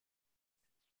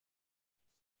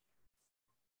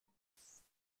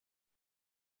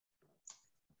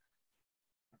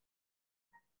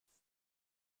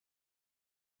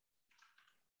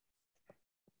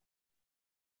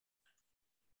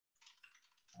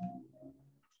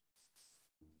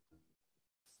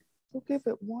We'll give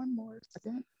it one more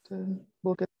second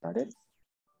we'll get started.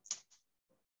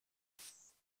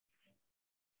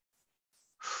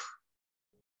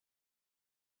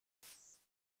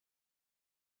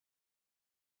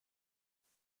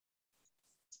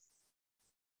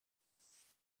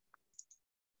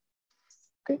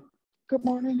 Okay. Good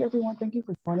morning, everyone. Thank you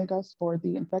for joining us for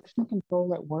the Infection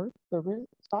Control at Work. Know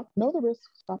the risk,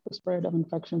 stop the spread of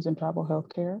infections in tribal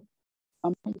healthcare.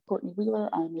 I'm Courtney Wheeler.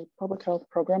 I'm a public health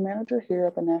program manager here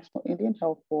at the National Indian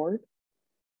Health Board.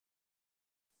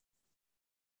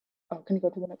 Can you go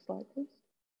to the next slide, please?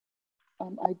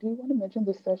 I do want to mention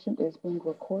this session is being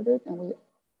recorded, and we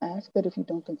ask that if you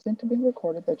don't consent to being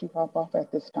recorded, that you hop off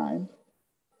at this time.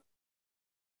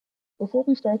 Before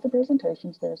we start the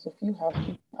presentations, there's a few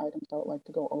housekeeping items I would like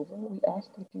to go over. We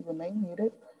ask that you remain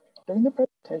muted during the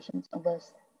presentations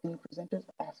unless the presenters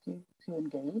ask you to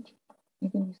engage. You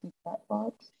can use the chat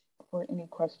box for any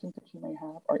questions that you may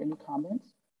have or any comments.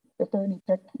 If there are any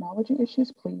technology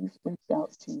issues, please reach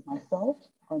out to myself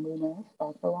or Munez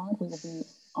Alfaron. We will be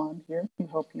on here to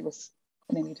help you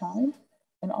at any time.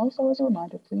 And also as a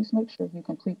reminder, please make sure you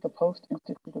complete the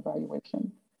post-institute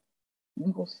evaluation.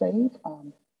 We will save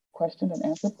question and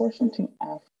answer portion to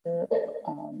after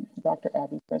Dr.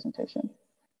 Abby's presentation.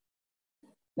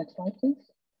 Next slide,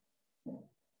 please.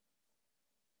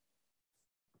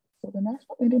 So the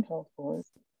National Indian Health Board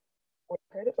was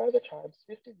created by the tribes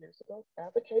 50 years ago to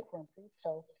advocate for improved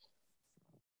health.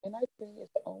 NIHB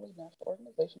is the only national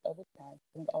organization of its kind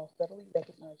in all federally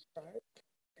recognized tribes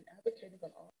and advocating on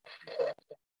all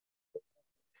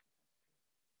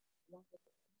along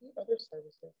with other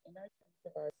services, NIHB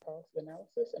provides policy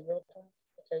analysis and real-time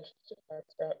presentations to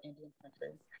tribes throughout Indian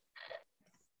country.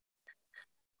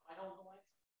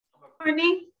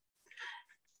 Courtney?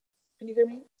 Can you hear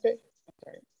me? Okay, I'm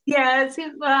sorry. Yes,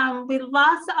 we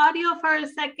lost the audio for a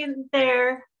second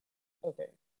there. Okay.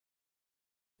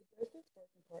 The business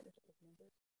works in partnership with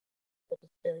members of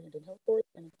the area Indian Health Board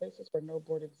and in places where no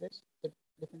board exists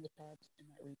within the tribes in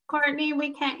that region. Courtney,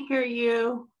 we can't hear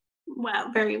you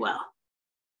very well.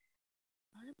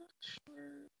 I'm not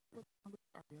sure what's wrong with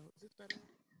the audio. Is this better?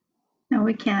 No,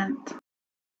 we can't.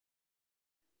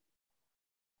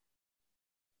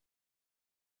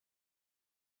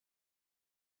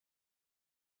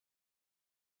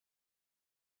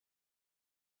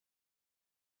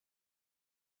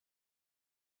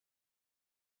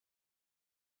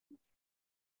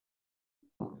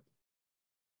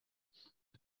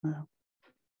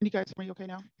 Can you guys hear me okay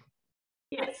now?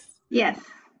 Yes. Yes.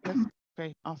 Yes.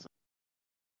 Okay, awesome.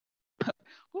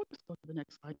 We'll just go to the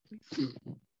next slide, please.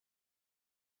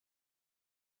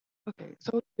 Okay,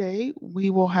 so today we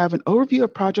will have an overview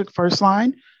of Project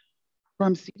Firstline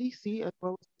from CDC as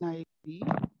well as NIHB.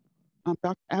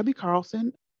 Dr. Abby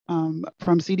Carlson from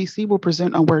CDC will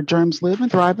present on where germs live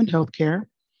and thrive in healthcare.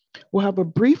 We'll have a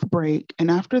brief break,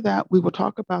 and after that, we will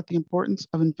talk about the importance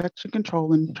of infection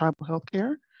control in tribal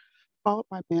healthcare, followed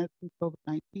by managing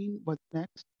COVID-19, what's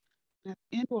next. And at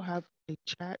the end, we'll have a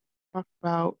chat, talk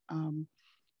about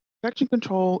infection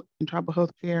control in tribal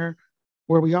healthcare,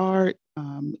 where we are,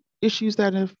 issues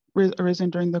that have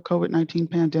arisen during the COVID-19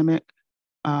 pandemic,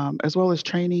 as well as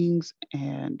trainings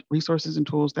and resources and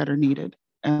tools that are needed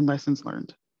and lessons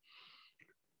learned.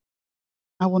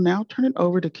 I will now turn it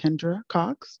over to Kendra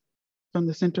Cox from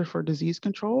the Center for Disease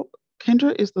Control.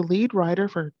 Kendra is the lead writer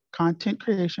for content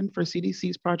creation for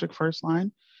CDC's Project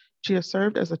Firstline. She has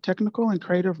served as a technical and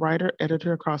creative writer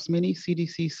editor across many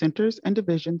CDC centers and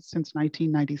divisions since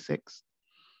 1996.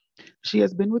 She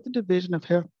has been with the Division of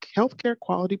Healthcare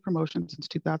Quality Promotion since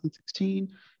 2016, and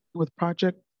with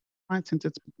Project Firstline since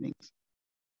its beginnings.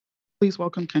 Please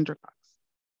welcome Kendra Cox.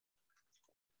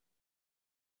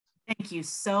 Thank you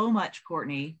so much,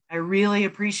 Courtney. I really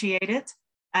appreciate it.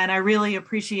 And I really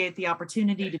appreciate the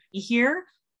opportunity to be here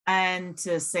and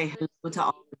to say hello to all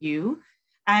of you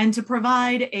and to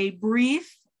provide a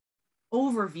brief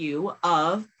overview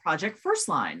of Project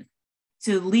Firstline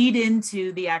to lead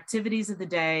into the activities of the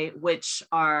day, which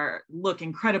look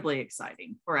incredibly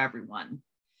exciting for everyone.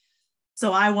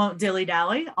 So I won't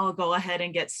dilly-dally. I'll go ahead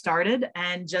and get started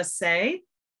and just say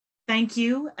thank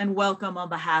you and welcome on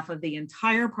behalf of the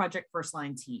entire Project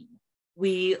Firstline team.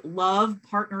 We love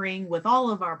partnering with all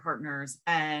of our partners,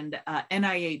 and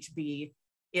NIHB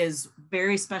is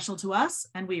very special to us,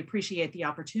 and we appreciate the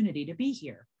opportunity to be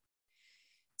here.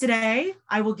 Today,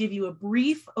 I will give you a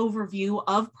brief overview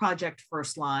of Project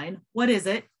Firstline. What is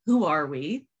it? Who are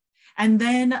we? And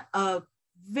then a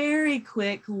very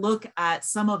quick look at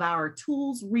some of our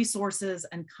tools, resources,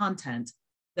 and content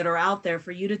that are out there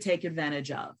for you to take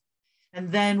advantage of.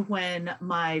 And then when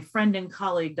my friend and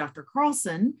colleague, Dr.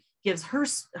 Carlson, gives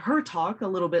her talk a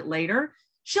little bit later,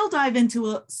 she'll dive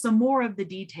into some more of the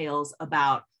details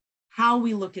about how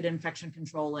we look at infection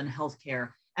control in healthcare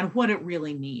and what it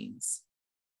really means.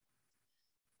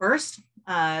 First,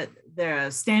 the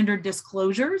standard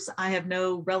disclosures. I have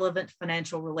no relevant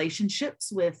financial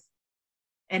relationships with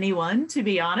anyone, to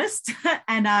be honest,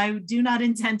 and I do not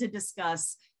intend to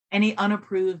discuss any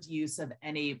unapproved use of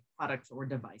any products or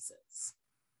devices.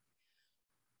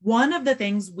 One of the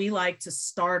things we like to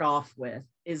start off with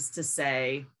is to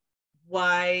say,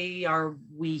 why are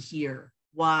we here?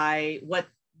 Why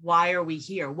are we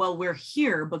here? Well, we're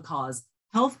here because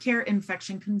healthcare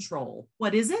infection control,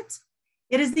 what is it?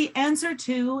 It is the answer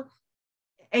to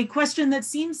a question that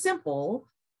seems simple,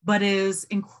 but is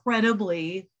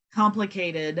incredibly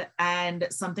complicated and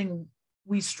something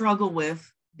we struggle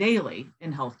with daily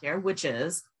in healthcare, which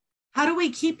is, how do we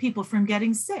keep people from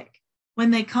getting sick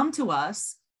when they come to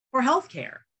us for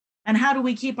healthcare? And how do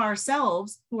we keep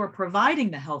ourselves, who are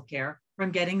providing the healthcare,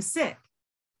 from getting sick?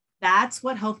 That's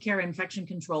what healthcare infection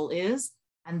control is,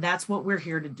 and that's what we're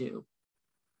here to do.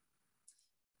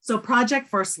 So Project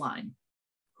Firstline,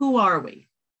 who are we?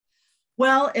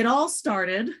 Well, it all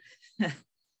started,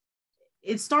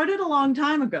 it started a long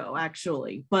time ago,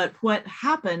 actually, but what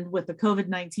happened with the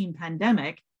COVID-19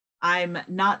 pandemic, I'm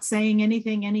not saying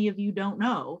anything any of you don't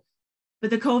know, but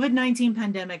the COVID-19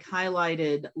 pandemic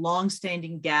highlighted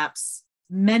longstanding gaps,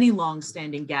 many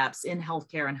longstanding gaps in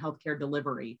healthcare and healthcare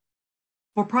delivery.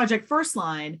 For Project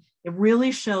Firstline, it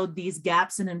really showed these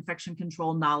gaps in infection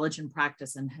control knowledge and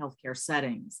practice in healthcare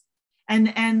settings.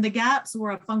 And the gaps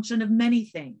were a function of many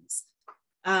things.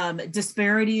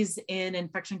 Disparities in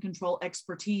infection control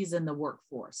expertise in the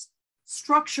workforce,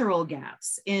 structural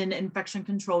gaps in infection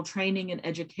control training and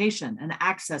education and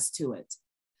access to it,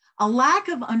 a lack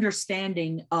of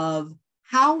understanding of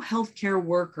how healthcare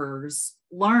workers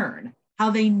learn, how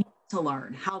they need to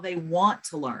learn, how they want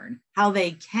to learn, how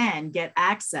they can get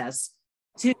access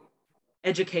to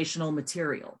educational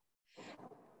material.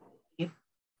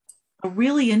 A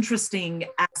really interesting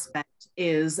aspect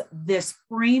is this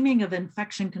framing of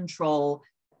infection control,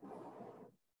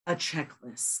 a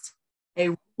checklist,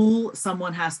 a rule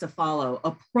someone has to follow,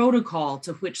 a protocol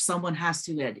to which someone has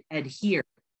to adhere.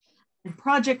 And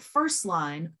Project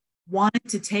Firstline wanted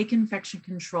to take infection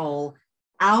control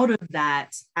out of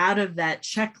that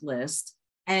checklist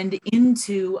and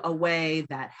into a way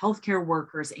that healthcare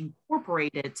workers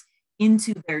incorporate it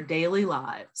into their daily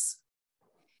lives.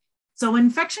 So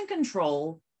infection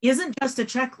control isn't just a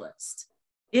checklist.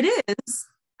 It is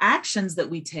actions that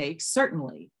we take,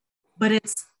 certainly, but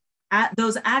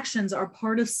those actions are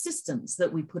part of systems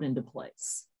that we put into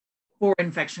place for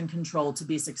infection control to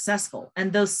be successful.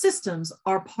 And those systems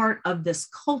are part of this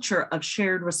culture of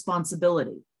shared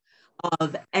responsibility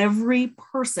of every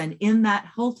person in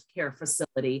that healthcare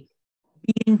facility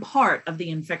being part of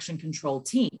the infection control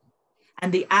team.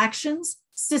 And the actions,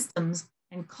 systems,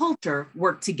 and culture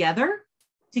work together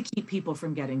to keep people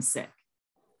from getting sick.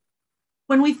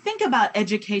 When we think about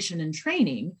education and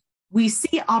training, we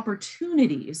see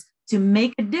opportunities to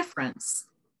make a difference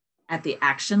at the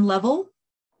action level,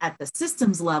 at the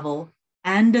systems level,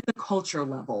 and at the culture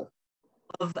level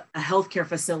of a healthcare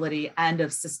facility and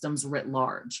of systems writ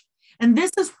large. And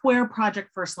this is where Project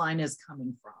Firstline is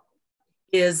coming from,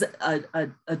 is a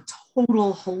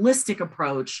total holistic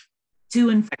approach to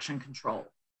infection control.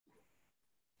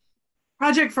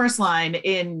 Project Firstline,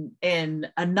 in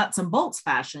a nuts and bolts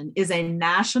fashion, is a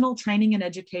national training and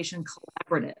education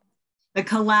collaborative. The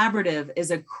collaborative is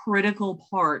a critical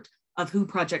part of who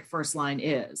Project Firstline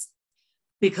is,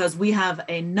 because we have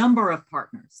a number of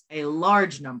partners, a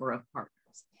large number of partners,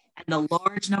 and a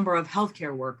large number of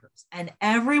healthcare workers, and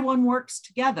everyone works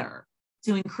together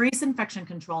to increase infection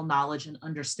control knowledge and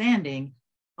understanding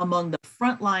among the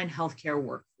frontline healthcare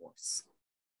workforce,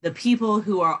 the people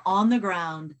who are on the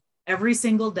ground every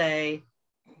single day,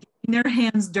 getting their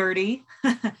hands dirty,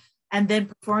 and then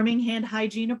performing hand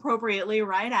hygiene appropriately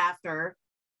right after,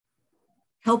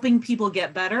 helping people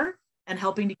get better and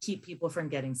helping to keep people from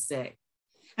getting sick.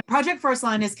 And Project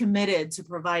Firstline is committed to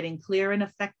providing clear and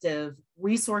effective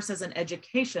resources and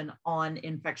education on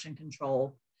infection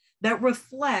control that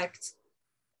reflect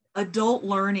adult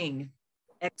learning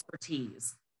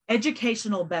expertise,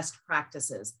 educational best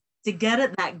practices, to get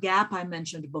at that gap I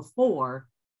mentioned before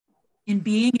in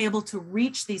being able to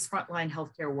reach these frontline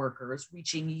healthcare workers,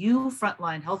 reaching you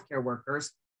frontline healthcare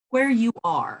workers where you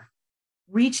are,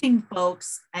 reaching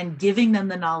folks and giving them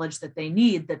the knowledge that they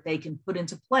need that they can put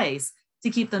into place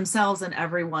to keep themselves and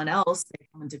everyone else they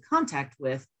come into contact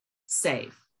with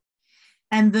safe.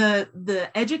 And the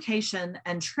education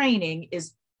and training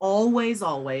is always,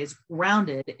 always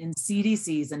grounded in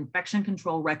CDC's infection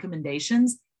control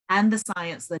recommendations and the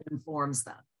science that informs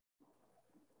them.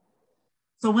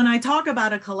 So when I talk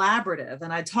about a collaborative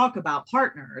and I talk about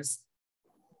partners,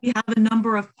 we have a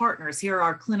number of partners. Here are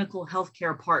our clinical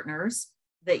healthcare partners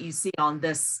that you see on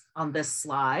this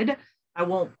slide. I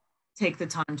won't take the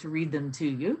time to read them to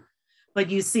you,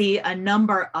 but you see a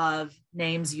number of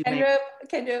names you may.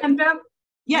 Kendra,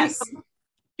 yes.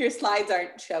 Your slides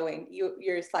aren't showing.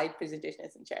 Your slide presentation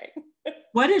isn't showing.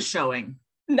 What is showing?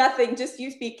 Nothing, just you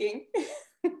speaking.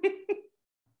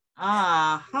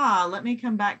 Aha, let me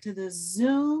come back to the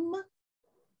Zoom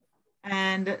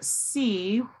and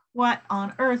see what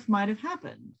on earth might have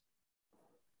happened.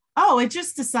 Oh, it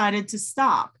just decided to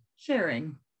stop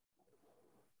sharing.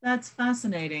 That's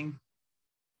fascinating.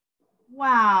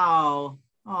 Wow.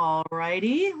 All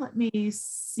righty, let me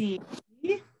see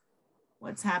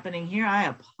what's happening here. I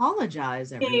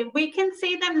apologize, everyone. Okay, we can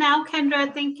see them now,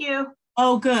 Kendra. Thank you.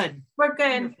 Oh, good. We're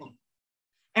good. Wonderful.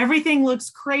 Everything looks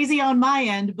crazy on my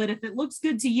end, but if it looks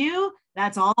good to you,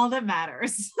 that's all that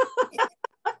matters.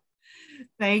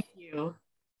 Thank you.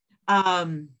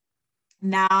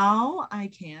 Now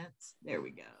I can't, there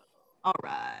we go. All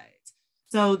right.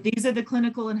 So these are the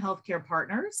clinical and healthcare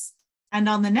partners. And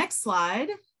on the next slide,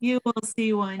 you will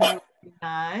see when you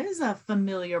recognize a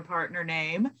familiar partner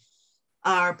name,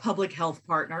 our public health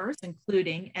partners,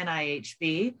 including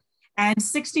NIHB, and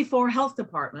 64 health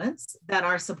departments that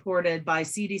are supported by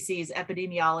CDC's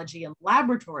Epidemiology and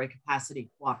Laboratory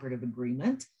Capacity Cooperative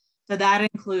Agreement. So that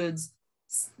includes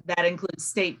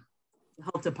state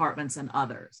health departments and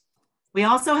others. We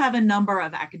also have a number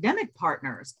of academic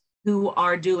partners who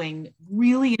are doing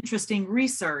really interesting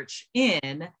research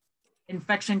in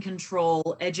infection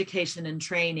control, education and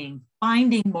training,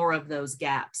 finding more of those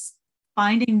gaps,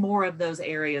 finding more of those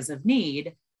areas of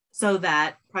need so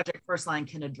that Project Firstline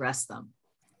can address them.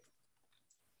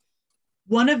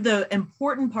 One of the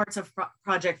important parts of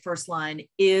Project Firstline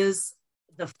is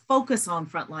the focus on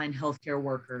frontline healthcare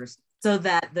workers so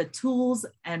that the tools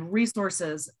and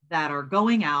resources that are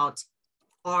going out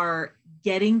are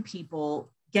getting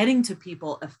to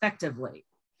people effectively.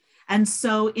 And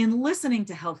so in listening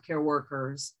to healthcare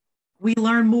workers, we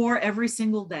learn more every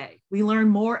single day. We learn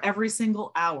more every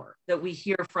single hour that we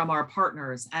hear from our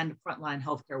partners and frontline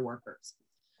healthcare workers.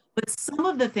 But some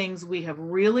of the things we have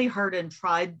really heard and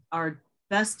tried our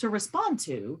best to respond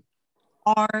to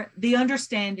are the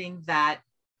understanding that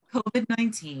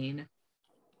COVID-19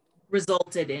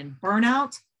 resulted in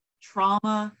burnout,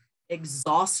 trauma,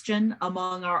 exhaustion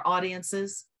among our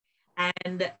audiences.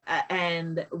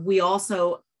 And we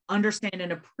also understand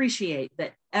and appreciate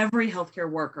that every healthcare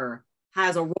worker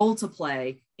has a role to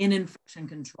play in infection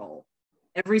control,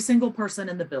 every single person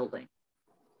in the building.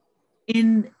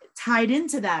 Tied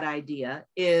into that idea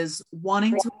is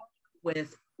wanting to work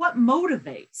with what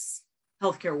motivates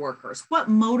healthcare workers, what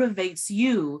motivates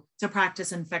you to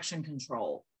practice infection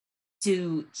control,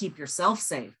 to keep yourself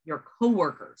safe, your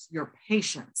coworkers, your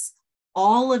patients.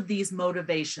 All of these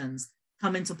motivations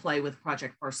come into play with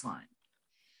Project Firstline.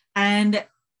 And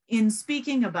in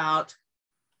speaking about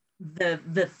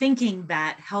the thinking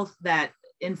that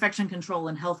infection control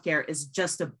and healthcare is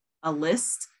just a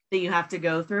list that you have to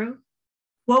go through,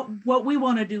 what we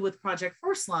want to do with Project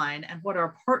Firstline and what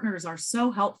our partners are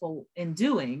so helpful in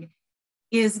doing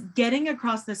is getting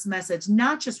across this message,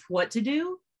 not just what to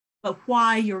do, but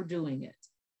why you're doing it,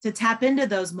 to tap into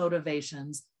those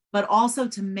motivations, but also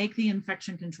to make the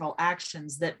infection control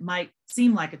actions that might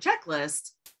seem like a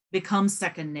checklist become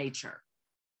second nature.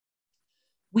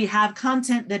 We have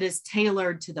content that is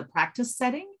tailored to the practice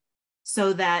setting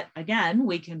so that, again,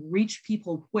 we can reach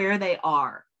people where they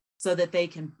are so that they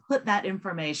can put that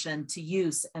information to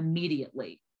use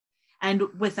immediately. And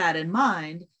with that in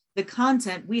mind, the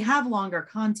content, we have longer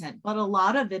content, but a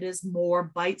lot of it is more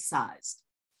bite-sized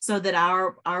so that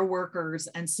our workers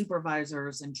and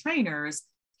supervisors and trainers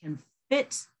can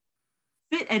fit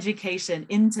education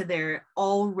into their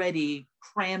already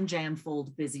cram-jam-full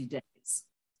busy days.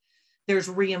 There's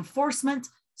reinforcement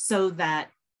so that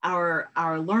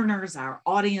our learners, our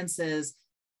audiences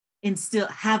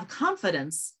have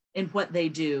confidence in what they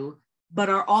do, but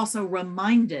are also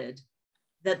reminded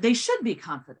that they should be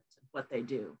confident in what they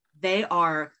do. They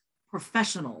are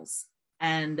professionals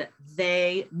and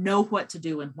they know what to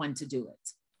do and when to do it.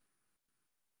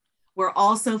 We're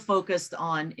also focused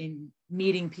on in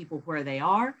meeting people where they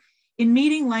are, in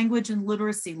meeting language and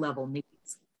literacy level needs.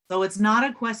 So it's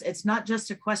not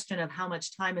just a question of how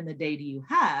much time in the day do you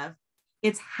have,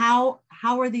 it's how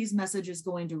are these messages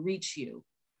going to reach you?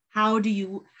 How do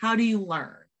you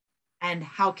learn? And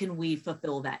how can we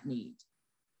fulfill that need?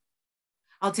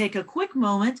 I'll take a quick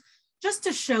moment just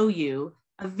to show you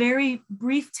a very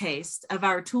brief taste of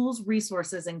our tools,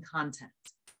 resources, and content.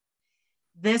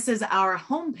 This is our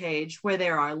homepage where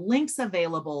there are links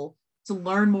available to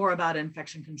learn more about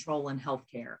infection control and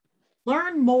healthcare.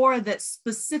 Learn more that's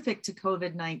specific to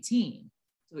COVID-19,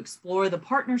 to explore the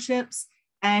partnerships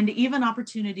and even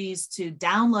opportunities to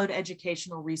download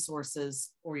educational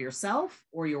resources for yourself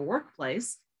or your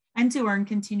workplace and to earn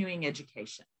continuing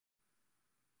education.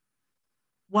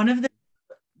 One of the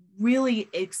really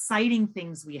exciting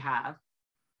things we have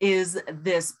is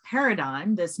this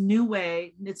paradigm, this new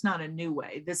way, it's not a new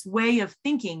way, this way of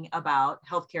thinking about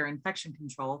healthcare infection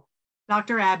control.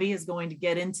 Dr. Abby is going to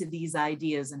get into these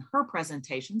ideas in her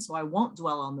presentation, so I won't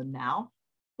dwell on them now.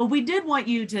 But we did want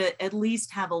you to at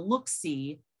least have a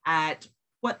look-see at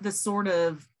what the sort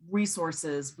of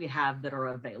resources we have that are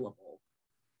available.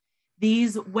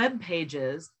 These web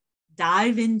pages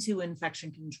dive into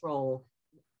infection control,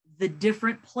 the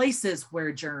different places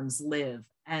where germs live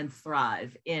and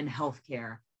thrive in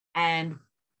healthcare, and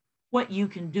what you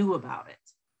can do about it.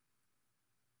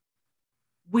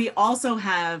 We also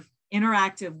have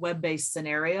interactive web-based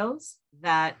scenarios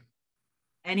that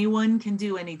anyone can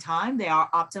do anytime. They are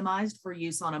optimized for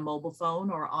use on a mobile phone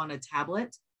or on a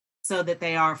tablet so that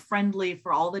they are friendly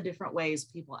for all the different ways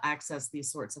people access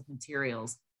these sorts of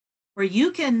materials, where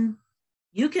you can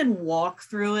walk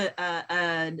through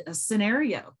a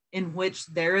scenario in which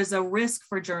there is a risk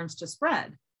for germs to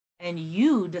spread, and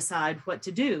you decide what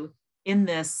to do in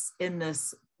this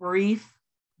brief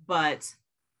but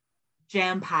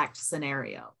jam-packed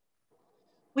scenario.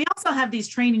 We also have these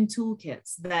training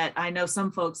toolkits that I know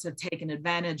some folks have taken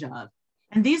advantage of,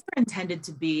 and these are intended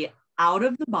to be out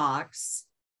of the box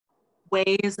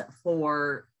ways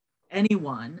for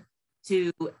anyone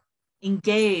to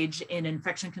engage in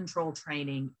infection control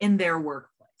training in their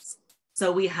workplace.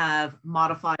 So we have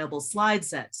modifiable slide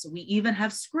sets. So we even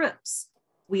have scripts.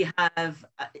 We have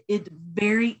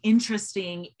very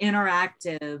interesting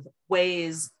interactive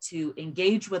ways to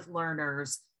engage with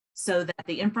learners so that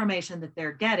the information that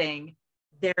they're getting,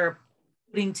 they're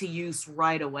putting to use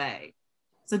right away.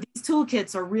 So these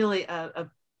toolkits are really a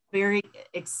very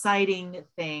exciting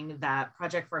thing that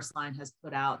Project Firstline has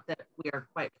put out that we are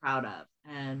quite proud of,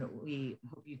 and we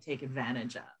hope you take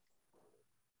advantage of.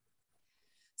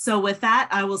 So with that,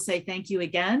 I will say thank you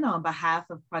again on behalf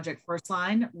of Project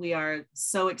Firstline. We are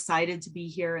so excited to be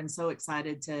here and so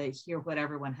excited to hear what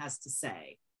everyone has to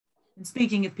say. And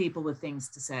speaking of people with things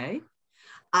to say,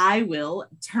 I will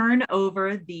turn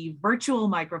over the virtual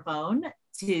microphone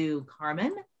to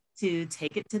Carmen to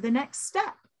take it to the next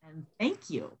step. And thank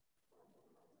you.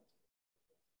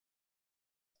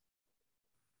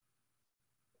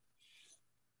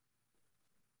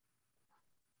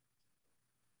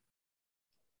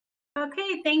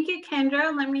 Okay, thank you,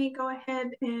 Kendra. Let me go ahead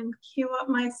and queue up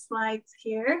my slides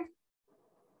here.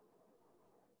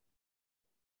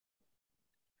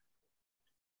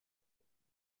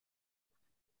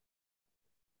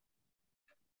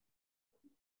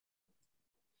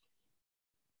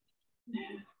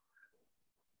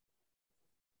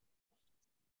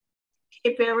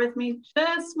 Okay, bear with me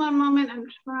just one moment. I'm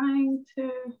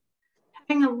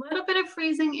having a little bit of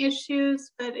freezing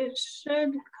issues, but it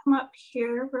should come up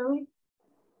here, really.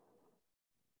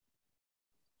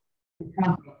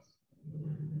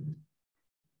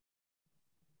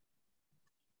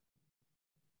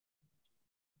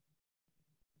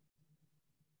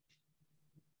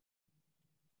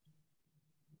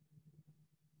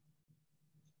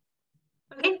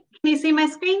 Okay, can you see my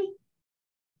screen?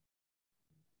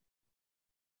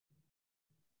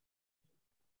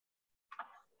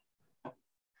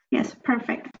 Yes,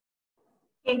 perfect.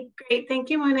 Okay, great. Thank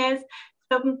you, Munez.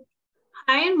 So,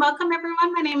 hi and welcome,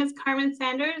 everyone. My name is Carmen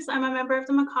Sanders. I'm a member of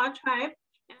the Makah tribe,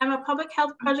 and I'm a public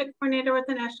health project coordinator with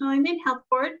the National Indian Health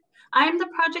Board. I am the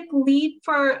project lead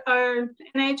for our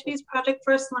NIHB's Project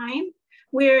Firstline.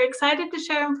 We're excited to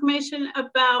share information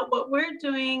about what we're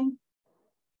doing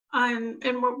and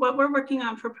what we're working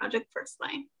on for Project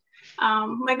Firstline.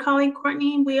 My colleague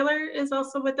Courtney Wheeler is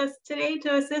also with us today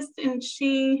to assist, and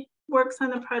she works on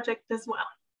the project as well.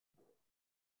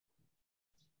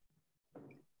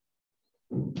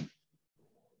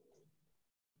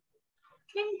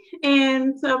 Okay,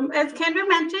 and so as Kendra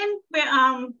mentioned,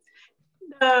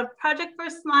 the Project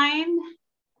Firstline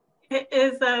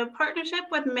is a partnership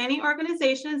with many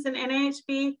organizations, and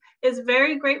NIHB is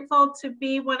very grateful to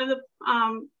be one of the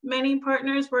many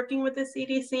partners working with the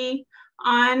CDC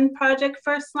on Project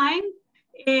Firstline.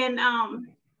 And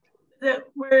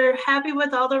we're happy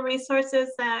with all the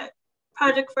resources that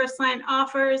Project Firstline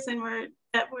offers, and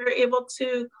that we're able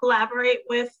to collaborate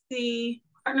with the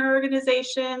partner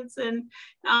organizations and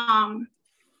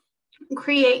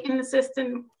create and assist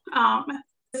in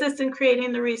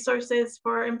creating the resources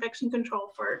for infection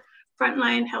control for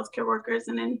frontline healthcare workers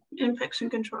and infection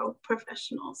control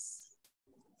professionals.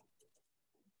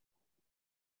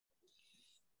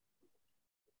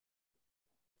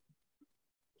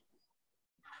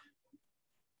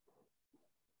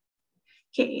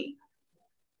 Okay,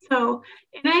 so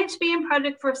NIHB and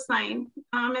Project Firstline,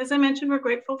 as I mentioned, we're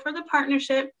grateful for the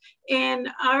partnership, and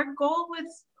our goal with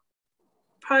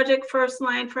Project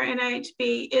Firstline for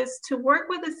NIHB is to work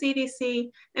with the CDC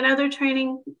and other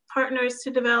training partners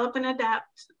to develop and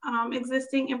adapt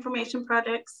existing information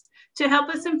projects to help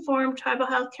us inform tribal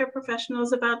healthcare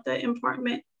professionals about the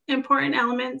important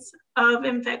elements of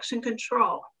infection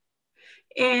control.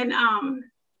 And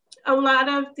a lot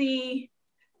of the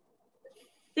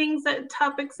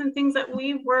topics and things that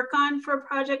we work on for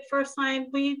Project Firstline,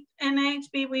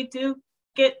 NIHB, we do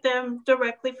get them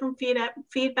directly from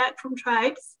feedback from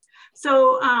tribes.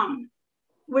 So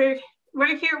we're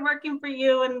here working for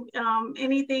you, and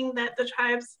anything that the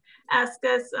tribes ask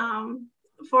us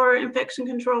for infection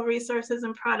control resources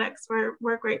and products,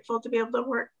 we're grateful to be able to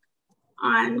work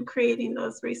on creating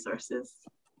those resources.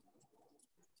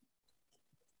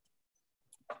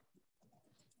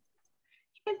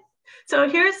 So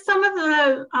here's some of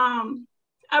the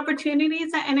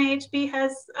opportunities that NIHB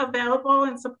has available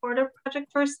in support of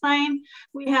Project Firstline.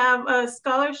 We have a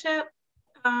scholarship,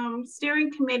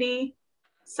 steering committee,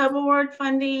 subaward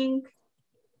funding,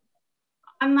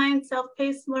 online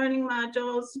self-paced learning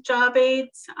modules, job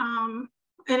aids, an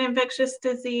infectious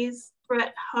disease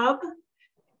threat hub,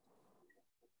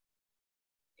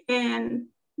 and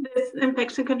this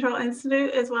Infection Control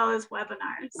Institute, as well as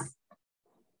webinars.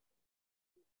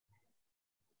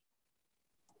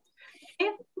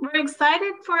 We're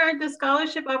excited for the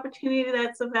scholarship opportunity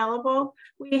that's available.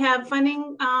 We have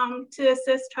funding to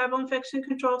assist tribal infection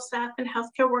control staff and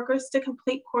healthcare workers to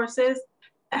complete courses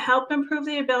that help improve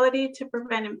the ability to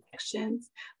prevent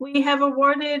infections. We have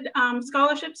awarded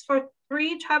scholarships for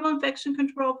 3 tribal infection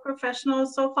control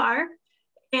professionals so far,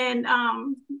 and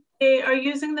they are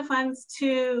using the funds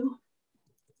to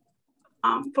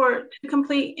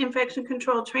complete infection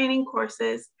control training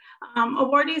courses.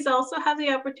 Awardees also have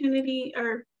the opportunity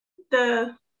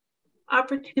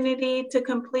to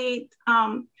complete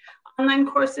online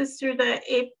courses through the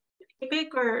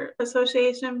APIC, or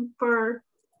Association for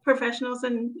Professionals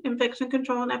in Infection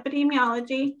Control and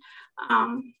Epidemiology.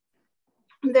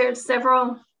 There's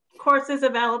several courses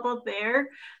available there.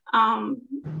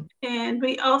 And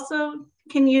we also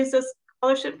can use the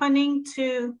scholarship funding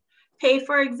to pay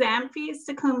for exam fees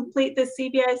to complete the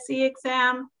CBIC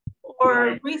exam,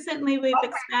 or recently we've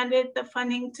expanded the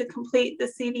funding to complete the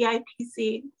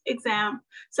CDIPC exam.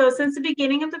 So since the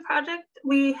beginning of the project,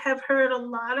 we have heard a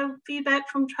lot of feedback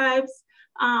from tribes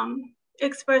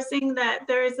expressing that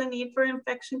there is a need for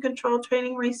infection control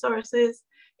training resources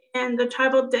in the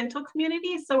tribal dental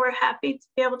community. So we're happy to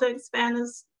be able to expand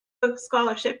this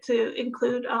scholarship to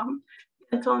include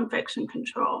dental infection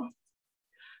control.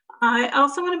 I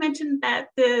also want to mention that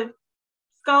the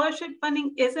scholarship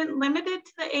funding isn't limited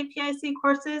to the APIC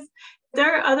courses.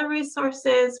 There are other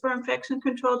resources for infection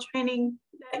control training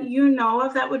that you know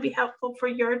of that would be helpful for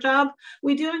your job.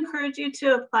 We do encourage you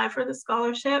to apply for the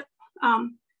scholarship.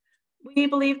 We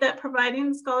believe that providing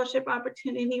the scholarship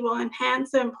opportunity will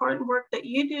enhance the important work that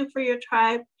you do for your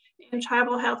tribe and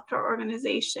tribal healthcare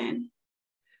organization.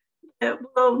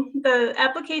 The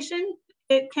application,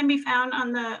 it can be found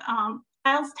on the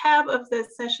Files tab of the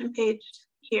session page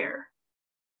here.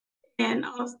 And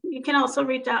also, you can also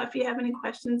reach out if you have any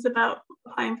questions about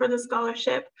applying for the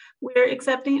scholarship. We're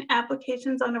accepting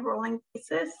applications on a rolling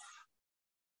basis,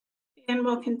 and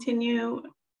we'll continue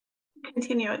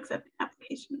accepting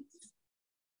applications.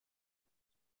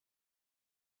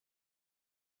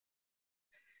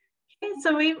 Okay,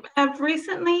 so we have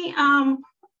recently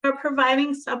are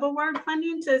providing subaward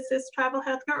funding to assist tribal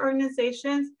healthcare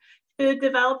organizations to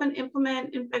develop and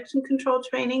implement infection control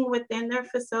training within their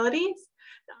facilities.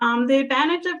 The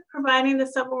advantage of providing the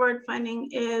subaward funding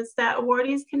is that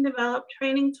awardees can develop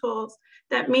training tools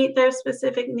that meet their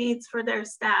specific needs for their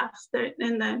staffs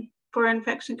for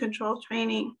infection control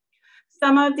training.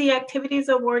 Some of the activities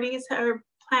awardees are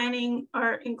planning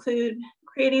include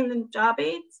creating the job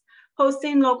aids,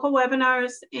 hosting local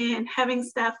webinars, and having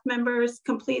staff members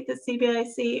complete the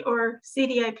CBIC or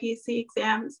CDIPC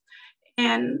exams.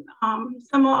 And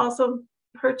some will also be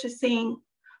purchasing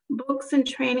books and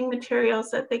training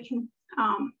materials that they can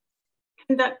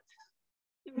conduct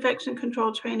infection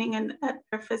control training at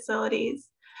their facilities.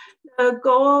 The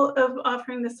goal of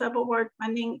offering the subaward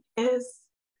funding is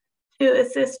to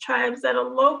assist tribes at a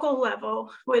local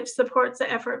level, which supports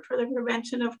the effort for the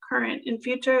prevention of current and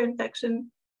future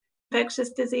infectious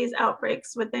disease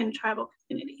outbreaks within tribal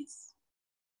communities.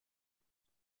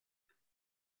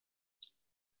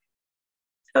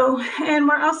 So, and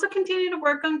we're also continuing to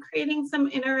work on creating some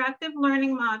interactive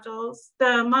learning modules.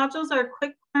 The modules are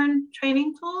quick learn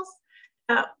training tools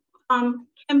that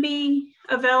can be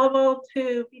available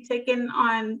to be taken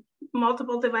on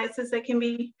multiple devices that can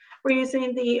be, we're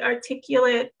using the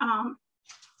Articulate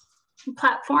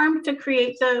platform to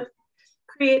create the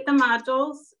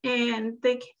modules, and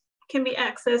they can be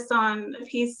accessed on a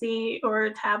PC or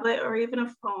a tablet or even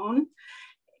a phone.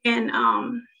 And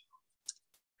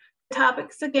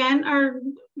topics again are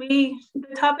the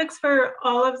topics for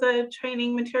all of the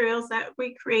training materials that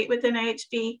we create within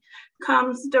NIHB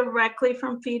comes directly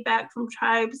from feedback from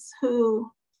tribes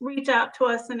who reach out to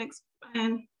us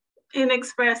and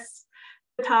express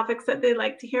the topics that they'd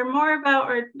like to hear more about,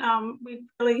 or we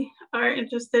really are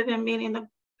interested in meeting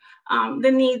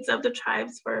the needs of the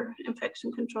tribes for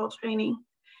infection control training.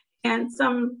 And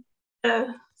some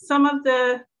of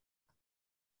the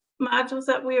modules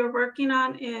that we are working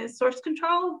on is source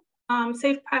control,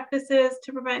 safe practices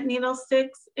to prevent needle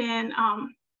sticks, and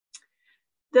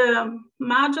the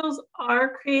modules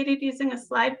are created using a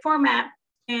slide format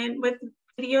and with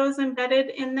videos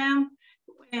embedded in them.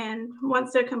 And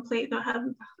once they're complete, they'll have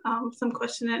some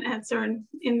question and answer and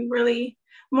really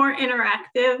more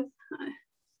interactive.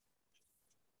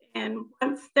 And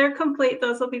once they're complete,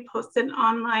 those will be posted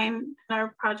online on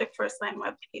our Project Firstline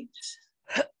webpage.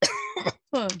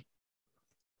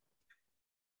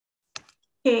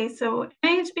 Okay, so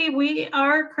NIHB, we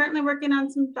are currently working on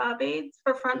some job aids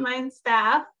for frontline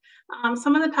staff.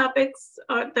 Some of the topics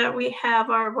that we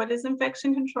have are what is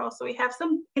infection control. So we have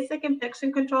some basic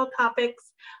infection control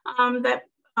topics that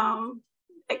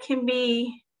can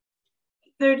be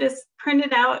either just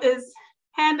printed out as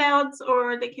handouts,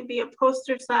 or they can be a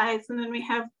poster size. And then we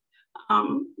have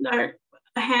our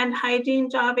hand hygiene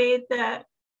job aid that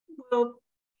will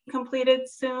be completed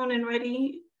soon and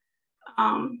ready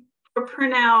for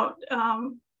printout.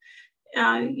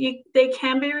 They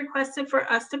can be requested for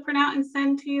us to print out and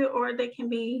send to you, or they can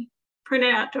be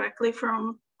printed out directly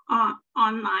from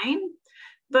online.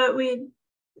 But we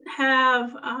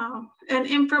have an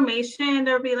information,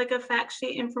 there'll be like a fact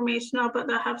sheet informational, but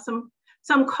they'll have some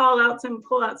call outs and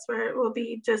pull outs where it will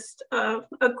be just a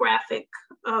graphic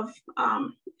of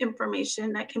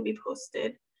information that can be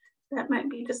posted. That might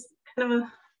be just kind of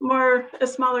a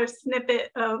smaller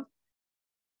snippet of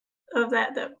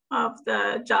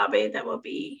the job aid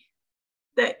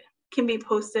that can be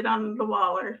posted on the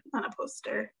wall or on a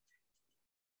poster.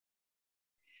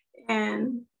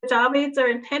 And the job aids are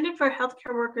intended for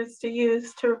healthcare workers to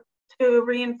use to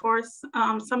reinforce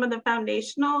some of the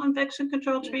foundational infection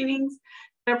control trainings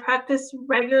that are practiced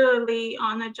regularly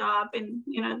on the job, and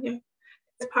it's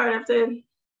part of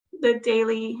the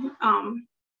daily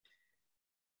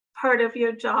part of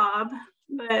your job.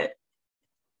 But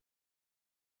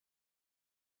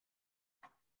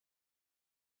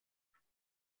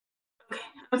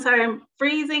I'm sorry, I'm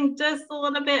freezing just a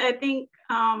little bit. I think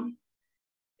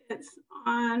it's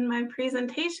on my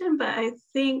presentation, but I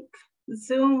think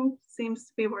Zoom seems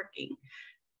to be working.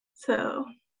 So,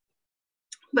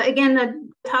 but again, the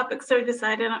topics are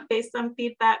decided based on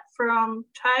feedback from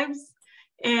tribes,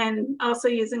 and also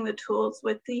using the tools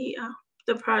with the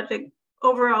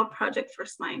overall Project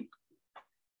Firstline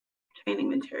training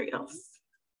materials.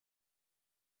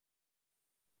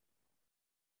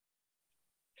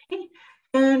 Okay.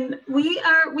 And we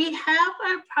have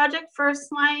our Project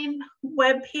Firstline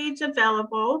webpage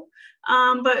available,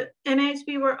 but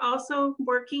NIHB, we're also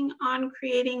working on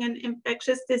creating an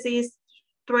infectious disease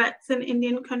threats in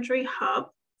Indian Country hub.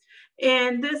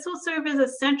 And this will serve as a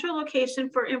central location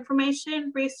for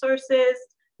information, resources,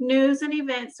 news, and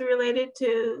events related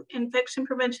to infection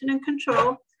prevention and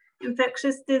control,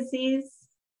 infectious disease,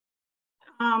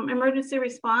 emergency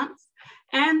response,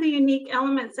 and the unique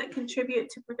elements that contribute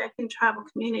to protecting tribal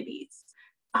communities.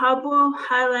 The hub will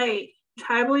highlight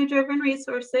tribally driven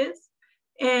resources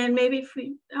and maybe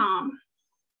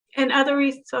and other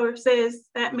resources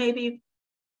that may be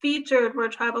featured where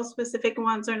tribal specific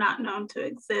ones are not known to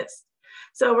exist.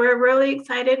 So we're really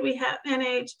excited.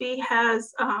 NIHB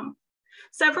has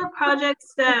several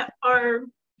projects that are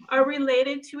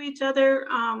related to each other,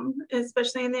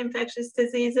 especially in the infectious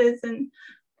diseases and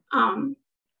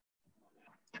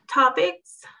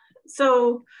topics.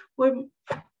 So we're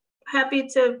happy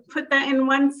to put that in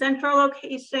one central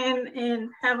location and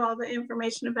have all the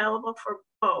information available for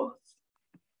both.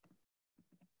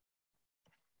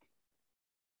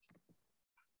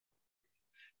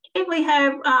 Okay,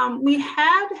 we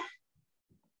had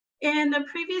in the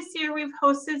previous year, we've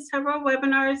hosted several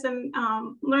webinars and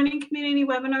learning community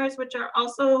webinars, which are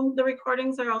also, the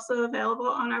recordings are also available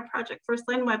on our Project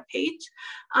Firstline webpage.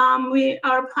 We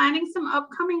are planning some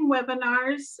upcoming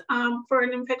webinars for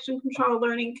an infection control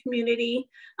learning community.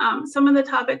 Some of the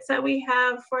topics that we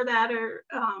have for that are,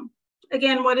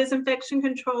 again, what is infection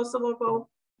control? So we'll go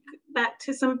back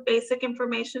to some basic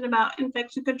information about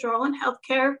infection control and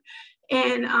healthcare.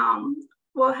 And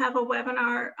we'll have a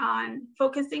webinar on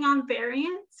focusing on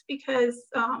variants because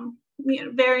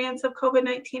variants of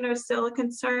COVID-19 are still a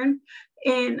concern,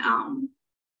 and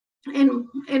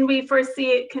we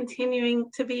foresee it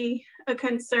continuing to be a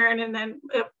concern. And then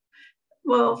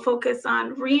we'll focus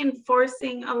on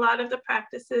reinforcing a lot of the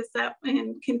practices that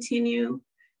and continuing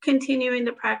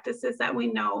the practices that we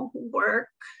know work.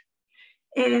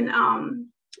 And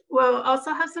we'll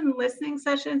also have some listening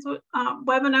sessions,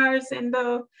 webinars, and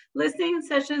the listening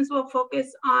sessions will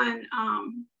focus on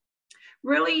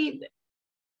really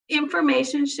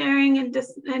information sharing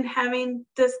and having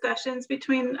discussions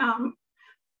between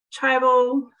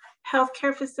tribal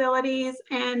healthcare facilities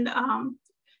and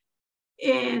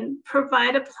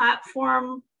provide a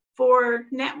platform for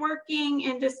networking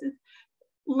and just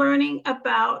learning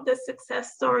about the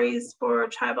success stories for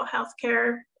tribal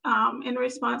healthcare in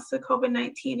response to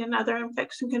COVID-19 and other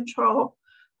infection control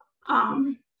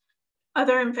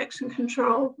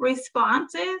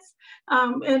responses,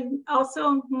 and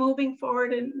also moving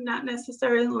forward and not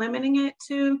necessarily limiting it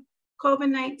to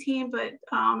COVID-19, but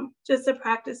just the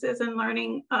practices and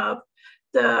learning of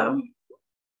the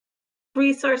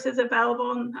resources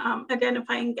available and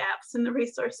identifying gaps in the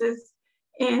resources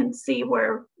and see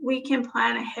where we can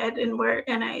plan ahead and where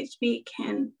NIHB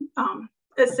can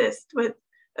assist with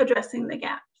addressing the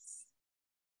gaps.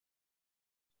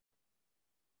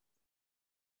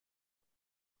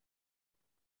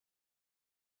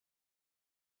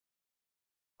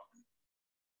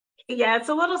 Yeah, it's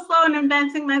a little slow in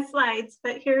advancing my slides,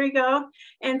 but here we go.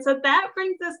 And so that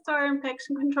brings us to our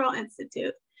Infection Control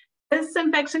Institute. This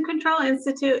Infection Control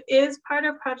Institute is part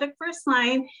of Project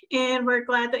Firstline, and we're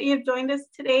glad that you've joined us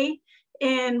today.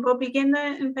 And we'll begin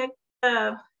the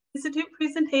Institute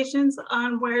presentations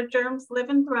on where germs live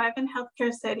and thrive in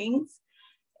healthcare settings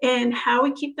and how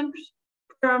we keep them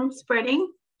from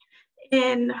spreading.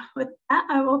 And with that,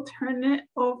 I will turn it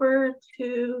over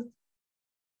to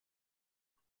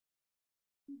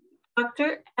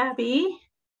Dr. Abby.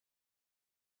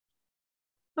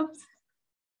 Oops.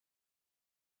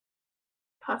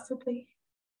 Possibly.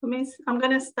 I'm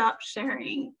going to stop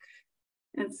sharing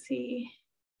and see.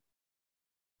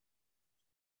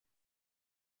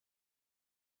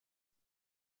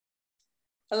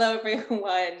 Hello,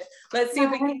 everyone. Let's see if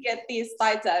we can get these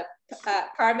slides up.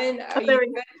 Carmen, are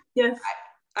you good? Yes.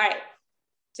 All right.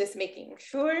 Just making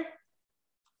sure.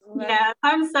 Yeah,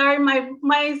 I'm sorry.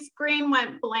 My screen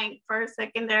went blank for a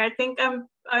second there. I think I'm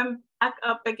back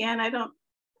up again. I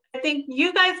think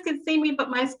you guys can see me, but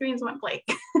my screens went blank.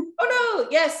 Oh no,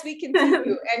 yes, we can see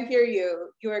you and hear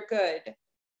you. You are good.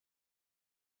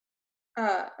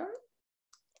 All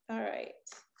right.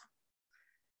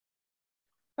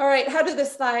 All right, how do the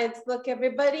slides look,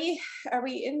 everybody? Are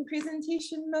we in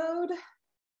presentation mode?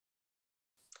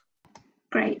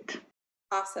 Great.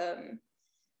 Awesome.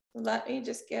 Let me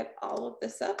just get all of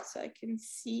this up so I can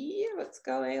see what's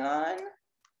going on.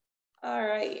 All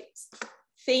right.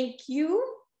 Thank you,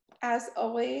 as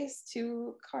always,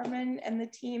 to Carmen and the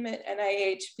team at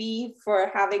NIHB for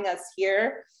having us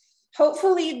here.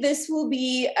 Hopefully this will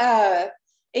be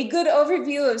a good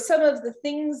overview of some of the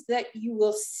things that you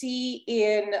will see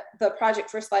in the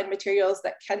Project Firstline materials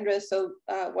that Kendra so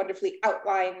wonderfully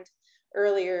outlined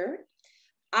earlier.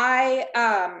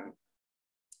 I'm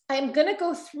gonna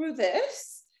go through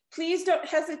this. Please don't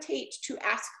hesitate to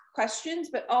ask questions,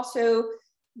 but also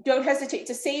don't hesitate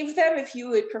to save them if you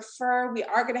would prefer. We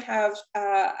are gonna have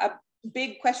a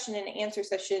big question and answer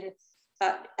session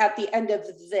at the end of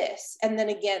this. And then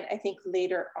again, I think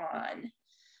later on.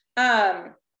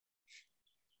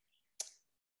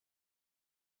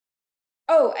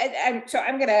 So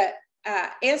I'm gonna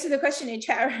answer the question in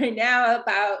chat right now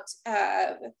about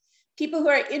people who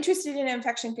are interested in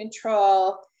infection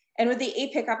control and would the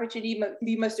APIC opportunity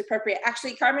be most appropriate?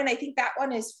 Actually, Carmen, I think that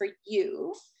one is for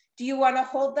you. Do you want to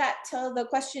hold that till the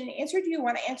question and answer? Do you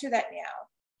want to answer that now?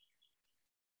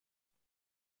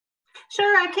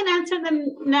 Sure, I can answer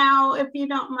them now if you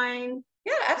don't mind.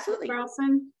 Yeah, absolutely.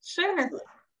 Carlson. Sure. Absolutely.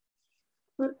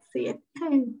 Let's see.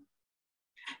 Okay.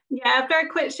 Yeah, after I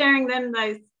quit sharing, then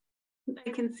I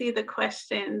can see the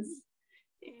questions.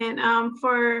 And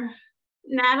for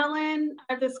Natalie,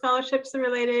 are the scholarships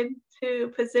related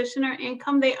to position or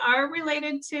income? They are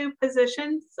related to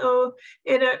positions. So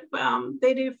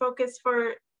they do focus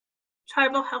for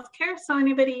tribal healthcare. So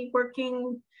anybody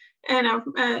working in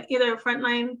either a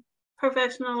frontline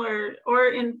professional or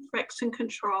infection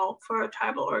control for a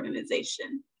tribal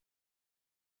organization.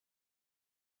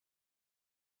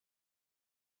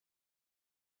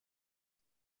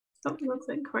 Oh, it looks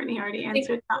like Courtney already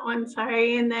answered that one,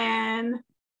 sorry. And then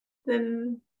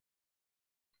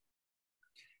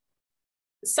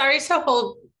sorry to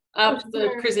hold up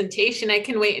the presentation. I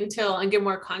can wait until and give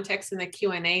more context in the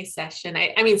Q&A session.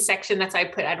 I mean section, that's why I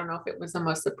put, I don't know if it was the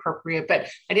most appropriate, but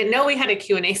I didn't know we had a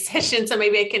Q&A session, so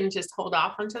maybe I can just hold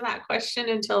off onto that question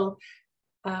until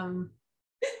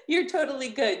You're totally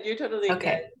good. You're totally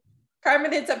okay. Good.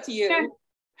 Carmen, it's up to you.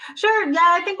 Sure. Yeah,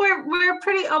 I think we're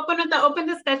pretty open with the open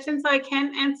discussion, so I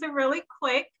can answer really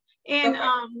quick. And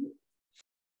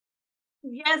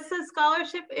yes, the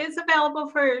scholarship is available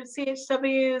for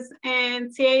CHWs and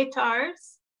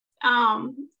CAHRs.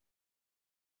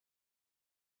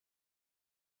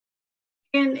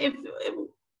 And if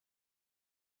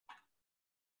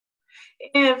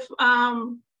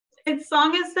as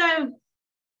long as the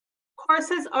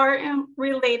courses are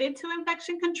related to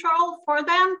infection control for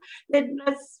them,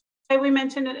 that's why we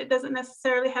mentioned it doesn't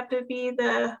necessarily have to be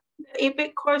the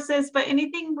APIC courses, but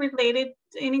anything related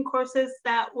to any courses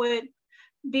that would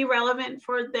be relevant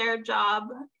for their job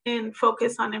and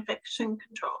focus on infection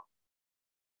control.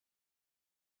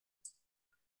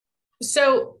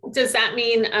 So does that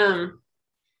mean,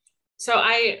 so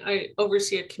I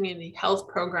oversee a community health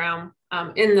program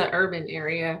in the urban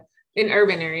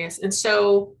areas. And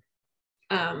so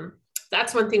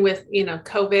that's one thing with,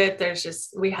 COVID, there's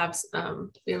just, we have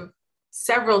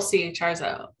several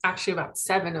CHRs, actually about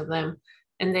 7 of them.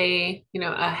 And they,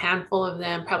 a handful of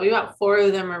them, probably about 4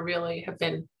 of them have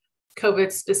been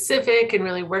COVID specific and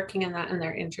really working in that. And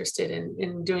they're interested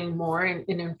in doing more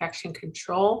in infection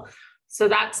control. So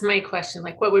that's my question,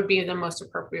 like what would be the most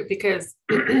appropriate? Because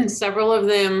several of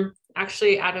them,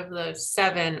 actually out of the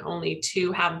 7, only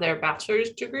 2 have their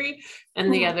bachelor's degree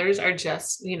and the others are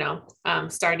just,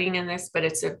 starting in this, but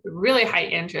it's a really high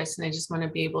interest and I just want to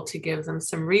be able to give them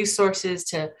some resources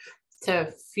to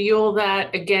fuel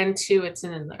that. Again, too, it's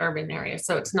in the urban area.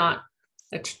 So it's not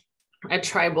a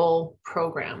tribal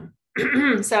program.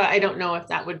 So I don't know if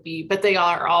that would be, but they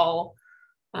are all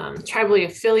tribally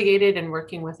affiliated and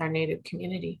working with our Native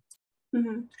community.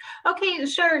 Mm-hmm. Okay,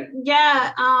 sure.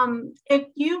 Yeah. If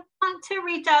you want to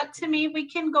reach out to me, we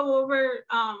can go over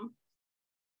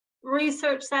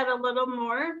research that a little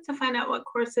more to find out what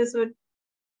courses would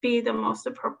be the most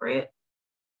appropriate.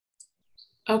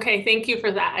 Okay, thank you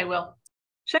for that. I will.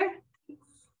 Sure.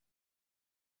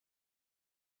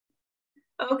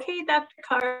 Okay, Dr.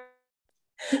 Carr.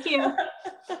 Thank you.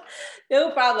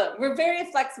 No problem. We're very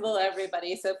flexible,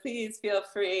 everybody. So please feel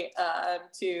free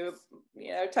to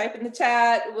type in the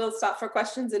chat. We'll stop for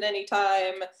questions at any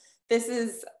time. This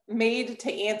is made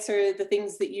to answer the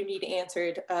things that you need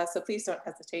answered. So please don't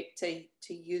hesitate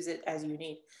to use it as you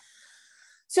need.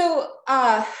 So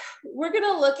we're going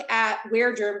to look at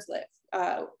where germs live.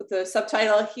 The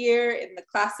subtitle here in the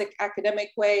classic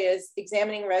academic way is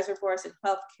Examining Reservoirs in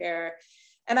Healthcare.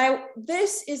 And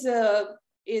this is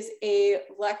a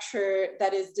lecture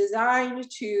that is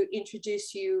designed to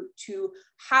introduce you to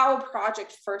how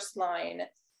Project Firstline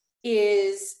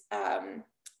is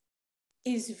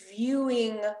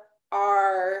viewing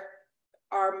our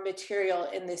material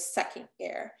in this second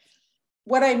year.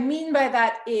 What I mean by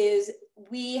that is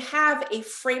we have a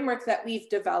framework that we've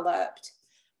developed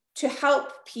to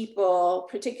help people,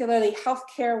 particularly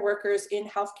healthcare workers in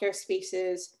healthcare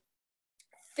spaces,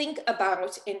 think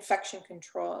about infection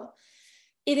control.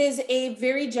 It is a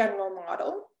very general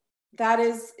model, that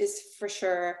is for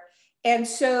sure. And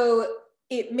so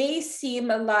it may seem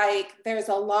like there's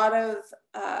a lot of,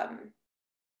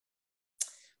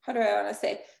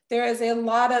 there is a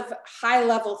lot of high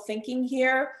level thinking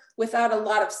here without a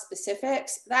lot of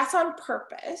specifics. That's on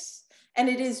purpose. And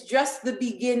it is just the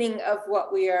beginning of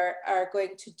what we are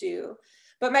going to do.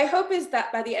 But my hope is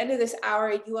that by the end of this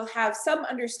hour, you will have some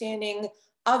understanding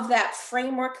of that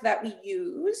framework that we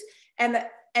use and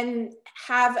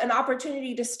have an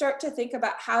opportunity to start to think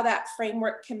about how that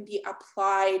framework can be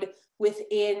applied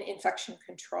within infection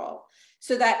control.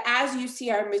 So that as you see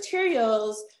our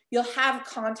materials, you'll have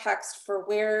context for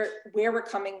where we're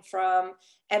coming from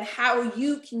and how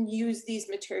you can use these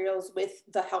materials with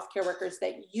the healthcare workers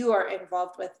that you are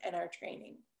involved with in our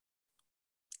training.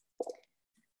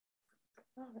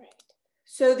 All right.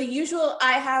 So the usual,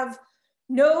 I have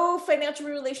no financial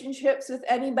relationships with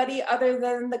anybody other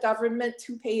than the government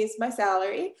who pays my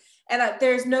salary. And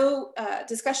there's no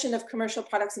discussion of commercial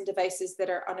products and devices that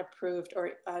are unapproved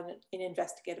or in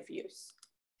investigative use.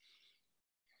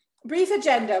 Brief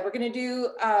agenda, we're going to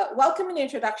do welcome and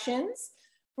introductions.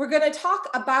 We're going to talk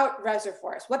about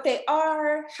reservoirs, what they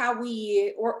are, how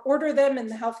we order them in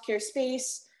the healthcare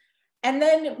space, and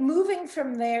then moving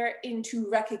from there into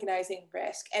recognizing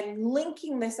risk and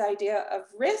linking this idea of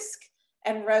risk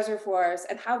and reservoirs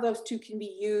and how those two can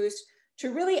be used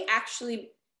to really actually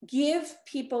give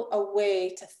people a way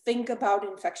to think about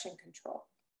infection control.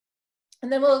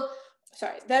 And then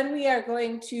then we are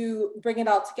going to bring it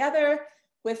all together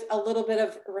with a little bit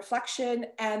of reflection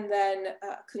and then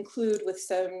conclude with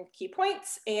some key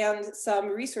points and some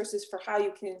resources for how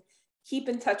you can keep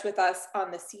in touch with us on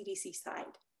the CDC side.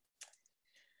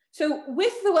 So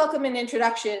with the welcome and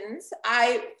introductions,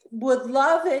 I would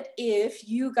love it if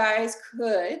you guys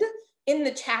could, in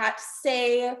the chat,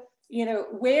 say, you know,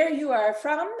 where you are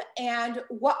from and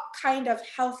what kind of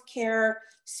healthcare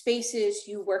spaces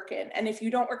you work in. And if you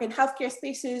don't work in healthcare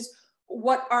spaces,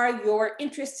 what are your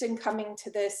interests in coming to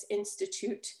this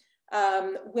institute?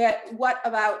 What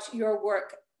about your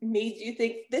work made you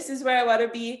think this is where I want to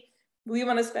be? We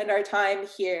want to spend our time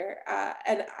here.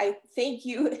 And I thank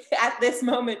you at this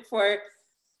moment for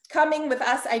coming with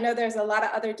us. I know there's a lot of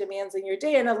other demands in your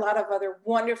day and a lot of other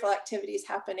wonderful activities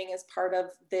happening as part of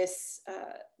this,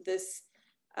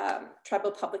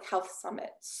 Tribal Public Health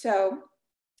Summit. So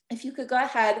if you could go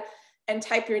ahead and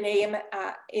type your name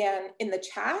in the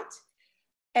chat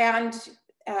and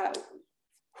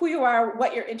who you are,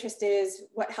 what your interest is,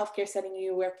 what healthcare setting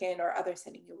you work in or other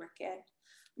setting you work in.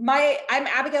 I'm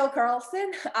Abigail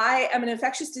Carlson. I am an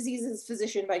infectious diseases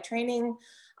physician by training.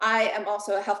 I am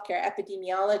also a healthcare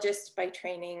epidemiologist by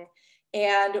training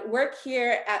and work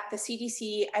here at the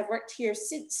CDC. I've worked here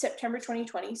since September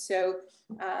 2020. So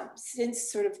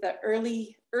since sort of the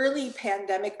early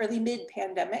mid-pandemic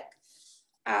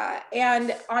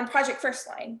and on Project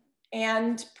Firstline.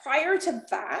 And prior to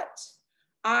that,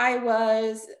 I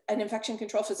was an infection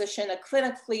control physician, a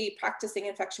clinically practicing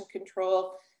infection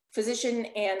control physician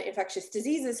and infectious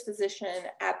diseases physician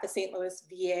at the St. Louis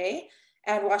VA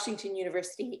and Washington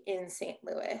University in St.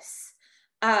 Louis.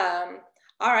 All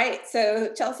right,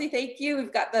 so Chelsea, thank you.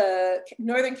 We've got the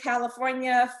Northern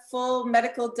California full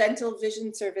medical, dental,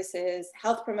 vision services,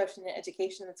 health promotion and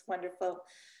education. That's wonderful.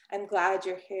 I'm glad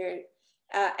you're here.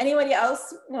 Anybody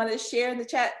else want to share in the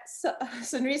chat?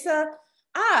 Sunrisa?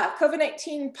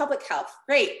 COVID-19 public health,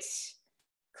 great.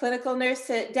 Clinical nurse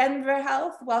at Denver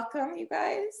Health, welcome you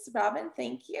guys. Robin,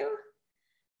 thank you.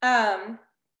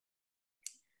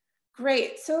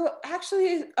 Great, so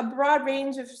actually a broad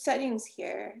range of settings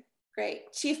here.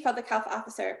 Great, Chief Public Health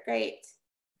Officer, great.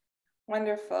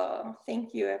 Wonderful,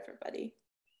 thank you everybody.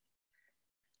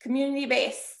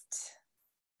 Community-based,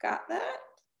 got that.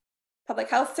 Public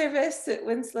Health Service at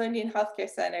Winslow Indian Healthcare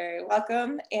Center,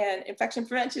 welcome. And infection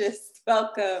preventionist,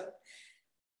 welcome.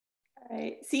 All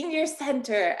right, Senior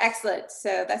Center, excellent.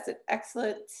 So that's an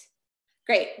excellent,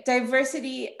 great.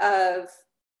 Diversity of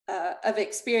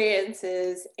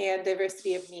experiences and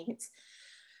diversity of needs.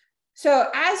 So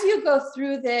as you go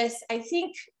through this, I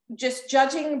think just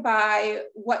judging by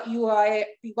what you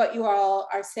all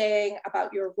are saying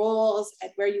about your roles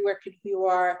and where you work and who you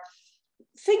are,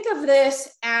 think of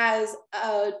this as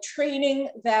a training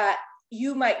that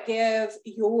you might give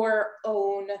your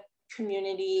own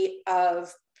community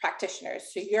of practitioners,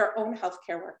 so your own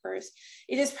healthcare workers.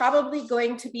 It is probably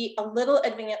going to be a little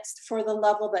advanced for the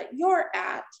level that you're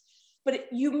at, but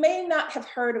you may not have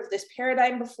heard of this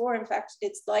paradigm before. In fact,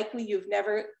 it's likely you've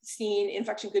never seen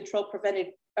infection control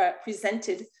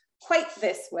presented quite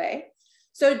this way.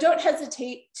 So don't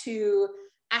hesitate to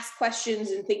ask questions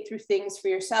and think through things for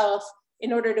yourself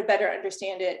in order to better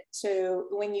understand it. So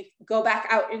when you go back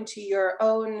out into your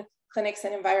own clinics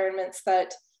and environments,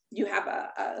 that you have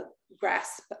a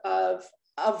grasp of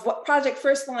what Project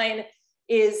Firstline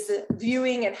is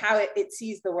viewing and how it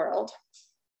sees the world,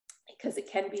 because it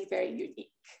can be very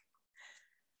unique.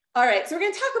 All right, so we're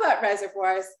going to talk about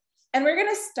reservoirs, and we're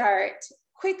going to start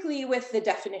quickly with the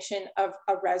definition of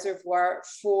a reservoir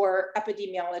for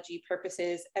epidemiology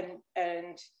purposes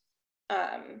and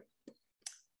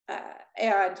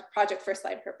Project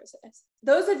Firstline purposes.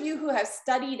 Those of you who have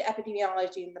studied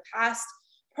epidemiology in the past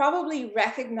probably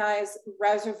recognize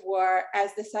reservoir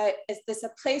as a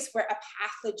place where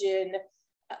a pathogen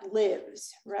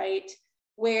lives, right?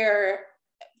 Where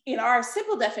in our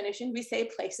simple definition, we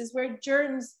say places where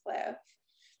germs live.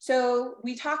 So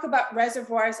we talk about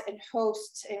reservoirs and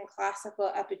hosts in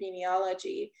classical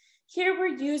epidemiology. Here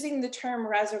we're using the term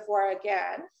reservoir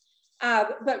again,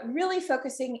 but really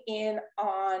focusing in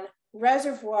on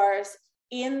reservoirs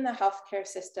in the healthcare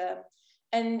system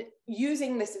and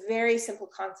using this very simple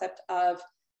concept of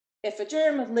if a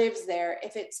germ lives there,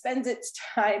 if it spends its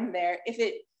time there, if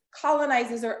it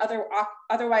colonizes or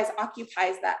otherwise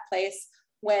occupies that place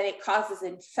when it causes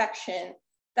infection,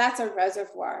 that's a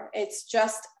reservoir. It's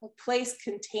just a place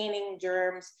containing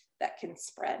germs that can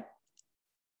spread.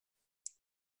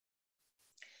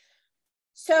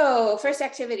 So first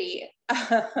activity,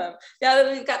 now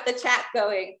that we've got the chat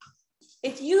going,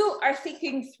 if you are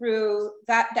thinking through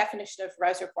that definition of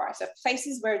reservoirs, of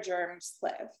places where germs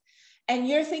live, and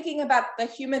you're thinking about the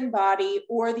human body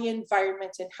or the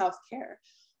environment in healthcare,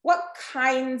 what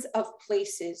kinds of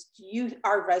places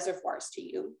are reservoirs to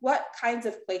you? What kinds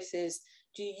of places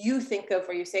do you think of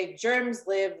where you say germs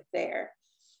live there?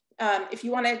 If you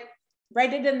want to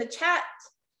write it in the chat,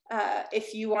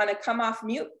 if you want to come off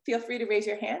mute, feel free to raise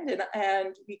your hand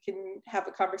and we can have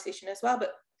a conversation as well.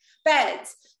 But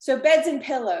beds, so beds and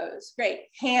pillows, great.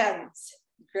 Hands,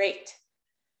 great.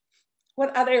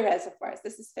 What other reservoirs?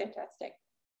 This is fantastic.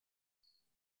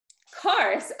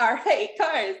 Cars, all right,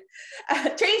 cars.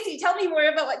 Tracy, tell me more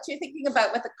about what you're thinking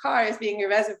about with the cars being your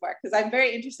reservoir, because I'm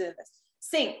very interested in this.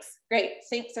 Sinks, great,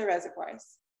 sinks are reservoirs.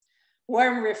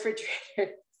 Warm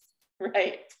refrigerators,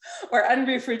 right? Or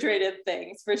unrefrigerated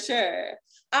things, for sure.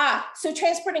 So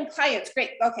transporting clients,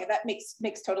 great, okay, that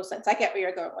makes total sense. I get where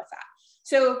you're going with that.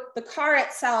 So the car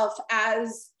itself,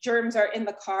 as germs are in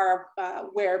the car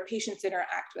where patients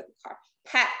interact with the car.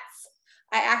 Pets.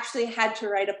 I actually had to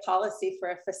write a policy for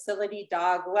a facility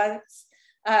dog once.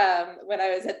 When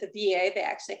I was at the VA, they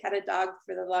actually had a dog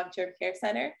for the long-term care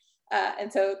center.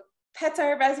 And so pets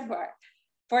are a reservoir,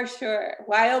 for sure.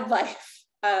 Wildlife.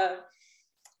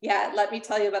 Yeah, let me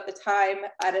tell you about the time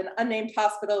at an unnamed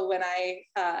hospital when I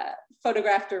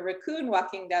photographed a raccoon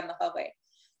walking down the hallway.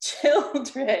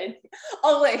 Children,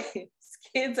 always,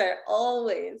 kids are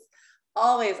always.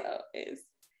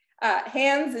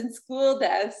 Hands in school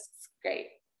desks, great.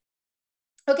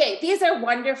 Okay, these are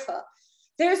wonderful.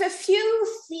 There's a few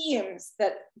themes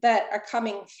that are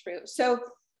coming through. So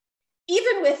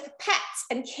even with pets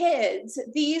and kids,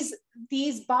 these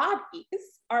bodies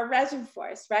are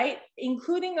reservoirs, right?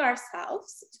 Including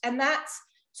ourselves. And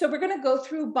so we're gonna go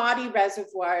through body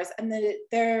reservoirs, and then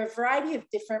there are a variety of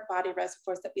different body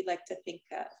reservoirs that we like to think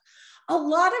of. A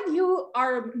lot of you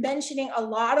are mentioning a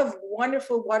lot of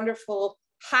wonderful, wonderful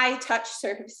high touch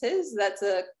surfaces. That's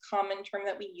a common term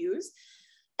that we use.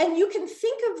 And you can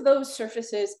think of those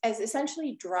surfaces as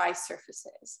essentially dry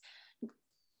surfaces.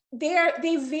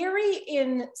 They vary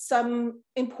in some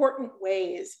important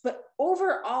ways, but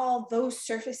overall, those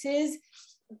surfaces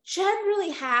generally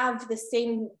have the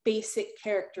same basic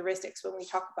characteristics when we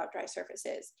talk about dry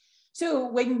surfaces. So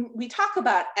when we talk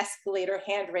about escalator,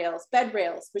 handrails, bed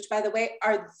rails, which by the way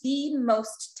are the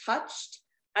most touched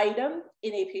item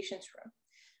in a patient's room.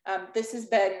 This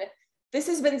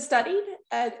has been studied.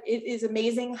 It is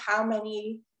amazing how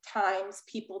many times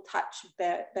people touch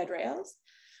bed rails.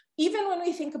 Even when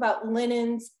we think about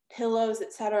linens, pillows,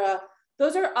 etc.,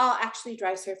 those are all actually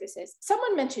dry surfaces.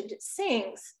 Someone mentioned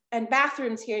sinks and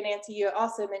bathrooms here, Nancy, you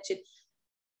also mentioned,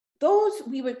 those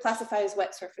we would classify as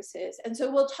wet surfaces. And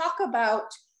so we'll talk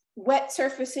about wet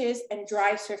surfaces and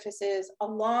dry surfaces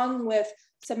along with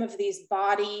some of these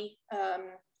body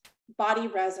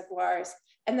reservoirs.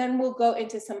 And then we'll go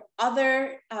into some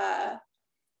other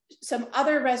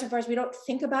reservoirs we don't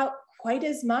think about quite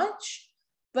as much,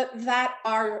 but that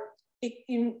are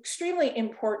extremely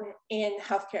important in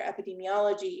healthcare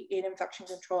epidemiology, in infection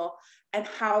control, and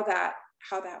how that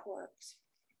works.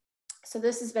 So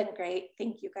this has been great.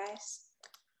 Thank you, guys.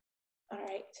 All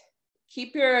right,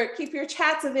 keep your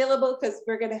chats available because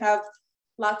we're going to have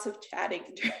lots of chatting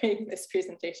during this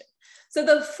presentation. So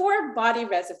the 4 body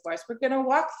reservoirs, we're going to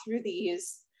walk through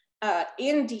these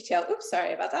in detail. Oops,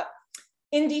 sorry about that.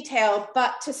 In detail,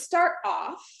 but to start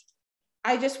off,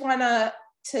 I just want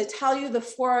to tell you the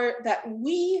 4 that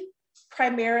we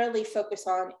primarily focus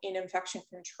on in infection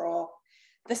control.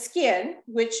 The skin,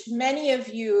 which many of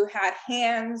you had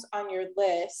hands on your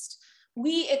list,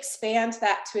 we expand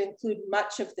that to include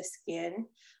much of the skin.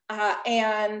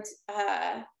 And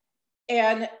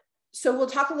so we'll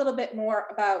talk a little bit more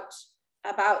about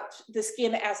the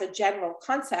skin as a general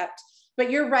concept, but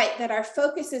you're right that our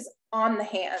focus is on the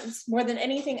hands. More than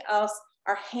anything else,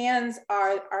 our hands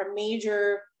are our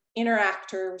major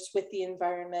interactors with the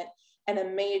environment and a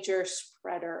major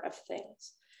spreader of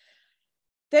things.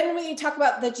 Then we talk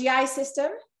about the GI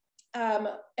system.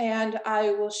 and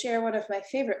I will share one of my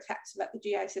favorite facts about the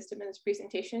GI system in this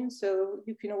presentation, so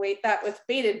you can await that with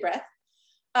bated breath,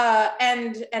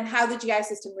 and how the GI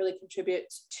system really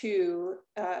contributes to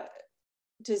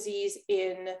disease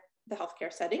in the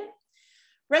healthcare setting.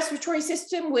 Respiratory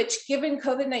system, which given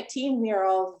COVID-19, we are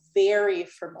all very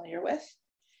familiar with.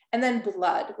 And then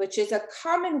blood, which is a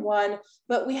common one,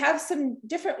 but we have some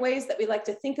different ways that we like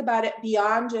to think about it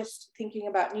beyond just thinking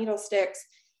about needle sticks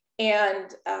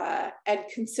and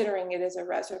considering it as a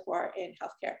reservoir in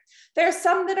healthcare. There are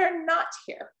some that are not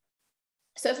here.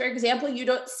 So for example, you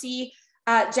don't see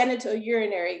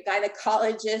genitourinary.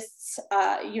 Gynecologists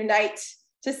unite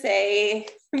to say,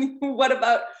 what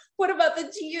about the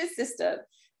GU system?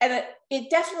 And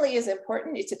it definitely is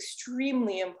important. It's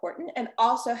extremely important and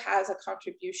also has a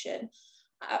contribution.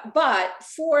 But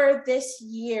for this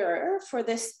year, for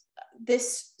this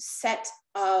set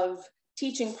of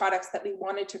teaching products that we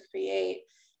wanted to create,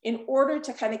 in order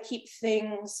to kind of keep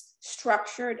things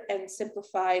structured and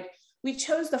simplified, we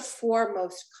chose the 4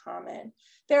 most common.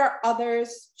 There are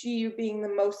others, GU being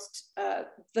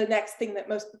the next thing that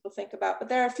most people think about, but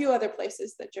there are a few other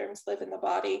places that germs live in the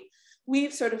body.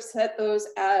 We've sort of set those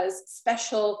as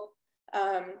special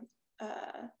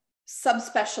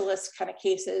subspecialist kind of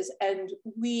cases, and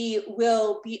we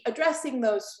will be addressing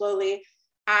those slowly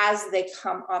as they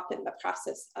come up in the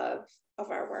process of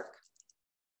our work.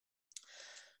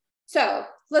 So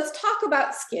let's talk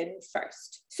about skin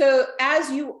first. So as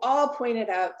you all pointed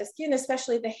out, the skin,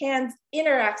 especially the hands,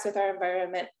 interacts with our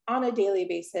environment on a daily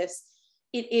basis.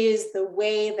 It is the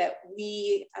way that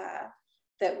we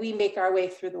make our way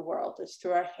through the world, is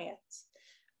through our hands.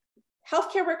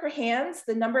 Healthcare worker hands,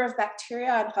 the number of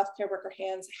bacteria on healthcare worker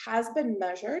hands has been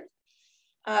measured,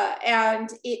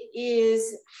 and it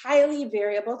is highly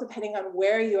variable depending on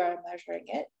where you are measuring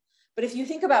it. But if you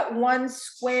think about 1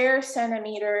 square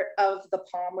centimeter of the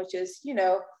palm, which is,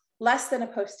 less than a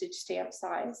postage stamp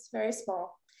size, very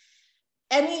small,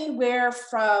 anywhere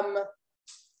from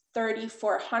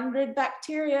 3,400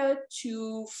 bacteria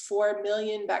to 4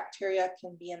 million bacteria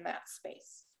can be in that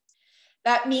space.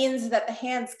 That means that the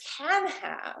hands can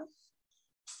have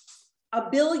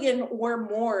 1 billion or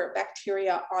more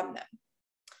bacteria on them,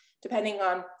 depending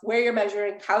on where you're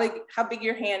measuring, how big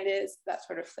your hand is, that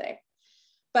sort of thing.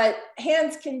 But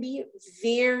hands can be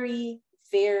very,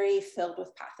 very filled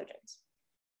with pathogens.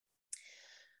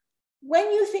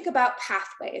 When you think about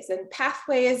pathways, and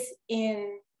pathways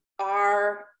in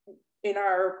our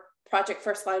Project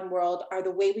Firstline world are the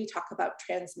way we talk about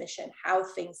transmission, how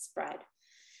things spread.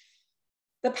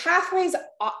 The pathways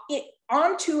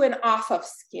onto and off of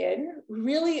skin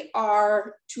really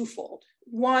are twofold.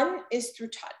 One is through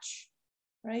touch,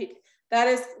 right? That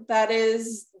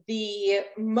is the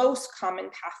most common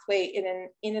pathway in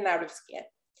and out of skin.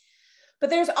 But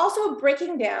there's also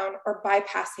breaking down or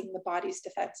bypassing the body's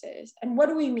defenses. And what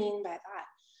do we mean by that?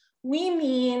 We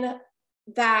mean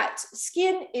that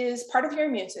skin is part of your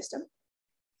immune system,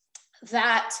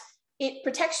 that it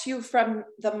protects you from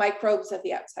the microbes of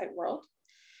the outside world.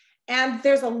 And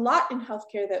there's a lot in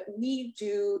healthcare that we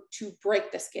do to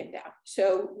break the skin down.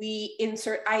 So we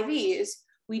insert IVs,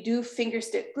 we do finger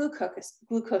stick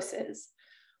glucoses.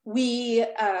 We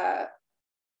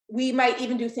might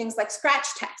even do things like scratch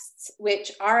tests,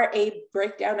 which are a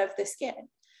breakdown of the skin.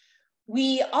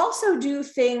 We also do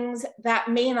things that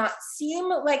may not seem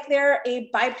like they're a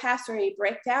bypass or a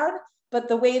breakdown, but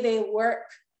the way they work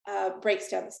breaks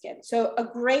down the skin. So a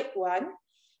great one,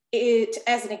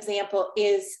 as an example,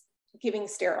 is giving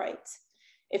steroids.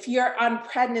 If you're on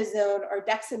prednisone or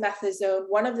dexamethasone,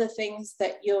 one of the things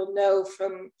that you'll know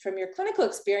from your clinical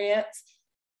experience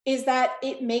is that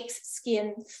it makes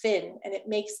skin thin and it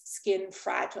makes skin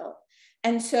fragile.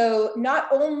 And so not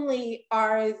only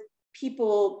are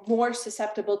people more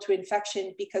susceptible to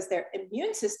infection because their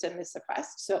immune system is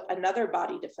suppressed, so another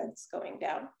body defense going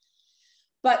down,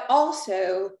 but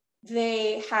also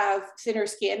they have thinner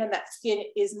skin, and that skin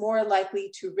is more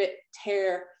likely to rip,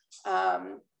 tear,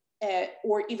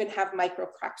 or even have micro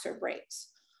cracks or breaks.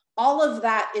 All of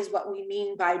that is what we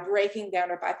mean by breaking down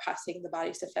or bypassing the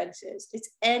body's defenses. It's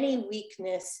any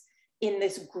weakness in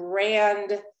this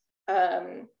grand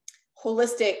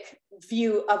holistic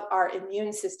view of our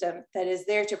immune system that is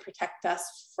there to protect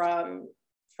us from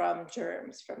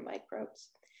germs, from microbes.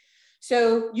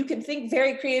 So you can think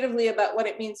very creatively about what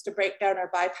it means to break down or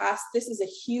bypass. This is a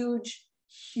huge,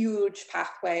 huge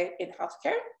pathway in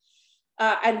healthcare.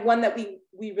 And one that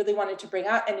we really wanted to bring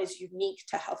out and is unique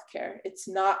to healthcare. It's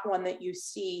not one that you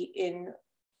see in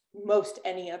most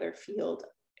any other field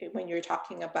when you're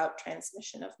talking about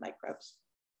transmission of microbes.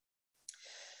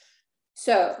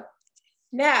 So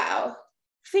now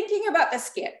thinking about the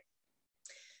skin,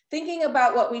 thinking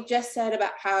about what we just said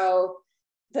about how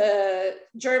the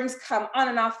germs come on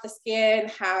and off the skin,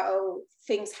 how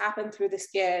things happen through the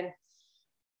skin,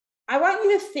 I want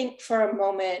you to think for a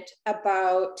moment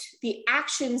about the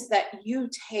actions that you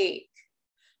take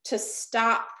to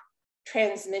stop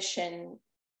transmission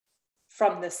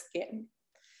from the skin.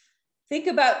 Think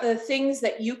about the things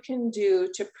that you can do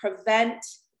to prevent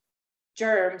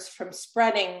germs from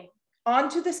spreading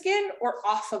onto the skin or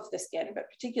off of the skin, but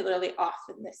particularly off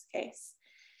in this case.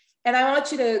 And I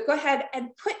want you to go ahead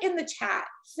and put in the chat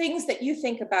things that you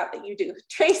think about that you do.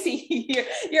 Tracy,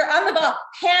 you're on the ball.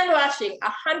 Hand washing,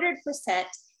 100%.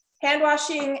 Hand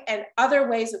washing and other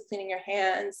ways of cleaning your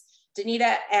hands.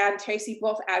 Danita and Tracy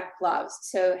both add gloves.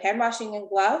 So hand washing and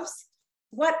gloves.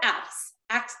 What else?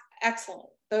 Excellent.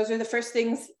 Those are the first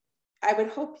things I would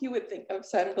hope you would think of.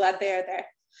 So I'm glad they are there.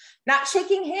 Not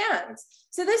shaking hands.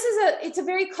 So this is it's a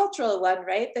very cultural one,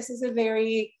 right? This is a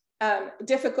very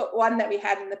difficult one that we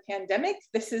had in the pandemic.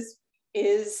 This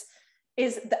is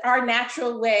our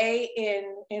natural way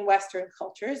in Western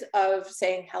cultures of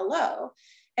saying hello.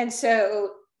 And so,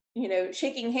 you know,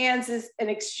 shaking hands is an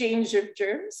exchange of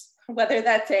germs, whether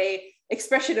that's a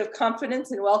expression of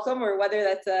confidence and welcome, or whether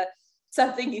that's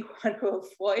something you want to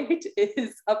avoid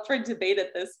is up for debate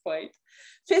at this point.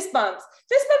 Fist bumps.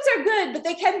 Fist bumps are good, but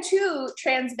they can too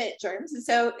transmit germs. And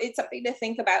so it's something to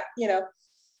think about, you know,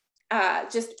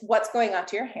 just what's going on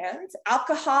to your hands.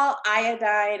 Alcohol,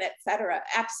 iodine, etc.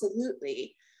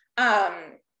 Absolutely.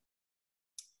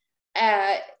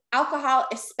 Alcohol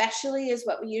especially is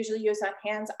what we usually use on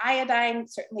hands. Iodine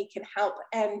certainly can help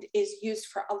and is used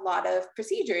for a lot of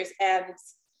procedures and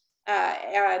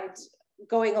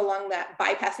going along that,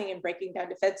 bypassing and breaking down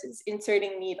defenses,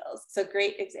 inserting needles. So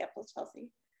great example, Chelsea.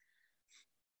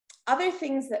 Other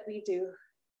things that we do.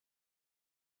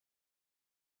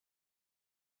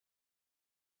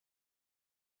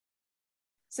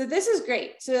 So this is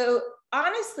great. So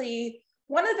honestly,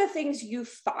 one of the things you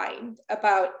find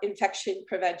about infection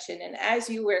prevention, and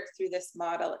as you work through this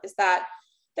model, is that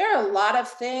there are a lot of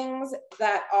things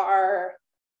that are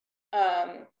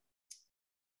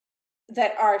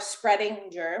spreading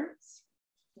germs,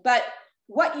 but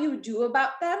what you do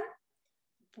about them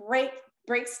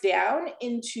breaks down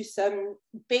into some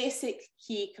basic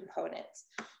key components.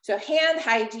 So hand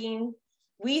hygiene,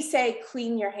 we say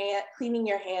cleaning your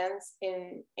hands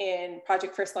in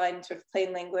Project Firstline, sort of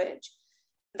plain language.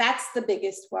 That's the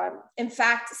biggest one. In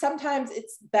fact, sometimes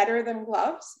it's better than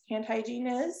gloves, hand hygiene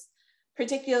is,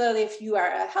 particularly if you are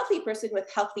a healthy person with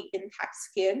healthy intact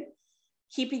skin.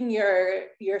 Keeping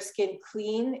your skin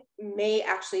clean may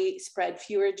actually spread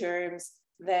fewer germs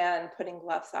than putting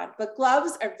gloves on. But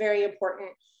gloves are very important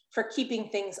for keeping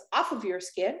things off of your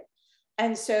skin,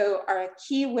 and so are a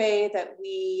key way that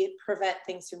we prevent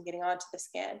things from getting onto the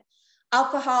skin.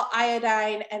 Alcohol,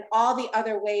 iodine, and all the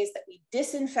other ways that we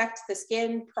disinfect the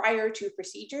skin prior to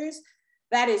procedures,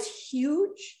 that is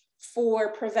huge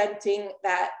for preventing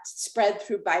that spread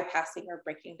through bypassing or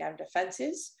breaking down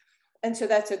defenses. And so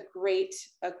that's a great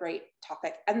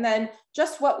topic. And then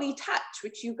just what we touch,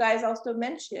 which you guys also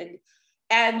mentioned,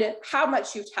 and how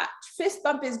much you touch. Fist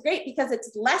bump is great because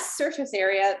it's less surface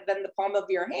area than the palm of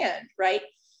your hand, right?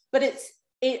 But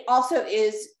it also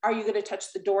is, are you gonna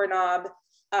touch the doorknob?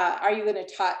 Are you gonna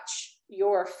touch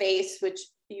your face, which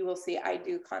you will see I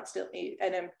do constantly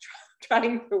and I'm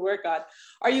trying to work on.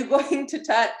 Are you going to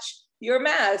touch your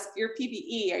mask, your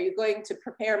PPE? Are you going to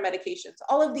prepare medications?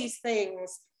 All of these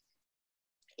things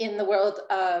in the world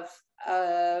of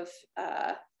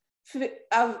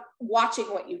watching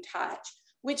what you touch,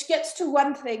 which gets to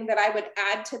one thing that I would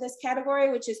add to this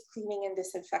category, which is cleaning and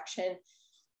disinfection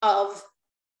of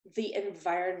the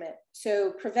environment.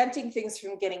 So preventing things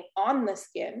from getting on the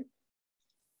skin,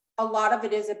 a lot of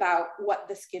it is about what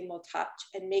the skin will touch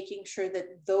and making sure that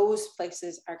those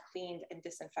places are cleaned and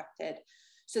disinfected,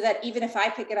 so that even if I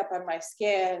pick it up on my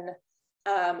skin,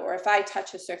 or if I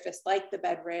touch a surface like the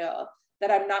bed rail, that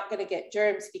I'm not going to get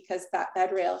germs because that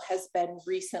bed rail has been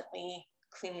recently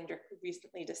cleaned or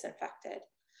recently disinfected.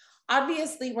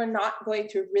 Obviously, we're not going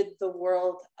to rid the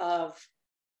world of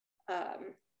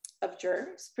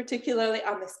germs, particularly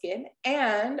on the skin.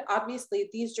 And obviously,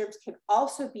 these germs can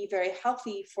also be very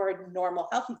healthy for normal,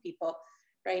 healthy people,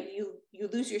 right? You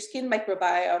lose your skin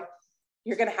microbiome,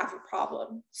 you're going to have a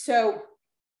problem. So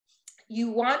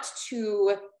you want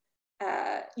to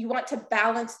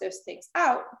balance those things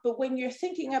out. But when you're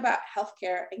thinking about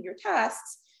healthcare and your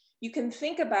tests, you can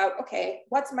think about, okay,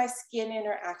 what's my skin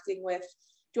interacting with?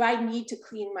 Do I need to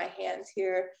clean my hands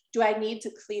here? Do I need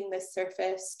to clean this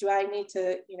surface? Do I need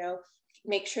to,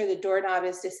 make sure the doorknob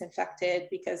is disinfected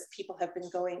because people have been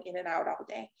going in and out all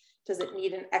day? Does it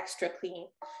need an extra clean?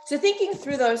 So thinking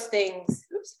through those things,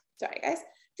 oops, sorry guys,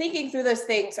 thinking through those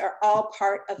things are all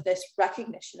part of this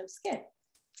recognition of skin.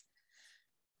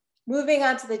 Moving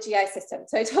on to the GI system.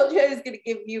 So I told you I was going to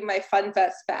give you my fun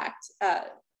fest fact.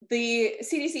 The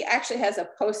CDC actually has a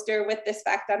poster with this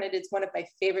fact on it. It's one of my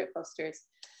favorite posters.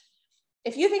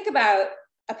 If you think about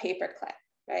a paper clip,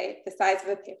 right? The size of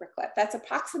a paper clip, that's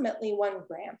approximately 1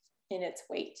 gram in its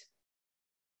weight.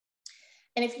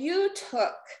 And if you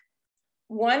took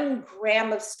 1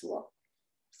 gram of stool,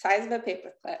 size of a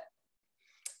paper clip,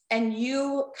 and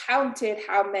you counted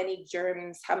how many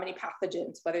germs, how many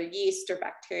pathogens, whether yeast or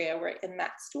bacteria were in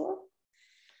that stool,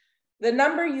 the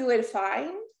number you would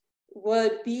find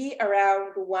would be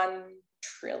around 1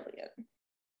 trillion,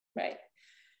 right?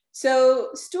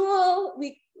 So stool,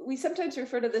 we sometimes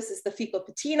refer to this as the fecal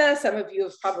patina. Some of you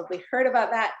have probably heard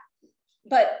about that,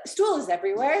 but stool is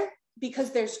everywhere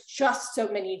because there's just so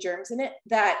many germs in it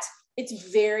that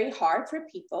it's very hard for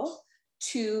people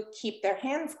to keep their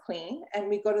hands clean, and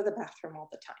we go to the bathroom all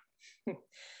the time.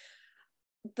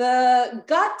 The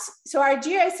gut, so our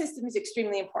GI system is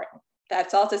extremely important.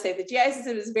 That's all to say the GI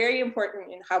system is very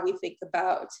important in how we think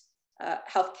about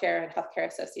healthcare and healthcare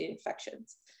associated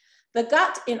infections. The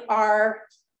gut in our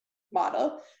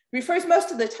model refers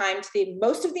most of the time to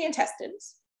most of the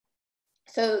intestines.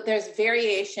 So there's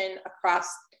variation across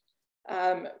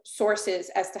sources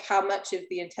as to how much of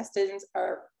the intestines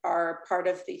are part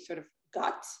of the sort of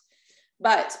gut,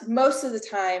 but most of the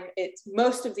time it's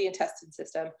most of the intestine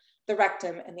system, the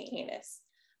rectum and the anus.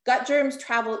 Gut germs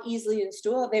travel easily in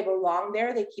stool. They belong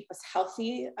there. They keep us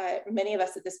healthy. Many of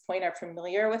us at this point are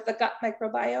familiar with the gut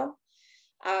microbiome.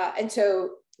 And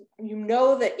so you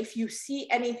know that if you see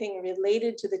anything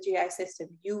related to the GI system,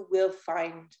 you will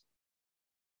find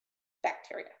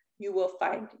bacteria. You will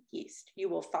find yeast. You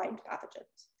will find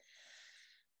pathogens.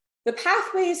 The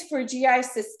pathways for GI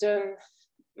system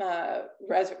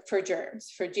for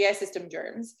germs, for GI system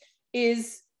germs,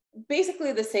 is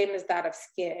basically the same as that of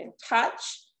skin: touch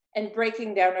and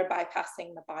breaking down or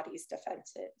bypassing the body's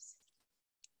defenses.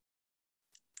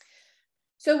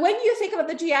 So when you think about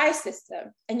the GI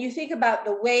system and you think about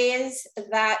the ways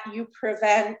that you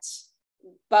prevent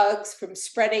bugs from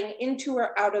spreading into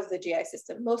or out of the GI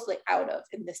system, mostly out of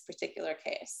in this particular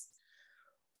case,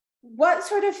 what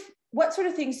sort of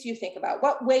things do you think about?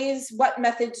 What ways, what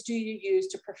methods do you use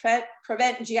to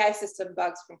prevent GI system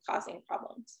bugs from causing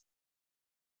problems?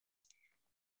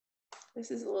 This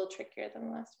is a little trickier than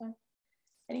the last one.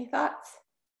 Any thoughts?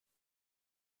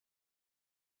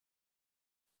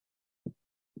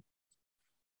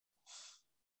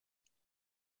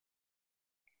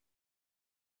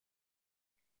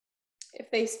 If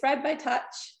they spread by touch,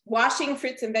 washing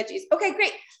fruits and veggies. Okay,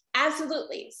 great,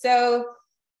 absolutely. So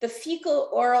the fecal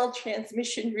oral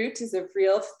transmission route is a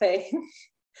real thing.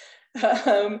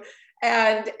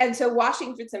 And so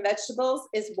washing fruits and vegetables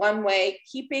is one way.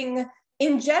 Keeping,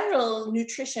 in general,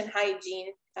 nutrition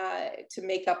hygiene, to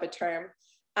make up a term,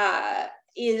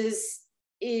 is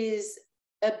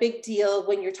a big deal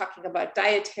when you're talking about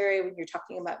dietary, when you're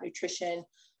talking about nutrition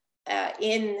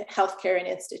in healthcare and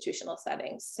institutional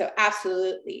settings. So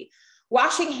absolutely.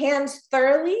 Washing hands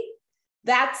thoroughly,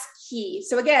 that's key.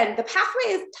 So again, the pathway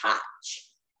is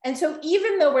touch. And so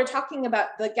even though we're talking about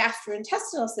the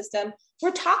gastrointestinal system,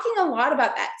 we're talking a lot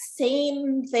about that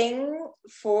same thing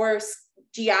for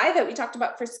GI that we talked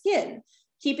about for skin,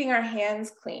 keeping our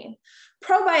hands clean.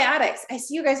 Probiotics, I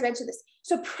see you guys mentioned this.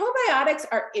 So probiotics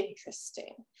are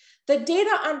interesting. The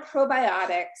data on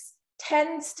probiotics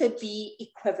tends to be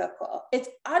equivocal. It's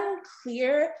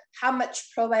unclear how much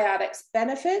probiotics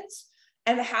benefits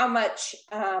and how much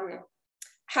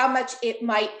it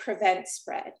might prevent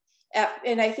spread.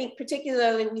 And I think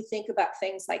particularly we think about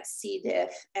things like C.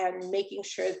 diff and making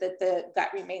sure that the gut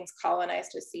remains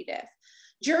colonized with C. diff.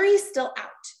 Jury's still out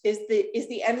is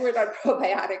the end word on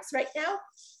probiotics right now.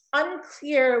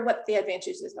 Unclear what the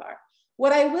advantages are.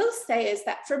 What I will say is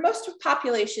that for most of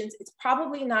populations, it's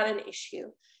probably not an issue.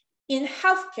 In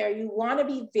healthcare, you want to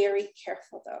be very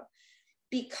careful though,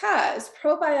 because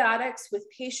probiotics with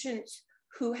patients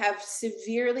who have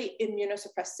severely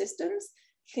immunosuppressed systems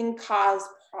can cause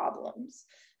problems.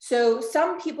 So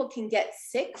some people can get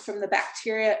sick from the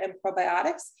bacteria and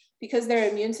probiotics because their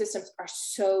immune systems are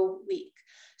so weak.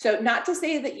 So not to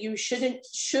say that you should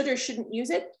or shouldn't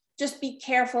use it, just be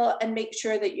careful and make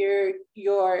sure that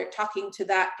you're talking to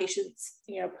that patient's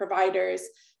providers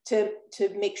to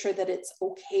make sure that it's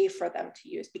okay for them to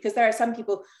use, because there are some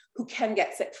people who can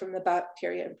get sick from the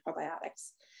bacteria and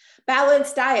probiotics.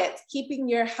 Balanced diets, keeping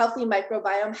your healthy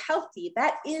microbiome healthy.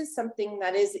 That is something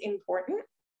that is important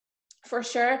for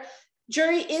sure.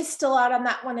 Jury is still out on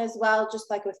that one as well, just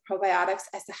like with probiotics,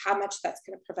 as to how much that's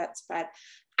going to prevent spread.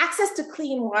 Access to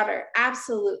clean water,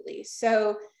 absolutely.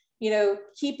 So, you know,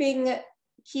 keeping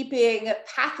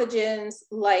pathogens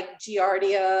like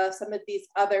Giardia, some of these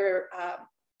other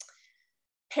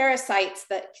parasites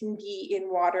that can be in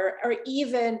water, or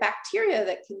even bacteria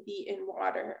that can be in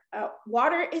water.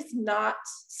 Water is not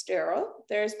sterile.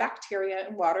 There's bacteria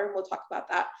in water, and we'll talk about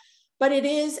that. But it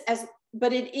is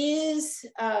when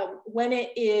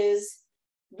it is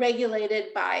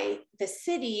regulated by the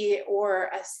city or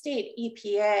a state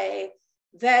EPA,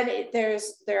 then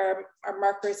there are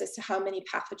markers as to how many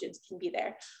pathogens can be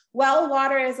there. Well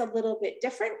water is a little bit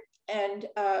different, and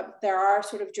there are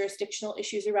sort of jurisdictional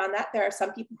issues around that. There are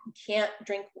some people who can't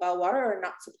drink well water or are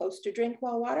not supposed to drink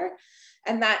well water,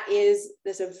 and that is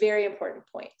a very important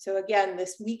point. So again,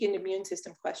 this weakened immune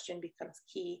system question becomes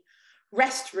key.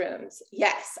 Restrooms,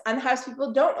 yes, unhoused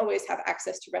people don't always have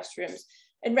access to restrooms,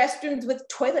 and restrooms with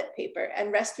toilet paper,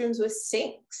 and restrooms with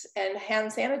sinks and hand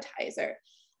sanitizer.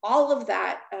 All of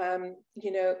that,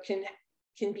 you know, can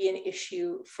be an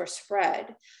issue for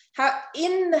spread. How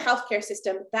in the healthcare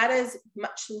system, that is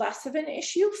much less of an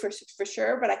issue for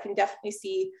sure, but I can definitely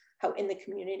see how in the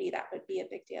community that would be a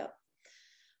big deal.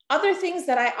 Other things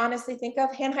that I honestly think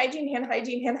of: hand hygiene, hand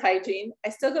hygiene, hand hygiene. I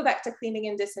still go back to cleaning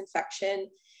and disinfection,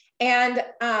 and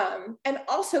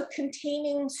also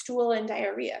containing stool and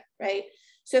diarrhea, right?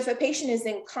 So if a patient is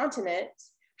incontinent,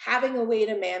 having a way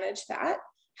to manage that,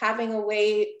 having a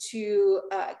way to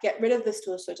get rid of the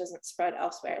stool so it doesn't spread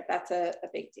elsewhere, that's a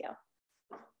big deal.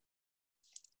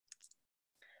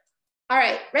 All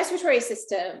right, respiratory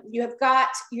system. You have got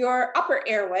your upper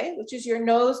airway, which is your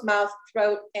nose, mouth,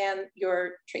 throat, and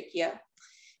your trachea,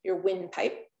 your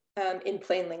windpipe in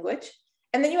plain language.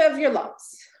 And then you have your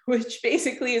lungs, which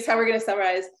basically is how we're going to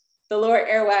summarize the lower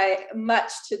airway, much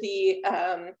to the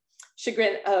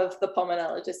chagrin of the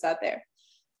pulmonologists out there.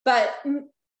 But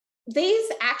these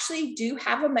actually do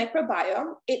have a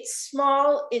microbiome. It's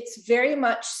small. It's very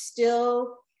much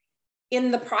still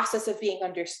in the process of being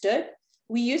understood.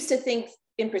 We used to think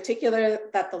in particular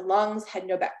that the lungs had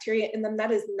no bacteria in them.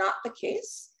 That is not the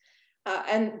case.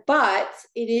 But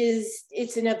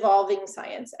it's an evolving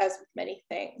science, as with many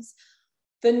things.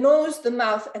 The nose, the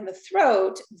mouth, and the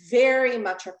throat very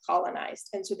much are colonized.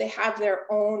 And so they have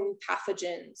their own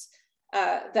pathogens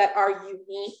that are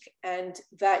unique, and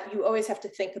that you always have to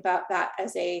think about that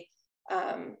as a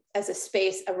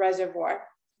space, a reservoir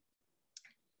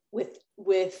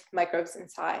with microbes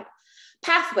inside.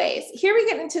 Pathways, here we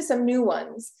get into some new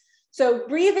ones. So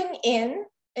breathing in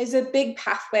is a big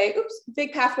pathway,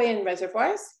 big pathway in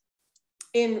reservoirs,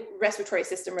 in respiratory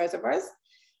system reservoirs.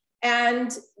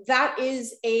 And that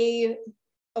is a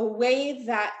way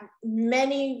that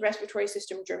many respiratory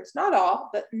system germs, not all,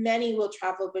 but many, will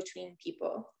travel between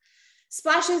people.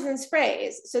 Splashes and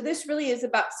sprays. So this really is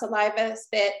about saliva,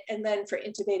 spit, and then for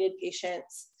intubated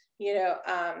patients, you know,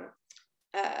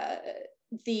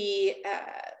 the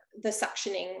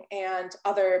suctioning and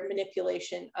other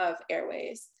manipulation of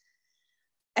airways.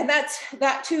 And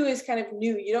that too is kind of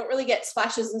new. You don't really get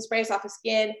splashes and sprays off the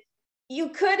skin. You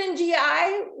could in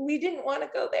GI. We didn't want to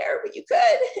go there, but you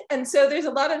could. And so there's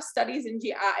a lot of studies in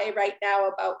GI right now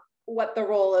about what the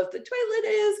role of the toilet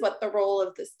is, what the role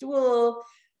of the stool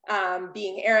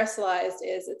being aerosolized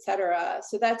is, et cetera.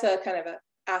 So that's a kind of an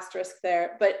asterisk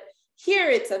there. But here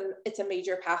it's a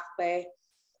major pathway.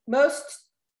 Most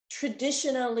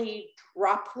traditionally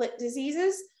droplet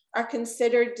diseases are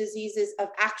considered diseases of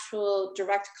actual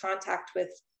direct contact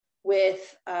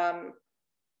with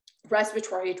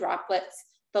respiratory droplets,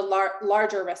 the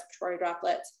larger respiratory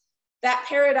droplets. That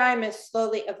paradigm is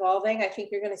slowly evolving. I think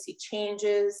you're going to see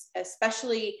changes,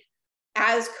 especially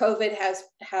as COVID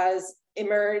has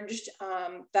emerged,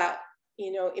 that,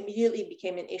 you know, immediately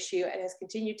became an issue and has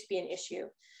continued to be an issue.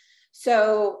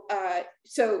 So,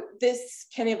 so this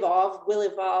can evolve, will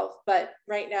evolve, but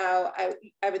right now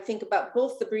I would think about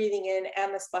both the breathing in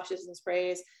and the splashes and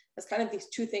sprays as kind of these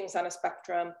two things on a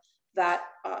spectrum that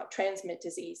transmit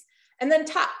disease. And then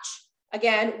touch.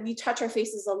 Again, we touch our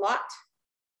faces a lot.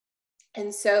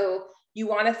 And so you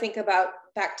want to think about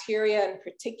bacteria in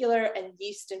particular and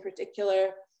yeast in particular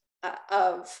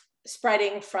of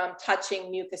spreading from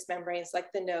touching mucous membranes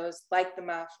like the nose, like the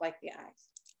mouth, like the eyes.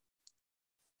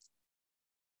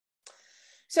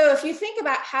 So if you think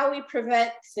about how we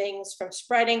prevent things from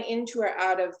spreading into or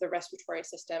out of the respiratory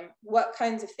system, what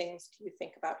kinds of things do you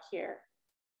think about here?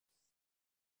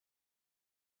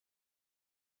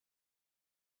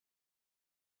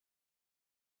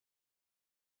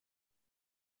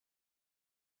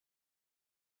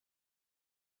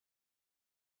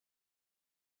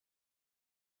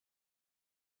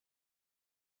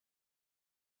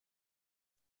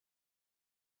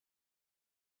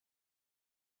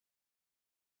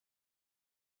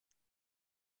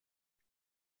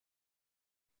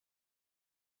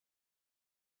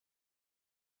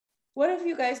 What have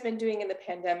you guys been doing in the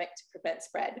pandemic to prevent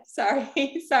spread?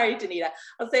 Sorry, sorry, Danita.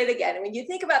 I'll say it again. When you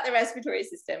think about the respiratory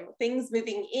system, things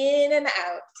moving in and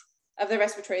out of the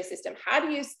respiratory system, how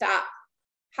do you stop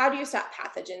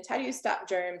pathogens? How do you stop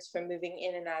germs from moving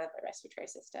in and out of the respiratory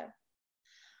system?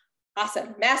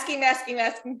 Awesome. Masking.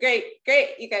 Great.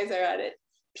 You guys are at it.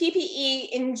 PPE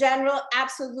in general,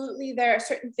 absolutely. There are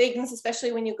certain things,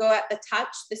 especially when you go at the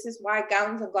touch. This is why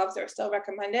gowns and gloves are still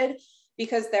recommended,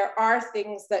 because there are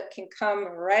things that can come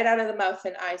right out of the mouth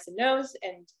and eyes and nose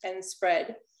and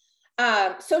spread.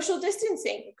 Social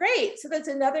distancing, great. So that's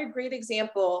another great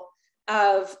example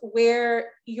of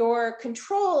where your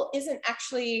control isn't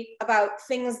actually about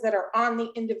things that are on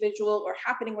the individual or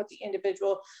happening with the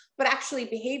individual, but actually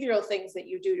behavioral things that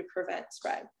you do to prevent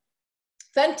spread.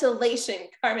 Ventilation,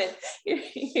 Carmen,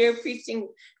 you're preaching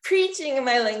in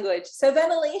my language. So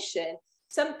ventilation,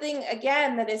 something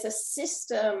again that is a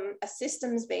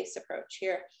systems-based approach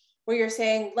here, where you're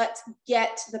saying, let's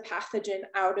get the pathogen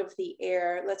out of the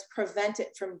air, let's prevent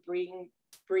it from being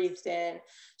breathed in.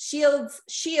 Shields,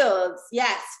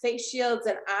 yes, face shields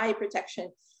and eye protection.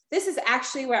 This is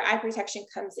actually where eye protection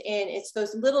comes in. It's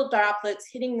those little droplets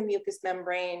hitting the mucous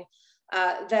membrane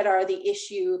that are the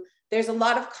issue. There's a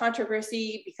lot of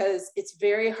controversy because it's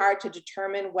very hard to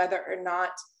determine whether or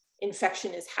not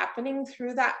infection is happening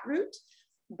through that route.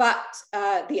 But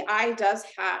the eye does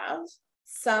have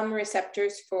some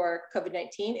receptors for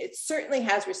COVID-19. It certainly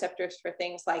has receptors for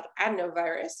things like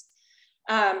adenovirus.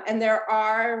 And there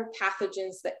are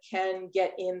pathogens that can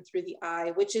get in through the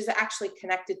eye, which is actually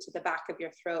connected to the back of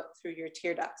your throat through your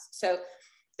tear ducts. So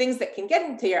things that can get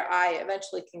into your eye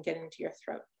eventually can get into your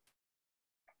throat.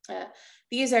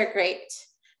 These are great.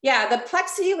 Yeah, the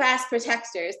plexiglass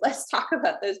protectors, let's talk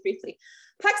about those briefly.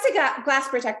 Plexiglass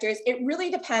protectors, it really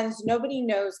depends, nobody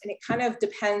knows, and it kind of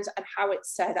depends on how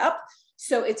it's set up.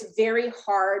 So it's very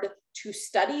hard to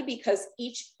study because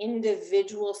each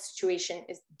individual situation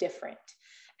is different.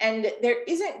 And there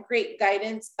isn't great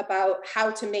guidance about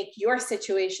how to make your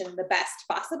situation the best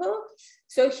possible.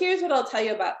 So here's what I'll tell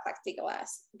you about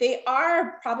plexiglass. They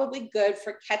are probably good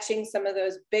for catching some of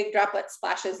those big droplet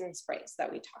splashes and sprays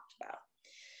that we talked about.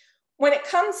 When it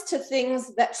comes to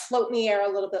things that float in the air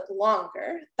a little bit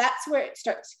longer, that's where it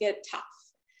starts to get tough.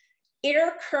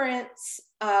 Air currents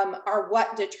are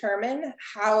what determine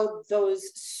how those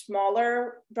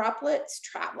smaller droplets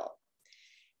travel.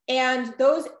 And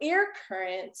those air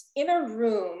currents in a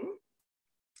room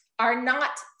are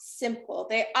not simple.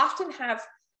 They often have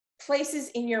places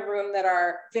in your room that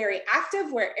are very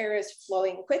active, where air is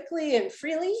flowing quickly and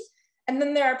freely. And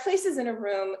then there are places in a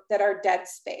room that are dead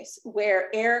space, where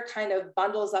air kind of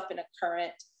bundles up in a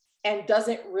current and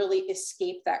doesn't really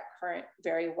escape that current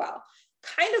very well.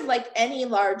 Kind of like any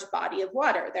large body of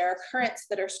water. There are currents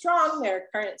that are strong, there are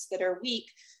currents that are weak.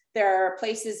 There are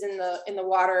places in the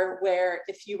water where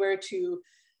if you were to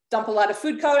dump a lot of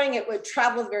food coloring, it would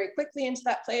travel very quickly into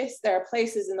that place. There are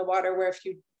places in the water where if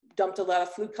you dumped a lot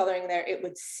of food coloring there, it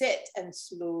would sit and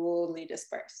slowly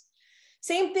disperse.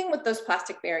 Same thing with those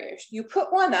plastic barriers. You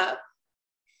put one up,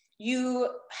 you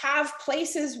have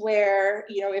places where,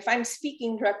 you know, if I'm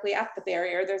speaking directly at the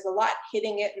barrier, there's a lot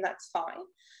hitting it and that's fine.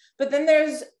 But then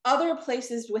there's other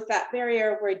places with that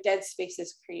barrier where dead space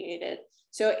is created.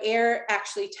 So air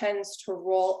actually tends to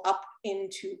roll up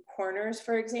into corners,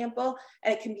 for example,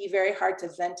 and it can be very hard to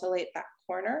ventilate that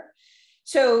corner.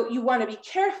 So you want to be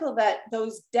careful that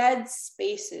those dead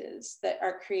spaces that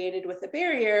are created with a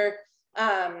barrier,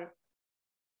 that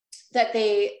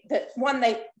they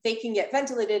can get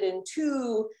ventilated, and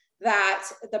two,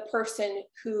 that the person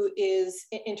who is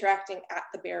interacting at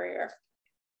the barrier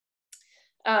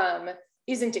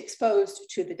isn't exposed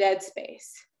to the dead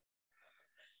space.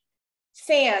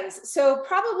 Fans, so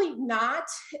probably not.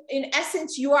 In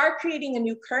essence, you are creating a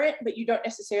new current, but you don't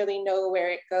necessarily know where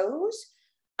it goes.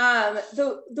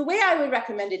 The way I would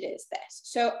recommend it is this.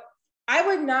 So I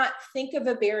would not think of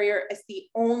a barrier as the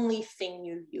only thing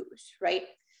you use, right?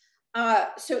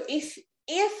 So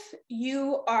if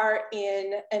you are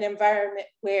in an environment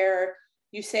where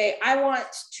you say, I want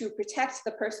to protect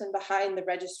the person behind the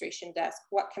registration desk,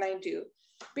 what can I do?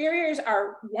 Barriers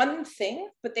are one thing,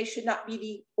 but they should not be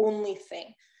the only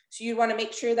thing. So you want to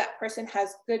make sure that person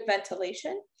has good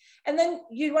ventilation. And then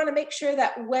you want to make sure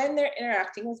that when they're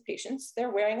interacting with patients, they're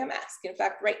wearing a mask. In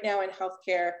fact, right now in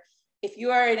healthcare, if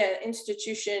you are in an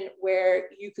institution where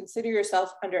you consider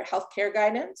yourself under healthcare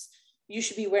guidance, you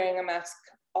should be wearing a mask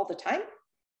all the time,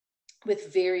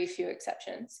 with very few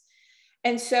exceptions.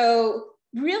 And so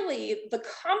really the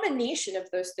combination of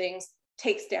those things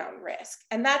takes down risk.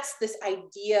 And that's this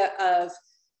idea of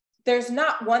there's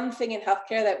not one thing in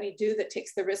healthcare that we do that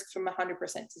takes the risk from 100%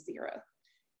 to 0.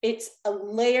 It's a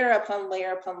layer upon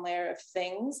layer upon layer of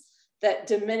things that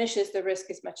diminishes the risk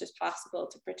as much as possible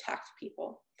to protect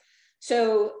people.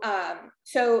 So,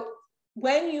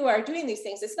 when you are doing these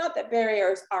things, it's not that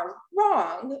barriers are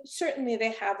wrong. Certainly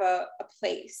they have a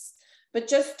place, but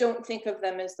just don't think of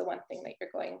them as the one thing that you're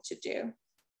going to do.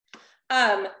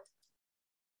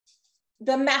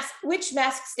 The mask, which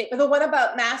mask statement, the one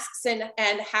about masks and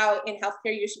how in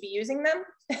healthcare you should be using them.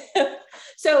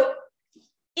 So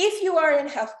if you are in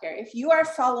healthcare, if you are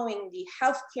following the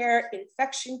healthcare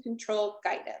infection control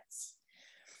guidance,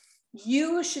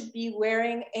 you should be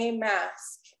wearing a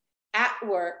mask at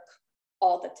work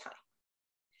all the time.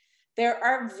 There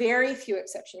are very few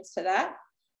exceptions to that.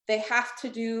 They have to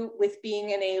do with being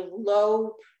in a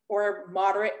low or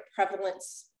moderate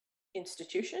prevalence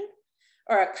institution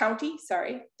or a county,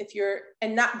 sorry, if you're,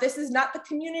 and not, this is not the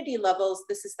community levels,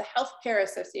 this is the healthcare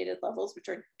associated levels, which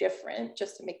are different,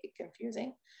 just to make it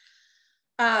confusing.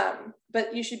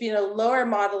 But you should be in a lower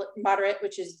moderate,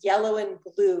 which is yellow and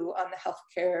blue on the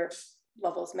healthcare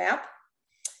levels map.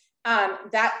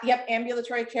 Yep,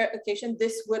 ambulatory care location,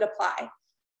 this would apply.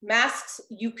 Masks,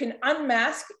 you can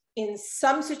unmask in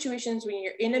some situations when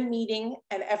you're in a meeting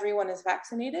and everyone is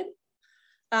vaccinated,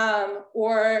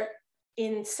 or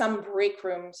in some break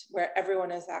rooms where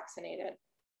everyone is vaccinated,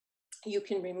 you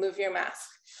can remove your mask.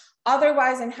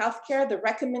 Otherwise in healthcare, the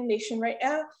recommendation right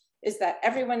now is that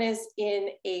everyone is in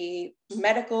a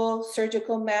medical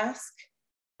surgical mask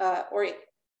or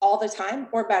all the time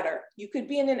or better. You could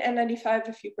be in an N95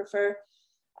 if you prefer,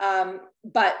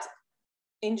 but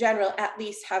in general, at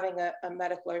least having a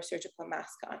medical or surgical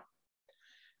mask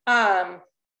on.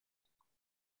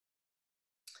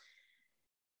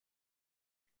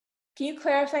 Can you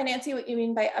clarify, Nancy, what you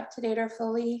mean by up to date or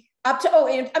fully? Up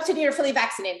to date or fully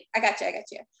vaccinated. I got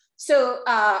you. So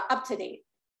up to date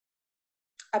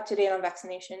on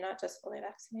vaccination, not just fully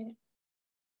vaccinated.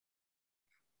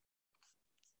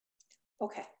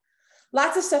 Okay,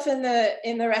 lots of stuff in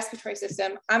the respiratory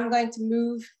system. I'm going to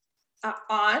move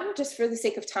on just for the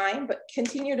sake of time, but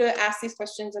continue to ask these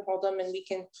questions and hold them, and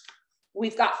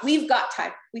we've got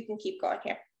time. We can keep going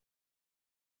here.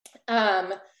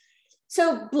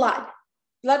 So blood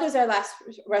is our last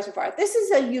reservoir. This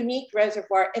is a unique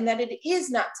reservoir in that it is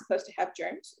not supposed to have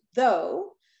germs,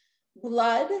 though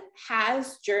blood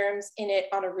has germs in it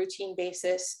on a routine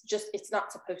basis, just it's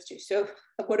not supposed to. So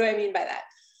what do I mean by that?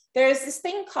 There's this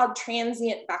thing called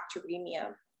transient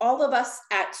bacteremia. All of us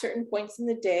at certain points in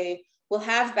the day will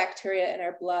have bacteria in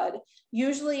our blood.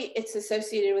 Usually it's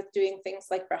associated with doing things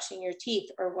like brushing your teeth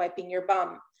or wiping your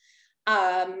bum.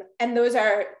 And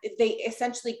they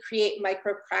essentially create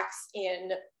micro cracks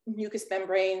in mucous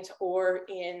membranes or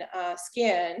in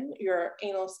skin, your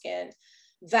anal skin,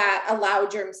 that allow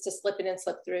germs to slip in and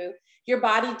slip through. Your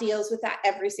body deals with that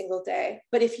every single day.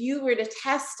 But if you were to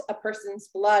test a person's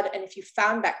blood and if you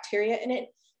found bacteria in it,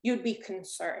 you'd be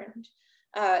concerned.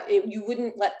 You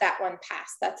wouldn't let that one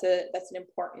pass. That's an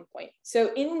important point.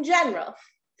 So in general,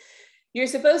 you're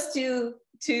supposed to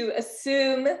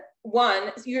assume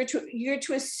you're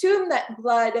to assume that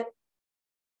blood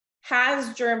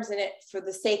has germs in it for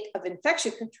the sake of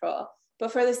infection control,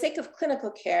 but for the sake of clinical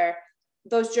care,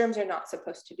 those germs are not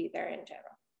supposed to be there in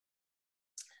general.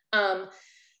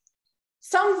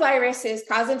 Some viruses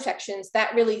cause infections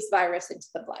that release virus into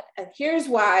the blood. And here's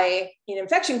why in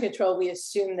infection control, we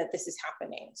assume that this is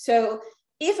happening. So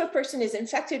if a person is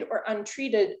infected or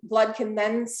untreated, blood can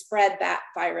then spread that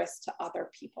virus to other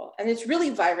people. And it's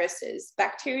really viruses.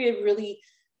 Bacteria really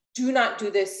do not do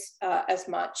this as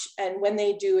much. And when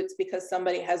they do, it's because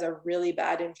somebody has a really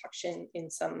bad infection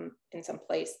in some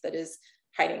place that is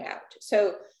hiding out.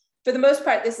 So for the most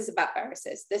part, this is about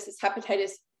viruses. This is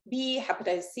hepatitis B,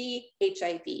 hepatitis C,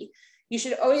 HIV. You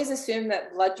should always assume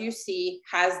that blood you see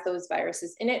has those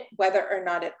viruses in it, whether or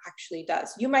not it actually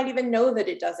does. You might even know that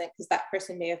it doesn't because that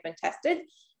person may have been tested.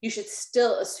 You should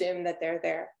still assume that they're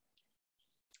there.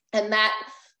 And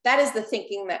that is the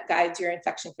thinking that guides your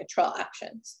infection control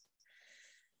actions.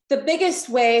 The biggest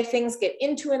way things get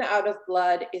into and out of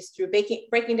blood is through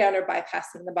breaking down or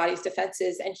bypassing the body's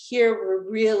defenses. And here we're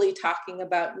really talking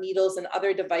about needles and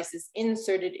other devices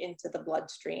inserted into the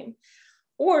bloodstream,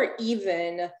 or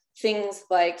even things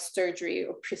like surgery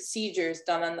or procedures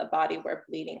done on the body where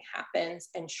bleeding happens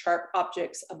and sharp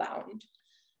objects abound.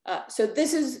 So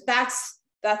that's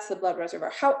the blood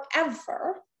reservoir.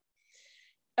 However,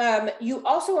 You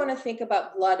also want to think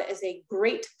about blood as a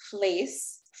great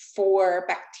place for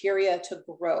bacteria to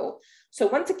grow. So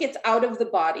once it gets out of the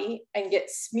body and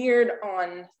gets smeared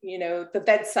on, you know, the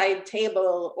bedside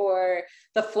table or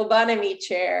the phlebotomy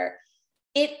chair,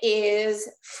 it is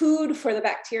food for the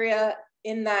bacteria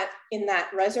in that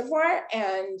reservoir,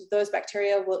 and those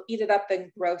bacteria will eat it up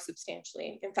and grow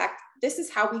substantially. In fact, this is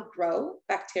how we grow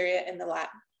bacteria in the lab.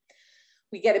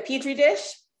 We get a Petri dish.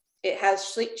 It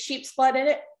has sheep's blood in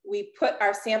it. We put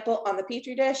our sample on the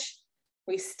Petri dish.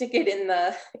 We stick it in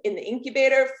the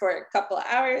incubator for a couple of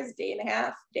hours, day and a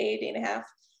half,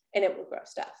 and it will grow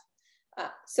stuff.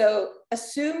 So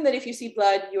assume that if you see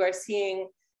blood, you are seeing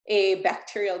a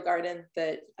bacterial garden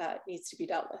that needs to be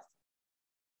dealt with.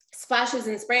 Splashes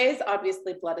and sprays,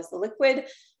 obviously blood is the liquid,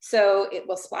 so it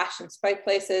will splash and spray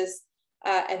places.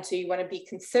 And so you want to be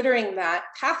considering that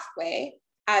pathway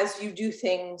as you do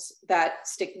things that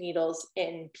stick needles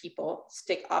in people,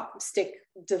 stick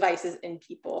devices in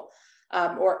people,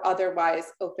 or otherwise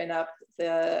open up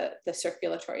the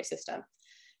circulatory system.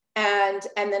 And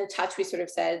then touch, we sort of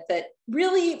said that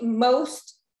really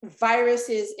most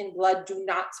viruses in blood do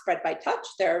not spread by touch.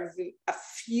 There are a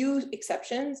few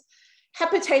exceptions.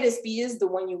 Hepatitis B is the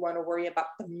one you want to worry about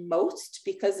the most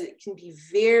because it can be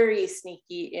very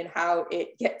sneaky in how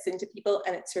it gets into people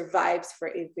and it survives for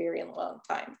a very long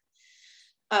time.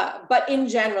 But in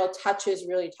general, touch is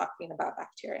really talking about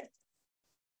bacteria.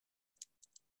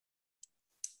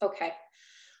 Okay,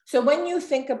 so when you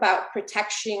think about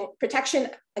protection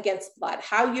against blood,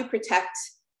 how you protect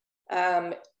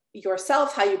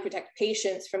yourself, how you protect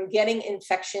patients from getting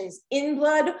infections in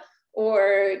blood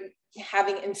or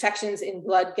having infections in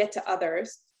blood get to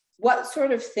others, what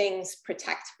sort of things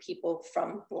protect people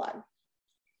from blood?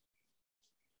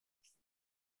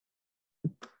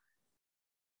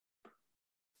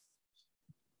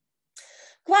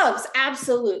 Gloves,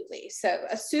 absolutely. So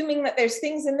assuming that there's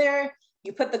things in there,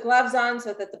 you put the gloves on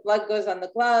so that the blood goes on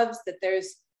the gloves, that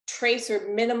there's trace or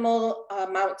minimal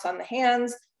amounts on the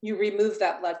hands, you remove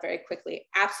that blood very quickly.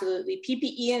 Absolutely.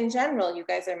 PPE in general, you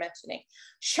guys are mentioning.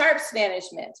 Sharps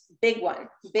management, big one.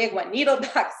 Needle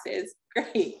boxes,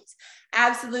 great.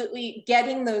 Absolutely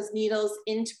getting those needles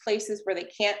into places where they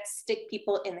can't stick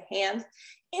people in the hand.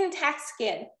 Intact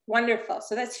skin, wonderful.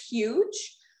 So that's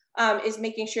huge, is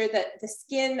making sure that the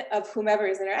skin of whomever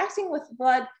is interacting with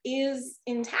blood is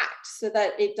intact so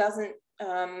that it doesn't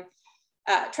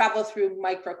travel through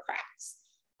micro cracks.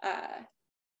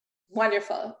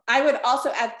 Wonderful. I would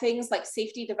also add things like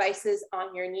safety devices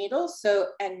on your needles.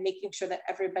 And making sure that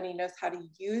everybody knows how to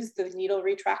use the needle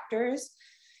retractors.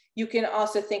 You can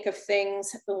also think of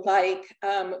things like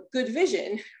good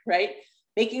vision, right?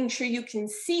 Making sure you can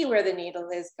see where the needle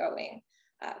is going.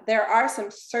 There are some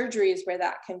surgeries where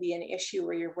that can be an issue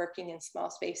where you're working in small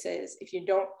spaces. If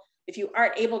you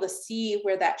aren't able to see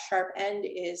where that sharp end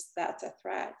is, that's a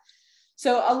threat.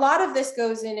 So a lot of this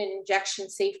goes in injection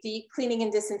safety. Cleaning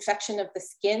and disinfection of the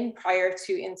skin prior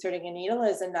to inserting a needle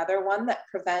is another one that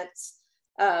prevents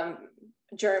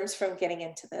germs from getting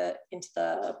into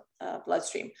the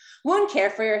bloodstream. Wound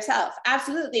care for yourself,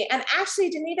 absolutely. And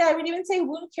actually, Danita, I would even say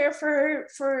wound care for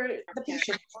the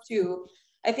patient too.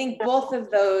 I think both of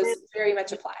those very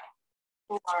much apply.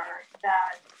 For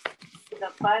that, the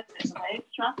butt and leg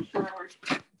structure.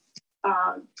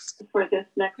 For this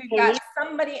next We've got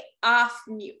somebody off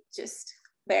mute, just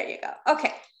there you go.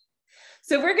 Okay,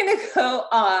 so we're gonna go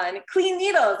on clean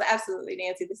needles. Absolutely,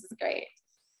 Nancy, this is great.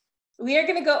 We are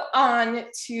gonna go on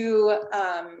to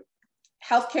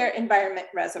healthcare environment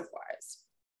reservoirs.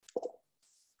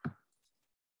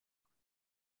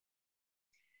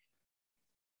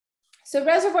 So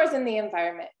reservoirs in the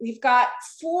environment, we've got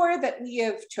 4 that we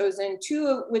have chosen, 2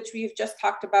 of which we've just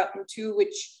talked about and 2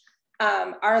 which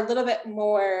are a little bit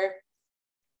more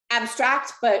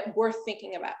abstract, but worth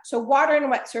thinking about. So water and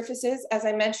wet surfaces, as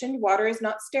I mentioned, water is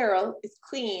not sterile, it's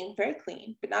clean, very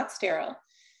clean, but not sterile.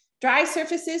 Dry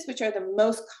surfaces, which are the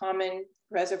most common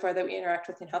reservoir that we interact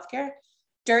with in healthcare,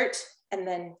 dirt, and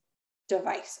then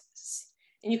devices.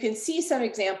 And you can see some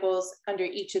examples under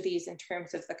each of these in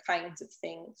terms of the kinds of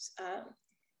things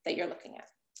that you're looking at.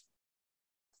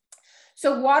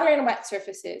 So water and wet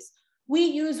surfaces. We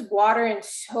use water in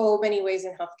so many ways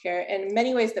in healthcare and in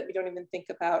many ways that we don't even think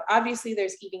about. Obviously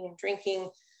there's eating and drinking,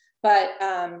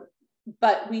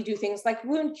 but we do things like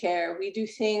wound care. We do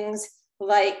things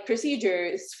like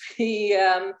procedures. We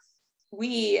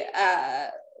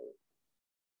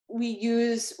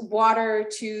use water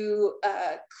to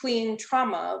clean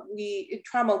trauma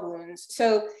wounds.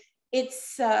 So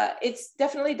it's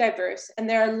definitely diverse. And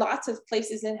there are lots of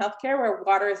places in healthcare where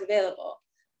water is available.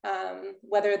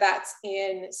 whether that's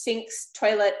in sinks,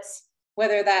 toilets,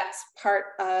 whether that's part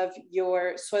of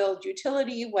your soiled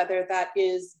utility, whether that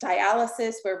is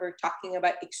dialysis, where we're talking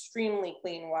about extremely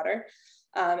clean water.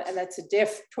 And that's a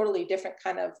totally different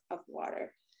kind of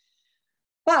water.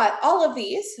 But all of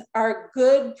these are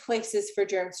good places for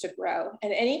germs to grow.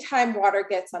 And anytime water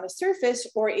gets on a surface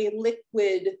or a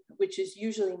liquid, which is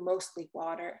usually mostly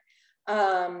water,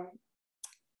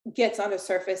 gets on a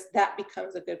surface, that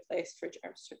becomes a good place for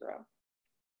germs to grow.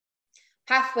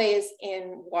 Pathways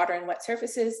in water and wet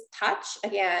surfaces, touch,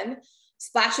 again,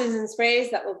 splashes and sprays,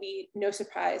 that will be no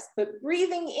surprise. But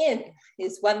breathing in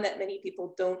is one that many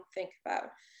people don't think about.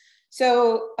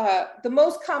 So the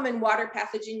most common water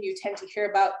pathogen you tend to hear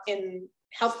about in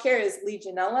healthcare is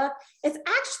Legionella. It's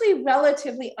actually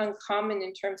relatively uncommon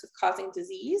in terms of causing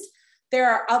disease. There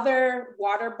are other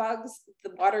water bugs,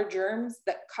 the water germs,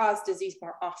 that cause disease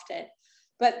more often.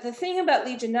 But the thing about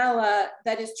Legionella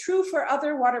that is true for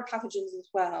other water pathogens as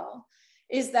well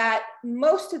is that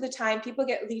most of the time people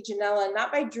get Legionella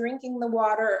not by drinking the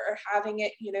water or having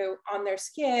it, on their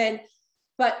skin,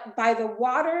 but by the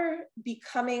water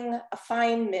becoming a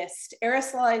fine mist,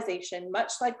 aerosolization,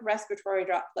 much like respiratory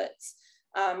droplets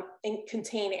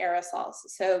contain aerosols.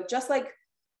 So just like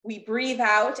we breathe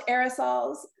out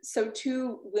aerosols, so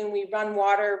too when we run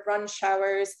water, run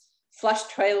showers, flush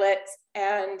toilets,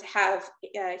 and have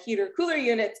heater cooler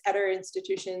units at our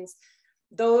institutions,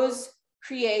 those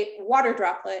create water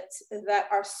droplets that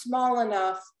are small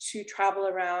enough to travel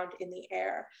around in the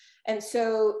air. And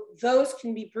so those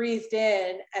can be breathed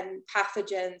in and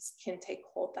pathogens can take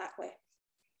hold that way.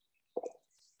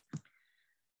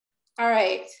 All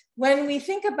right, when we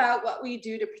think about what we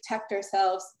do to protect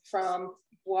ourselves from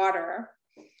water,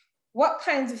 what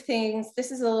kinds of things,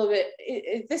 this is a little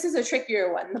bit, this is a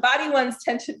trickier one. The body ones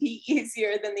tend to be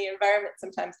easier than the environment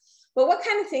sometimes. But what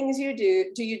kind of things do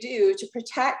you do to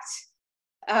protect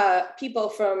people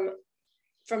from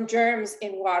germs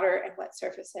in water and wet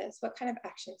surfaces? What kind of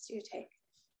actions do you take?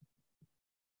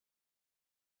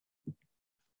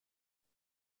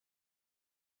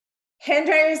 Hand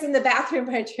dryers in the bathroom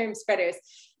are germ spreaders.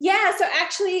 Yeah, so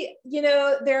actually,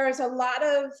 there's a lot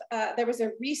of, there was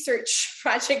a research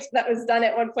project that was done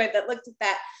at one point that looked at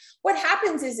that. What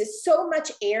happens is so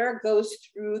much air goes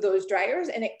through those dryers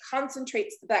and it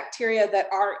concentrates the bacteria that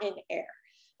are in air.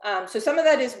 So some of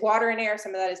that is water and air,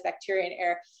 some of that is bacteria and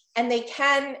air. And they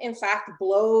can, in fact,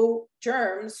 blow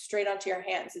germs straight onto your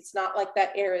hands. It's not like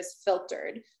that air is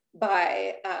filtered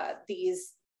by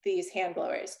these hand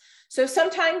blowers. So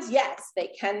sometimes, yes,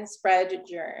 they can spread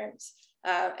germs.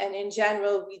 And in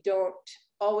general, we don't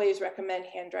always recommend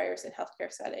hand dryers in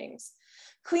healthcare settings.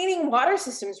 Cleaning water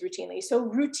systems routinely. So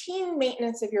routine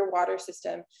maintenance of your water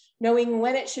system, knowing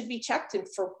when it should be checked and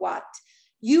for what.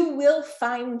 You will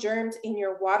find germs in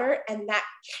your water, and that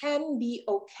can be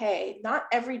okay. Not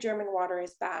every germ in water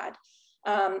is bad,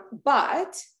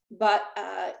 but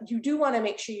you do want to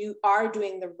make sure you are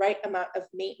doing the right amount of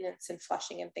maintenance and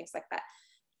flushing and things like that.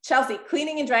 Chelsea,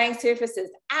 cleaning and drying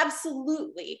surfaces,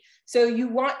 absolutely. So you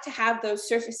want to have those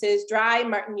surfaces dry.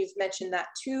 Martin, you've mentioned that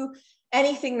too.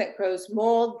 Anything that grows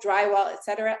mold, drywall,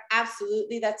 etc.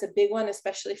 Absolutely, that's a big one,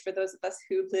 especially for those of us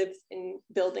who live in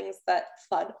buildings that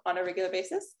flood on a regular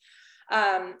basis.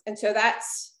 And so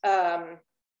that's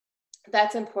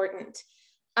important.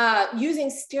 Using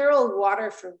sterile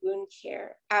water for wound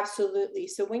care, absolutely.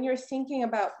 So when you're thinking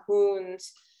about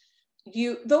wounds,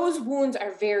 those wounds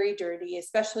are very dirty,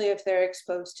 especially if they're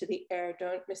exposed to the air,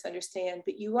 don't misunderstand,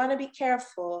 but you want to be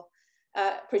careful,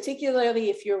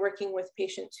 particularly if you're working with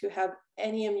patients who have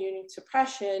any immune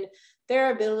suppression,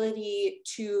 their ability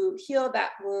to heal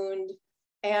that wound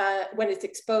and when it's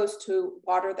exposed to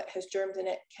water that has germs in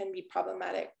it can be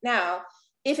problematic. Now,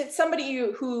 if it's somebody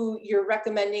who you're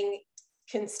recommending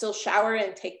can still shower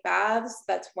and take baths,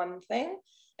 that's one thing.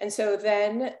 And so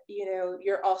then,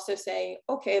 you're also saying,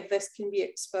 okay, this can be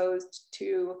exposed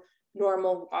to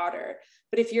normal water.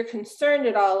 But if you're concerned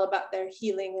at all about their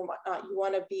healing and whatnot, you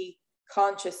want to be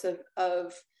conscious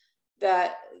of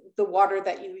that, the water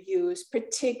that you use,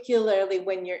 particularly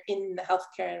when you're in the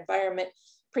healthcare environment,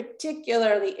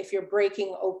 particularly if you're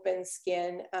breaking open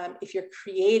skin, if you're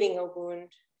creating a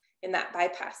wound in that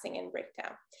bypassing and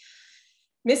breakdown.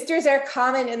 Misters are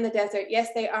common in the desert. Yes,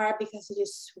 they are, because it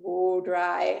is so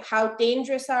dry. How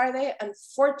dangerous are they?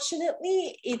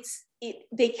 Unfortunately,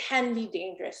 they can be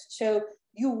dangerous. So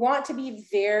you want to be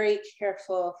very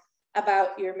careful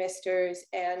about your misters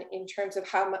and in terms of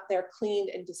how much they're cleaned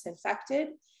and disinfected.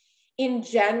 In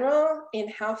general, in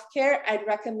healthcare, I'd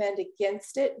recommend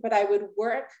against it, but I would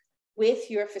work with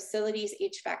your facilities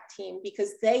HVAC team,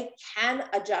 because they can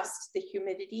adjust the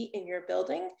humidity in your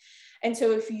building. And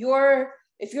so if you're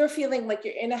feeling like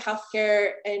you're in a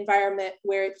healthcare environment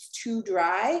where it's too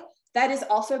dry, that is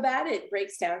also bad. It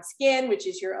breaks down skin, which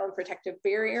is your own protective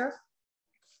barrier.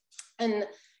 And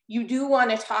you do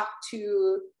want to talk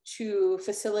to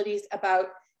facilities about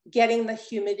getting the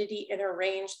humidity in a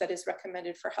range that is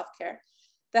recommended for healthcare.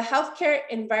 The Healthcare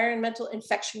Environmental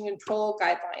Infection Control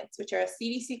Guidelines, which are a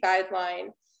CDC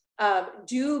guideline,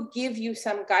 do give you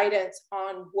some guidance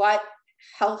on what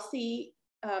healthy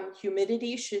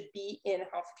humidity should be in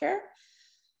healthcare.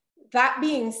 That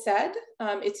being said,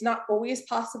 it's not always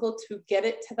possible to get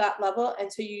it to that level.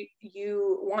 And so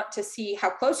you want to see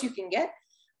how close you can get.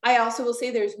 I also will say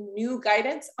there's new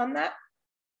guidance on that.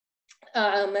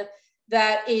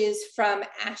 That is from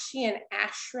Ashey and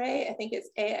Ashray. I think it's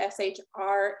A-S-H-R-A-E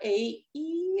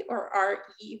or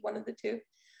R-E, one of the two.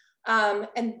 And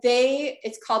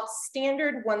it's called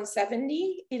Standard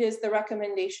 170. It is the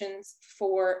recommendations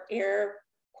for air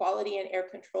quality and air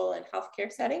control in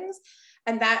healthcare settings.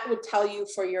 And that would tell you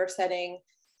for your setting,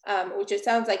 which it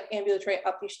sounds like ambulatory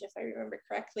outpatient, if I remember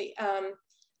correctly,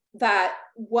 that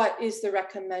what is the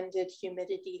recommended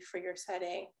humidity for your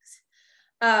settings.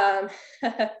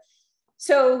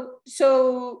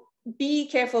 So be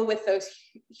careful with those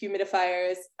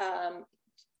humidifiers.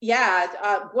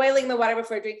 Boiling the water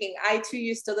before drinking. I too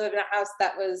used to live in a house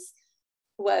that was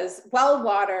well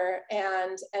water,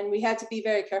 and we had to be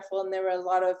very careful, and there were a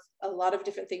lot of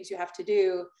different things you have to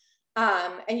do.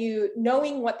 And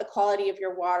knowing what the quality of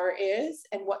your water is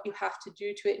and what you have to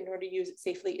do to it in order to use it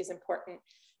safely is important.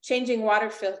 Changing water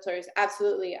filters,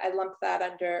 absolutely. I lump that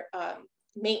under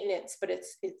maintenance, but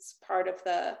it's part of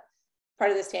the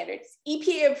standards.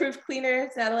 EPA approved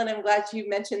cleaners, Madeline, I'm glad you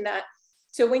mentioned that.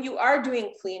 So when you are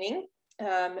doing cleaning,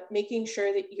 making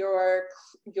sure that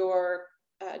your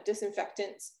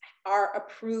disinfectants are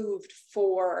approved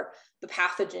for the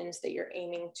pathogens that you're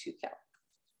aiming to kill.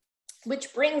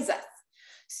 Which brings us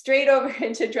straight over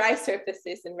into dry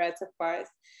surfaces and reservoirs.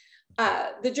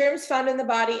 The germs found in the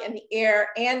body and the air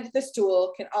and the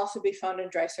stool can also be found in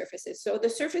dry surfaces. So the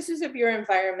surfaces of your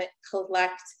environment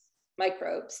collect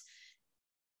microbes.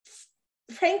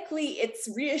 Frankly, it's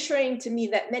reassuring to me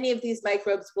that many of these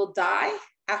microbes will die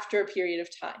after a period of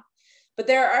time. But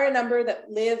there are a number that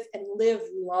live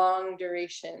long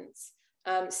durations.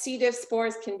 C. diff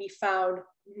spores can be found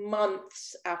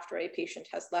months after a patient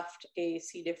has left a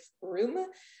C. diff room.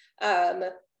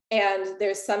 And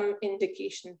there's some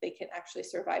indication they can actually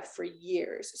survive for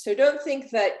years. So don't think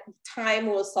that time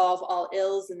will solve all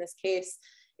ills in this case.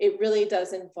 It really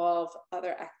does involve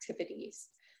other activities.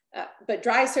 But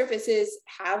dry surfaces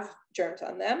have germs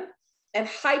on them, and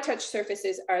high touch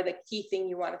surfaces are the key thing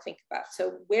you want to think about.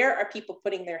 So where are people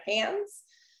putting their hands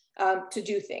to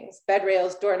do things? Bed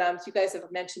rails, doorknobs, you guys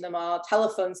have mentioned them all,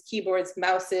 telephones, keyboards,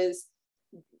 mouses,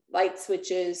 light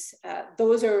switches,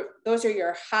 those are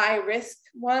your high risk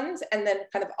ones. And then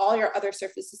kind of all your other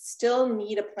surfaces still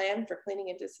need a plan for cleaning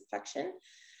and disinfection,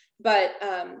 but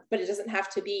it doesn't have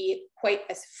to be quite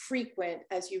as frequent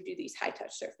as you do these high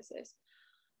touch surfaces.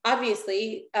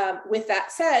 Obviously, with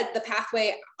that said, the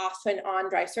pathway often on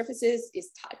dry surfaces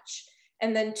is touch.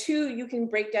 And then two, you can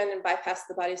break down and bypass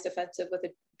the body's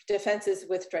defenses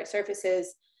with dry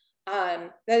surfaces. That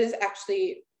is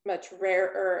actually much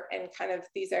rarer, and kind of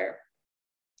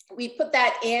we put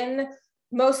that in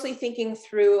mostly thinking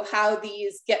through how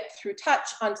these get through touch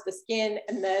onto the skin,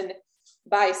 and then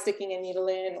by sticking a needle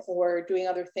in or doing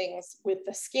other things with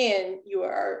the skin, you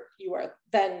are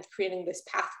then creating this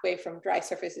pathway from dry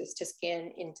surfaces to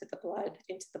skin into the blood,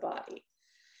 into the body.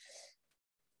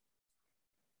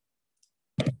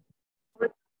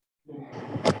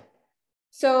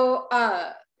 So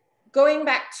going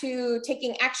back to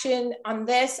taking action on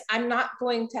this, I'm not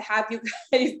going to have you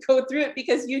guys go through it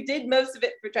because you did most of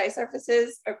it for dry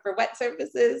surfaces or for wet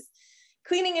surfaces.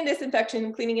 Cleaning and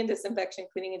disinfection, cleaning and disinfection,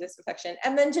 cleaning and disinfection,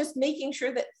 and then just making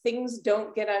sure that things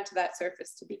don't get onto that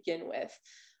surface to begin with.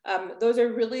 Those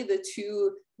are really the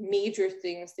two major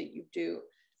things that you do.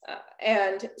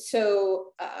 And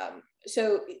so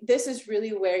this is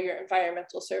really where your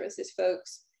environmental services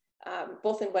folks,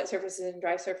 both in wet surfaces and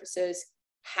dry surfaces,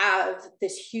 have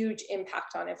this huge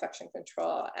impact on infection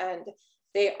control. And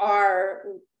they are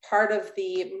part of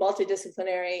the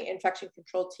multidisciplinary infection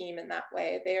control team in that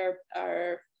way. They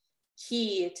are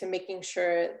key to making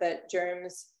sure that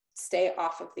germs stay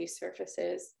off of these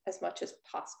surfaces as much as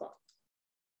possible.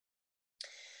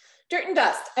 Dirt and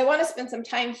dust. I want to spend some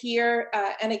time here.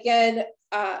 And again,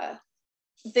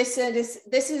 this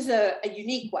is a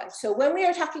unique one. So when we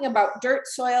are talking about dirt,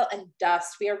 soil, and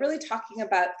dust, we are really talking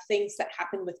about things that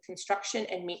happen with construction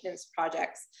and maintenance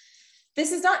projects.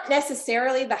 This is not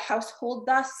necessarily the household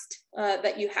dust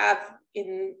that you have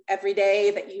in every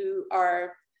day that you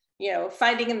are,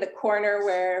 finding in the corner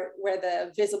where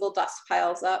the visible dust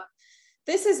piles up.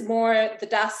 This is more the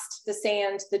dust, the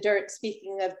sand, the dirt,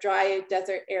 speaking of dry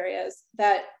desert areas,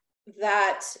 that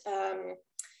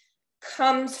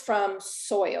comes from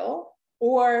soil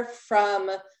or from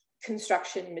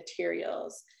construction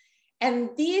materials. And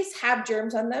these have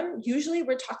germs on them. Usually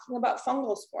we're talking about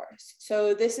fungal spores.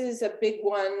 So this is a big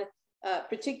one,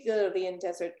 particularly in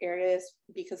desert areas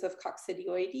because of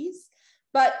coccidioides.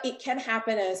 But it can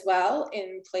happen as well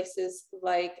in places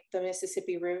like the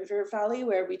Mississippi River Valley,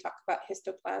 where we talk about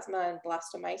histoplasma and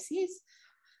blastomyces.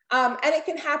 And it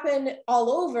can happen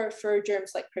all over for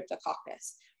germs like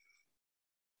cryptococcus.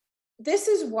 This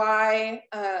is why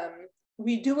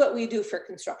we do what we do for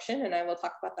construction, and I will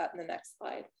talk about that in the next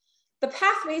slide. The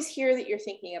pathways here that you're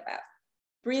thinking about,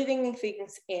 breathing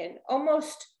things in,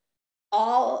 almost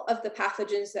all of the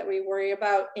pathogens that we worry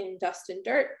about in dust and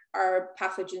dirt are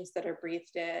pathogens that are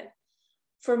breathed in.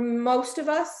 For most of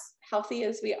us, healthy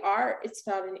as we are, it's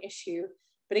not an issue.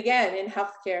 But again, in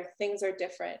healthcare, things are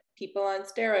different. People on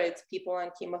steroids, people on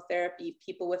chemotherapy,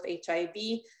 people with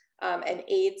HIV and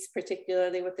AIDS,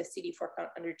 particularly with the CD4 count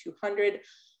under 200.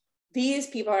 These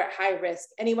people are at high risk.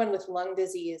 Anyone with lung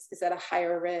disease is at a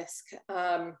higher risk.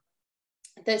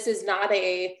 This is not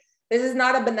a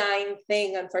benign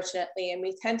thing, unfortunately. And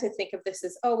we tend to think of this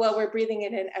as, oh, well, we're breathing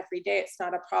it in every day. It's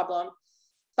not a problem.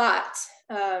 But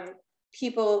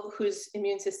people whose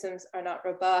immune systems are not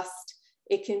robust,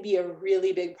 it can be a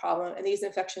really big problem. And these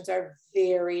infections are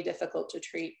very difficult to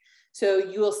treat. So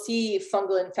you will see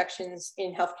fungal infections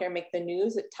in healthcare make the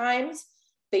news at times.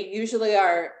 They usually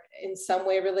are in some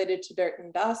way related to dirt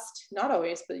and dust, not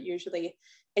always, but usually.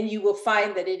 And you will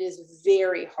find that it is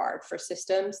very hard for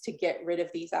systems to get rid of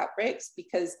these outbreaks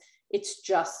because it's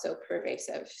just so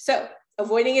pervasive. So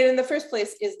avoiding it in the first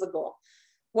place is the goal.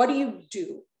 What do you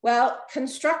do? Well,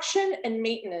 construction and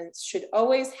maintenance should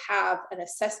always have an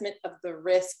assessment of the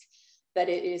risk that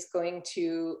it is going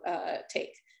to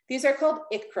take. These are called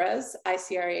ICRAs,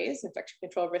 ICRAs, Infection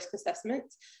Control Risk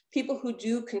Assessments. People who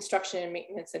do construction and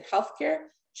maintenance in healthcare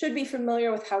should be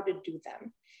familiar with how to do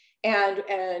them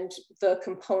and the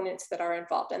components that are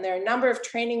involved. And there are a number of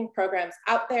training programs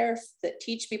out there that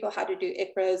teach people how to do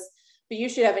ICRAs, but you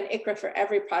should have an ICRA for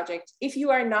every project. If you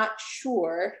are not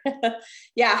sure,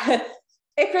 yeah,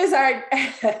 ICRAs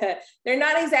are, they're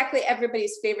not exactly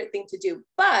everybody's favorite thing to do,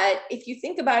 but if you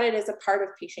think about it as a part of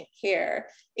patient care,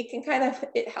 it can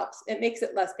it helps, it makes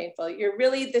it less painful.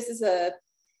 This is a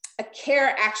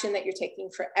care action that you're taking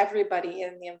for everybody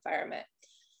in the environment.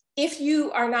 If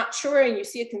you are not sure and you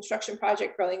see a construction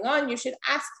project going on, you should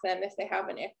ask them if they have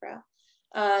an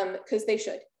ICRA, because they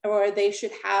should, or they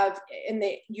should have, and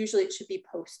usually it should be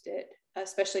posted,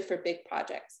 especially for big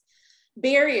projects.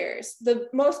 Barriers, the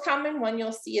most common one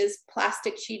you'll see is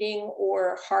plastic sheeting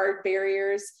or hard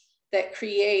barriers that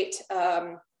create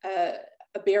a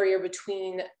barrier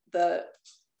between the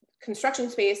construction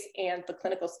space and the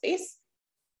clinical space.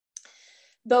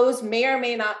 Those may or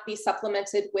may not be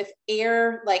supplemented with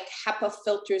air, like HEPA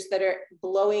filters that are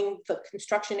blowing the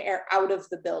construction air out of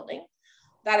the building.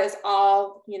 That is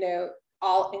all,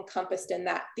 all encompassed in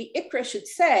that. The ICRA should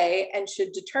say and should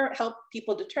help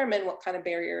people determine what kind of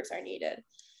barriers are needed.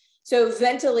 So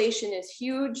ventilation is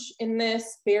huge in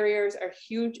this. Barriers are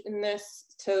huge in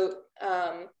this. So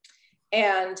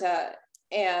and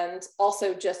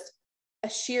also just a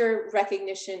sheer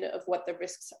recognition of what the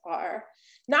risks are.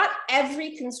 Not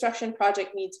every construction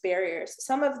project needs barriers.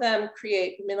 Some of them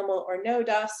create minimal or no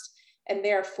dust, and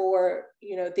therefore,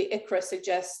 the ICRA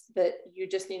suggests that you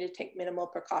just need to take minimal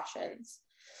precautions.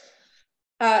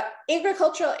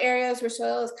 Agricultural areas where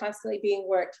soil is constantly being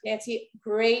worked. Nancy,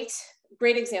 great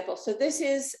example. So this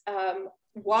is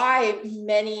why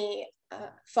many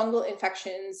fungal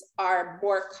infections are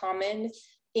more common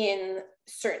in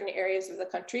certain areas of the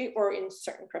country or in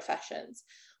certain professions.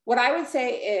 What I would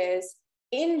say is,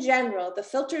 in general, the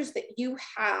filters that you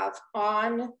have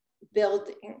on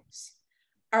buildings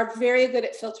are very good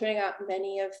at filtering out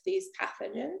many of these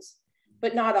pathogens,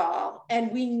 but not all.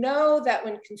 And we know that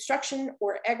when construction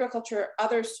or agriculture or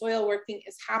other soil working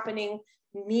is happening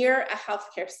near a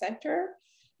healthcare center,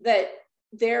 that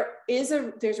there's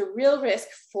a real risk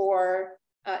for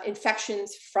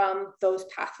infections from those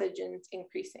pathogens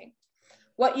increasing.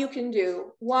 What you can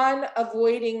do, one,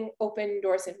 avoiding open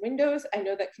doors and windows. I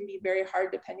know that can be very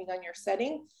hard depending on your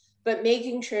setting, but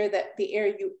making sure that the air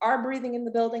you are breathing in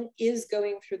the building is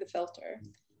going through the filter.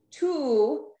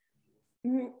 2,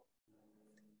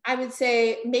 I would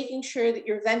say making sure that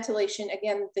your ventilation,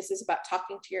 again, this is about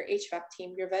talking to your HVAC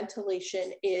team, your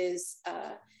ventilation is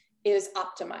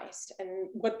optimized. And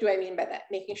what do I mean by that?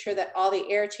 Making sure that all the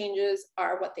air changes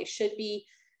are what they should be,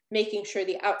 making sure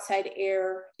the outside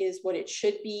air is what it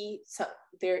should be. So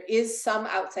there is some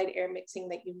outside air mixing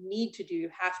that you need to do, you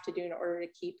have to do in order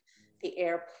to keep the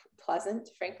air pleasant,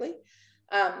 frankly.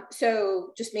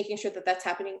 So just making sure that that's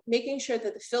happening, making sure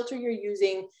that the filter you're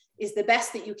using is the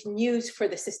best that you can use for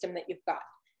the system that you've got.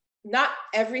 Not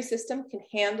every system can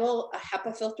handle a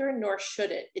HEPA filter, nor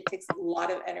should it. It takes a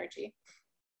lot of energy.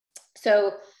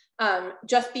 So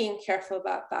just being careful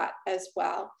about that as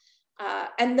well.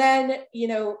 And then, you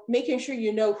know, making sure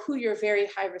you know who your very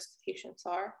high risk patients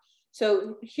are.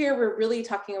 So here we're really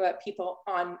talking about people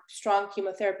on strong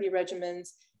chemotherapy regimens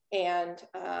and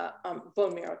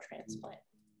bone marrow transplant.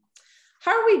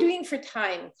 How are we doing for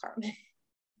time, Carmen?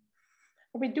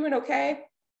 Are we doing okay?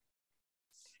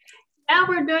 Yeah,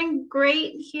 we're doing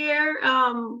great here.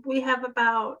 We have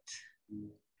about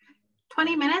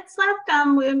 20 minutes left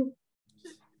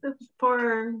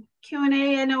for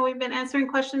Q&A. I know we've been answering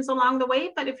questions along the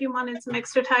way, but if you wanted some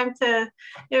extra time to,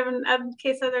 in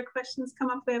case other questions come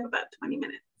up, we have about 20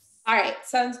 minutes. All right,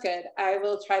 sounds good. I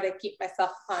will try to keep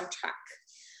myself on track.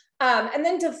 And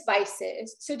then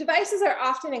devices. So devices are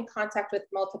often in contact with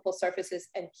multiple surfaces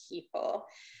and people,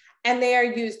 and they are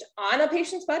used on a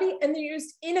patient's body and they're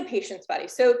used in a patient's body.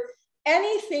 So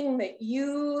anything that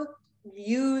you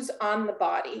use on the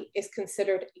body is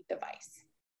considered a device.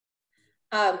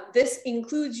 This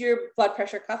includes your blood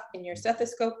pressure cuff and your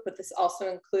stethoscope, but this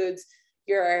also includes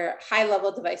your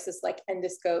high-level devices like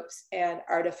endoscopes and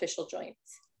artificial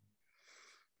joints.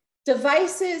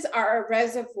 Devices are a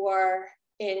reservoir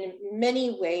in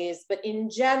many ways, but in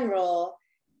general,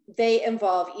 they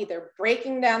involve either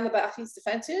breaking down the body's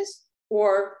defenses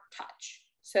or touch.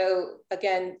 So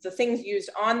again, the things used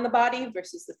on the body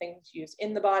versus the things used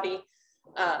in the body,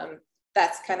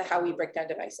 that's kind of how we break down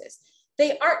devices.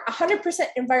 They aren't 100%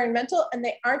 environmental and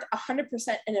they aren't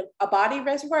 100% in a body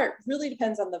reservoir. It really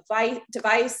depends on the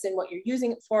device and what you're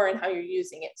using it for and how you're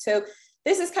using it. So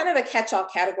this is kind of a catch-all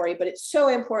category, but it's so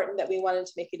important that we wanted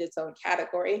to make it its own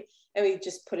category and we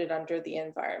just put it under the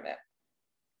environment.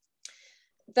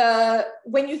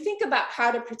 When you think about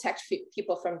how to protect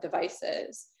people from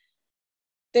devices,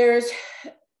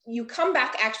 you come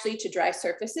back actually to dry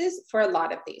surfaces for a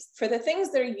lot of these. For the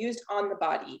things that are used on the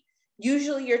body,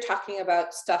 usually you're talking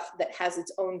about stuff that has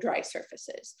its own dry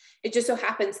surfaces. It just so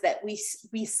happens that we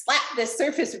slap this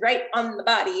surface right on the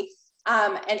body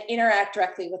and interact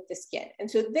directly with the skin. And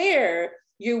so there,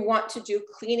 you want to do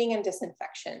cleaning and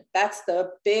disinfection. That's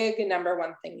the big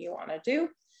 #1 thing you want to do.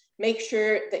 Make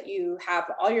sure that you have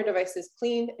all your devices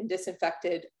cleaned and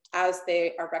disinfected as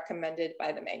they are recommended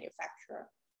by the manufacturer.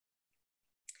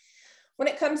 When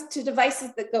it comes to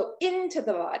devices that go into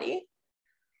the body,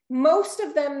 most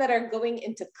of them that are going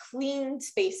into clean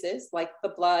spaces, like the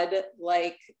blood,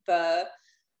 like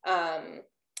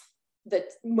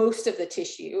most of the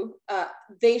tissue,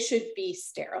 they should be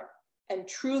sterile and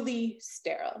truly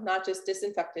sterile, not just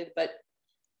disinfected, but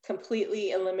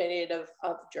completely eliminated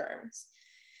of germs.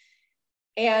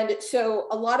 And so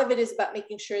a lot of it is about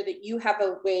making sure that you have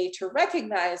a way to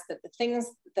recognize that the things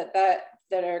that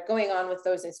are going on with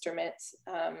those instruments,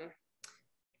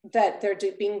 that they're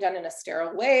being done in a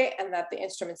sterile way and that the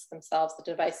instruments themselves, the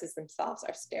devices themselves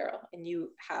are sterile, and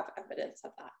you have evidence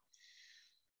of that.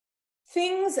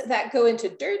 Things that go into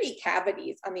dirty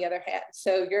cavities, on the other hand,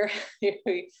 so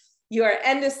your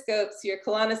endoscopes, your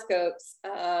colonoscopes,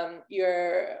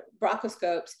 your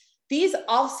bronchoscopes, these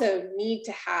also need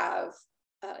to have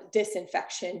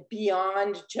disinfection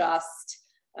beyond just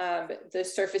the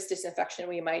surface disinfection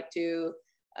we might do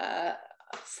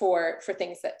for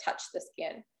things that touch the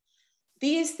skin.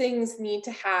 These things need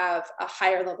to have a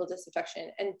higher level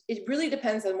disinfection, and it really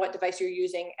depends on what device you're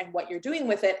using and what you're doing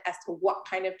with it as to what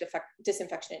kind of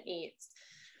disinfection it needs.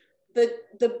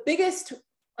 The biggest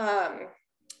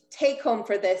take home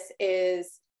for this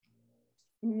is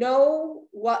know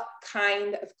what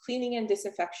kind of cleaning and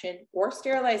disinfection or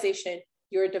sterilization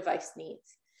your device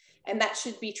needs. And that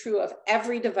should be true of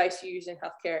every device you use in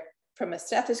healthcare, from a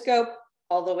stethoscope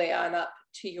all the way on up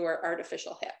to your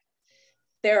artificial hip.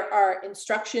 There are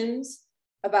instructions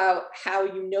about how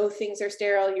you know things are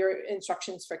sterile, your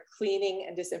instructions for cleaning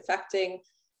and disinfecting.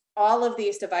 All of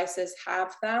these devices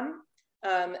have them.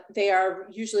 They are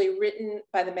usually written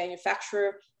by the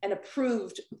manufacturer and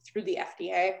approved through the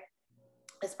FDA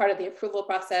as part of the approval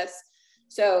process.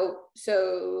 So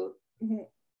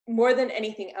more than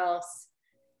anything else,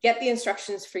 get the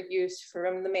instructions for use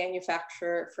from the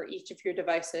manufacturer for each of your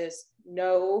devices,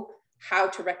 know how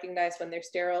to recognize when they're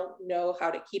sterile, know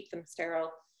how to keep them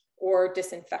sterile or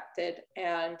disinfected,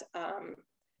 and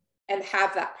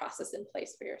have that process in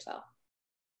place for yourself.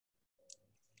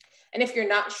 And if you're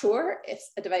not sure if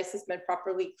a device has been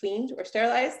properly cleaned or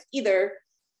sterilized, either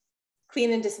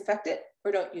clean and disinfect it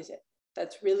or don't use it.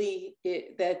 That's really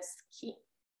it, that's key.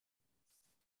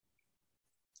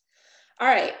 All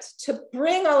right, to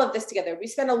bring all of this together, we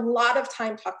spent a lot of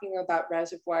time talking about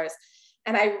reservoirs,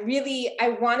 and I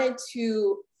wanted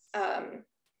to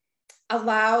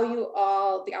allow you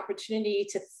all the opportunity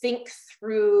to think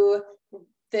through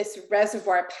this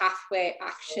reservoir pathway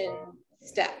action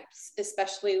steps,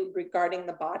 especially regarding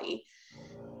the body.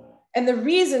 And the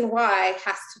reason why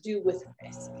has to do with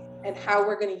risk and how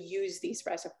we're going to use these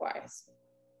reservoirs.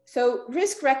 So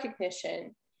risk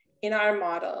recognition in our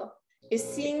model is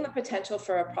seeing the potential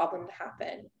for a problem to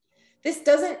happen. This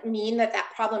doesn't mean that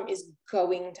that problem is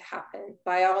going to happen.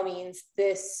 By all means,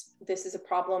 this is a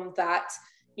problem that,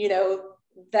 you know,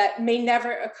 that may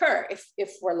never occur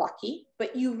if we're lucky,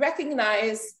 but you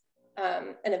recognize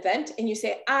an event and you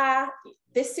say,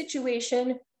 this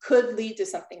situation could lead to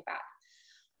something bad.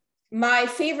 My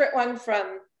favorite one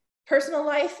from personal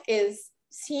life is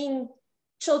seeing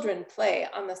children play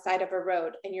on the side of a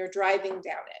road and you're driving down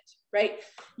it, right?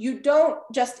 You don't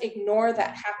just ignore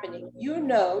that happening. You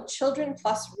know, children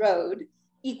plus road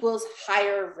equals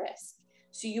higher risk.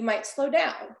 So you might slow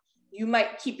down. You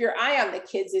might keep your eye on the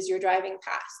kids as you're driving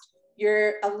past.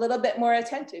 You're a little bit more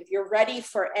attentive. You're ready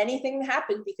for anything to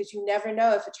happen because you never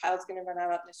know if a child's going to run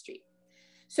out on the street.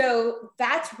 So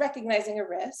that's recognizing a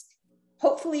risk.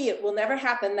 Hopefully it will never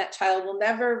happen. That child will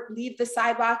never leave the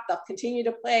sidewalk. They'll continue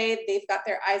to play. They've got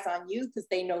their eyes on you because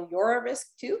they know you're a risk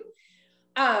too.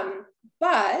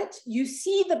 But you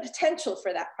see the potential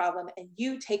for that problem and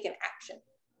you take an action.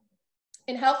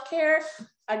 In healthcare,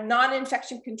 a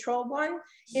non-infection control one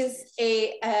is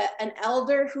an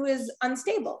elder who is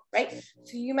unstable, right?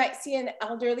 So you might see an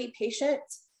elderly patient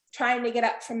trying to get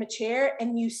up from a chair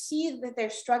and you see that they're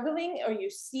struggling or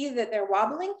you see that they're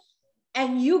wobbling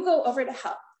and you go over to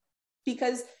help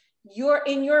because you're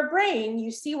in your brain, you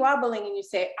see wobbling and you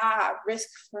say, risk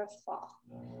for a fall.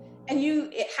 And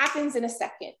it happens in a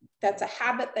second. That's a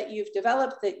habit that you've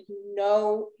developed that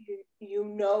you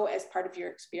know as part of your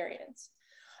experience.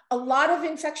 A lot of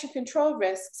infection control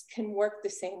risks can work the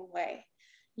same way.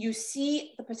 You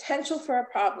see the potential for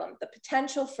a problem, the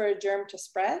potential for a germ to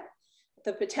spread,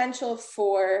 the potential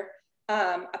for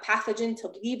a pathogen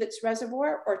to leave its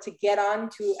reservoir or to get on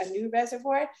to a new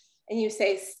reservoir, and you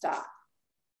say, stop.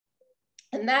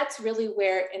 And that's really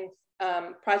where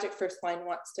Project Firstline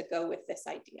wants to go with this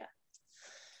idea.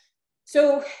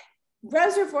 So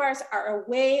reservoirs are a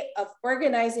way of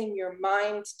organizing your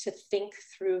mind to think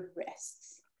through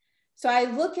risks. So I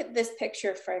look at this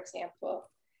picture, for example,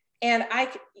 and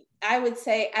I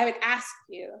would ask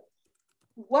you,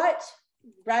 what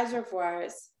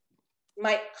reservoirs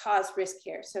might cause risk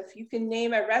here? So if you can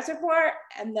name a reservoir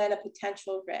and then a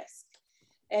potential risk.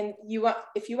 And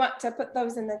if you want to put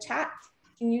those in the chat,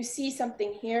 can you see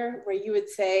something here where you would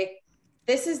say,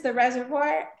 this is the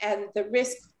reservoir and the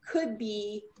risk could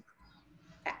be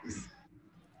X?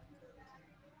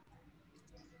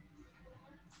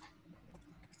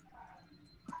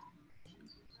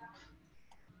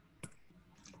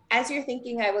 As you're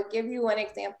thinking, I will give you one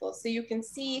example. So you can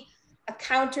see a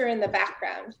counter in the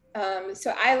background.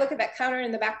 So I look at that counter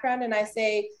in the background and I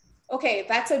say, okay,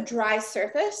 that's a dry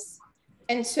surface.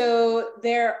 And so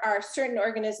there are certain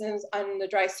organisms on the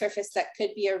dry surface that could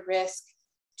be a risk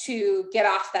to get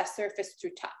off that surface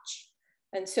through touch.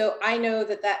 And so I know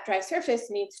that that dry surface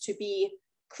needs to be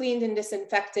cleaned and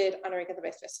disinfected on a regular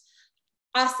basis.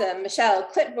 Awesome, Michelle,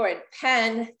 clipboard,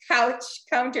 pen, couch,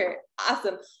 counter,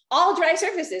 awesome. All dry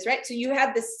surfaces, right? So you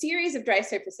have this series of dry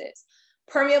surfaces.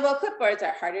 Permeable clipboards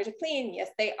are harder to clean. Yes,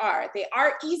 they are. They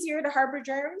are easier to harbor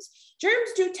germs.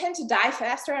 Germs do tend to die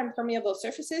faster on permeable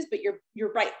surfaces, but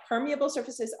you're right, permeable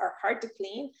surfaces are hard to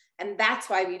clean, and that's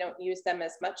why we don't use them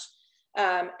as much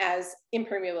as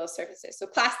impermeable surfaces. So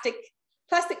plastic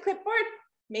clipboard,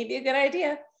 maybe a good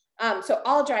idea. So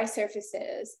all dry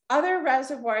surfaces. Other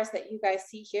reservoirs that you guys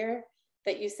see here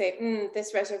that you say,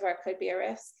 this reservoir could be a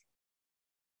risk.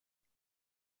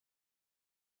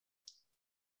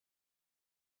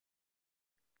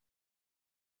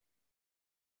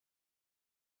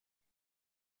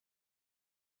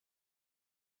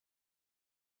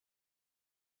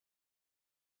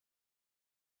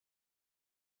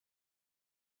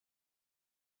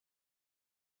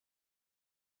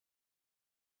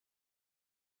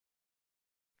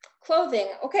 Clothing,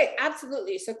 okay,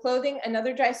 absolutely. So clothing,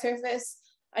 another dry surface,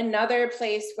 another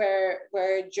place where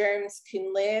germs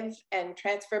can live and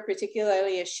transfer,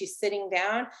 particularly if she's sitting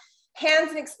down. Hands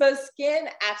and exposed skin,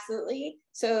 absolutely.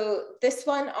 So this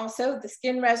one also, the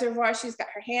skin reservoir, she's got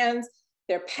her hands,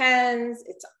 they're pens,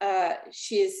 it's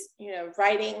she's, you know,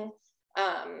 writing,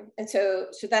 and so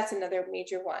that's another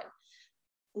major one.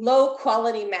 Low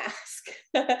quality mask.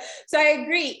 So I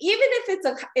agree, even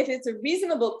if it's a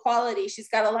reasonable quality, she's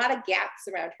got a lot of gaps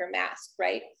around her mask,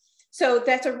 right? So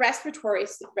that's a respiratory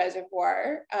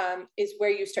reservoir, is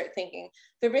where you start thinking.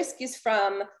 The risk is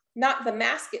from not the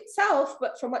mask itself,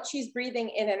 but from what she's breathing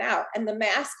in and out. And the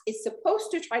mask is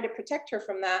supposed to try to protect her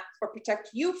from that, or protect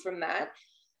you from that.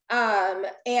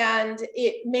 And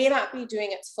it may not be doing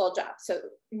its full job. So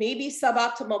maybe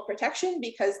suboptimal protection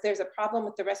because there's a problem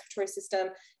with the respiratory system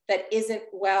that isn't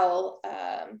well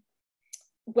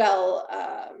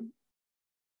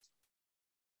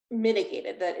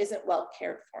mitigated, that isn't well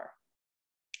cared for.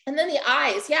 And then the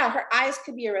eyes, yeah, her eyes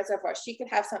could be a reservoir. She could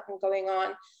have something going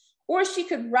on, or she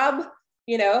could rub,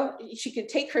 you know, she could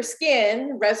take her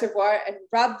skin reservoir and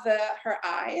rub her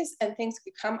eyes, and things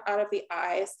could come out of the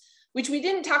eyes, which we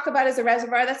didn't talk about as a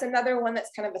reservoir. That's another one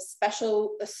that's kind of a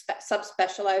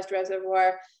subspecialized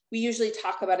reservoir. We usually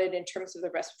talk about it in terms of the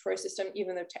respiratory system,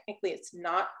 even though technically it's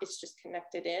not, it's just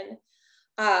connected in.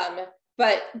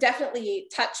 But definitely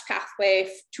touch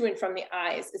pathway to and from the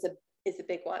eyes is a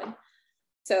big one.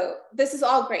 So this is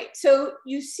all great. So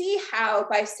you see how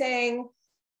by saying,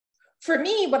 for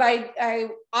me, what I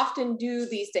often do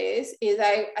these days is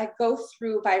I go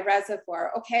through by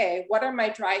reservoir. Okay, what are my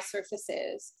dry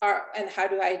surfaces? And how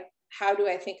do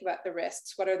I think about the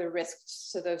risks? What are the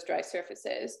risks to those dry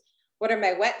surfaces? What are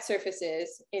my wet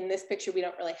surfaces? In this picture, we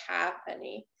don't really have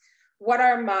any. What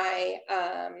are my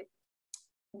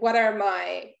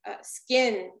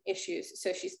skin issues?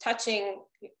 So she's touching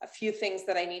a few things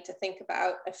that I need to think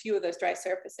about, a few of those dry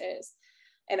surfaces.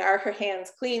 And are her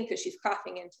hands clean because she's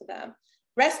coughing into them?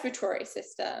 Respiratory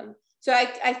system. So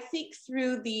I think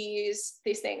through these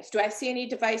things. Do I see any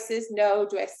devices? No.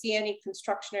 Do I see any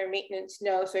construction or maintenance?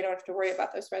 No. So I don't have to worry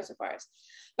about those reservoirs.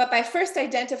 But by first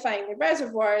identifying the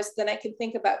reservoirs, then I can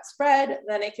think about spread,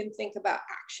 then I can think about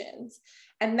actions.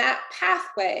 And that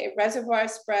pathway, reservoir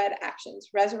spread actions,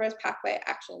 reservoirs pathway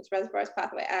actions, reservoirs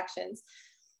pathway actions,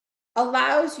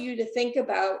 allows you to think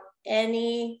about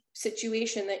any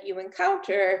situation that you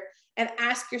encounter and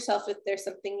ask yourself if there's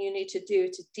something you need to do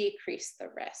to decrease the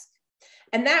risk.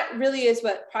 And that really is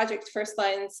what Project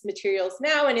Firstline's materials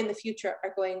now and in the future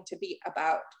are going to be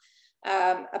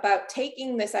about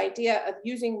taking this idea of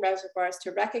using reservoirs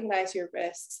to recognize your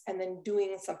risks and then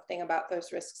doing something about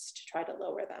those risks to try to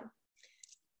lower them.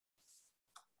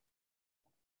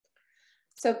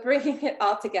 So bringing it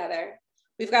all together,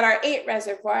 we've got our 8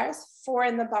 reservoirs, 4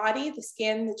 in the body, the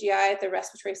skin, the GI, the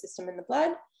respiratory system, and the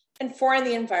blood, and 4 in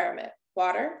the environment,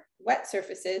 water, wet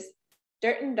surfaces,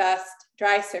 dirt and dust,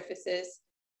 dry surfaces,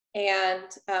 and,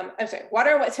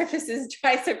 water, wet surfaces,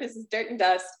 dry surfaces, dirt and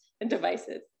dust, and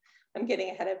devices. I'm getting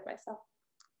ahead of myself.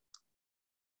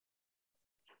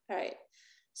 All right,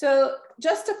 so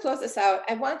just to close this out,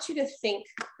 I want you to think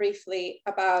briefly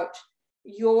about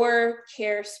your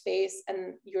care space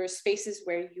and your spaces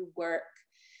where you work.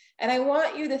 And I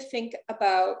want you to think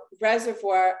about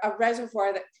a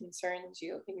reservoir that concerns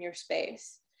you in your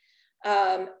space.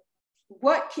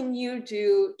 What can you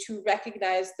do to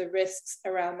recognize the risks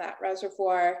around that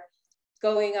reservoir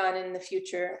going on in the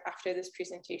future after this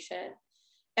presentation?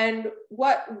 And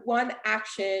what one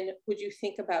action would you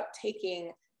think about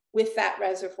taking with that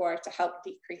reservoir to help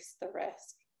decrease the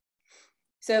risk?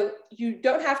 So you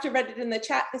don't have to write it in the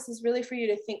chat. This is really for you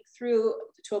to think through,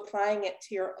 to applying it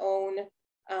to your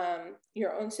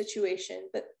own situation.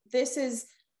 But this is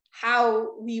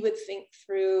how we would think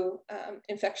through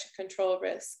infection control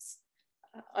risks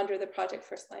under the Project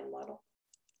Firstline model.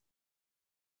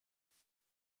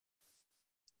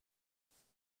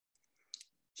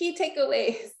 Key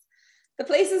takeaways. The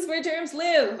places where germs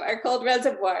live are called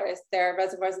reservoirs. There are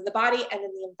reservoirs in the body and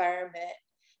in the environment.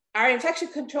 Our infection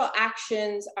control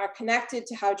actions are connected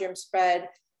to how germs spread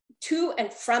to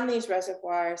and from these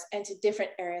reservoirs and to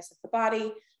different areas of the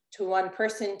body, to one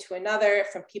person to another,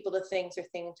 from people to things or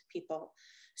thing to people.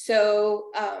 So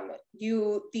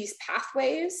these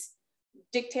pathways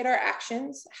dictate our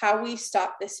actions, how we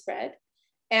stop this spread.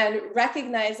 And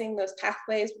recognizing those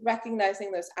pathways,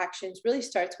 recognizing those actions really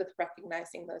starts with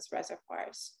recognizing those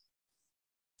reservoirs.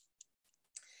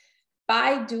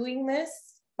 By doing this,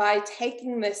 by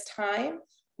taking this time,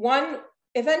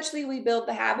 eventually we build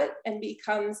the habit and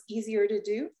becomes easier to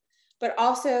do. but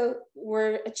also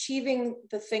we're achieving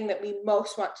the thing that we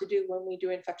most want to do when we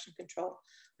do infection control,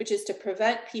 which is to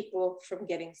prevent people from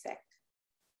getting sick.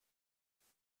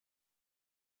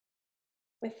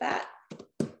 With that,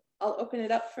 I'll open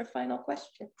it up for final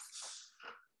questions.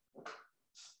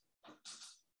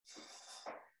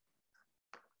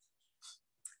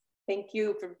 Thank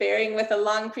you for bearing with a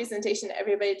long presentation,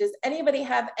 everybody. Does anybody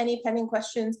have any pending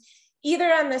questions,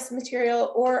 either on this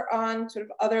material or on sort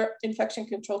of other infection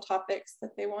control topics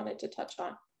that they wanted to touch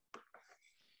on?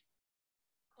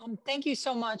 Thank you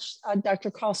so much, Dr.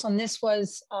 Carlson. This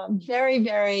was very,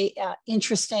 very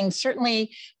interesting.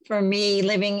 Certainly for me,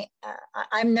 living,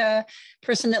 I'm the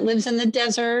person that lives in the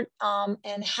desert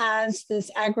and has this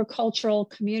agricultural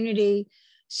community.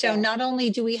 So not only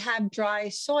do we have dry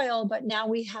soil, but now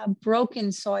we have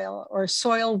broken soil, or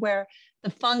soil where the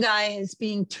fungi is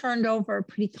being turned over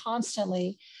pretty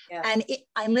constantly. And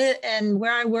I live, and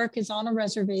where I work is on a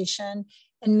reservation.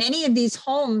 And many of these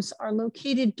homes are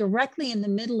located directly in the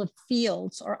middle of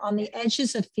fields or on the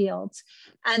edges of fields.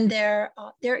 And they're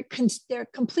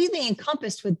completely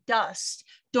encompassed with dust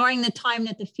during the time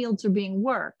that the fields are being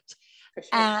worked. Sure.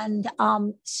 And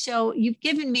so you've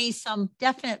given me some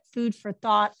definite food for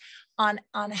thought on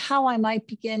how I might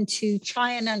begin to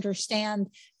try and understand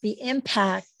the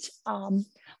impact on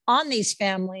these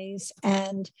families,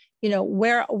 and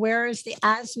where is the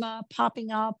asthma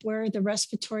popping up, where are the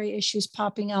respiratory issues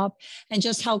popping up, and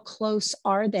just how close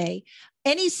are they?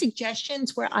 Any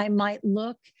suggestions where I might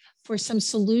look for some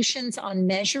solutions on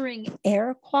measuring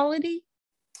air quality?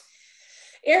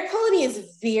 Air quality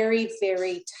is very,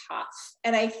 very tough.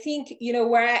 And I think,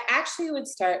 where I actually would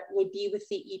start would be with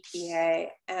the EPA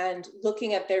and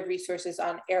looking at their resources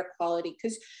on air quality.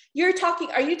 Because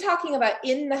are you talking about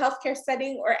in the healthcare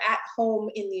setting or at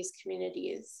home in these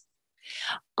communities?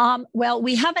 Well,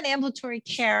 we have an ambulatory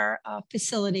care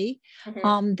facility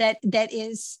that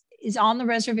is on the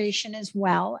reservation, as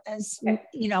well as,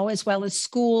 as well as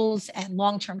schools and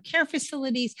long-term care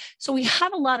facilities. So we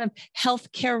have a lot of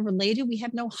healthcare related. We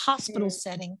have no hospital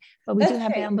setting, but we do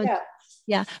have ambulatory.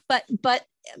 Yeah, but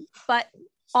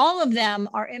all of them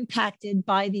are impacted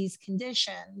by these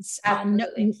conditions.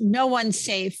 No one's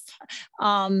safe.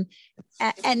 And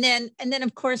then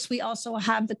of course we also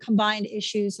have the combined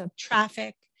issues of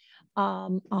traffic,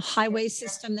 a highway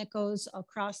system that goes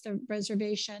across the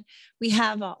reservation. We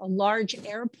have a large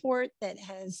airport that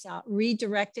has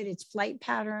redirected its flight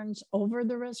patterns over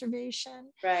the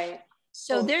reservation. Right.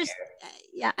 So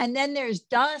and then there's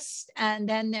dust, and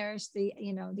then there's the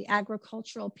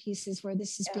agricultural pieces where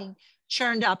this is being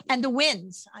churned up, and the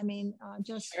winds. I mean,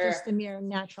 just the mere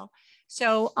natural.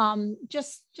 So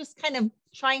just kind of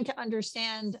trying to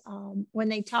understand when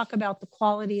they talk about the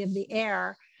quality of the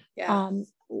air,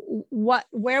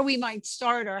 where we might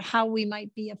start, or how we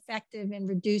might be effective in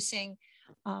reducing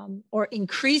or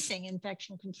increasing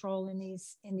infection control in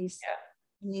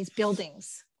these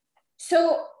buildings.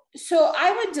 So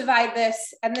I would divide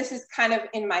this, and this is kind of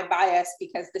in my bias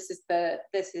because this is the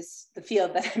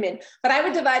field that I'm in, but I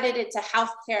would divide it into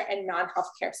healthcare and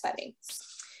non-healthcare settings.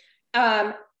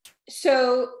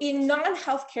 So in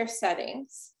non-healthcare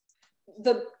settings,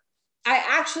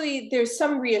 there's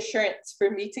some reassurance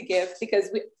for me to give, because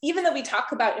even though we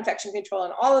talk about infection control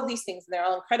and all of these things, and they're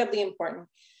all incredibly important,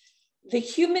 the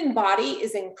human body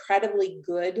is incredibly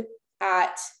good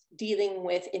at dealing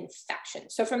with infection.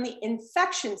 So from the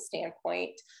infection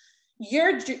standpoint,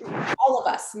 all of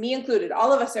us, me included,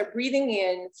 all of us are breathing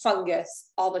in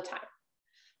fungus all the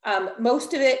time.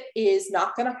 Most of it is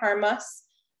not going to harm us.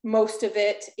 Most of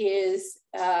it is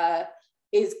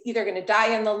either going to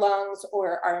die in the lungs,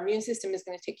 or our immune system is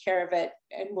going to take care of it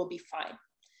and we'll be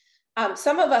fine.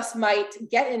 Some of us might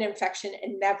get an infection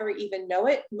and never even know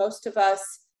it. Most of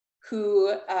us who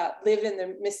live in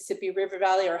the Mississippi River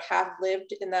Valley, or have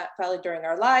lived in that valley during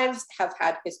our lives, have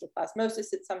had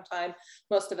histoplasmosis at some time.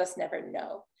 Most of us never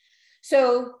know.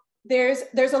 So there's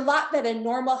a lot that a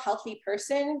normal, healthy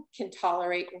person can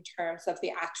tolerate in terms of the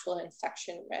actual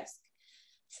infection risk.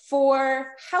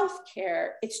 For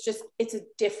healthcare, it's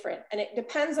different, and it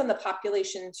depends on the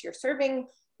populations you're serving,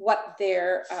 what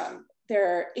their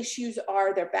issues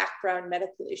are, their background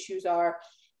medical issues are,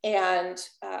 and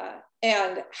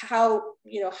how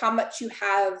much you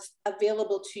have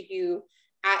available to you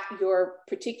at your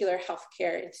particular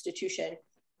healthcare institution.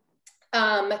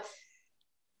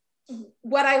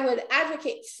 What I would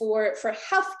advocate for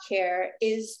healthcare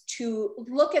is to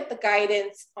look at the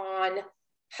guidance on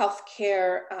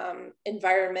healthcare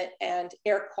environment and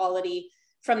air quality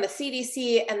from the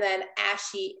CDC, and then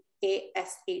ASHE,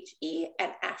 ASHE,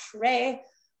 and ASHRAE,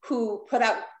 who put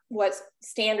out was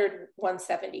standard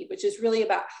 170, which is really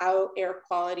about how air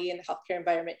quality in the healthcare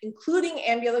environment, including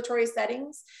ambulatory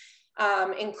settings,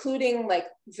 including like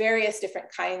various different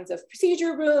kinds of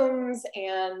procedure rooms.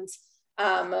 And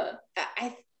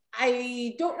I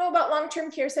don't know about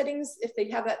long-term care settings, if they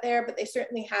have that there, but they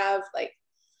certainly have like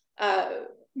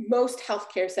most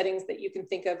healthcare settings that you can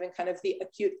think of in kind of the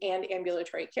acute and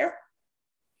ambulatory care.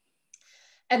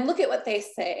 And look at what they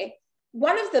say.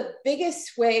 One of the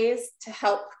biggest ways to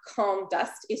help calm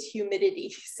dust is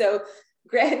humidity. So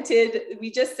granted,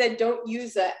 we just said don't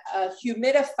use a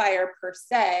humidifier per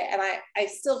se, and I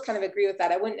still kind of agree with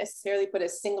that. I wouldn't necessarily put a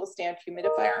single stand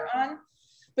humidifier on,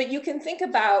 but you can think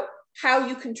about how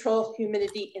you control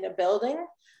humidity in a building.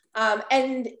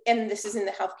 And this is in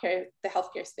the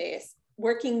healthcare space,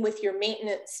 working with your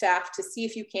maintenance staff to see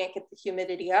if you can't get the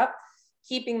humidity up,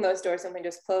 keeping those doors and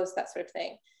windows closed, that sort of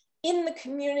thing. In the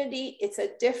community, it's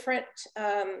a different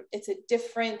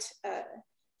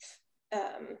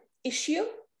issue.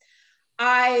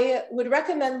 I would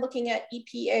recommend looking at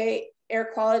EPA air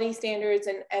quality standards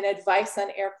and advice on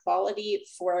air quality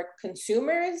for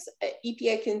consumers.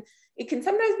 EPA can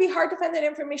sometimes be hard to find that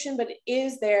information, but it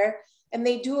is there. And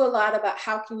they do a lot about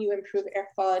how can you improve air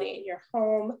quality in your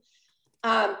home.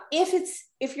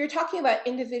 If you're talking about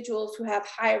individuals who have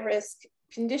high risk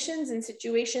conditions and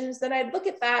situations, then I'd look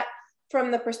at that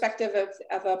from the perspective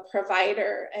of a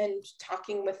provider and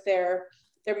talking with their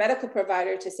medical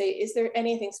provider to say, is there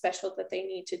anything special that they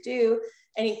need to do,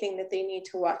 anything that they need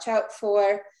to watch out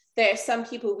for? There are some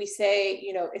people we say,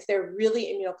 you know, if they're really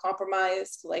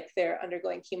immunocompromised, like they're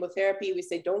undergoing chemotherapy, we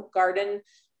say don't garden,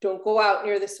 don't go out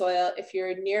near the soil. If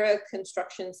you're near a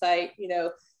construction site, you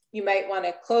know, you might want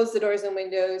to close the doors and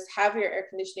windows, have your air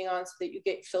conditioning on so that you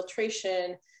get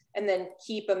filtration, and then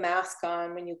keep a mask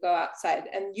on when you go outside.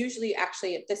 And usually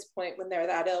actually at this point, when they're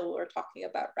that ill, we're talking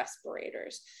about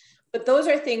respirators. But those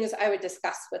are things I would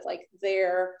discuss with like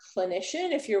their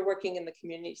clinician if you're working in the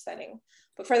community setting.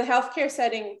 But for the healthcare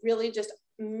setting, really just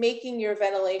making your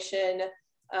ventilation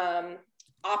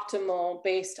optimal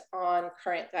based on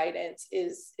current guidance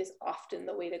is often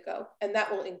the way to go. And that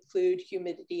will include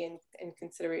humidity and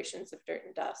considerations of dirt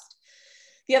and dust.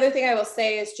 The other thing I will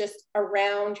say is just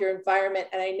around your environment.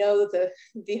 And I know the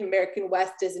American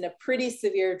West is in a pretty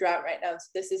severe drought right now, so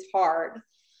this is hard.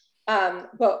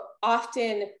 But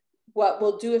often what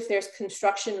we'll do if there's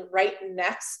construction right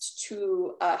next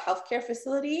to a healthcare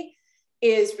facility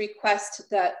is request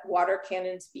that water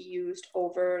cannons be used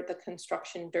over the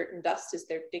construction dirt and dust as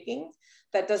they're digging.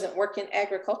 That doesn't work in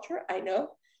agriculture, I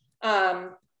know.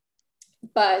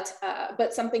 But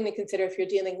something to consider if you're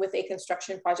dealing with a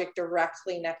construction project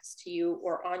directly next to you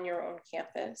or on your own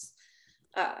campus.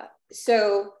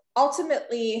 So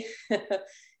ultimately,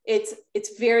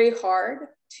 it's very hard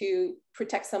to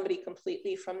protect somebody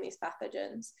completely from these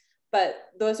pathogens, but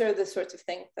those are the sorts of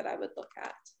things that I would look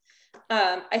at.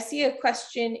 I see a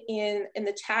question in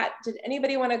the chat. Did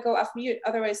anybody want to go off mute?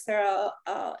 Otherwise, Sarah,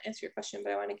 I'll answer your question,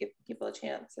 but I want to give people a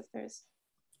chance if there's.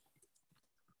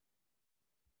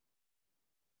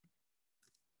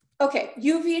 Okay,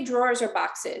 UV drawers or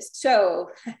boxes. So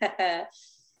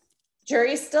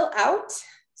jury's still out.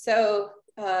 So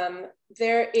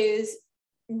there is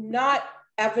not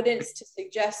evidence to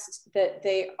suggest that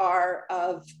they are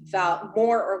of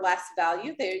more or less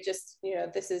value. They're just, you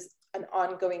know, this is an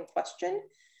ongoing question.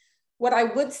 What I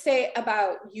would say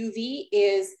about UV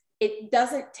is it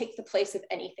doesn't take the place of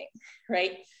anything,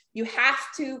 right? You have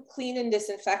to clean and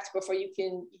disinfect before you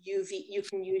can use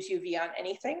UV on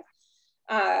anything.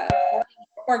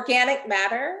 Organic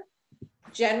matter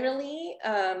generally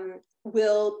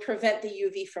will prevent the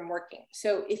UV from working.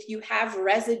 So if you have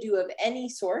residue of any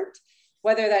sort,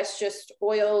 whether that's just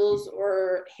oils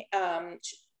or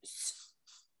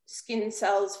skin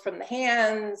cells from the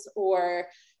hands or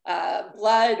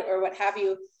blood or what have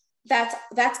you,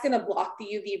 that's going to block the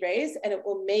UV rays, and it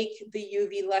will make the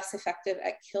UV less effective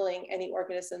at killing any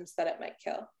organisms that it might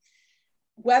kill.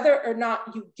 Whether or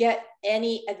not you get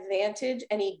any advantage,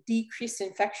 any decreased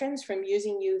infections from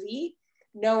using UV,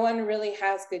 no one really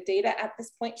has good data at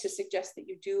this point to suggest that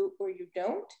you do or you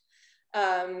don't.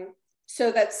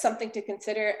 So that's something to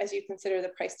consider as you consider the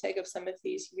price tag of some of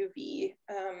these UV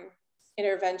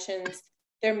interventions.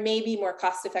 There may be more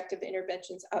cost-effective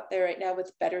interventions out there right now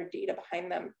with better data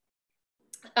behind them.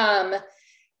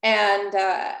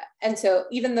 And so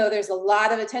even though there's a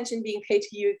lot of attention being paid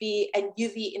to UV, and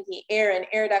UV in the air and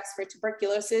air ducts for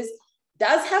tuberculosis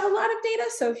does have a lot of data.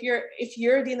 So if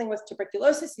you're dealing with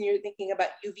tuberculosis and you're thinking about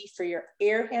UV for your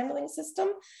air handling system,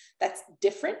 that's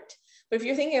different. But if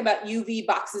you're thinking about UV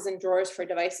boxes and drawers for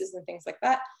devices and things like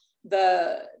that,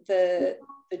 the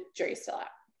jury's still out.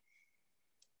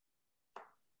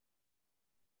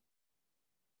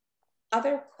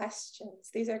 other questions?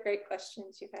 These are great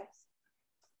questions, you guys.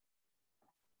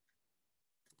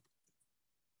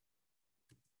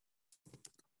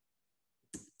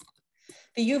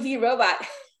 The UV robot,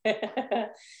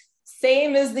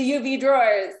 same as the UV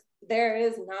drawers. There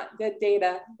is not good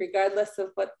data, regardless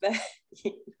of what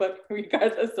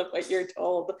regardless of what you're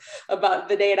told about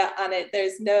the data on it.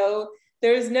 There's no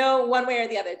one way or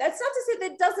the other. That's not to say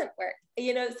that it doesn't work.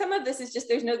 You know, some of this is just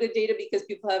there's no good data because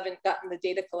people haven't gotten the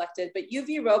data collected. But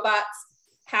UV robots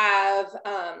have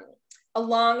a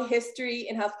long history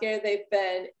in healthcare. They've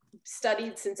been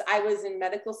studied since I was in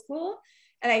medical school.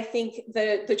 And I think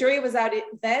the jury was out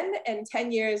then, and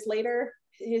 10 years later,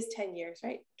 it is 10 years,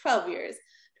 right? 12 years.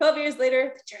 12 years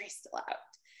later, the jury's still out.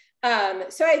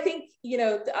 So I think, you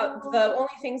know, the only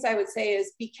things I would say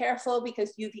is be careful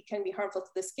because UV can be harmful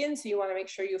to the skin. So you want to make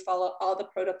sure you follow all the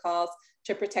protocols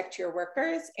to protect your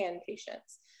workers and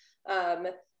patients.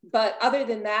 But other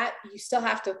than that, you still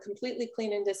have to completely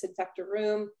clean and disinfect a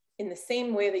room in the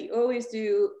same way that you always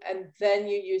do. And then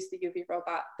you use the UV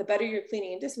robot. The better your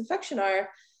cleaning and disinfection are,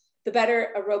 the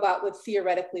better a robot would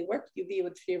theoretically work. UV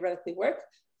would theoretically work.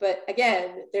 But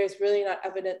again, there's really not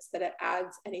evidence that it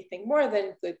adds anything more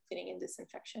than good cleaning and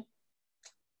disinfection.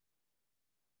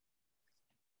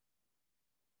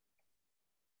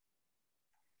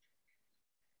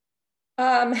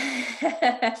 A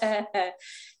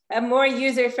more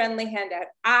user-friendly handout.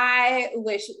 I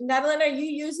wish. Madeline, are you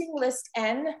using List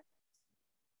N?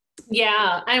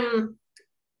 Yeah, I'm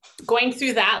going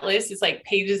through that list. It's like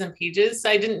pages and pages. So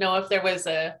I didn't know if there was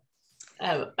a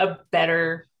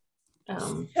better.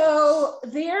 So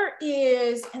there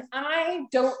is, and I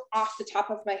don't off the top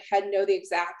of my head know the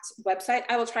exact website.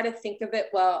 I will try to think of it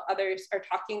while others are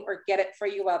talking, or get it for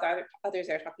you while others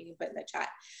are talking and put in the chat.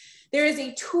 There is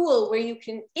a tool where you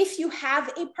can, if you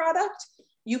have a product,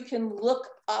 you can look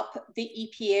up the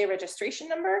EPA registration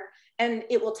number and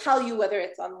it will tell you whether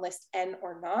it's on List N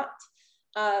or not.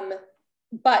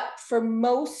 But for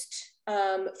most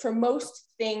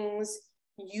things,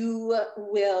 you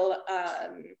will,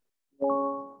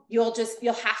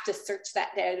 you'll have to search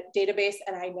that database,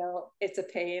 and I know it's a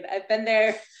pain. I've been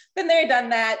there, done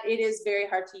that. It is very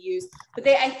hard to use, but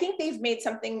I think they've made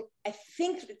something, I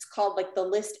think it's called like the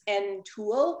List N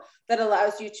tool that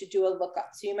allows you to do a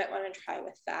lookup. So you might want to try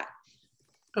with that.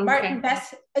 Okay. Martin,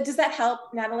 Beth, does that help,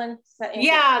 Madeline?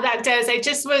 Yeah, that does.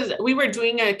 We were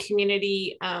doing a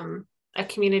community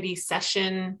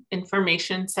session,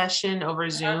 information session over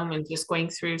Zoom, and just going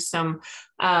through some,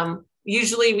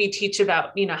 usually we teach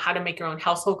about, you know, how to make your own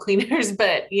household cleaners,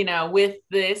 but, you know, with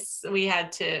this, we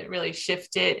had to really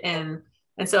shift it. And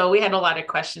so we had a lot of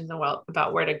questions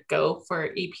about where to go for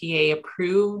EPA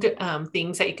approved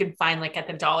things that you can find like at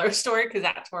the dollar store, because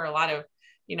that's where a lot of,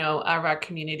 you know, our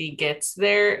community gets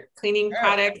their cleaning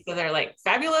products. So they're like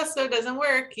fabulous, so it doesn't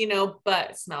work, you know,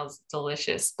 but it smells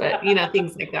delicious, but, you know,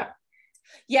 things like that.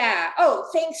 Yeah. Oh,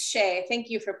 thanks, Shay. Thank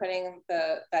you for putting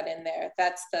that in there.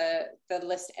 That's the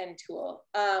List N tool.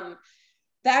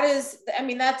 That is, I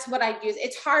mean, that's what I use.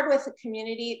 It's hard with the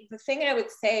community. The thing I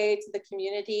would say to the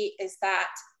community is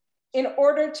that in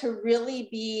order to really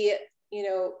be, you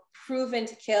know, proven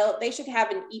to kill, they should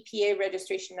have an EPA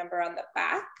registration number on the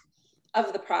back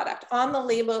of the product. On the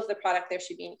label of the product, there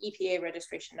should be an EPA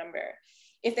registration number.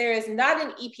 If there is not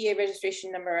an EPA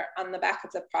registration number on the back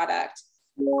of the product,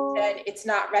 then it's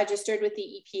not registered with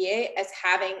the EPA as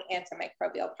having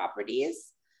antimicrobial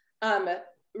properties,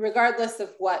 regardless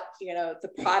of what, you know, the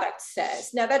product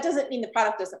says. Now, that doesn't mean the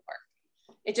product doesn't work.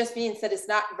 It just means that it's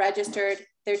not registered.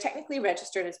 They're technically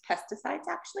registered as pesticides,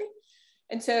 actually.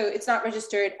 And so it's not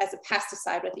registered as a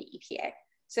pesticide with the EPA.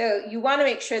 So you want to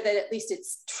make sure that at least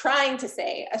it's trying to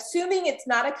say, assuming it's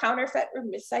not a counterfeit or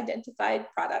misidentified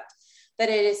product, that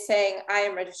it is saying, I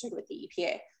am registered with the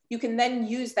EPA. You can then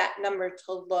use that number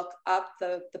to look up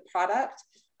the product.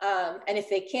 And if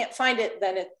they can't find it,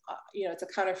 then you know, it's a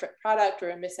counterfeit product or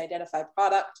a misidentified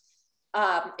product.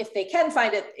 If they can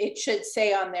find it, it should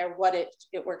say on there what it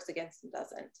works against and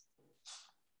doesn't.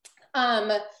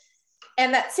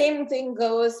 And that same thing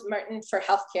goes, Martin, for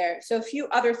healthcare. So a few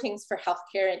other things for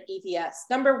healthcare and EVS.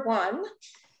 Number one,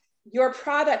 your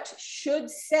product should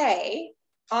say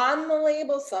on the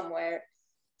label somewhere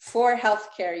for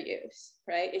healthcare use,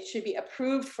 right? It should be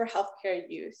approved for healthcare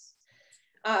use.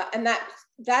 And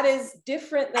that is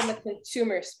different than the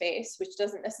consumer space, which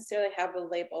doesn't necessarily have a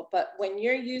label. But when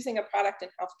you're using a product in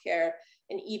healthcare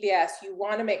in EVS, you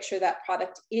want to make sure that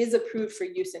product is approved for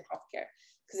use in healthcare,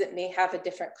 because it may have a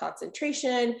different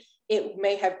concentration. It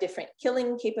may have different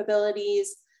killing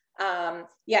capabilities.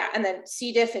 Yeah, and then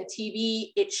C. diff and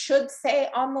TB, it should say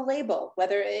on the label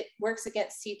whether it works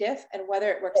against C. diff and whether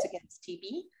it works against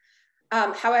TB.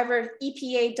 However,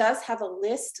 EPA does have a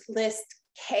list. List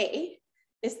K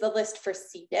is the list for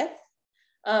C. diff.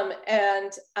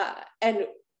 And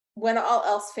when all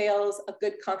else fails, a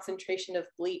good concentration of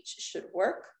bleach should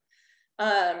work.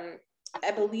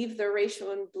 I believe the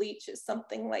ratio in bleach is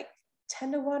something like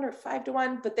 10-to-1 or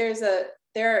 5-to-1, but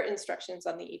there are instructions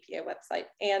on the EPA website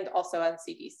and also on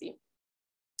CDC.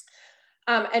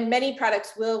 And many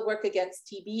products will work against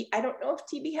TB. I don't know if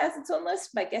TB has its own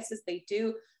list. My guess is they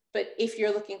do. But if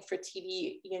you're looking for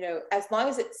TB, you know, as long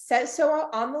as it says so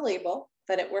on the label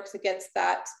that it works against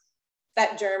that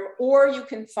germ, or you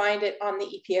can find it on the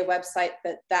EPA website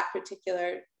that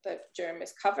particular germ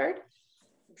is covered,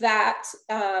 that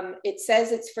it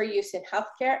says it's for use in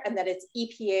healthcare and that it's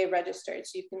EPA registered,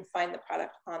 so you can find the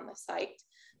product on the site.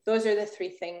 Those are the 3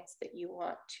 things that you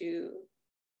want to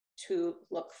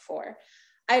look for.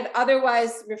 I'd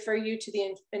otherwise refer you to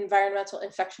the environmental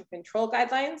infection control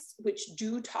guidelines, which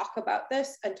do talk about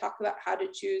this and talk about how to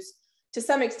choose, to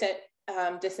some extent,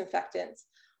 disinfectants.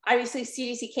 Obviously,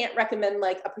 CDC can't recommend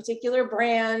like a particular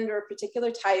brand or a particular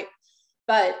type,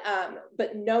 but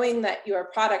knowing that your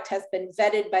product has been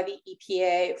vetted by the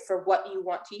EPA for what you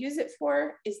want to use it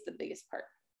for is the biggest part.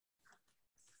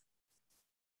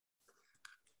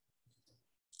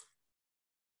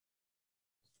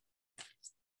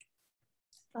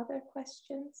 Other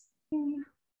questions?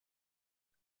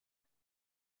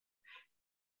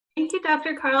 Thank you,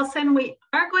 Dr. Carlson. We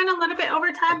are going a little bit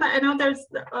over time, but I know there's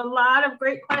a lot of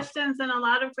great questions and a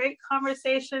lot of great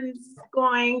conversations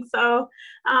going. So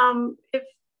if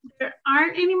there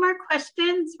aren't any more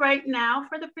questions right now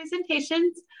for the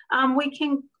presentations, we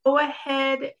can go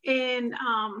ahead and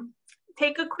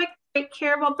take a quick break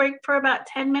here. We'll break for about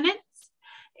 10 minutes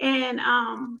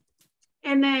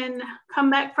and then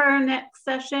come back for our next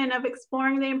session of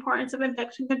exploring the importance of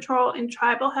infection control in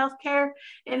tribal healthcare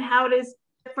and how it is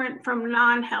different from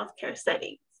non-healthcare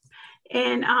settings.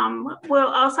 And we'll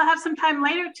also have some time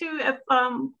later too, if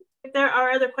there are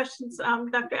other questions,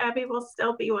 Dr. Abby will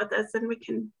still be with us and we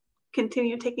can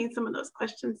continue taking some of those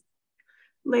questions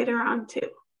later on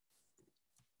too.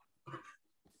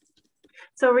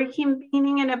 So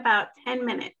reconvening in about 10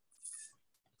 minutes.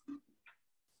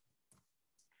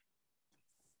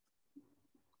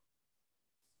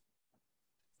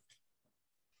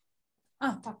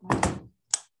 Oh, talk more.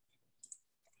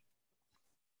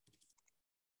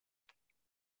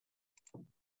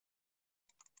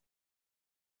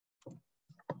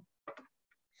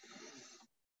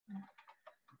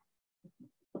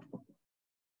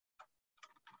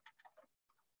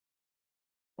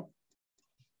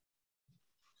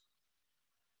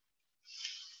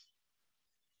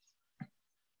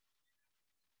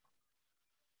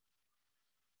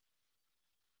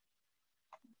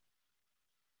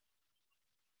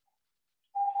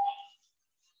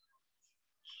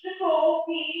 Nicole,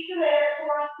 can you do there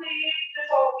for us, please?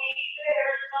 Nicole, can you do there?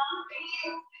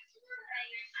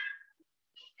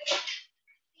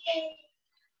 Thank you.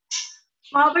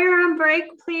 While we're on break,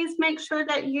 please make sure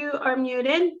that you are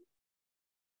muted.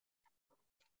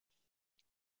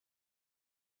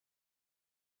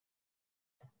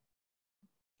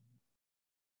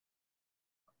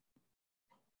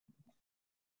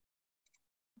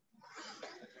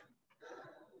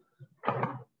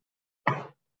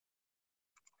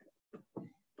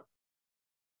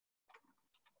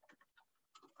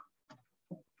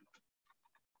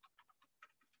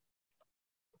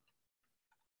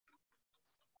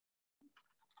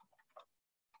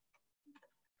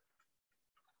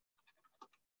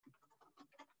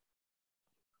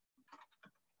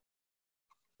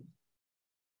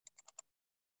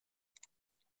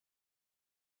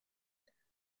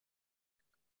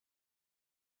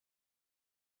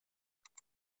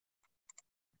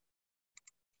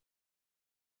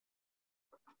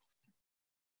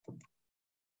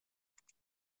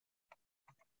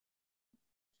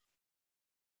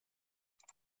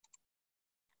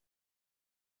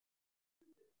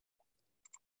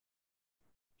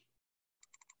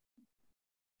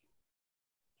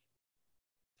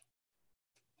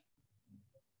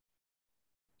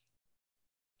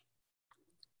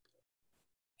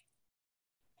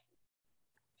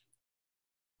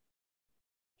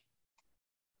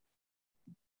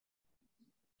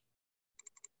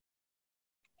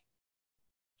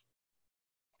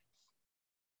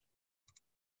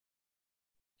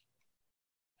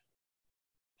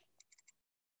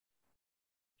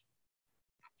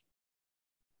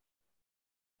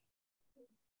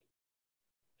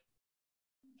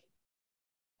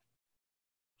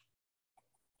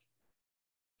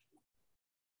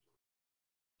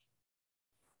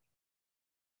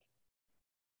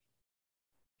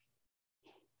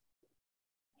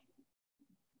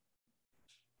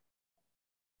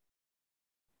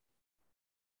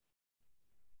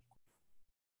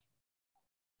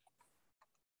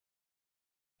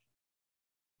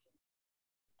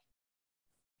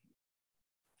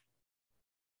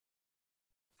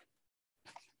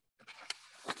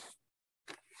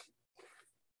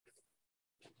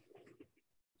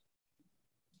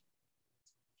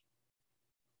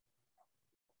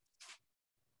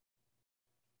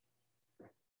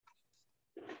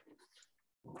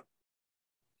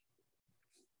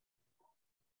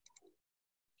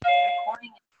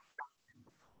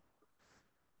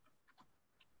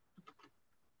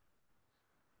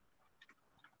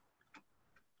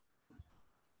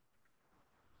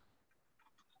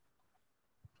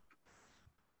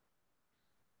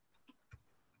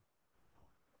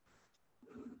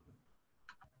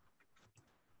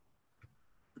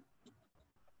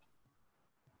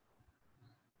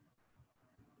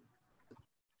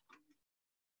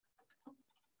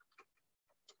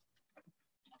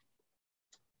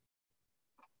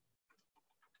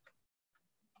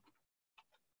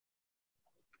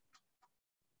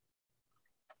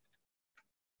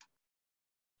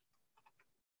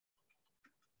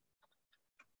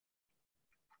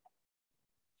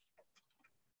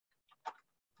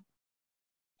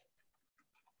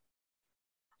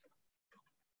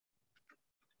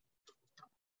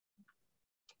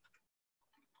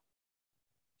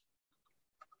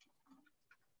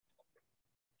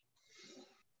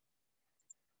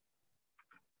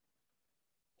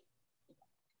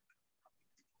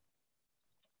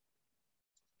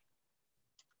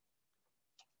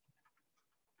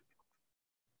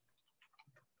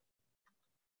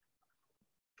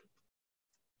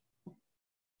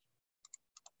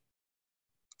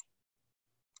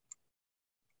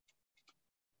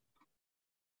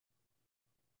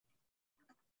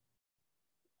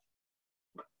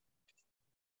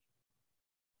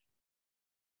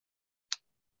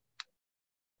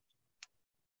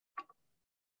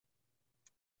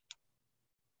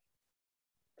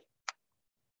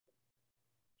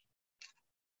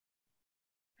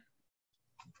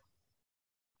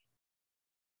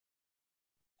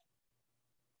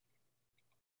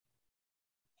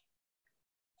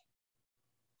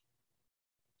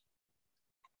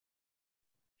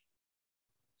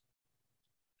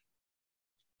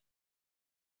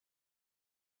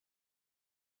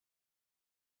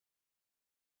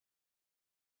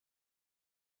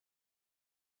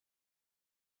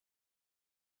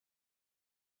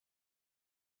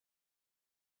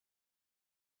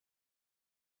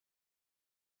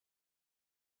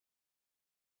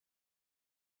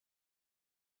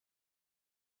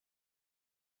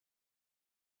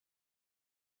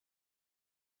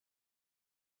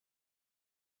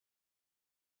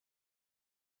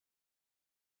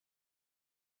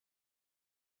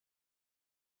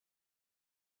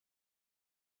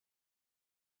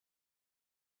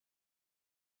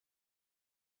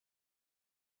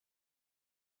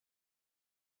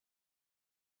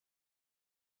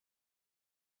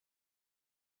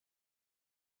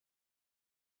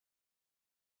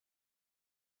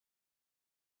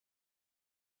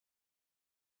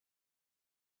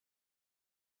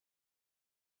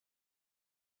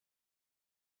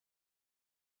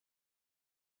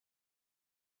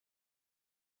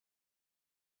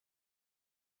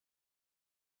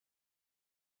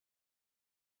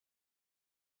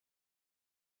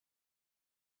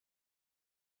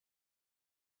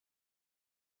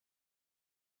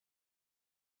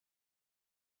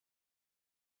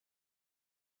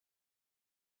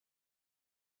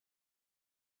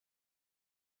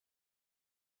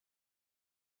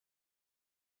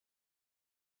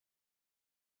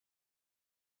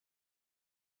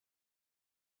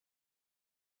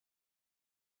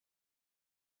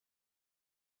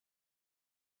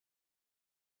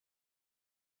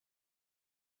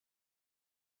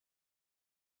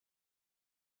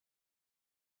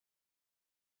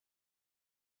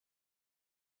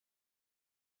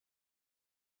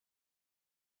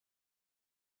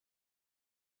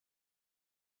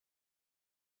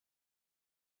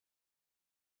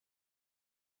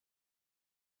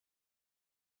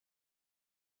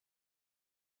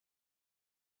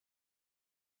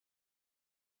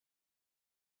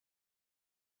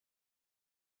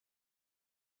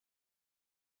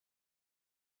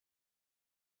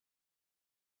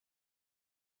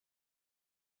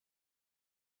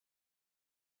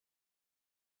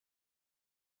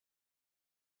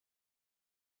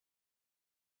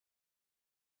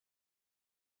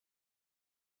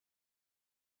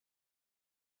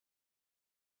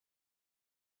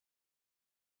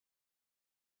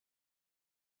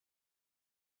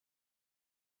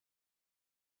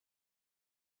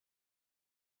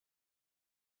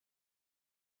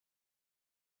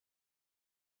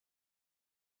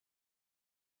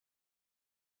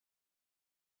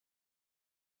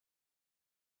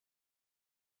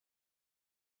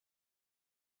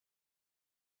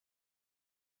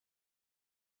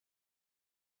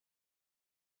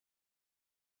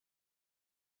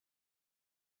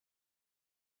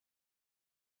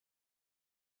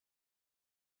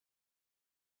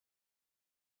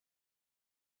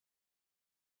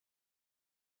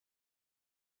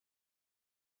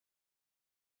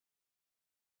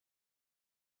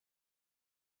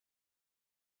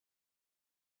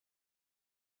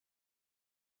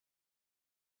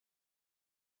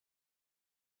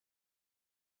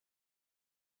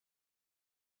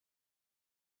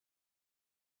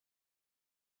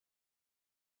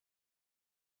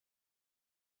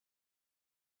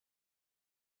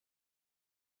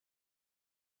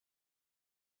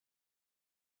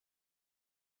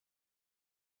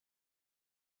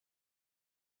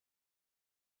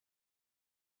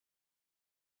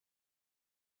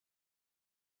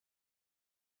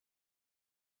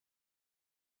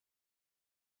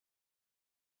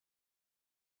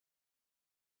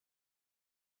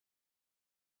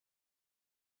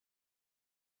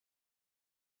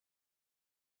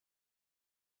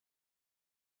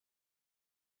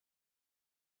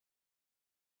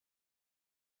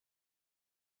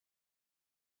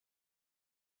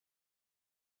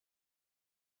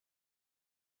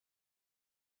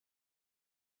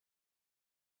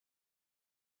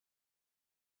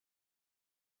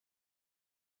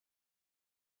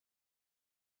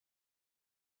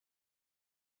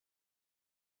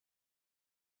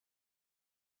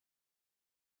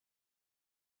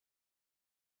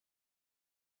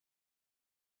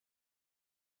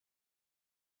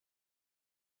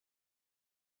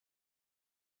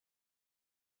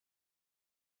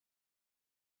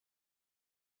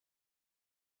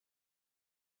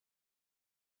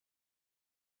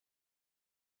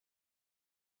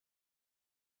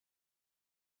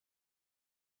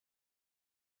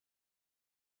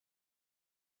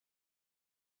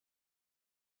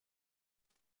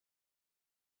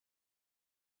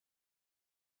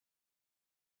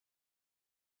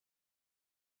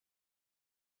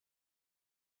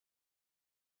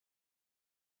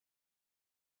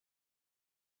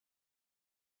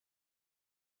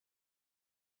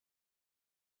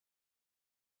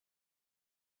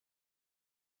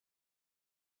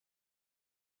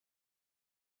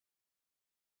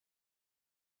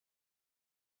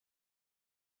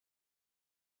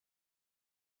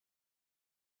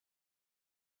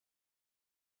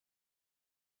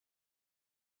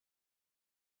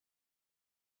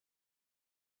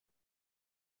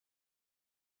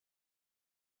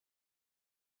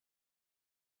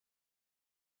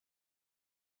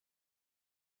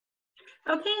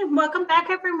 Okay, welcome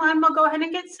back everyone. We'll go ahead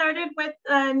and get started with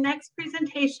the next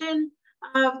presentation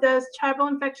of the Tribal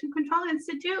Infection Control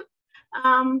Institute.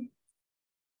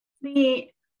 The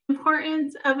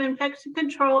importance of infection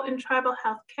control in tribal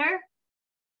healthcare.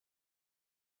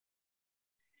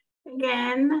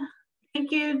 Again,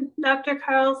 thank you, Dr.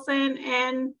 Carlson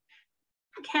and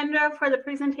Kendra, for the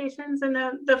presentations in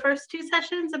the first two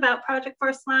sessions about Project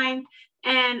Firstline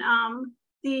and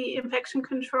the infection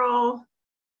control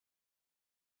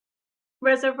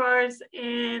reservoirs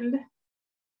and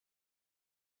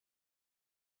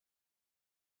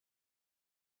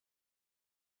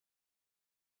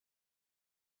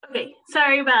okay,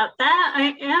 sorry about that.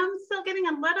 I am still getting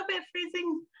a little bit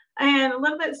freezing and a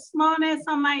little bit slowness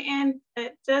on my end,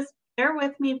 but just bear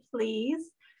with me, please.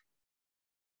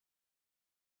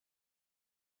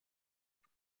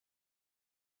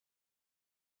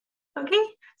 Okay,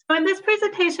 so in this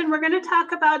presentation, we're going to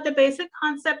talk about the basic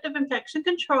concept of infection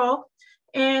control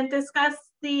and discuss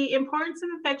the importance of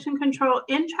infection control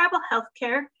in tribal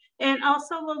healthcare. And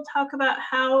also we'll talk about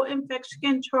how infection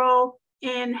control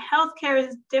in healthcare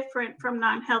is different from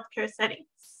non-healthcare settings.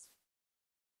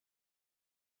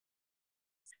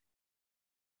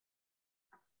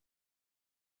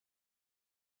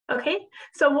 Okay,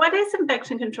 so what is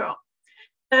infection control?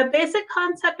 The basic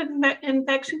concept of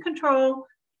infection control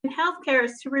in healthcare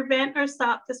is to prevent or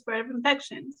stop the spread of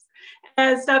infections.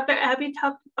 As Dr. Abby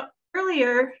talked about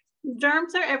earlier,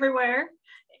 germs are everywhere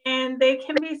and they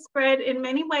can be spread in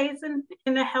many ways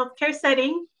in a healthcare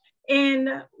setting.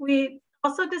 And we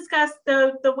also discussed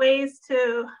the ways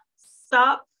to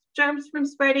stop germs from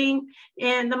spreading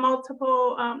and the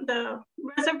multiple, the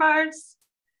reservoirs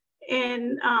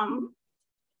and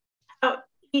how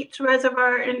each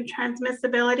reservoir and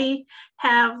transmissibility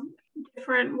have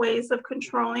different ways of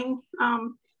controlling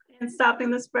and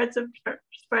stopping the spread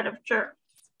of germs.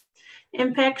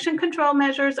 Infection control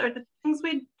measures are the things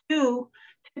we do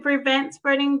to prevent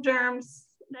spreading germs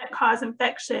that cause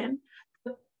infection.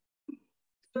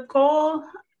 The goal of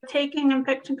taking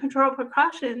infection control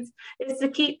precautions is to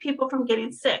keep people from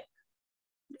getting sick.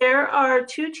 There are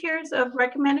two tiers of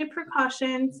recommended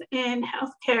precautions in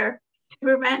healthcare to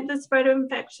prevent the spread of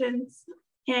infections,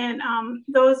 and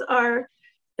those are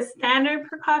the standard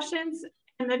precautions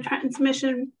and the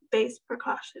transmission-based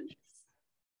precautions.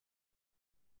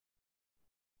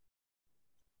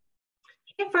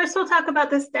 Okay, first we'll talk about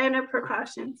the standard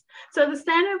precautions. So the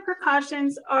standard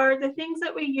precautions are the things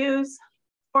that we use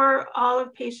for all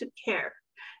of patient care.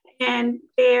 And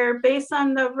they're based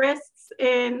on the risks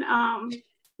in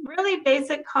really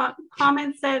basic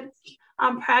common sense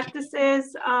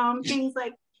practices, things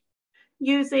like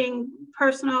using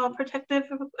personal protective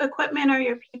equipment or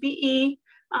your PPE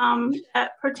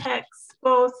that protects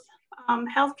both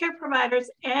healthcare providers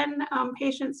and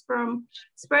patients from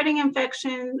spreading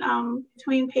infection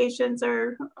between patients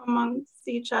or amongst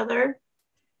each other.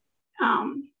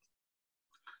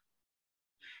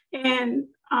 And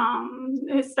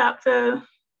stop the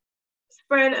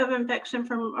spread of infection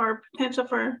from, or potential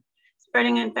for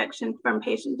spreading infection from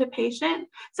patient to patient.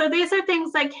 So these are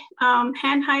things like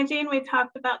hand hygiene. We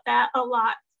talked about that a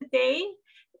lot today.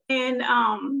 And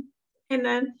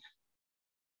in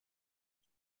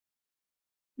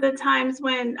the times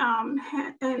when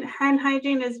hand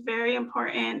hygiene is very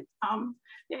important,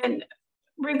 and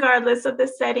regardless of the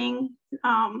setting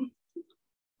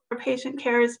where patient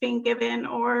care is being given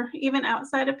or even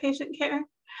outside of patient care.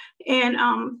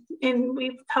 And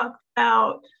we've talked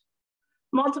about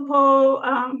multiple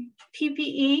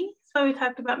PPE. So we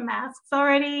talked about masks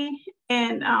already,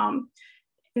 and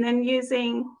then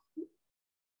using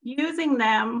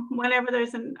them whenever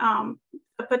there's a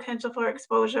potential for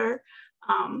exposure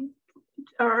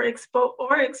or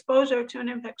exposure to an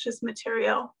infectious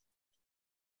material.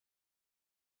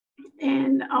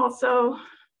 And also,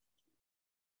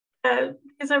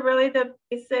 these are really the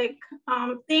basic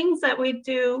things that we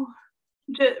do,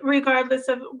 regardless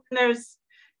of when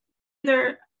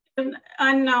they're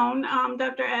unknown.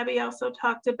 Dr. Abby also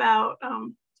talked about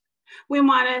we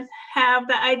want to have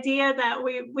the idea that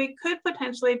we could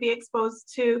potentially be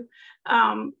exposed to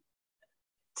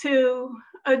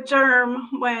a germ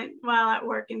while at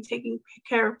work and taking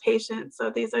care of patients.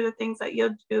 So these are the things that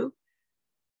you'll do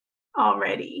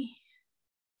already.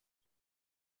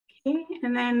 Okay,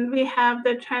 and then we have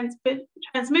the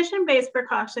transmission-based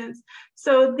precautions.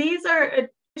 So these are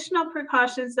additional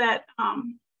precautions that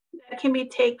that can be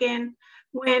taken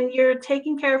when you're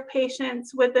taking care of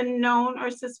patients with a known or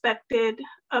suspected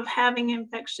of having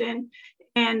infection,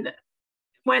 and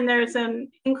when there's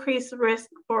an increased risk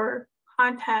for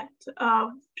contact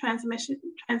of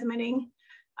transmitting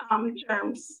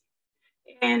germs.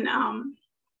 And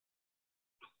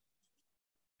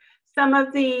some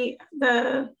of the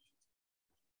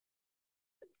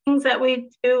things that we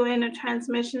do in a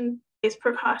transmission-based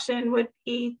precaution would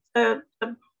be the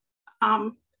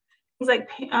things like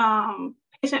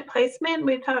patient placement.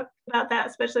 We talked about that,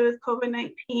 especially with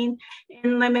COVID-19,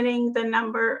 and limiting the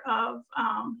number of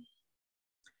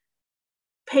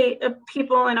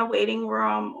people in a waiting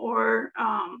room, or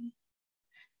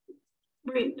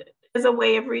as a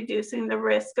way of reducing the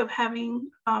risk of having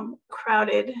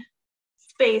crowded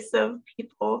space of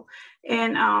people.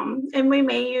 And we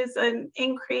may use an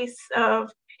increase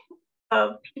of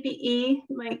PPE,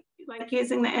 like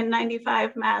using the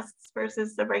N95 masks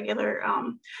versus the regular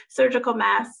surgical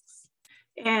masks,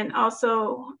 and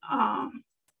also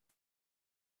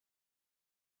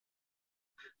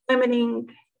limiting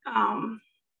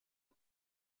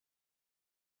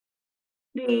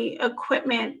the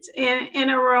equipment in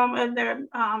a room, and they're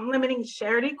limiting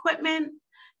shared equipment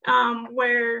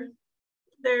where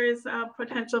there is a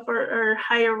potential for or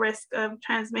higher risk of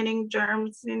transmitting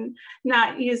germs, and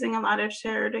not using a lot of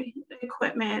shared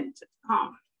equipment.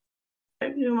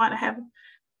 You want to have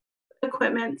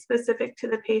equipment specific to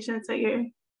the patients that you're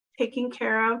taking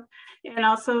care of, and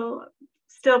also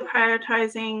still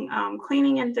prioritizing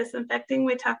cleaning and disinfecting.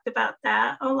 We talked about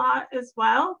that a lot as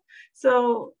well.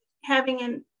 So having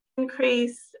an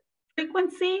increased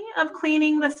frequency of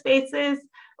cleaning the spaces,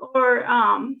 or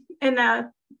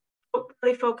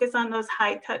really focus on those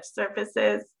high touch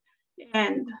surfaces,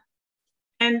 and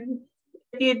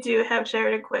if you do have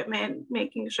shared equipment,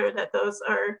 making sure that those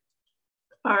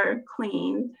are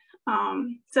cleaned.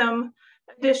 Some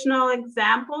additional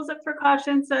examples of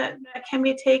precautions that can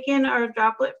be taken are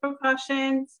droplet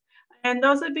precautions, and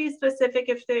those would be specific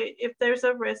if there's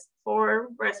a risk for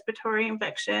respiratory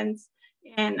infections,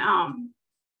 and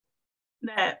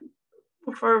that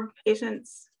for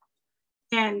patients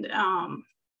and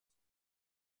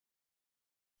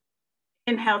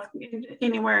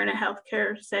anywhere in a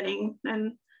healthcare setting,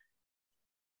 and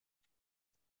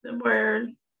where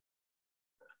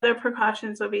other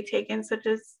precautions will be taken, such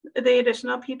as the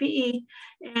additional PPE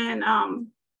and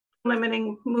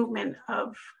limiting movement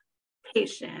of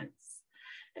patients.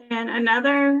 And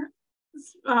another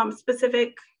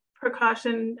specific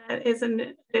precaution that is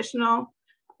an additional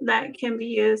that can be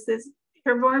used is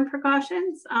airborne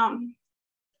precautions.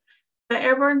 The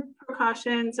airborne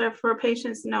precautions are for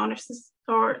patients known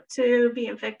or to be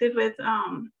infected with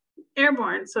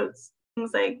airborne. So it's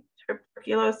things like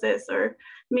tuberculosis or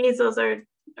measles or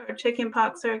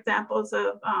chickenpox are examples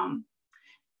of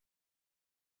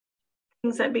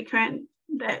things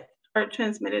that are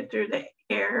transmitted through the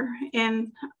air.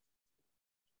 And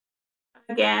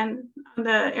again,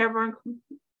 the airborne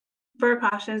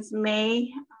precautions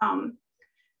may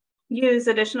use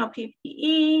additional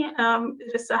PPE,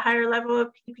 just a higher level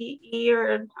of PPE,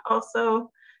 or also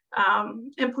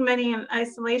implementing an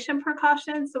isolation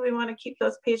precaution. So we want to keep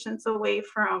those patients away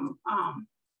from,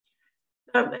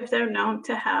 if they're known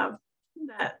to have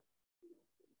that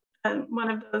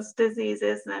one of those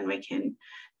diseases, then we can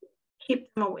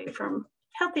keep them away from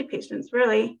healthy patients,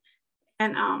 really,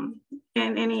 and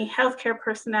any healthcare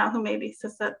personnel who may be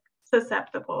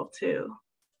susceptible to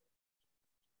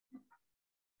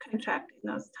contracting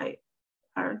those type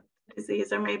of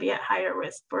disease, or maybe at higher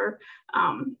risk for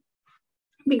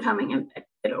becoming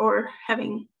infected, or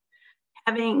having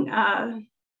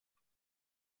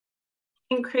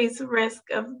increased risk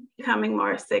of becoming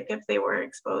more sick if they were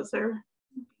exposed or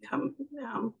become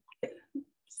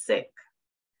sick.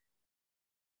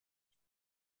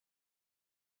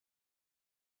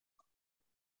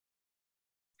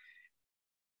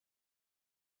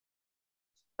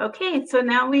 Okay, so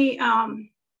now we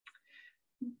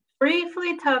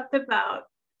briefly talked about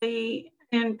the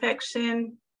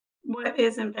infection, what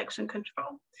is infection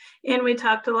control. And we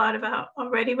talked a lot about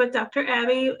already with Dr.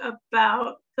 Abby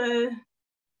about the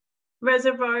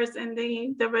reservoirs and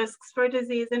the risks for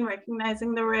disease, and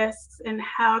recognizing the risks and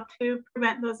how to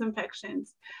prevent those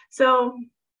infections. So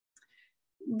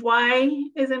why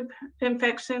is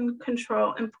infection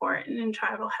control important in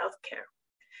tribal healthcare?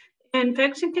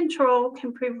 Infection control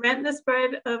can prevent the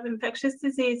spread of infectious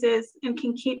diseases and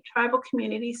can keep tribal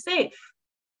communities safe.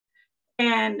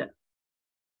 And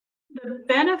the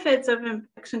benefits of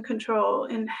infection control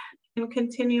in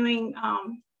continuing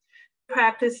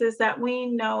practices that we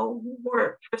know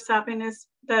work for stopping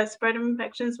the spread of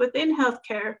infections within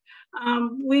healthcare.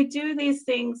 We do these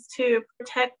things to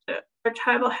protect our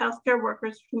tribal healthcare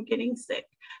workers from getting sick.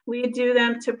 We do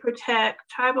them to protect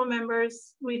tribal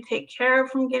members we take care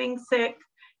of from getting sick.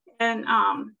 And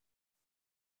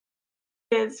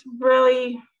it's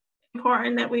really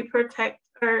important that we protect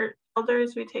our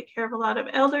elders. We take care of a lot of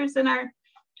elders in our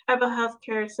tribal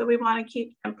healthcare, so we want to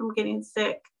keep them from getting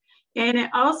sick. And it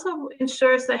also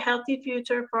ensures a healthy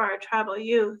future for our tribal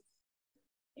youth.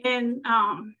 And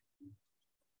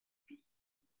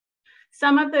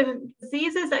some of the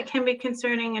diseases that can be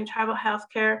concerning in tribal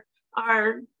healthcare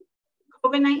are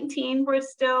COVID-19. We're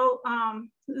still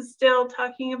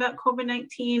talking about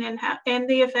COVID-19 and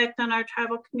the effect on our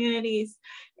tribal communities,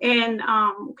 and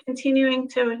continuing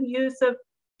to use the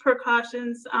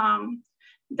precautions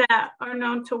that are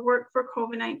known to work for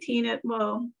COVID-19. It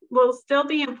will still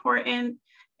be important,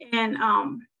 and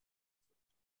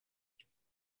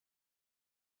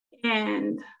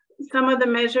some of the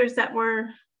measures that were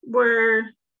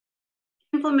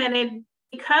implemented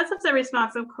because of the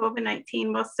response of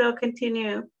COVID-19 will still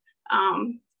continue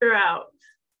throughout,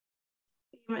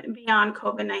 beyond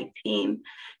COVID-19.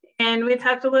 And we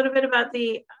talked a little bit about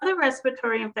the other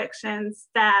respiratory infections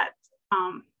that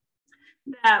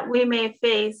that we may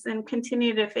face and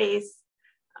continue to face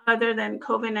other than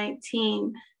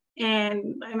COVID-19.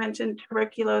 And I mentioned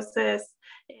tuberculosis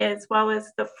as well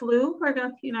as the flu. We're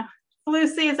going to, flu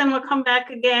season will come back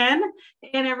again,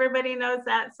 and everybody knows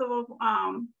that. So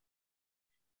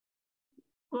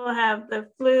we'll have the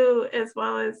flu as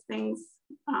well as things,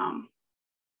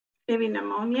 maybe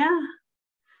pneumonia,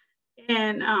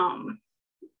 and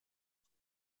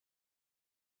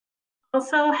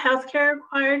also healthcare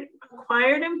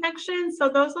acquired infections. So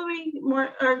those will be more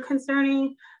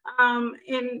concerning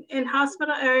in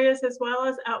hospital areas as well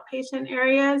as outpatient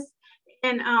areas.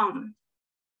 And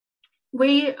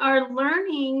we are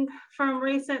learning from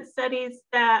recent studies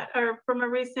that are from a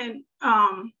recent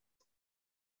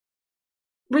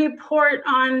report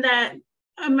on that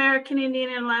American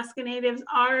Indian and Alaska Natives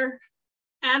are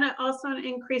at also an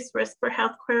increased risk for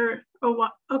healthcare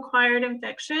acquired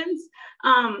infections.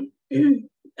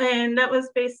 And that was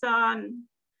based on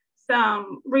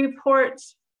some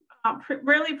reports,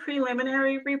 really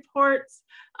preliminary reports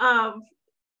of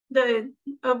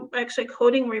actually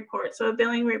coding reports. So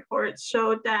billing reports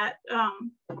showed that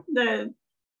the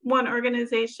one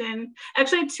organization,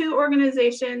 actually two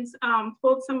organizations,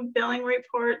 pulled some billing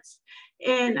reports,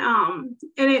 and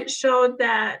it showed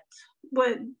that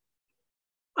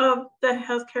of the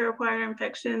healthcare acquired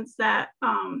infections that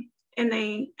and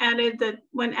they added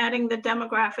when adding the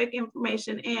demographic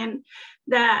information in,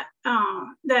 that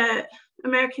that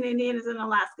American Indians and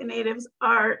Alaska Natives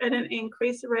are at an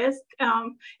increased risk.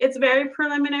 It's very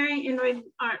preliminary, and we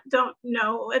don't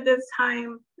know at this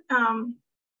time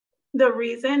the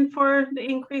reason for the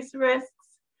increased risks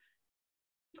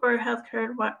for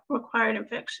healthcare acquired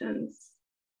infections.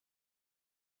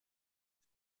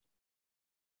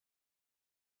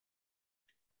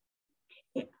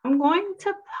 I'm going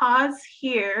to pause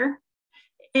here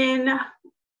and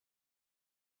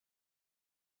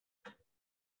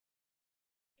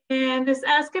just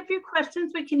ask a few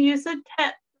questions. We can use the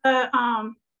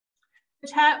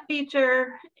chat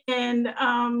feature, and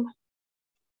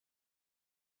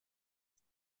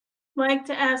like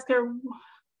to ask her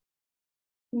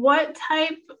what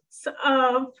types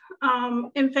of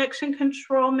infection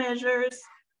control measures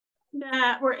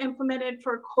that were implemented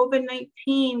for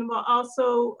COVID-19 will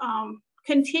also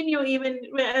continue even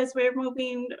as we're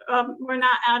moving, we're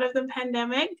not out of the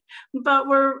pandemic, but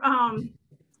we're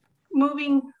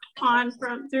moving on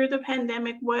through the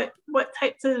pandemic. What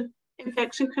types of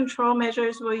infection control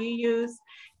measures will you use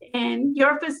in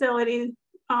your facility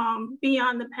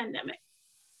beyond the pandemic?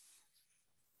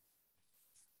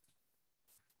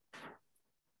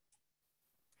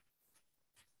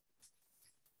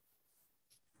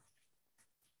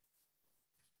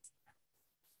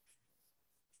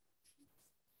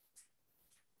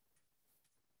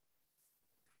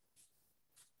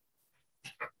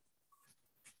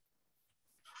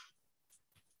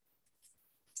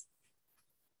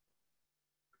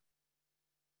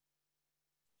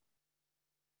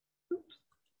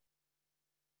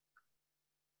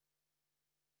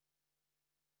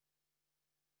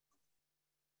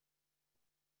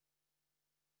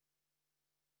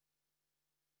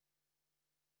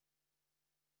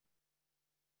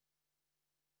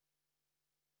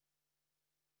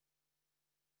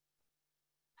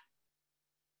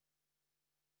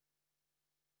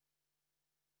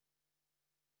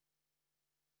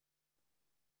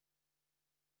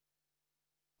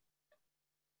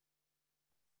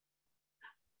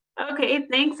 Okay,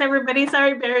 thanks everybody.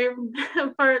 Sorry, Barry,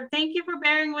 thank you for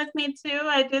bearing with me too.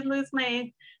 I did lose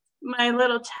my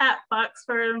little chat box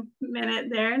for a minute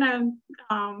there, and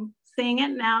I'm seeing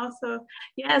it now. So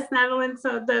yes, Madeline,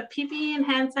 so the PPE and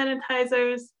hand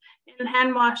sanitizers and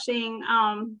hand washing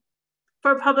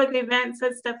for public events,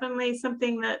 that's definitely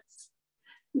something that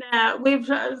we've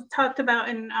talked about,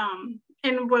 and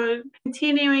we're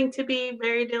continuing to be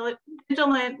very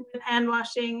vigilant with hand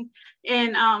washing,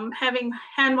 and having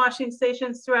hand washing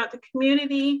stations throughout the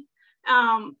community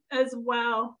as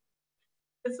well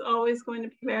is always going to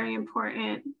be very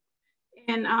important.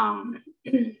 And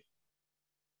in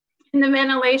the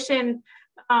ventilation,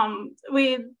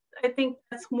 I think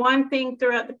that's one thing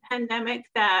throughout the pandemic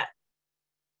that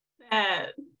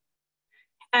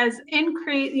has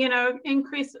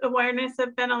increased awareness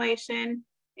of ventilation,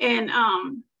 and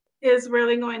is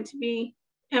really going to be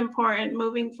important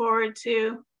moving forward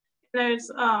too.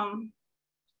 There's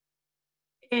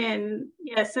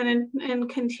and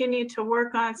continue to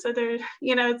work on. So there's,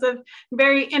 it's a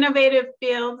very innovative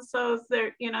field. So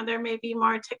there may be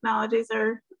more technologies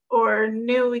or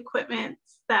new equipment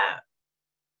that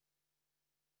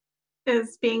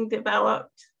is being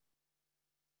developed.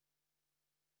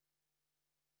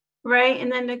 Right,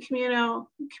 and then the communal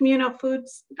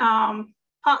foods,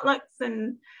 potlucks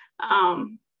and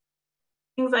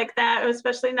things like that,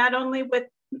 especially not only with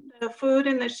the food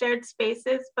and the shared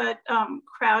spaces, but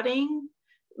crowding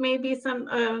may be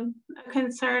a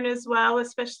concern as well,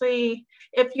 especially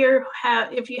if you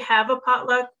have a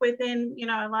potluck within,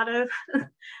 a lot of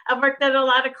I've worked at a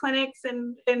lot of clinics,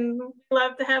 and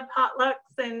love to have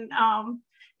potlucks, and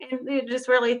just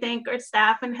really thank our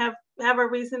staff and have a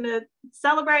reason to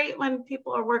celebrate when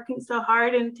people are working so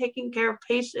hard and taking care of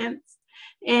patients,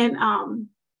 and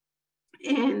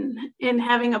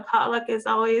having a potluck is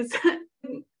always a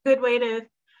good way to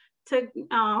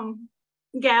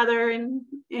gather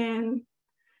and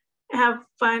have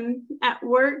fun at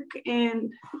work,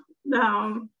 and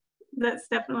that's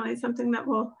definitely something that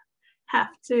we'll have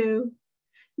to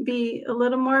be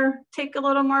take a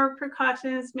little more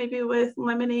precautions, maybe with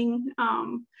limiting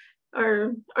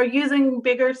or using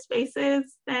bigger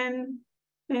spaces, and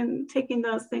taking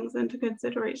those things into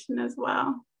consideration as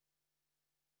well.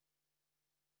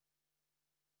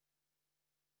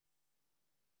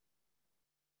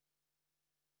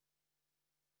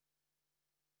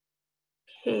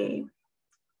 Okay,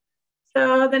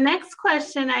 so the next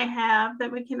question I have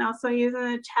that we can also use in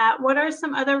the chat: what are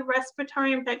some other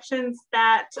respiratory infections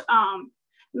that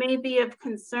may be of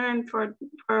concern for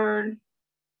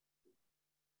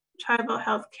tribal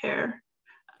healthcare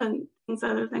and things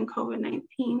other than COVID-19?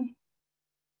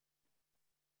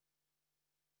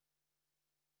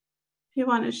 If you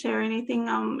want to share anything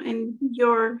in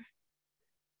your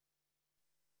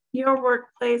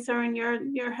workplace or in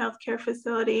your healthcare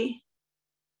facility.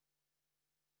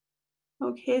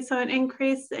 Okay, so an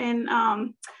increase in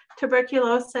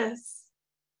tuberculosis.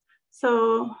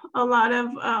 So a lot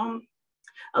of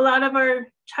our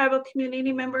tribal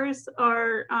community members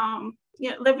are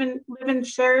live in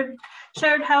shared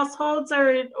households,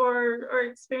 or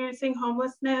experiencing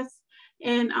homelessness,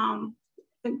 and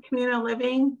in communal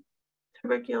living.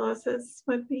 Tuberculosis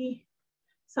would be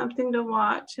something to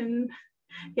watch. And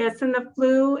yes, and the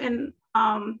flu and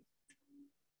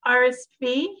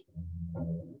RSV.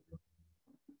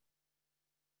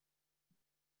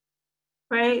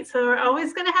 Right, so we're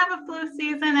always going to have a flu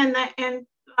season, and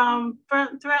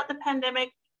throughout the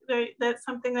pandemic, that's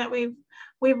something that we've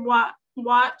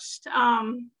watched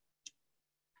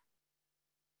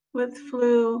with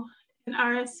flu and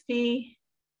RSV.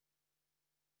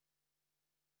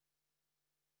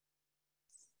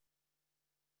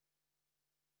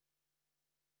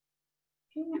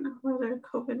 And other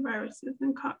COVID viruses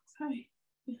and cocci.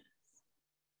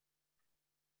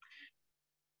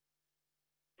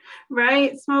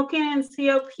 Right, smoking and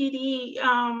COPD,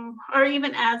 or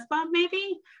even asthma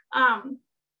maybe,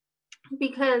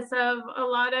 because of a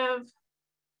lot of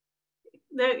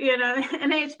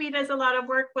NIHB does a lot of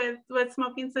work with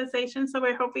smoking cessation. So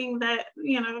we're hoping that,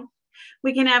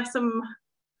 we can have some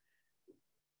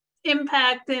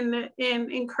impact and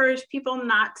encourage people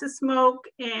not to smoke.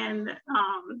 And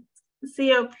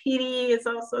COPD is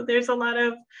also, there's a lot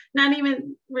of, not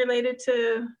even related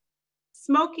to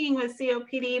smoking with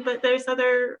COPD, but there's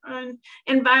other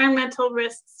environmental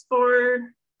risks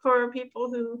for people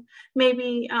who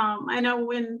maybe, I know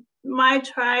in my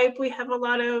tribe, we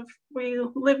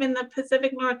live in the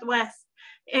Pacific Northwest,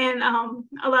 and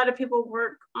a lot of people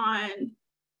work on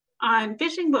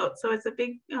fishing boats. So it's a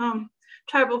big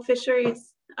tribal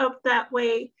fisheries up that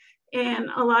way. And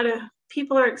a lot of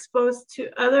people are exposed to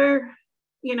other,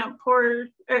 poor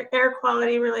air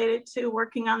quality related to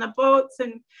working on the boats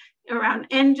and around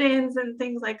engines and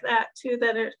things like that too,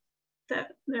 that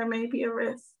there may be a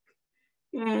risk.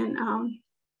 And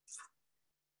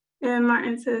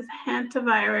Martin says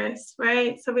hantavirus,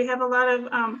 right? So we have a lot of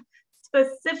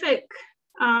specific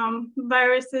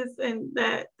viruses and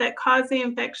that cause the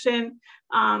infection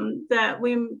that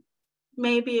we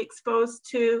may be exposed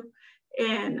to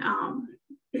in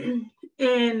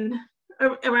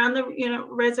around the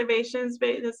reservations,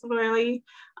 but this is really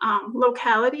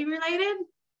locality related.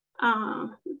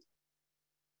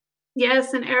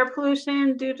 Yes, and air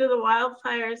pollution due to the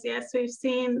wildfires. Yes, we've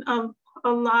seen a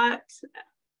lot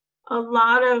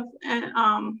of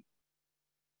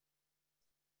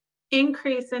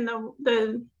increase in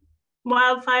the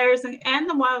wildfires and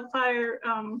the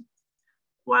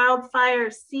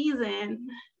wildfire season,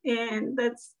 and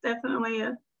that's definitely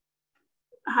a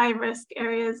high risk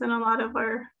areas, and a lot of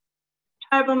our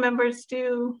tribal members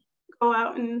do go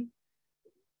out and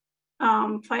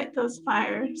fight those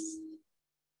fires.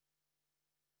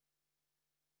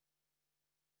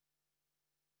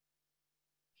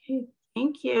 Okay,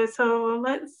 thank you. So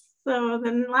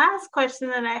the last question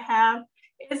that I have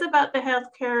is about the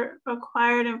healthcare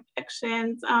acquired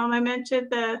infections. I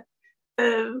mentioned the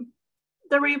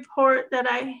report that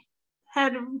I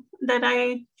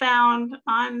found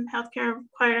on healthcare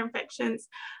acquired infections.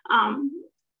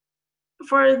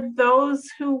 For those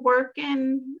who work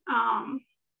in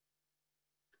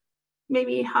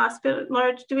maybe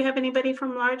do we have anybody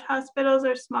from large hospitals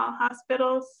or small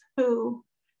hospitals who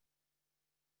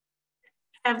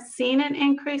have seen an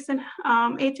increase in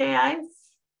HAIs?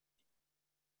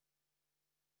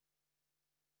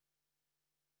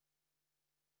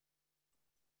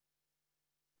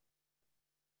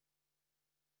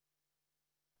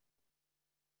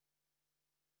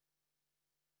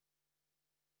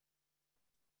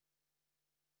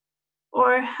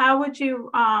 Or how would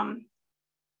you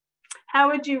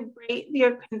rate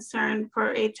your concern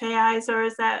for HAIs, or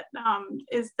is that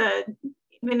is the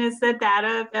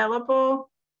data available?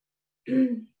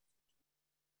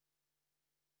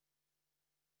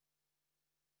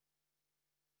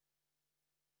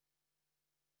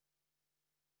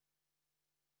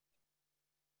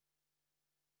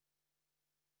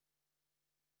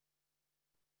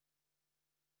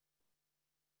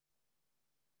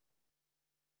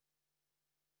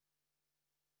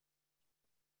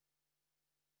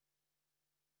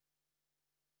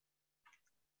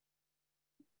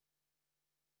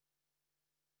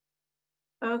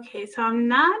 Okay, so I'm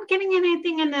not getting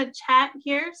anything in the chat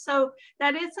here. So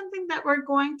that is something that we're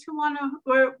going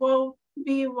to we'll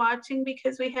be watching,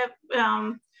 because we have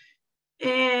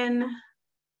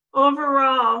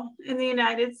overall in the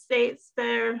United States,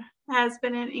 there has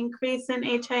been an increase in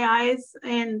HAIs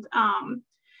and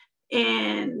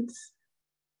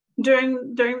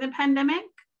during the pandemic,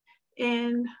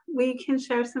 and we can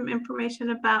share some information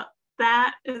about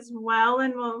that as well,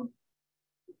 and we'll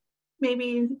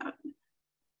maybe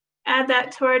add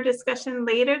that to our discussion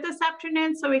later this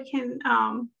afternoon, so we can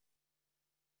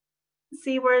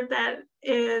see where that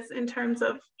is in terms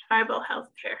of tribal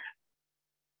healthcare.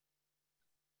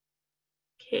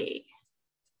 Okay.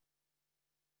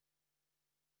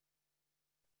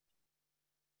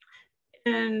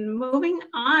 And moving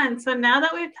on, so now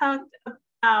that we've talked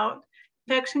about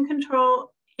infection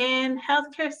control in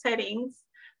healthcare settings,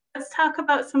 let's talk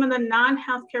about some of the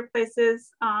non-healthcare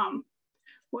places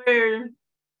where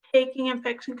taking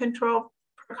infection control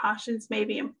precautions may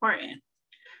be important.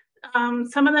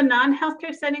 Some of the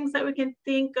non-healthcare settings that we can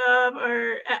think of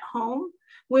are at home.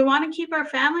 We want to keep our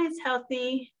families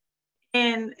healthy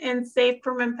and safe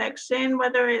from infection,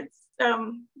 whether it's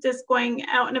just going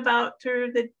out and about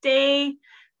through the day,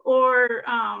 or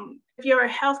if you're a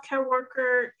healthcare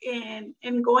worker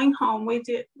and going home, we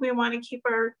want to keep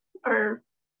our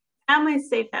families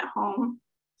safe at home,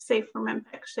 safe from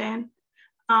infection.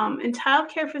 In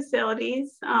childcare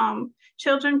facilities,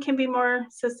 children can be more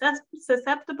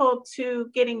susceptible to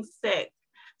getting sick.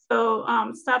 So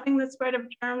stopping the spread of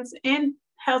germs in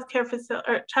childcare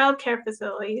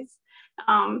facilities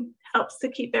helps to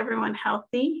keep everyone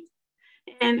healthy.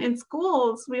 And in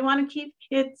schools, we want to keep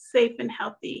kids safe and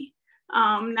healthy.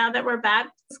 Now that we're back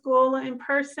to school in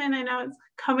person, I know it's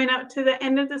coming up to the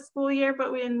end of the school year,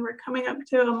 but we're coming up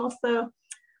to almost a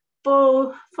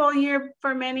full year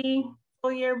for many.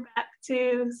 Full year back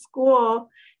to school,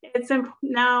 it's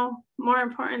now more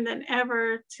important than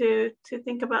ever to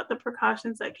think about the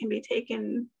precautions that can be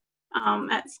taken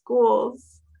at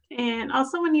schools. And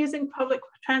also when using public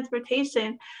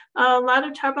transportation, a lot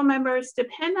of tribal members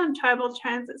depend on tribal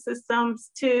transit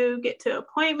systems to get to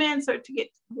appointments or to get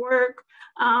to work.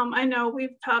 I know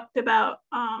we've talked about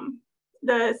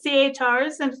the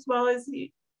CHRs, as well as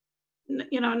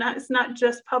it's not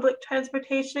just public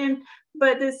transportation,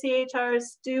 but the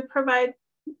CHRs do provide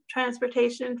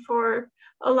transportation for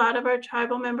a lot of our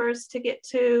tribal members to get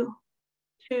to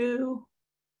to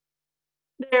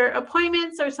their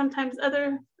appointments, or sometimes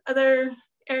other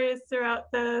areas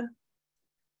throughout the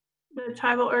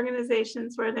tribal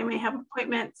organizations where they may have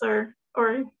appointments or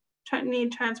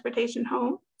need transportation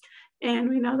home. And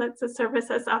we know that's a service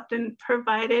that's often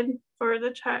provided for the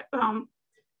tribes.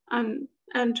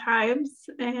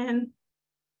 And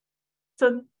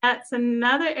so that's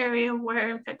another area where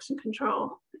infection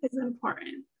control is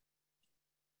important.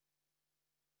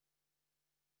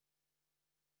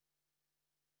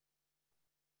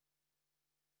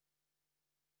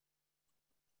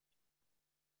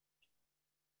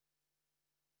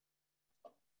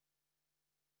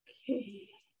 Okay.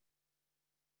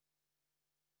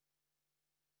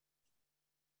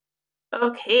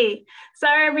 Okay,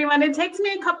 sorry everyone. It takes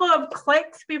me a couple of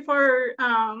clicks before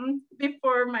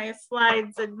my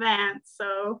slides advance.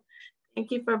 So thank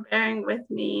you for bearing with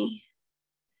me.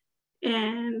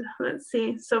 And let's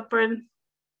see. So for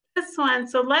this one,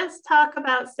 so let's talk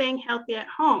about staying healthy at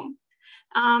home.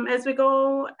 As we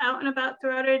go out and about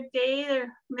throughout our day, there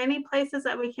are many places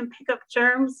that we can pick up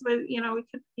germs. But we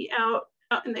could be out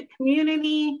in the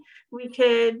community. We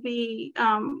could be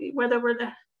whether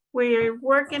we're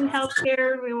working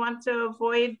healthcare, we want to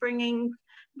avoid bringing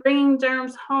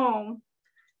germs home.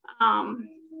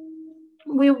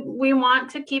 We want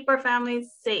to keep our families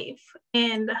safe.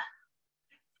 And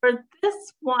for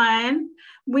this one,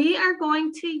 we are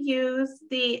going to use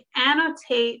the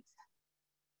annotate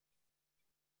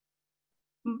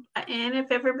button.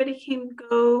 If everybody can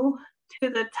go to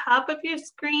the top of your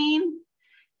screen,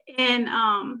 and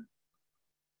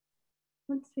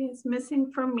let's see, it's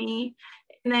missing for me.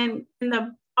 And then in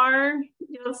the bar,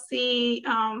 you'll see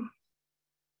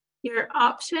your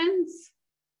options,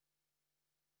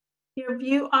 your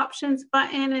view options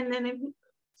button, and then if you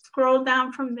scroll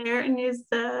down from there and use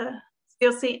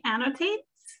you'll see annotates.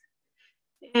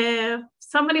 If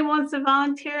somebody wants to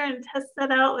volunteer and test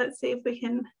that out, let's see if we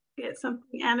can get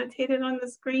something annotated on the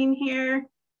screen here.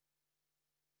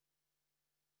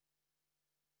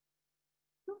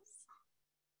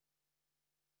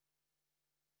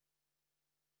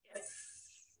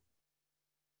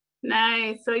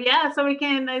 Nice. So yeah, so we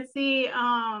can, I see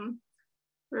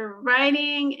we're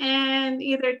writing and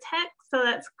either text, so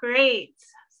that's great.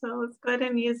 So let's go ahead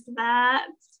and use that.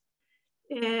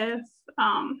 If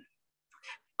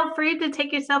feel free to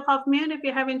take yourself off mute if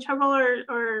you're having trouble, or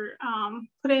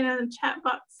put it in the chat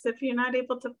box if you're not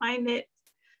able to find it.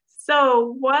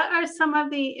 So what are some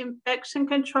of the infection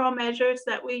control measures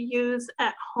that we use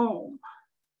at home?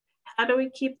 How do we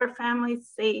keep our families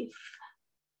safe?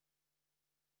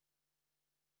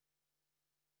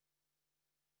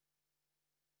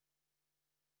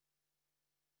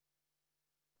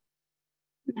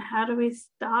 How do we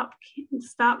stop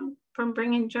from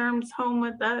bringing germs home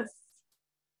with us?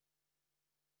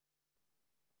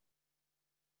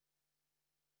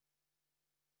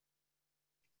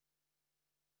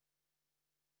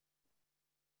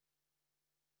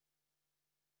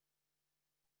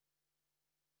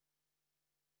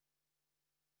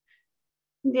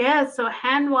 Yeah, so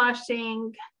hand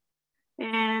washing,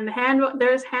 and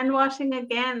there's hand washing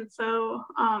again. So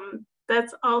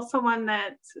that's also one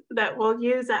that we'll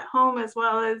use at home as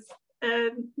well as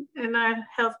in our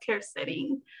healthcare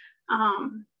setting.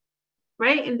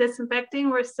 Right, in disinfecting,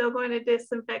 we're still going to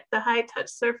disinfect the high touch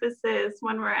surfaces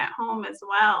when we're at home as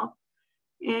well.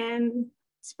 And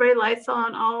spray Lysol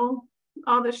on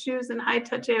all the shoes and high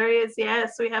touch areas.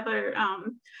 Yes, we have our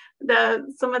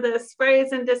some of the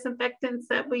sprays and disinfectants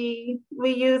that we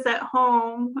use at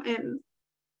home. And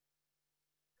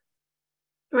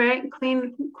right,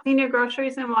 clean your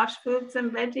groceries and wash foods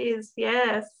and veggies.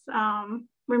 Yes,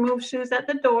 remove shoes at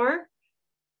the door,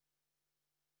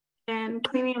 and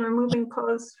cleaning and removing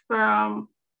clothes from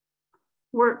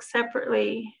work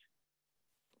separately.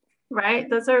 Right,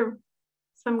 those are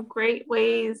some great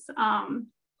ways.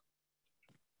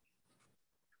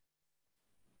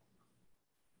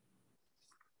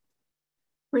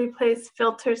 Replace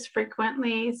filters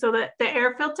frequently, so that the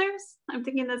air filters, I'm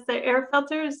thinking that's the air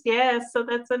filters. Yes, so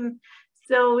that's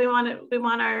still we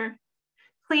want our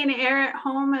clean air at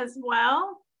home as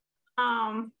well.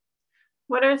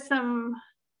 What are some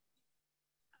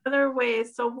other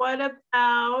ways? So what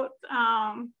about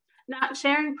not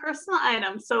sharing personal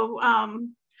items? So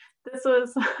this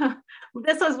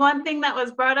was one thing that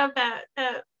was brought up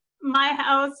at my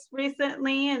house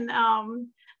recently, and I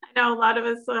know a lot of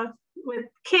us with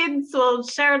kids will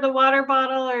share the water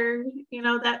bottle, or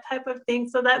that type of thing.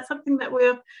 So that's something that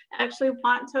we actually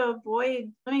want to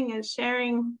avoid doing, is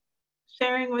sharing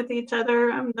with each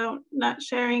other. Not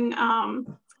sharing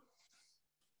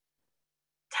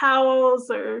towels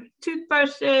or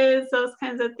toothbrushes, those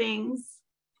kinds of things.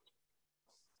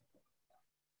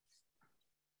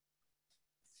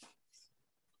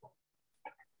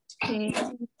 Okay.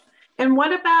 And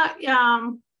what about,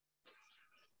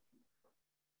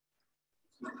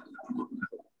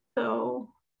 so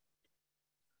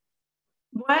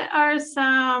what are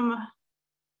some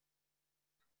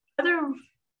other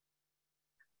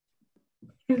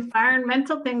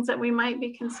environmental things that we might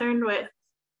be concerned with?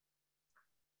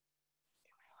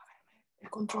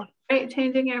 Right,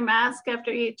 changing your mask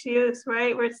after each use,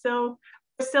 right? We're still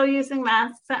using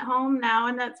masks at home now,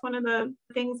 and that's one of the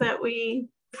things that we,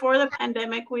 before the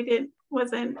pandemic,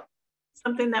 wasn't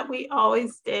something that we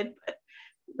always did,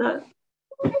 but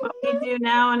what we do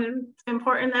now, and it's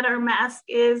important that our mask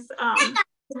is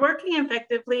working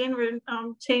effectively, and we're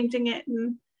changing it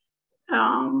and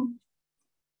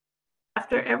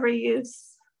after every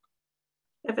use,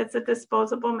 if it's a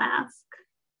disposable mask.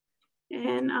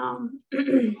 And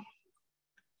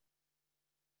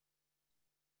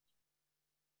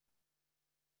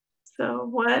so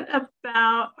what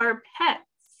about our pets?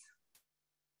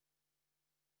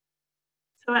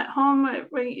 So at home, at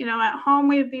home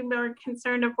we'd be more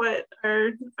concerned of what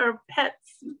our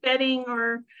pets bedding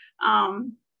or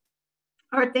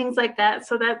things like that.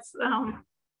 So that's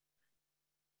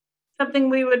something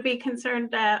we would be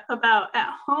concerned about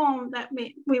at home that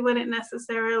we wouldn't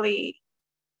necessarily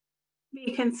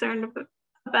be concerned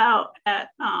about at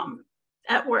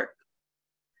work.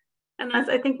 And as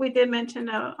I think we did mention,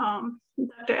 Dr.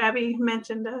 Abby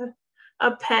mentioned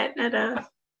a pet at a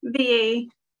VA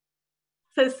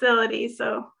facility.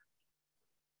 So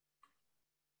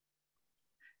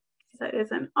that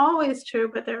isn't always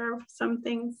true, but there are some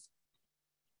things.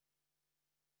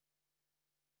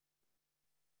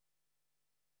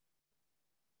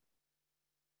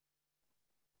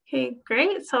 Okay,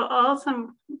 great. So all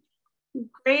some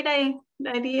great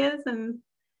ideas and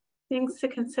things to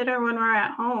consider when we're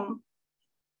at home.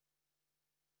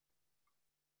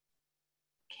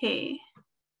 Okay.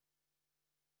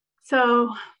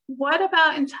 So what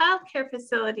about in childcare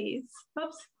facilities?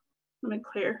 Oops, let me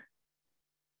clear.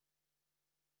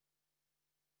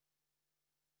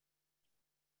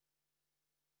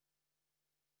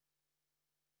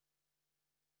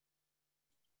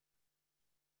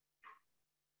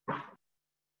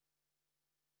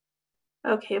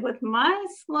 Okay, with my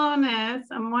slowness,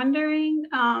 I'm wondering,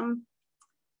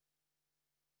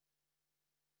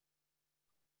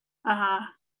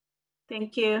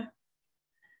 thank you.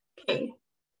 Okay.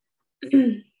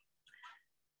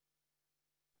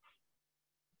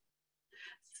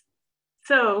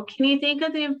 So can you think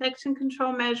of the infection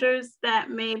control measures that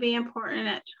may be important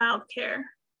at childcare?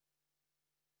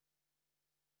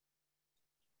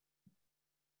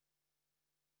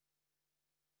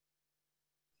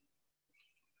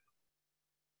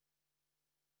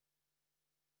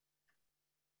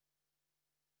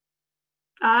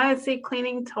 I see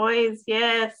cleaning toys,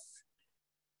 yes.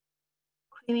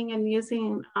 Cleaning and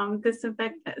using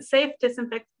safe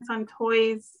disinfectants on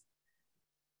toys.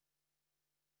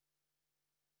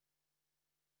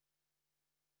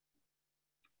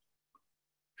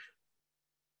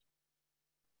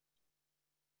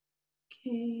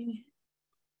 Okay.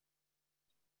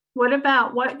 What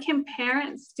about, what can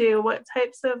parents do? What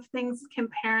types of things can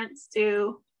parents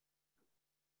do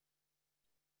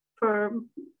for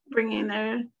bringing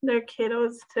their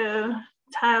kiddos to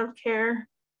childcare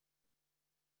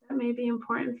that may be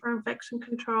important for infection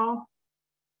control?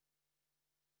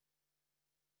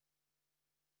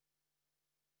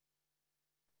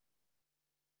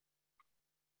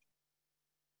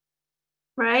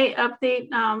 Right, update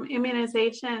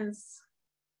immunizations.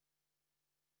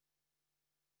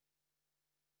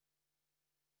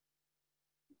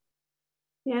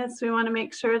 Yes, we want to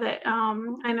make sure that,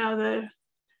 I know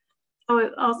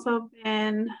it's also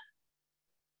been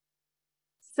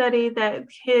studied that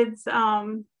kids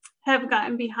have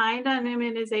gotten behind on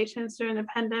immunizations during the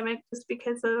pandemic just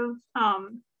because of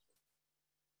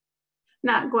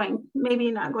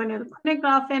maybe not going to the clinic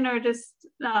often, or just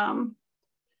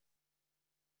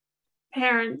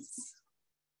parents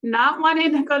not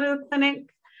wanting to go to the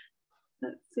clinic.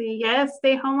 Let's see, yes,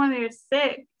 stay home when they're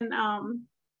sick, and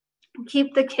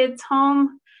keep the kids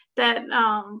home.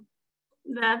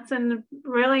 That's a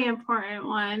really important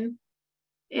one.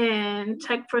 And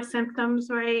check for symptoms,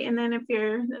 right? And then if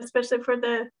you're, especially for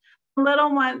the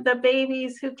little one, the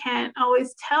babies who can't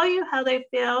always tell you how they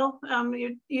feel,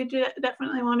 you do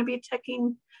definitely want to be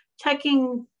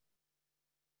checking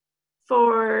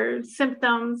for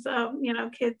symptoms of,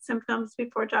 kids' symptoms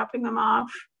before dropping them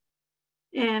off.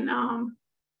 And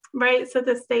right? So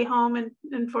to stay home and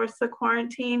enforce the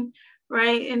quarantine,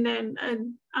 right? And then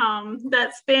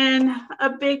that's been a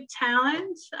big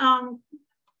challenge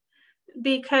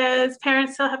because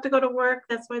parents still have to go to work.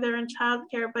 That's why they're in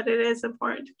childcare, but it is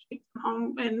important to keep them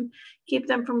home and keep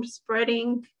them from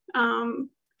spreading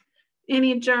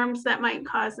any germs that might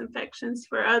cause infections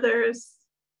for others,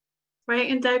 right?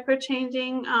 And diaper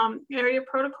changing area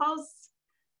protocols,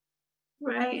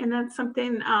 right? And that's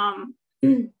something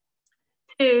to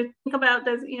think about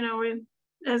as, you know,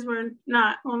 as we're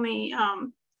not only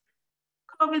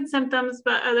COVID symptoms,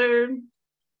 but other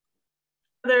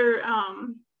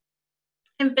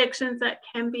infections that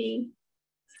can be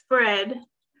spread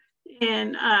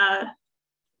in a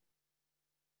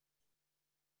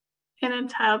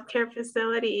child care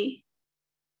facility.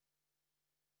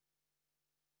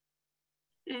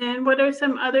 And what are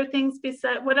some other things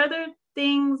besides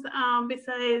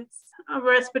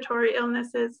respiratory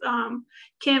illnesses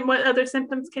what other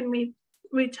symptoms can we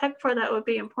check for that would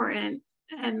be important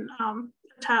in a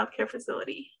child care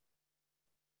facility?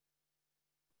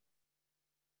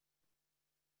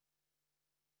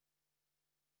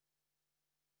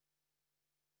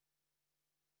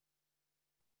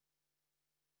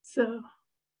 So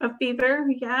a fever,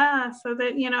 yeah. So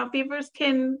that, you know, fevers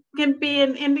can be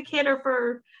an indicator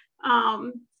for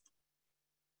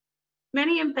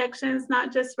many infections,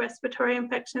 not just respiratory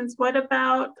infections. What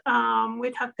about,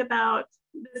 we talked about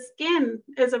the skin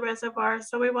is a reservoir.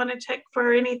 So we want to check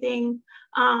for anything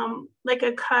like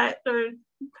a cut or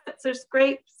cuts or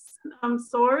scrapes,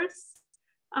 sores,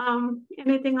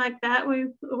 anything like that. We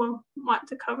will want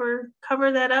to cover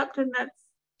that up, and that's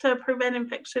to prevent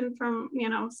infection from, you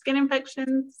know, skin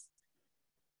infections.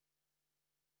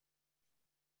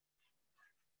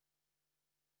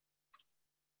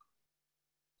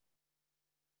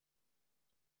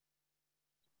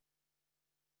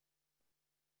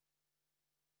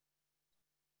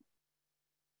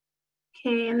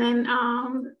 Okay, and then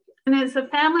and as a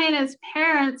family and as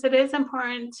parents, it is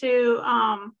important to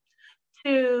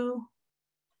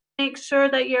make sure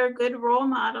that you're a good role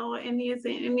model in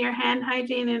your hand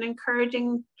hygiene and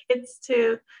encouraging kids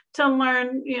to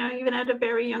learn, you know, even at a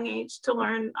very young age, to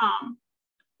learn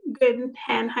good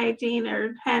hand hygiene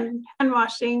or hand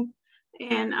washing,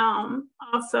 and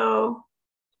also,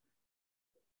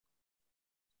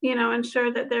 you know,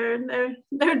 ensure that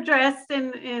they're dressed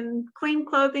in clean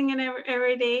clothing and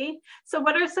every day. So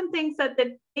what are some things that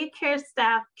the daycare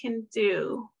staff can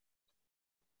do?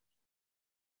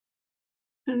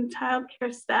 And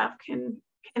childcare staff can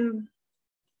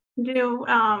do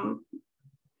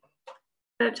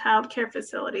the childcare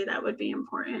facility that would be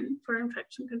important for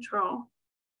infection control.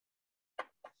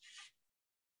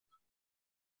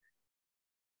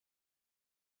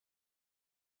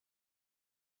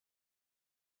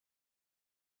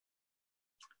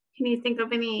 Can you think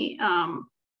of any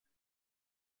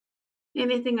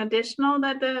anything additional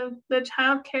that the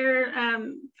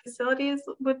childcare facilities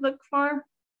would look for?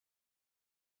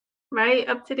 Right,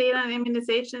 up to date on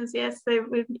immunizations. Yes, they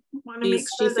would want to make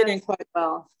sure she's doing quite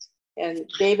well. And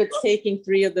David's taking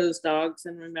 3 of those dogs.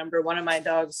 And remember, one of my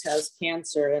dogs has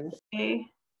cancer. And okay.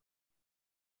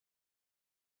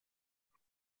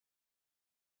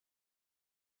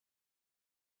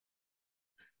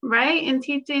 Right, and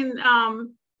teaching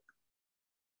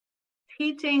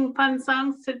fun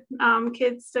songs to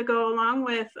kids to go along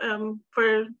with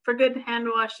for good hand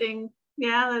washing.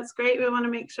 Yeah, that's great. We want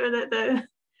to make sure that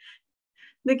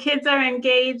the kids are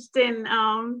engaged in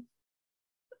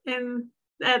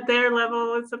at their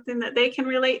level with something that they can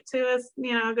relate to, as,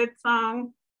 you know, a good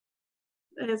song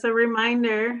as a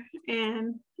reminder.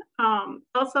 And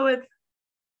also with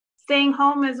staying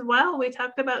home as well. We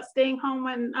talked about staying home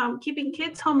and keeping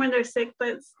kids home when they're sick,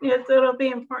 but it'll be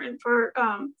important for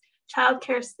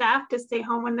childcare staff to stay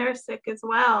home when they're sick as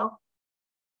well.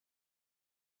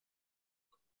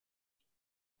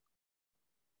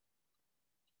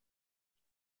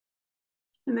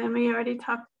 And then we already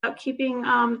talked about keeping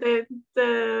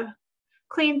the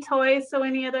clean toys. So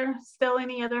any other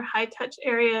high touch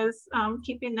areas,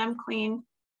 keeping them clean,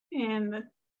 and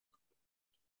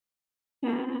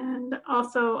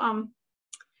also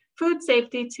food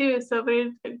safety too. So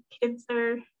the kids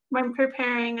are, when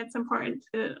preparing, it's important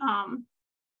to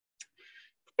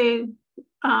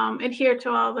adhere to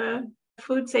all the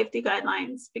food safety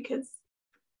guidelines, because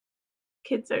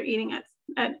kids are eating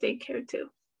at daycare too.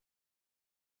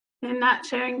 And not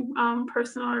sharing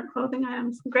personal or clothing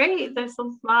items. Great, there's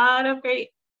a lot of great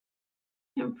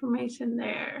information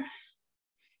there.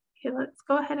 Okay, let's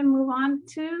go ahead and move on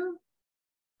to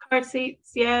car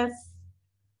seats. Yes.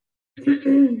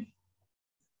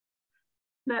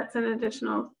 that's an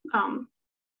additional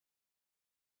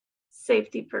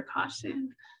safety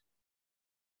precaution.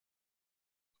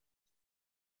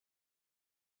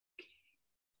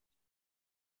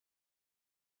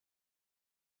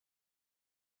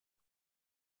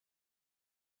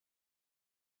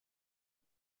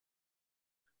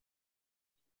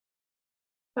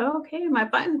 Okay, my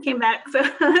button came back. So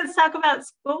let's talk about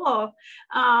school.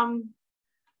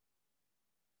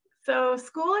 So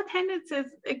school attendance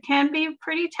it can be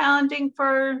pretty challenging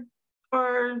for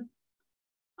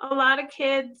a lot of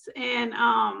kids, and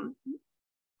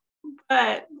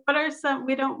but what are some,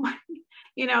 we don't,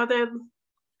 you know,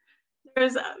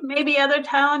 there's maybe other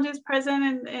challenges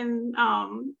present in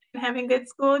having good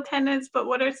school attendance, but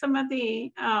what are some of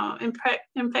the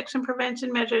infection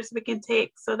prevention measures we can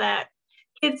take so that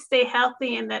kids stay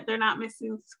healthy and that they're not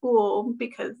missing school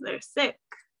because they're sick?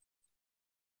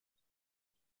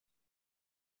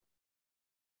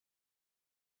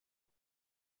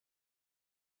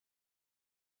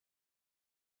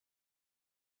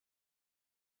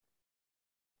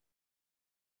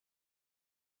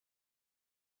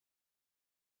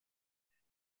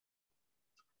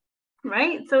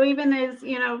 Right, so even as,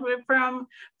 you know, from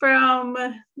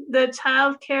the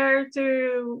child care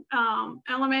to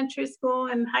elementary school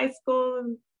and high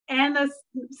school and the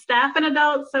staff and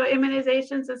adults, so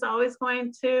immunizations is always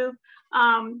going to,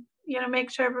 you know,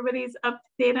 make sure everybody's up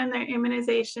to date on their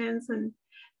immunizations and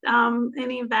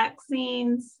any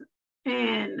vaccines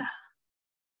and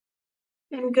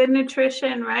good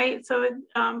nutrition, right? So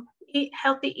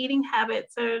healthy eating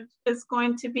habits is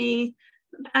going to be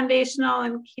foundational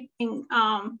in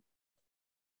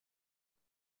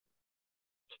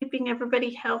keeping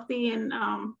everybody healthy and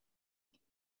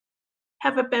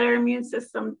have a better immune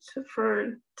system to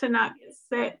not get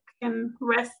sick, and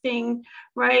resting,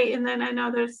 right? And then I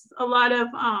know there's a lot of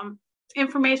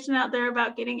information out there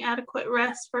about getting adequate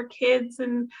rest for kids,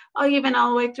 and even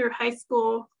all the way through high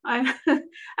school. I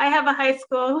have a high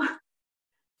school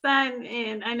son,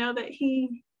 and I know that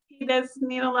he does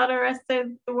need a lot of rest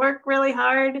to work really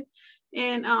hard,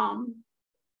 and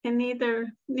need the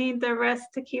rest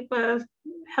to keep themselves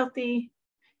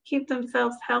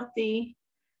healthy.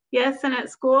 Yes, and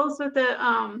at schools with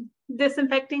the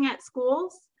disinfecting at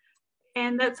schools,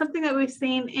 and that's something that we've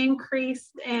seen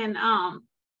increased in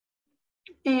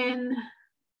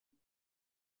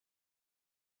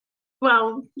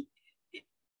well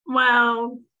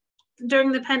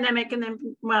during the pandemic, and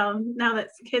then now that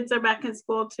kids are back in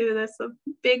school too, that's a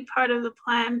big part of the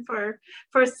plan for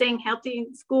staying healthy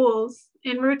in schools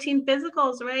and routine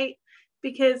physicals, right?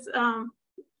 Because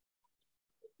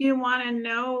you want to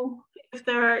know if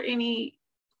there are any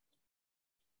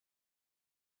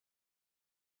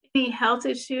health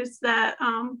issues that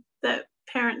that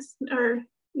parents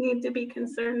need to be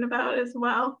concerned about as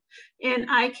well. And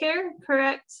eye care,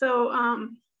 correct? So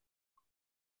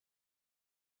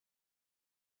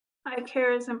eye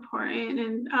care is important,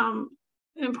 and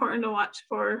important to watch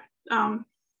for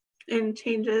in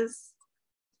changes.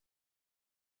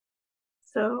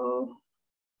 So,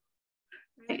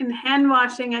 and hand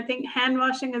washing, I think hand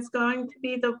washing is going to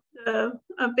be a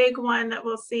big one that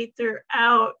we'll see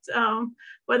throughout,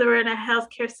 whether we're in a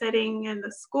healthcare setting, in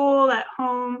the school, at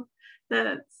home.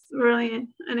 That's really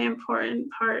an important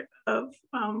part of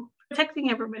protecting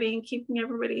everybody and keeping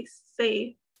everybody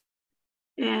safe.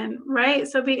 And right,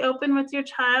 so be open with your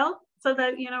child, so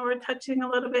that, you know, we're touching a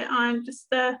little bit on just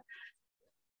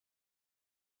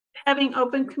having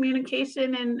open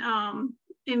communication, and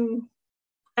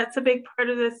that's a big part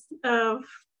of this, of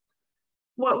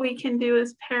what we can do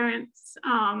as parents.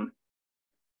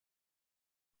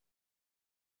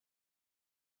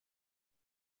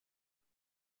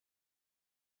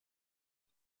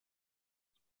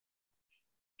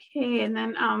 Okay, and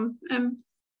then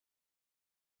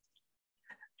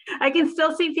I can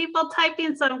still see people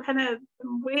typing, so I'm kind of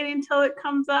waiting until it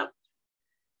comes up.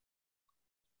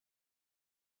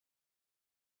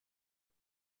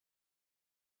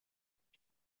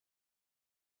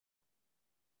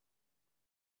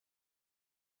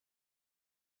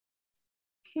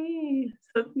 Okay,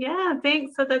 so yeah,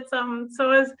 thanks. So that's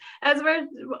so as we're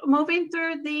moving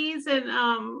through these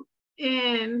and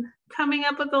coming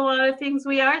up with a lot of things,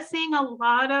 we are seeing a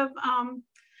lot of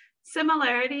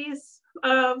similarities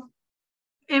of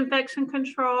infection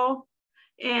control,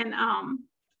 and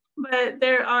but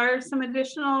there are some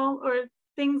additional or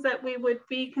things that we would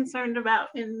be concerned about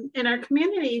in our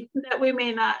community that we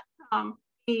may not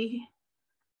be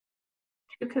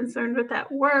too concerned with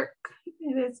at work.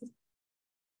 It is.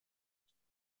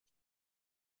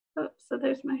 Oh, so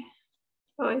there's my,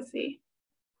 oh, I see.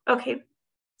 Okay,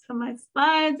 So my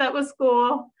slides, that was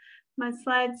cool. My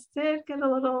slides did get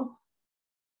a little,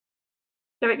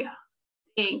 there we go.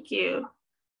 Thank you.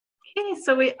 Okay,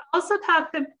 so we also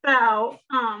talked about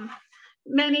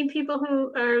many people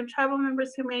who are tribal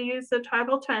members who may use the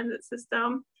tribal transit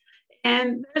system.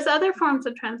 And there's other forms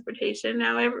of transportation.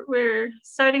 Now we're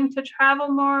starting to travel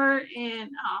more, and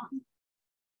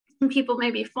people may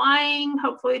be flying,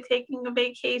 hopefully taking a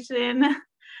vacation.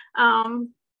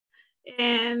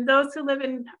 And those who live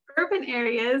in urban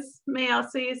areas may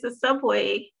also use the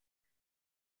subway.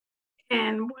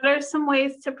 And what are some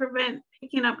ways to prevent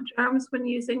picking up germs when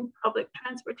using public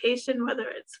transportation, whether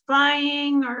it's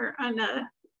flying or on a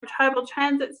tribal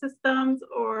transit systems,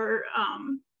 or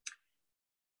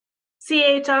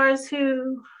CHRs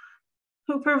who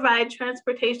provide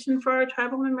transportation for our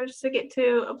tribal members to get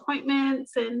to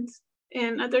appointments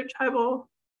and other tribal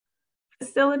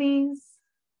facilities,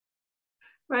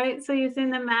 right? So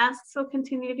using the masks, we'll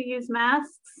continue to use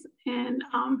masks, and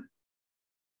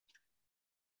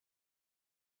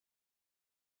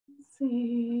let's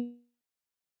see.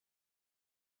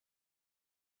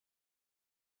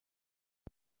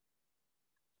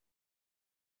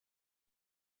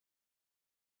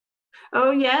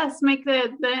 Oh yes, make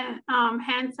the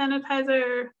hand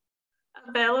sanitizer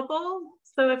available.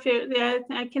 So if you're, yeah,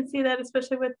 I can see that,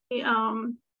 especially with the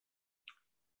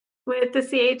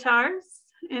CHRs,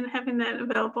 and having that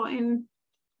available in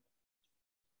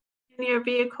your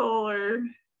vehicle, or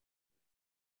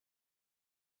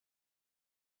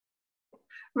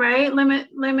right, limit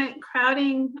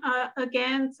crowding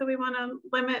again. So we want to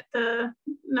limit the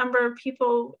number of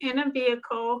people in a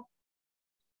vehicle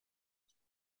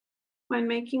when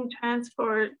making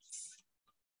transports.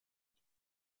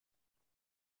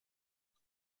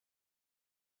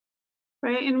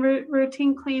 Right, and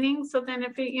routine cleaning. So then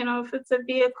if it, if it's a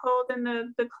vehicle, then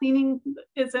the cleaning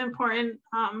is important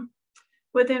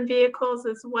within vehicles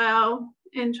as well,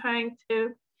 and trying to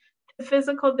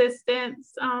physical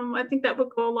distance. I think that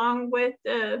would go along with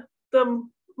the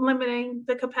limiting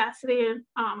the capacity and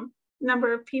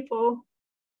number of people,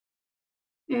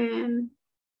 and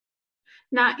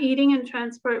not eating in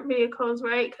transport vehicles,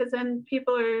 right? Because then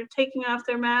people are taking off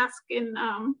their mask in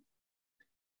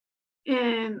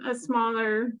a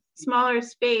smaller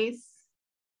space,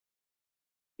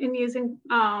 and using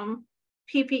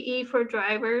PPE for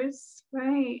drivers,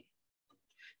 right?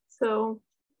 So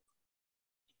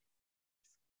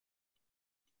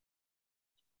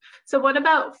what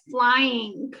about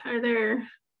flying? Are there,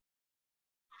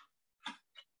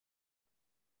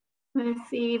 let's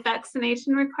see,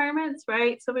 vaccination requirements,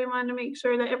 right? So we want to make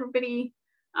sure that everybody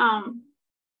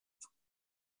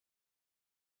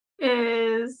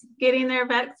is getting their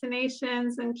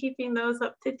vaccinations and keeping those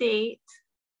up to date.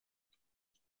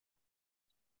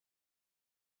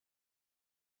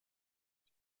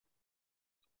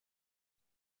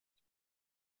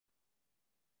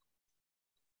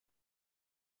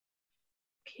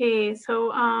 Okay,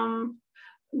 so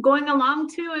going along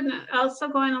to, and also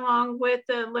going along with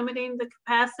the limiting the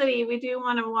capacity, we do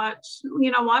want to watch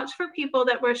for people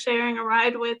that we're sharing a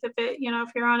ride with. If it, if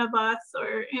you're on a bus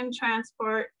or in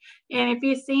transport, and if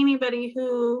you see anybody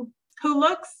who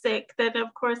looks sick, then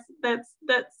of course that's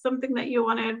something that you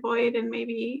want to avoid, and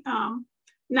maybe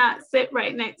not sit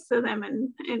right next to them,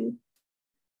 and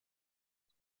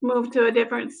move to a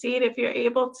different seat if you're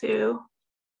able to.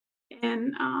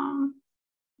 And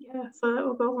yeah, so that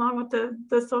will go along with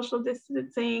the social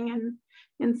distancing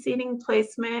and seating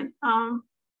placement.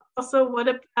 Also, what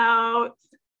about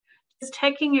just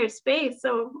checking your space?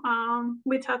 So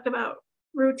we talked about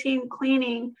routine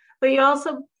cleaning, but you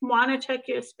also want to check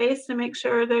your space to make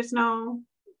sure there's no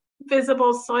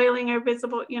visible soiling, or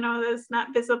visible, that's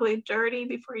not visibly dirty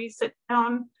before you sit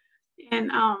down.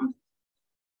 And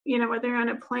whether you're on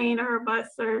a plane or a bus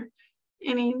or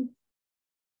any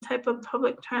type of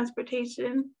public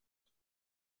transportation.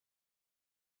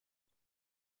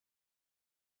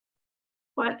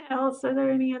 What else? Are there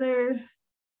any other?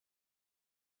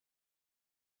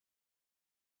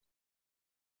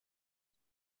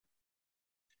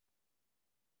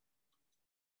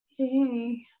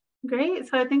 Okay, great.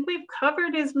 So I think we've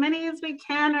covered as many as we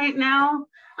can right now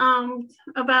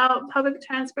about public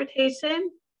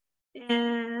transportation.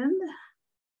 And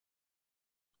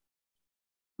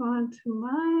on to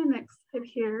my next slide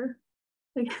here.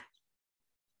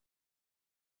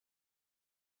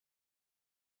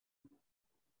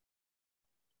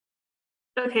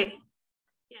 Okay,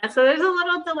 yeah, so there's a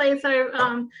little delay.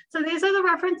 So, so these are the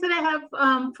references that I have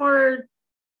for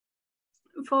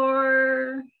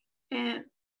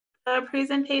a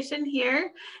presentation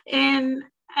here. And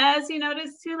as you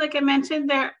notice too, like I mentioned,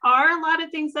 there are a lot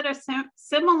of things that are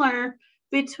similar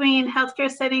between healthcare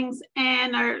settings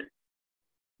and our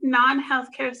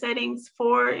non-healthcare settings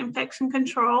for infection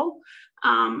control.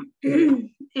 And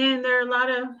there are a lot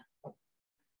of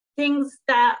things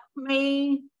that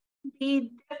may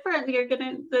be different.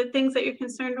 The things that you're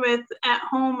concerned with at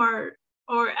home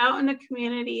or out in the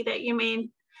community that you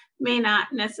may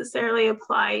not necessarily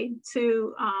apply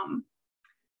to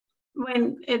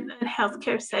when in a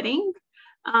healthcare setting.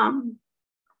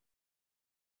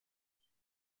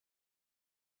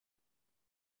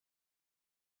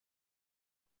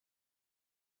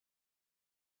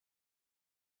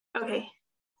 Okay.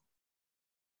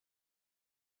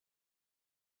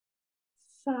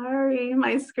 Sorry,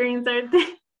 my screens are,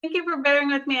 thank you for bearing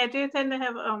with me. I do tend to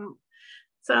have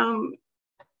some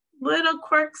little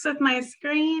quirks with my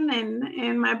screen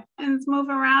and my pens move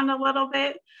around a little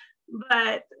bit,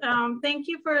 but thank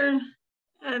you for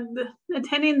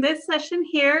attending this session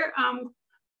here.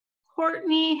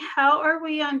 Courtney, how are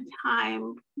we on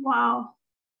time? Wow.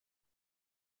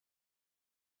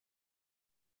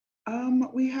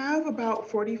 We have about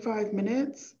 45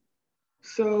 minutes.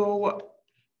 So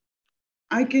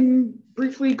I can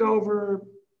briefly go over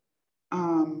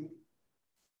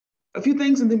a few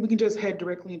things and then we can just head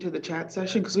directly into the chat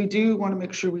session because we do want to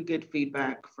make sure we get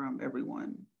feedback from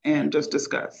everyone and just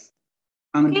discuss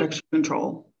infection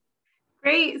control.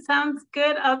 Great, sounds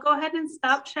good. I'll go ahead and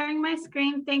stop sharing my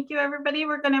screen. Thank you, everybody.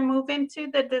 We're going to move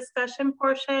into the discussion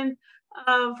portion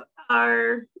of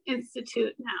our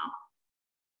institute now.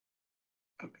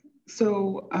 Okay,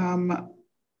 so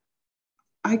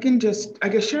I can just, I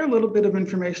guess, share a little bit of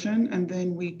information and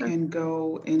then we can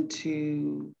go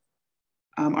into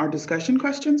our discussion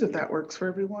questions if that works for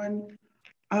everyone.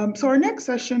 So our next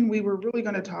session, we were really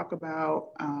going to talk about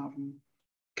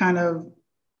kind of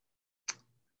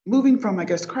moving from, I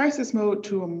guess, crisis mode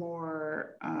to a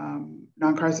more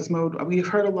non-crisis mode. We've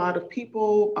heard a lot of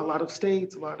people, a lot of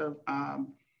states, a lot of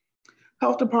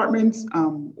health departments,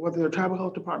 whether they're tribal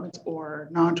health departments or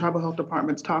non-tribal health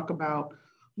departments, talk about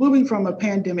moving from a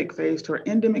pandemic phase to an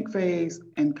endemic phase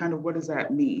and kind of what does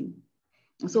that mean?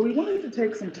 And so we wanted to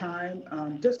take some time,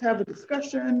 just have a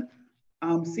discussion,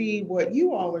 see what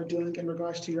you all are doing in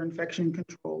regards to your infection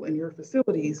control in your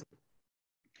facilities.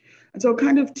 And so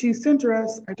kind of to center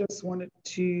us, I just wanted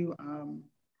to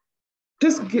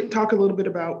talk a little bit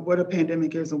about what a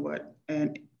pandemic is and what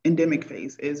an endemic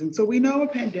phase is. And so we know a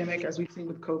pandemic, as we've seen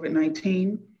with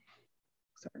COVID-19,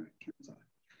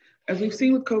 as we've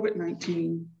seen with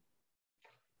COVID-19,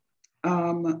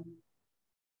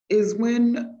 is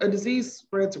when a disease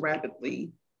spreads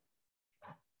rapidly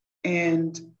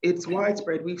and it's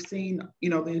widespread. We've seen,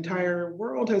 the entire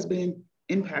world has been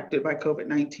impacted by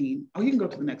COVID-19. Oh, you can go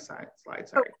to the next slide,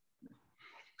 sorry.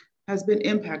 Has been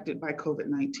impacted by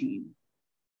COVID-19.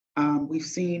 We've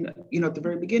seen, at the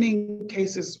very beginning,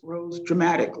 cases rose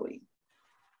dramatically.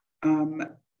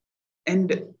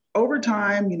 And over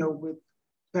time, with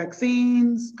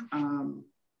vaccines,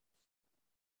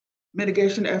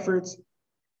 mitigation efforts,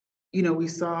 we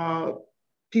saw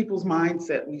people's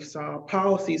mindset, we saw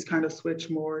policies kind of switch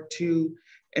more to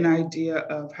an idea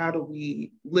of how do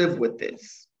we live with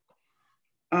this.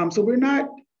 So we're not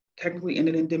technically in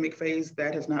an endemic phase,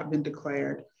 that has not been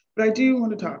declared, but I do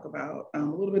want to talk about a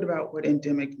little bit about what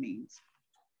endemic means.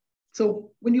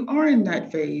 So when you are in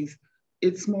that phase,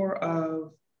 it's more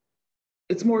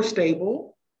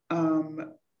stable.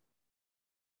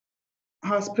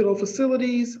 Hospital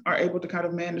facilities are able to kind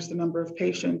of manage the number of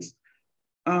patients.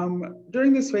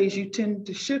 During this phase, you tend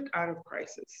to shift out of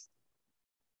crisis.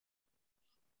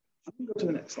 I'm gonna go to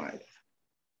the next slide.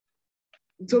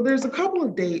 So there's a couple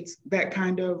of dates that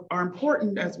kind of are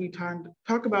important as we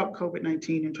talk about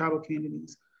COVID-19 in tribal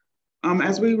communities.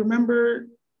 As we remember,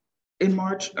 in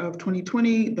March of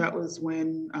 2020, that was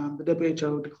when the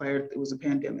WHO declared it was a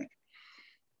pandemic.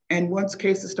 And once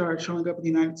cases started showing up in the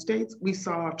United States, we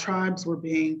saw tribes were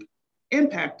being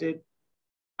impacted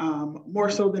more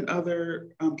so than other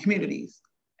communities.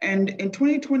 And in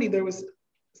 2020, there was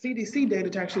CDC data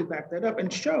to actually back that up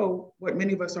and show what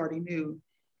many of us already knew,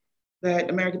 that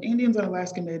American Indians and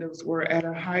Alaskan Natives were at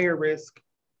a higher risk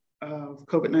of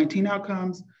COVID-19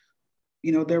 outcomes.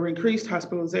 There were increased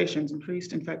hospitalizations,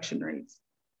 increased infection rates.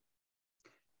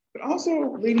 But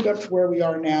also leading up to where we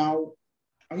are now,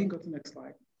 you can go to the next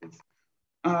slide, please.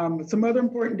 Some other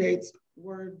important dates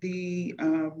were the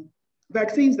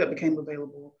vaccines that became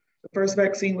available. The first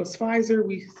vaccine was Pfizer.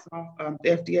 We saw the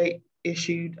FDA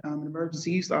issued an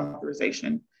emergency use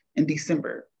authorization in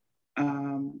December.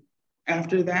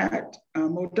 After that,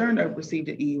 Moderna received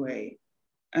an EUA.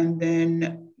 And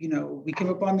then, we came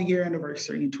up on the year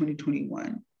anniversary in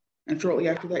 2021. And shortly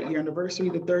after that year anniversary,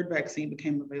 the third vaccine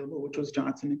became available, which was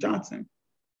Johnson & Johnson.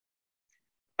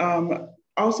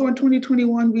 Also in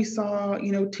 2021, we saw,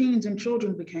 teens and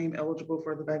children became eligible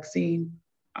for the vaccine.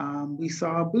 We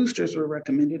saw boosters were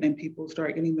recommended and people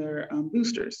start getting their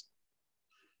boosters,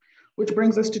 which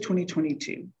brings us to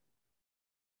 2022.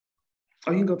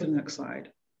 Oh, you can go to the next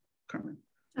slide, Carmen.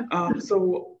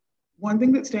 So one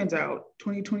thing that stands out,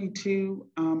 2022,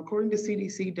 according to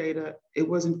CDC data, it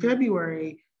was in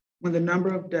February when the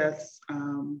number of deaths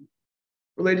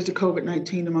related to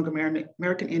COVID-19 among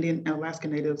American Indian and Alaska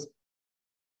Natives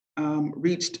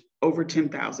reached over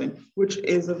 10,000, which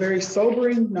is a very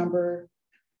sobering number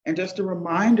and just a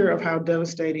reminder of how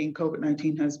devastating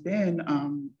COVID-19 has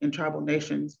been in tribal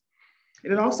nations.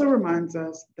 And it also reminds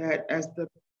us that as the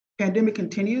pandemic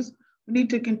continues, we need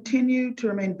to continue to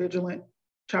remain vigilant.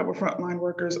 Tribal frontline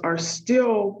workers are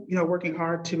still, working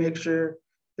hard to make sure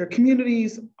their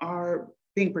communities are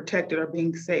being protected, are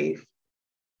being safe.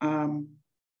 When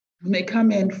they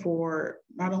come in for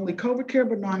not only COVID care,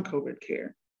 but non-COVID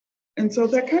care. And so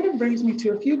that kind of brings me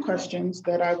to a few questions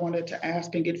that I wanted to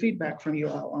ask and get feedback from you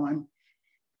all on.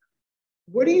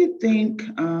 What do you think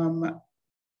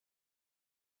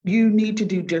you need to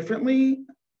do differently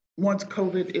once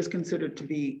COVID is considered to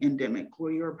be endemic?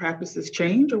 Will your practices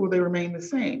change or will they remain the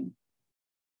same?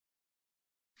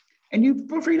 And you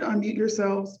feel free to unmute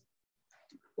yourselves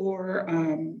or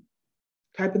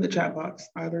type in the chat box,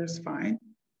 either is fine.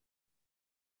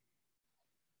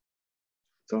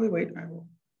 So we wait, I will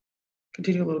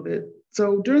continue a little bit.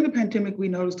 So during the pandemic, we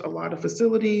noticed a lot of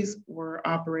facilities were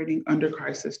operating under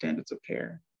crisis standards of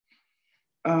care.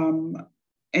 And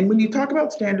when you talk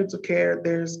about standards of care,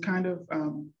 there's kind of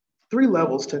 3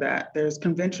 levels to that. There's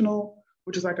conventional,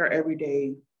 which is like our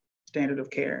everyday standard of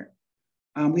care.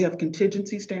 We have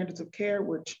contingency standards of care,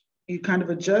 which you kind of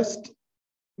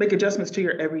make adjustments to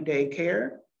your everyday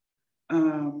care.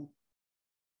 And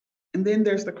then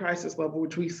there's the crisis level,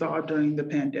 which we saw during the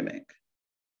pandemic,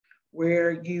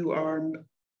 where you are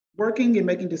working and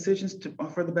making decisions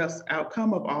for the best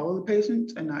outcome of all of the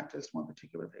patients and not just one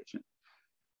particular patient.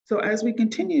 So as we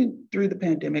continue through the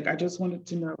pandemic, I just wanted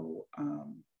to know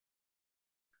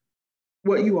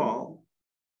what you all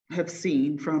have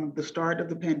seen from the start of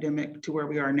the pandemic to where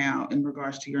we are now in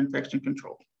regards to your infection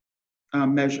control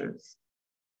measures.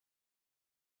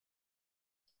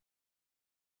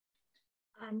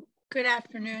 Good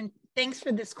afternoon. Thanks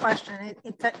for this question.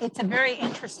 It's a very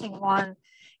interesting one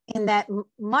in that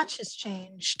much has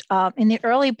changed. In the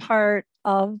early part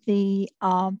of the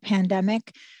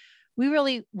pandemic, we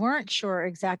really weren't sure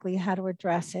exactly how to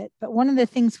address it. But one of the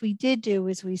things we did do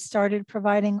is we started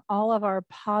providing all of our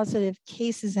positive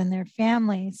cases and their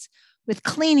families with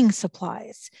cleaning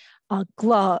supplies,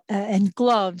 gloves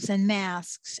and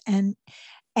masks.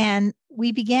 And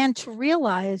we began to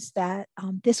realize that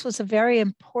this was a very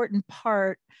important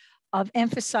part of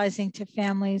emphasizing to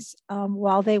families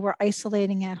while they were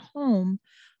isolating at home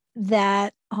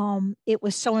that it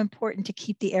was so important to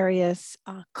keep the areas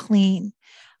clean.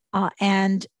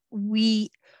 And we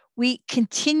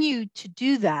continue to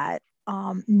do that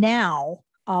now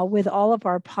with all of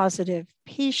our positive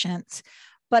patients.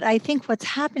 But I think what's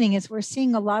happening is we're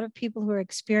seeing a lot of people who are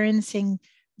experiencing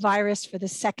virus for the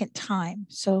second time.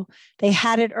 So they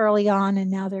had it early on and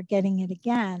now they're getting it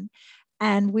again.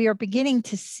 And we are beginning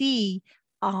to see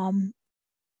how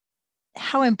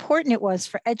important it was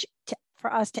for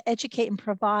us to educate and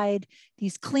provide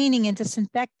these cleaning and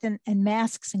disinfectant and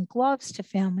masks and gloves to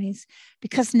families,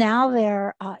 because now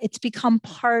it's become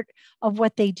part of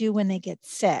what they do when they get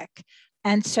sick.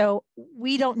 And so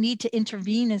we don't need to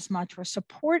intervene as much or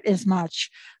support as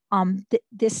much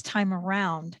this time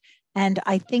around. And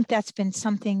I think that's been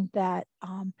something that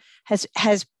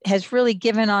has really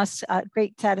given us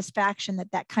great satisfaction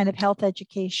that kind of health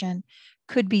education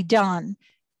could be done.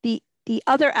 The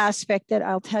other aspect that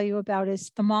I'll tell you about is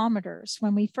thermometers.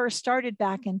 When we first started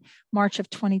back in March of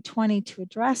 2020 to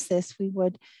address this,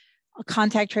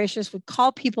 contact tracers would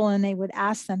call people and they would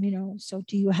ask them, so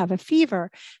do you have a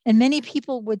fever? And many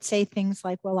people would say things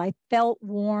like, well, I felt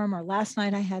warm, or last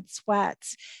night I had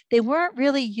sweats. They weren't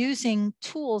really using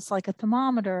tools like a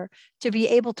thermometer to be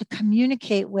able to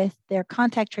communicate with their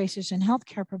contact tracers and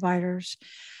healthcare providers.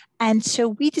 And so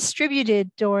we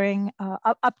distributed during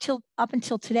up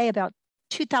until today about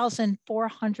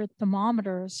 2,400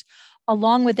 thermometers,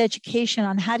 along with education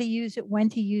on how to use it, when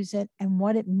to use it, and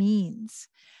what it means.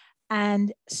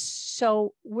 And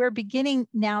so we're beginning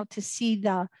now to see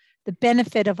the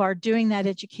benefit of our doing that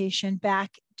education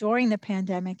back during the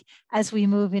pandemic as we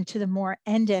move into the more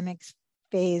endemic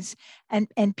phase,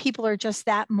 and people are just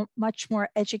that much more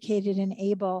educated and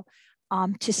able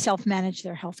to self-manage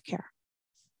their healthcare.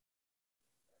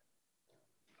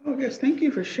 Oh, yes, thank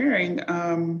you for sharing.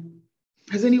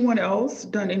 Has anyone else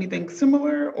done anything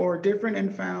similar or different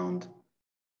and found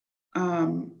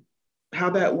how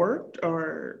that worked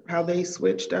or how they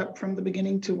switched up from the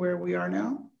beginning to where we are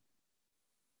now?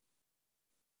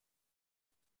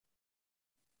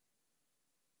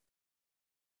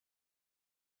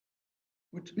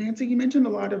 Which, Nancy, you mentioned a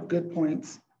lot of good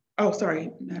points. Oh,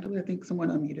 sorry, Natalie, I think someone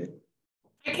unmuted.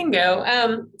 I can go.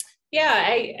 Yeah,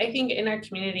 I think in our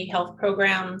community health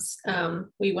programs,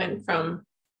 we went from,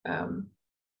 of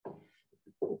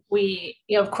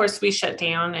course we shut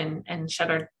down and shut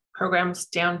our programs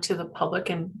down to the public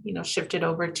and, shifted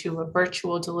over to a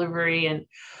virtual delivery. And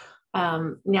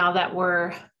now that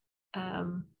we're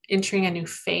entering a new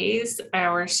phase,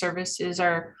 our services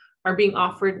are being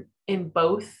offered in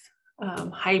both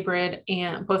hybrid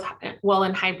and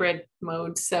in hybrid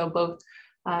modes. So both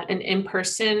an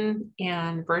in-person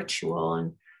and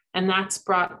virtual, and that's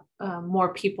brought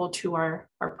more people to our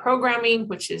programming,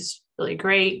 which is really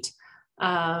great.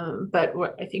 But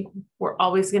I think we're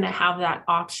always going to have that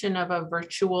option of a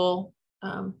virtual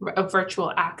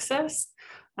access.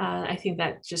 I think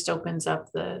that just opens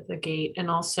up the gate, and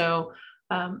also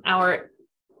our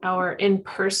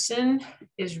in-person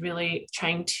is really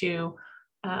trying to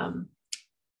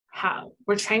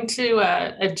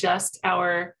adjust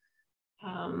our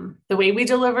the way we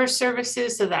deliver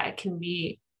services so that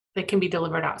they can be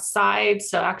delivered outside.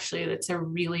 So actually that's a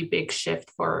really big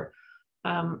shift for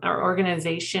our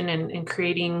organization and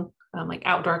creating like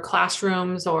outdoor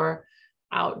classrooms or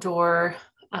outdoor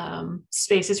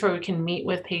spaces where we can meet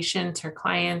with patients or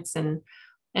clients and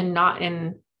not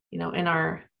in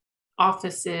our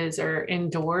offices or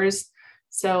indoors.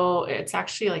 So it's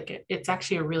actually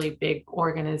a really big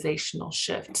organizational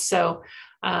shift. So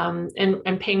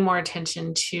and paying more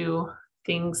attention to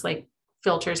things like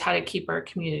filters, how to keep our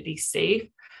community safe.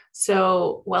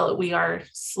 So while we are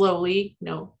slowly,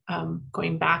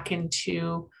 going back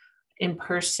into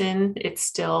in-person, it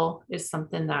still is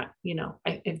something that,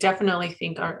 I definitely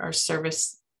think our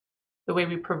service, the way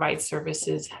we provide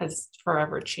services has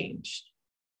forever changed.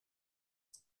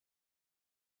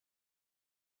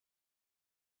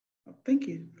 Thank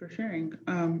you for sharing.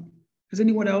 Has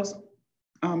anyone else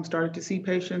started to see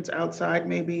patients outside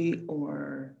maybe,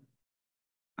 or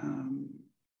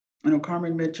I know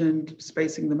Carmen mentioned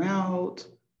spacing them out.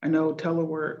 I know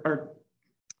telework or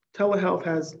telehealth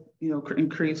has,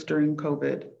 increased during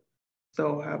COVID.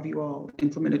 So have you all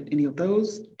implemented any of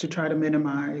those to try to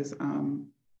minimize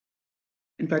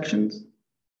infections?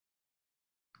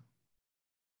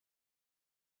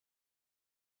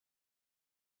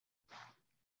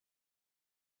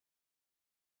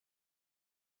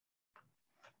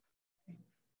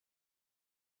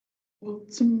 Well,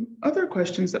 some other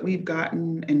questions that we've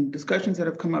gotten and discussions that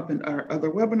have come up in our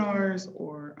other webinars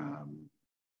or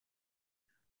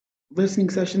listening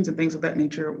sessions and things of that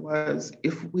nature was,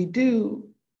 if we do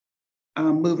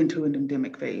move into an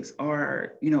endemic phase,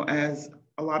 or, as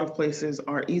a lot of places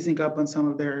are easing up on some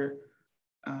of their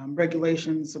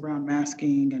regulations around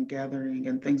masking and gathering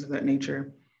and things of that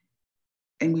nature,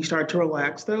 and we start to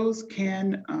relax those,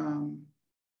 can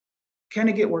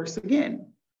it get worse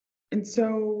again? And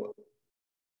so,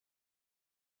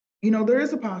 there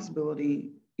is a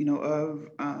possibility, of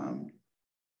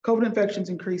COVID infections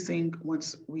increasing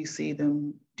once we see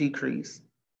them decrease.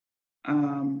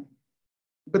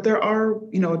 But there are,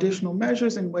 additional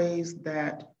measures and ways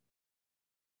that,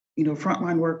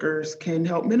 frontline workers can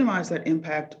help minimize that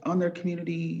impact on their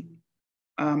community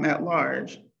at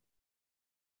large.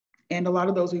 And a lot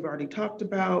of those we've already talked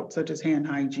about, such as hand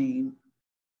hygiene,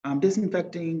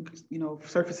 disinfecting,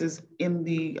 surfaces in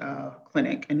the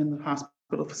clinic and in the hospital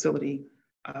facility,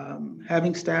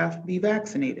 having staff be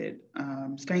vaccinated,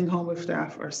 staying home if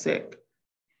staff are sick.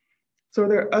 So are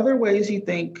there other ways you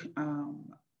think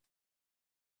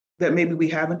that maybe we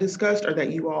haven't discussed, or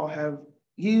that you all have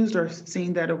used or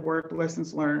seen that have worked,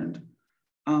 lessons learned,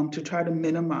 to try to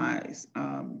minimize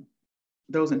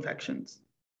those infections?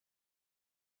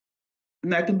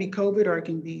 And that can be COVID, or it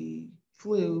can be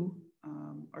flu,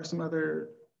 or some other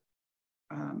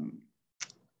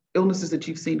illnesses that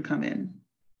you've seen come in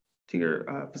to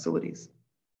your facilities.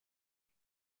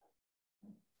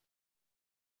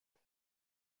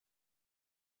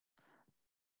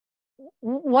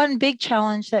 One big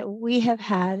challenge that we have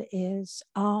had is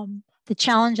the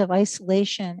challenge of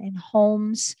isolation in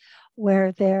homes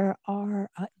where there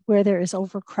is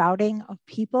overcrowding of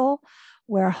people,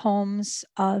 where homes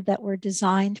that were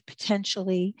designed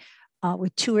potentially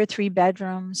with 2 or 3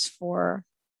 bedrooms for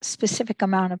a specific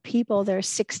amount of people. There's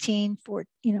 14,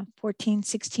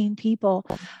 16 people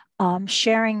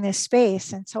sharing this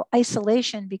space. And so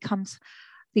isolation becomes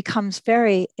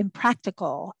very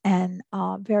impractical and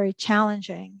very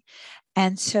challenging.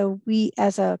 And so we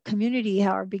as a community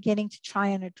are beginning to try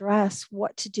and address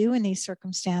what to do in these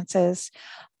circumstances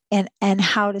and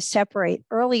how to separate.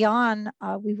 Early on,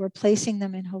 we were placing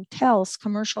them in hotels,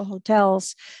 commercial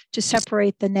hotels, to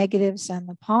separate the negatives and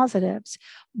the positives.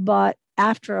 But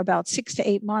after about 6 to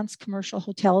 8 months, commercial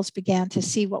hotels began to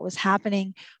see what was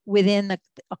happening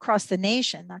across the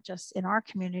nation, not just in our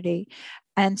community.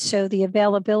 And so the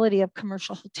availability of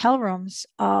commercial hotel rooms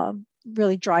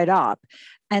really dried up.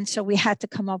 And so we had to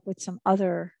come up with some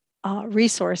other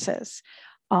resources.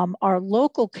 Our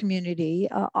local community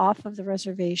off of the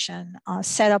reservation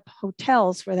set up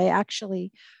hotels where they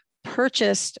actually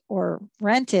purchased or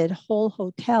rented whole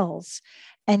hotels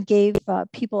and gave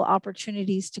people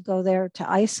opportunities to go there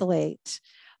to isolate.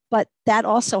 But that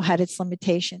also had its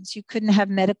limitations. You couldn't have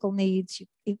medical needs.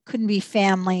 It couldn't be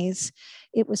families.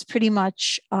 It was pretty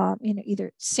much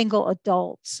either single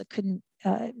adults. It couldn't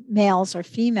males or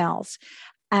females.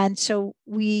 And so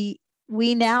we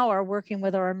now are working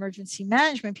with our emergency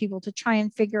management people to try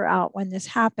and figure out when this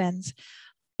happens,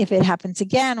 if it happens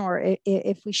again, or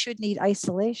if we should need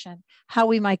isolation, how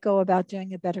we might go about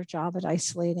doing a better job at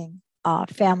isolating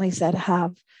families that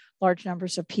have large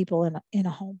numbers of people in a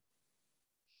home.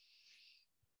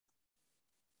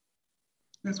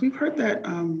 Yes, we've heard that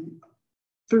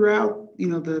throughout,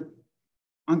 the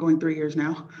ongoing 3 years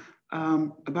now,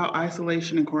 about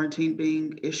isolation and quarantine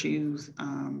being issues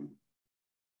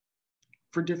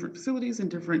for different facilities and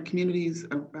different communities,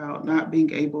 about not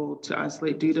being able to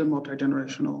isolate due to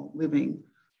multi-generational living.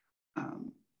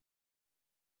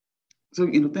 So,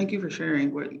 thank you for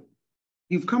sharing what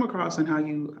you've come across and how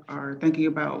you are thinking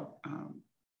about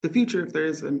the future if there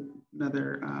is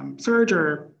another surge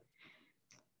or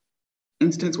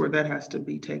instance where that has to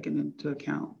be taken into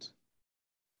account.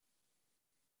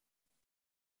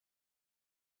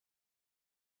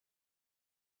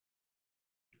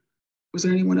 Was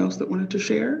there anyone else that wanted to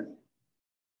share?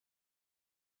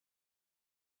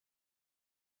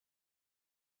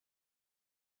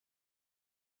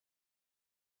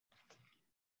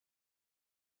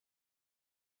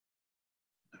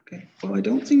 Okay, well, I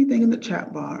don't see anything in the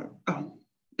chat box.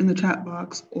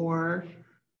 Or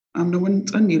no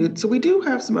one's unmuted. So we do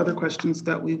have some other questions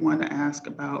that we want to ask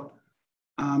about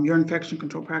your infection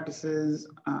control practices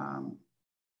and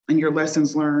your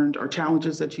lessons learned or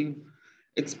challenges that you've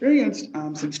experienced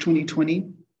since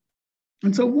 2020.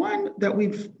 And so one that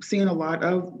we've seen a lot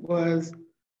of was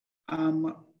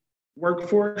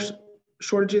workforce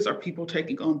shortages. Are people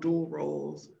taking on dual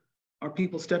roles? Are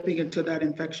people stepping into that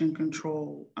infection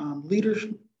control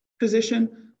leadership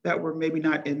position that were maybe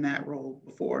not in that role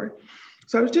before?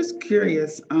 So I was just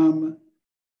curious,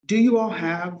 do you all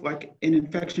have like an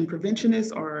infection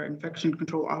preventionist or infection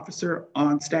control officer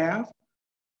on staff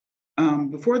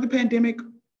before the pandemic?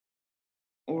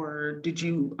 Or did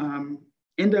you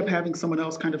end up having someone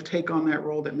else kind of take on that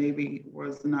role that maybe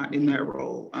was not in that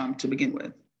role to begin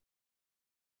with?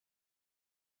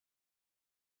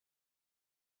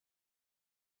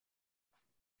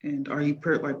 And are you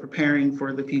preparing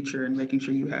for the future and making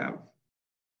sure you have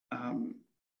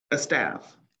a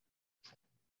staff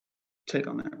take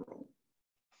on that role?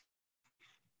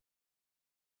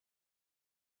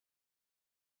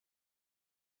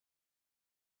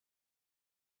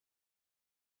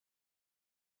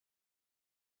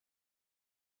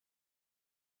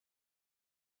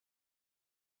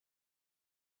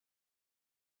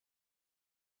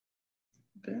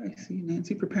 Okay, I see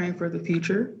Nancy preparing for the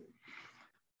future.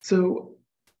 So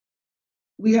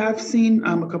we have seen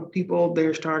a couple people,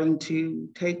 they're starting to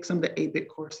take some of the ABIC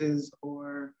courses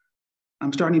or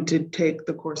starting to take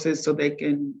the courses so they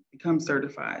can become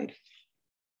certified.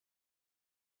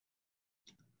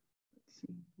 Let's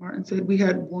see. Martin said we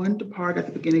had one depart at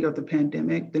the beginning of the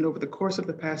pandemic. Then over the course of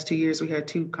the past 2 years, we had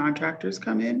 2 contractors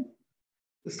come in.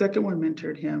 The second one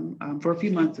mentored him for a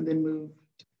few months and then moved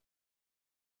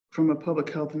from a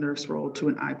public health nurse role to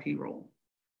an IP role.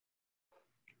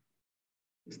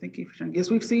 Yes, thank you for sharing. Yes,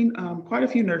 we've seen quite a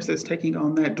few nurses taking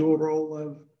on that dual role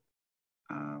of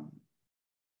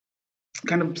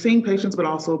kind of seeing patients, but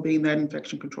also being that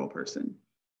infection control person.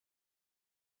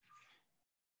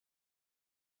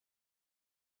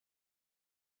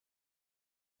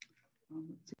 Let's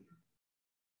see.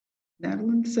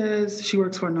 Madeline says she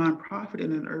works for a nonprofit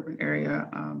in an urban area.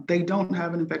 They don't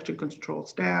have an infection control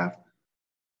staff,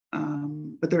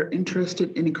 but they're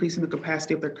interested in increasing the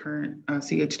capacity of their current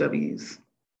CHWs.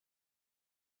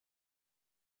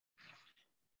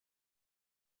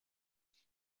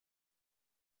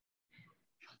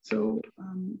 So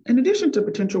in addition to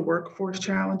potential workforce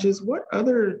challenges, what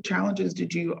other challenges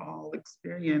did you all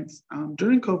experience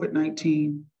during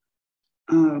COVID-19?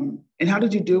 And how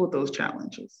did you deal with those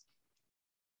challenges?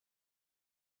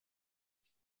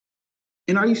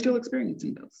 And are you still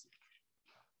experiencing those?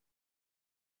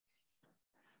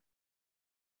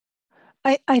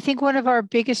 I think one of our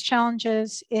biggest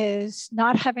challenges is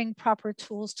not having proper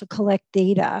tools to collect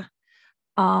data.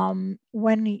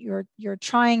 When you're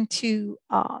trying to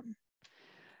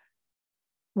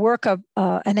work a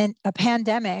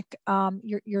pandemic,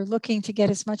 you're looking to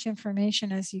get as much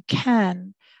information as you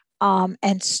can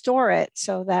and store it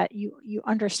so that you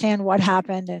understand what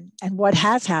happened and what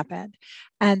has happened.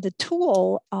 And the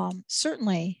tool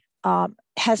certainly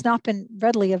has not been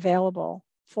readily available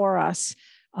for us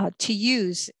to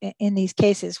use in these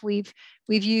cases. We've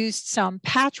used some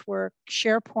patchwork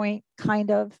SharePoint kind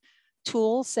of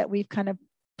tools that we've kind of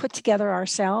put together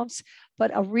ourselves, but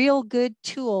a real good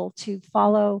tool to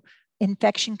follow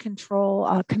infection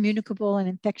control, communicable and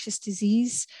infectious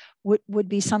disease would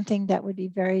be something that would be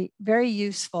very, very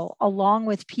useful, along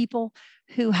with people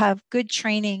who have good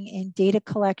training in data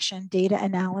collection, data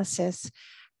analysis,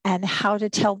 and how to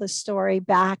tell the story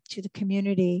back to the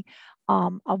community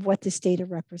of what this data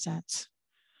represents.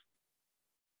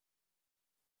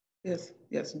 Yes,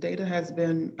 data has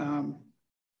been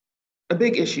a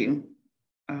big issue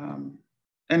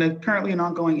and currently an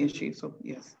ongoing issue. So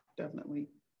yes, definitely.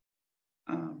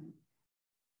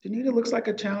 Danita, looks like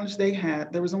a challenge they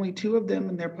had. There was only 2 of them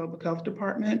in their public health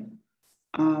department,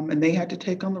 and they had to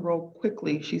take on the role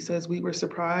quickly. She says, we were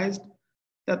surprised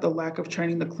that the lack of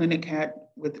training the clinic had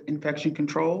with infection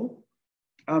control,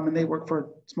 and they work for a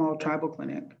small tribal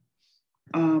clinic.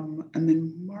 And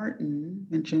then Martin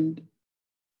mentioned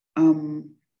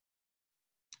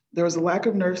there was a lack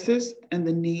of nurses and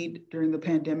the need during the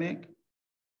pandemic.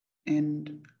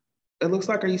 And it looks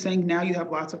like, are you saying now you have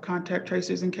lots of contact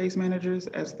tracers and case managers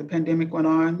as the pandemic went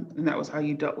on, and that was how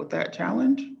you dealt with that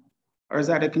challenge? Or is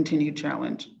that a continued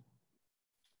challenge?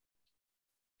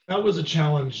 That was a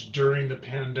challenge during the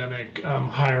pandemic,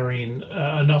 hiring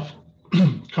enough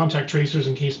contact tracers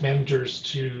and case managers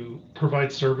to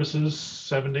provide services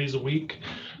 7 days a week.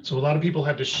 So a lot of people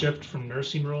had to shift from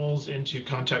nursing roles into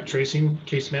contact tracing,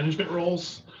 case management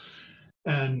roles.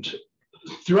 And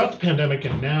throughout the pandemic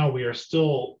and now, we are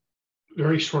still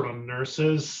very short on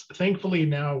nurses. Thankfully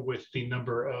now, with the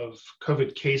number of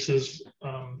COVID cases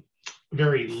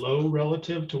very low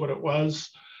relative to what it was,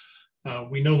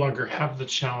 we no longer have the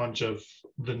challenge of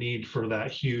the need for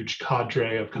that huge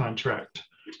cadre of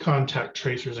contact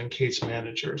tracers and case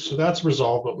managers. So that's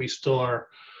resolved, but we still are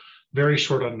very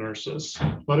short on nurses.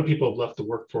 A lot of people have left the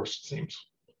workforce, it seems.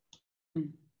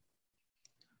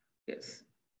 Yes.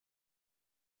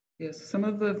 Yes, some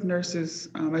of the nurses,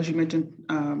 as you mentioned,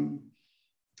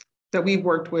 that we've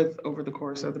worked with over the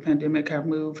course of the pandemic have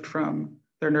moved from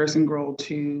their nursing role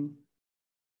to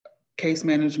case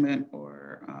management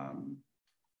or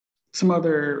some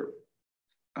other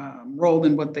role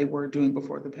than what they were doing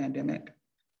before the pandemic.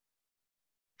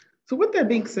 So with that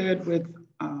being said,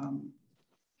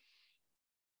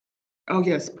 oh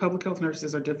yes, public health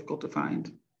nurses are difficult to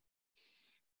find.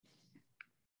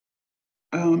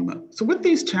 So with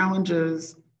these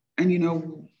challenges,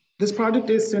 and this project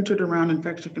is centered around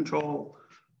infection control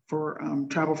for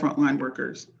travel frontline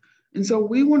workers. And so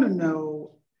we want to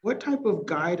know what type of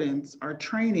guidance or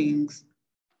trainings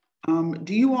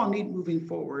do you all need moving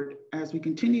forward as we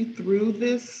continue through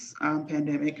this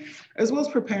pandemic, as well as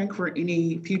preparing for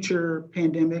any future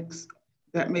pandemics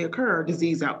that may occur,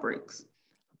 disease outbreaks?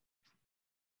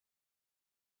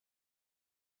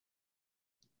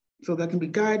 So that can be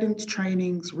guidance,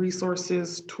 trainings,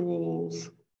 resources, tools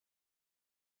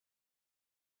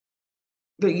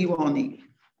that you all need.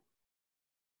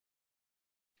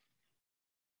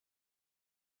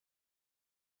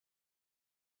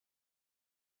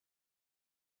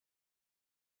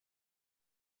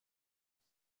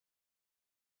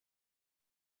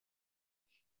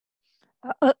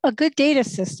 A good data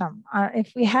system.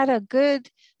 If we had a good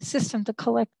system to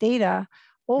collect data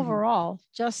overall,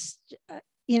 just,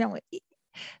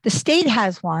 the state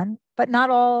has one, but not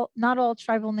all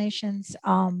tribal nations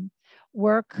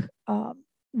work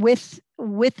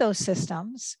with those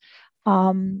systems.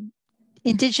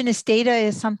 Indigenous data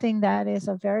is something that is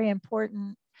a very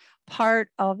important part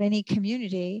of any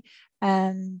community,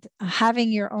 and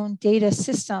having your own data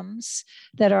systems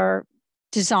that are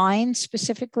designed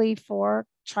specifically for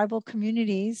tribal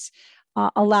communities,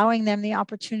 allowing them the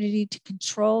opportunity to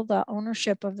control the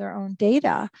ownership of their own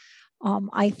data,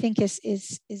 I think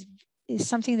is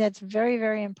something that's very,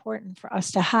 very important for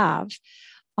us to have.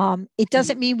 It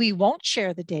doesn't mean we won't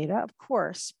share the data, of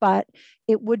course, but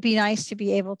it would be nice to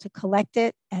be able to collect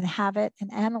it and have it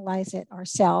and analyze it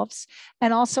ourselves,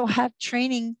 and also have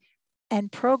training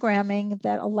and programming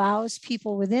that allows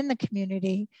people within the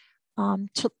community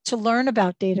to learn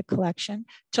about data collection,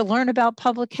 to learn about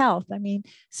public health. I mean,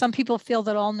 some people feel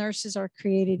that all nurses are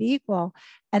created equal,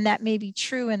 and that may be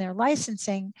true in their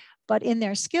licensing, but in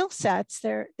their skill sets,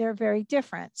 they're very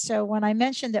different. So when I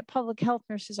mentioned that public health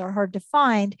nurses are hard to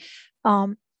find,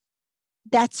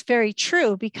 that's very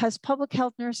true, because public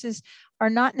health nurses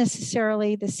are not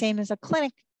necessarily the same as a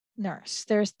clinic nurse.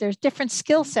 There's different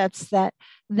skill sets that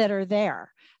are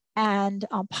there. And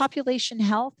population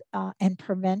health and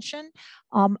prevention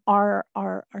are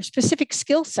specific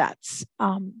skill sets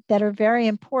that are very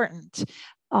important.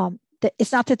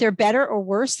 It's not that they're better or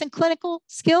worse than clinical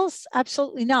skills.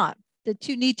 Absolutely not. The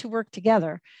two need to work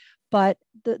together. But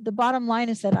the bottom line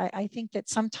is that I think that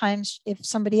sometimes if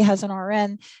somebody has an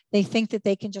RN, they think that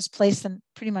they can just place them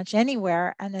pretty much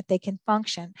anywhere and that they can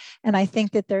function. And I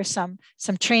think that there's some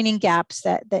training gaps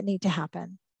that need to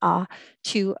happen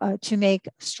to make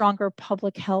stronger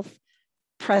public health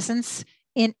presence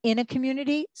in a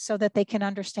community so that they can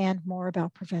understand more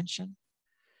about prevention.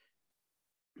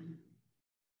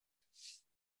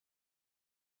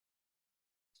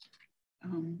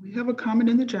 We have a comment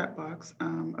in the chat box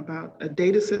about a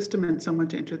data system and someone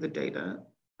to enter the data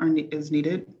is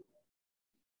needed.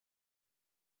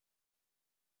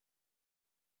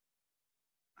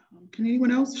 Can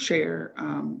anyone else share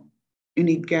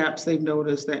any gaps they've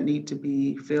noticed that need to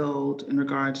be filled in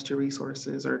regards to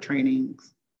resources or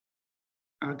trainings,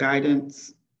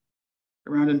 guidance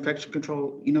around infection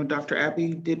control? You know, Dr.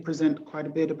 Abby did present quite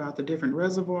a bit about the different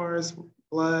reservoirs,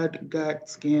 blood, gut,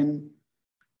 skin,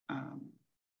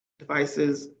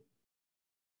 devices.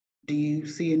 Do you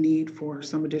see a need for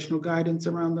some additional guidance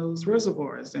around those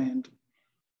reservoirs and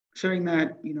sharing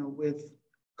that, you know, with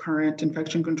current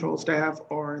infection control staff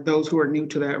or those who are new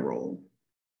to that role?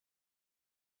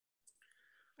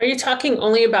 Are you talking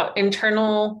only about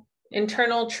internal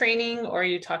training, or are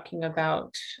you talking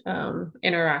about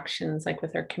interactions like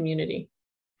with our community?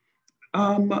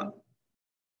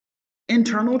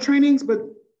 Internal trainings, but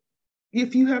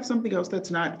if you have something else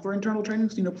that's not for internal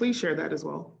trainings, you know, please share that as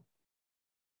well.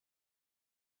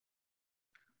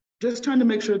 Just trying to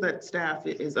make sure that staff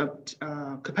is up,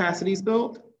 capacity is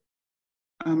built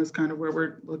is kind of where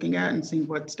we're looking at and seeing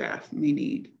what staff may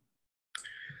need.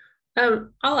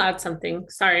 I'll add something.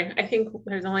 Sorry, I think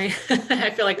there's only, I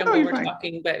feel like I'm over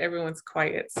talking, but everyone's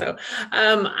quiet. So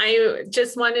I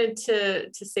just wanted to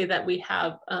say that we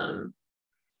have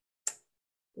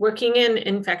working in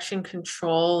infection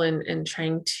control and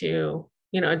trying to,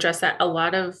 you know, address that. A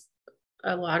lot of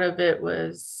it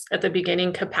was at the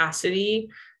beginning capacity.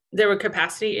 There were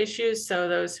capacity issues. So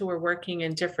those who were working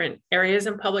in different areas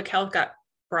in public health got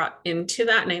brought into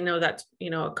that. And I know that's, you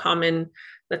know,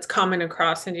 that's common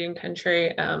across Indian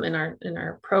country in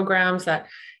our programs that,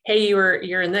 hey,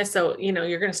 you're in this, so, you know,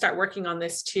 you're going to start working on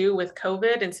this too with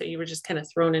COVID. And so you were just kind of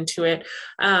thrown into it.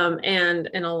 And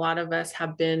a lot of us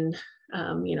have been,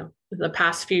 you know, the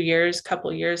past couple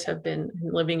of years have been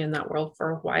living in that world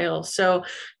for a while. So I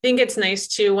think it's nice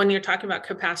too, when you're talking about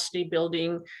capacity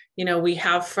building, you know, we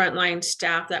have frontline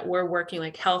staff that we're working,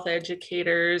 like health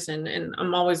educators, and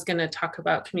I'm always going to talk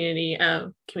about community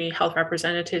health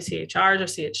representatives, CHRs or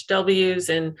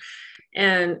CHWs,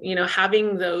 and you know,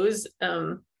 having those,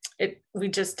 we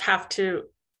just have to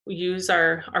use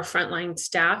our frontline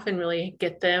staff and really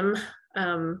get them,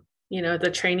 you know, the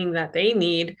training that they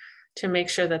need to make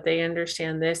sure that they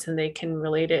understand this and they can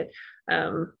relate it.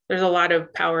 There's a lot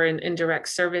of power in direct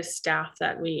service staff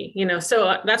that we, you know,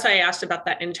 so that's why I asked about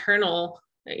that internal,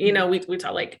 you know, we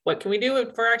talk like, what can we do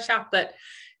for our staff? But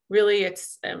really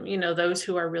it's, you know, those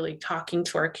who are really talking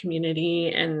to our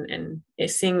community and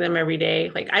seeing them every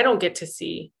day. Like, I don't get to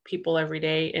see people every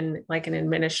day in like an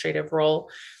administrative role,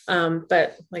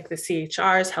 but like the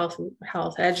CHRs,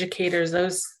 health educators,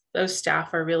 those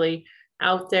staff are really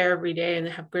out there every day and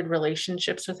they have good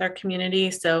relationships with our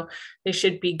community. So they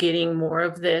should be getting more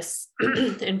of this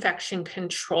infection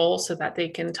control so that they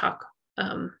can talk,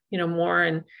 you know, more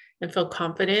and feel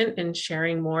confident in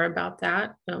sharing more about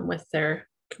that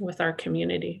with our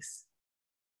communities.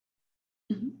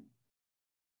 Mm-hmm.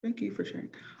 Thank you for sharing.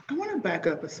 I want to back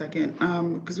up a second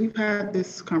because we've had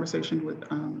this conversation with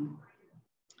some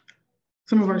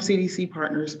of our CDC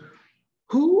partners.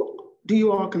 Who do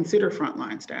you all consider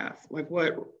frontline staff? Like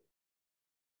what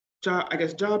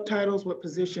job titles, what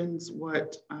positions,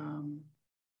 what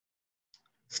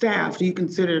staff do you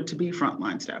consider to be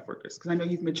frontline staff workers? Because I know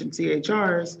you've mentioned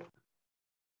CHRs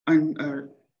and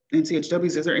in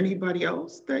CHWs, is there anybody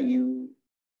else that you,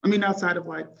 I mean, outside of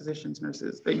like physicians,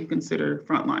 nurses, that you consider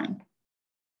frontline?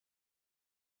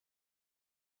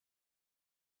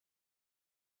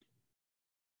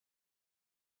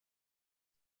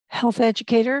 Health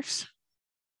educators.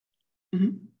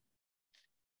 Mm-hmm.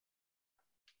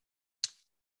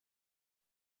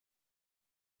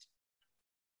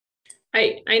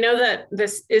 I know that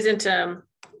this isn't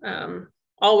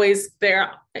always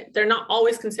they're not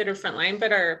always considered frontline,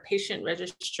 but our patient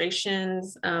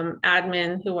registrations,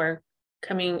 admin who are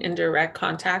coming in direct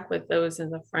contact with those in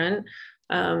the front,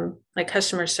 like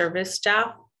customer service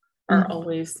staff are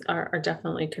always are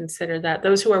definitely considered that.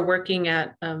 Those who are working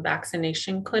at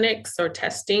vaccination clinics or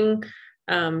testing,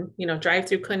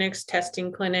 drive-through clinics,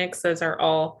 testing clinics, those are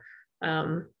all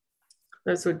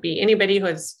those would be anybody who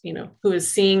is, who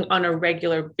is seeing on a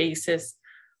regular basis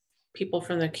people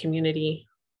from the community.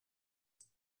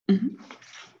 Mm-hmm.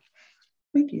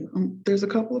 Thank you. There's a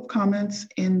couple of comments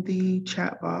in the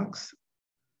chat box.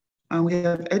 We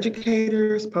have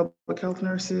educators, public health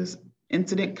nurses,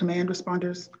 incident command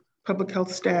responders, public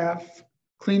health staff,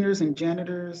 cleaners and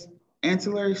janitors,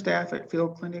 ancillary staff at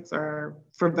field clinics are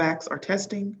for vax or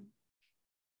testing,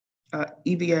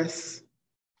 EVS.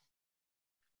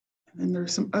 And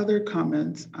there's some other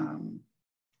comments,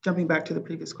 jumping back to the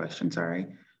previous question, sorry.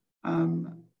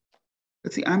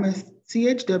 Let's see, I'm a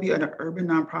CHW at an urban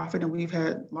nonprofit, and we've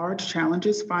had large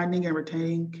challenges finding and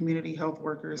retaining community health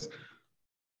workers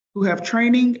who have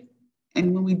training.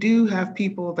 And when we do have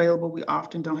people available, we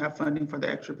often don't have funding for the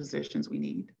extra positions we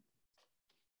need.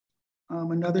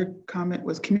 Another comment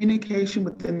was communication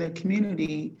within the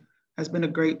community has been a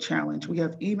great challenge. We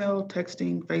have email,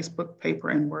 texting, Facebook, paper,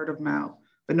 and word of mouth,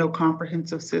 but no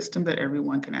comprehensive system that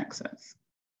everyone can access.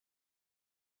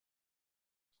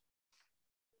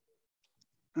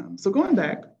 So going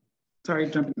back,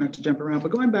 sorry, not to jump around,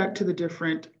 but going back to the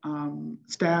different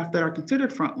staff that are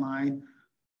considered frontline,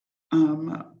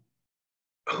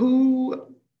 who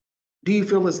do you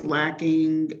feel is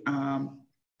lacking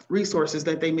resources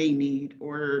that they may need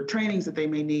or trainings that they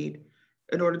may need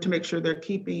in order to make sure they're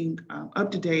keeping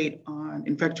up to date on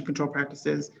infection control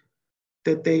practices,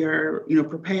 that they are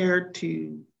prepared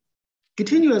to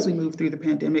continue as we move through the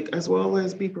pandemic, as well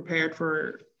as be prepared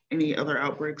for any other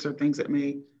outbreaks or things that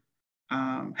may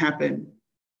happen.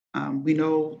 We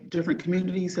know different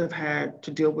communities have had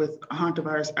to deal with a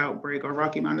hantavirus outbreak or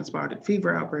Rocky Mountain spotted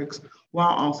fever outbreaks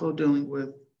while also dealing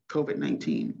with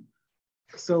COVID-19.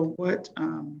 So what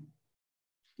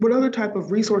other type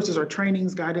of resources or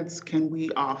trainings, guidance can we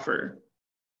offer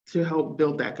to help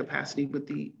build that capacity with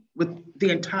the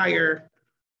entire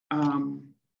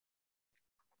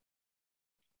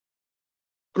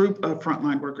group of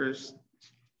frontline workers,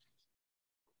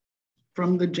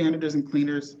 from the janitors and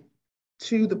cleaners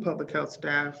to the public health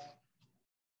staff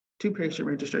to patient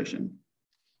registration?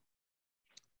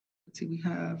 Let's see, we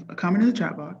have a comment in the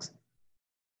chat box.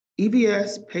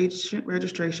 EVS, patient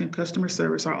registration, customer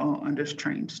service are all under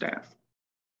trained staff.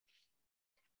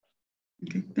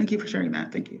 Okay, thank you for sharing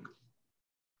that. Thank you.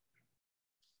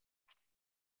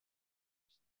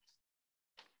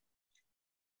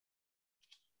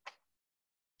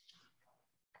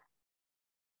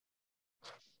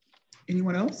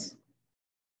 Anyone else?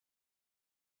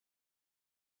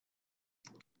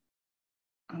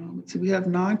 Let's see, we have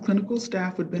non-clinical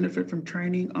staff would benefit from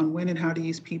training on when and how to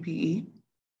use PPE.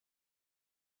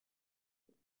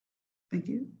 Thank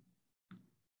you.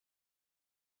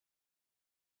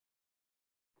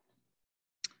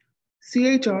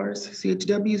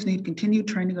 CHWs need continued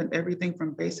training on everything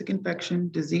from basic infection,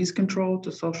 disease control,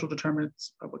 to social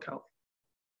determinants of public health.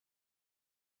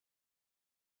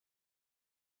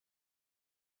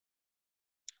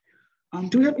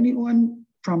 Do we have anyone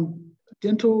from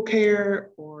dental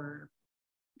care or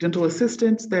dental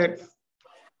assistants that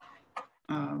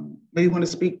may want to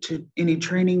speak to any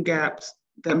training gaps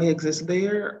that may exist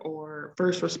there, or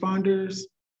first responders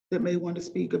that may want to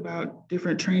speak about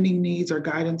different training needs or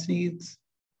guidance needs?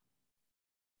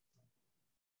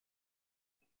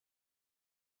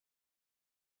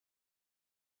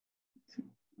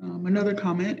 Another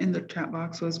comment in the chat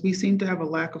box was, we seem to have a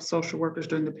lack of social workers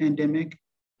during the pandemic.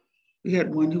 We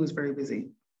had one who was very busy.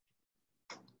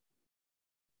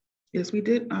 Yes, we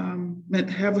did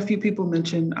have a few people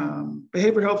mention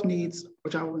behavioral health needs,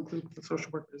 which I will include the social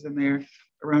workers in there,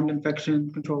 around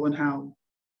infection control and how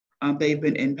they've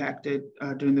been impacted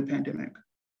during the pandemic.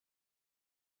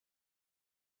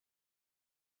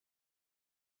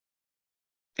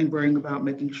 And worrying about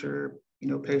making sure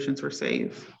patients were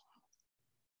safe.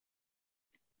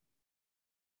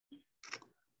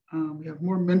 We have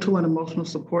more mental and emotional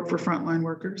support for frontline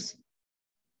workers.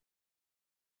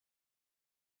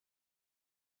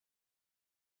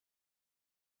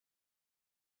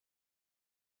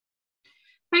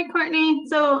 Hi, Courtney.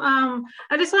 So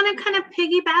I just want to kind of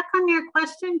piggyback on your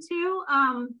question too,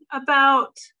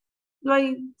 about,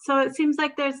 like, so it seems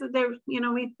like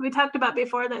we talked about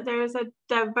before that there's a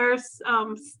diverse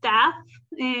staff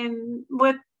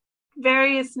with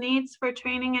various needs for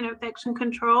training and infection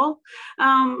control.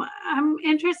 I'm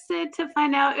interested to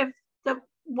find out if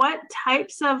what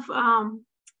types of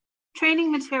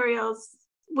training materials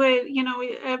would,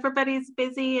 everybody's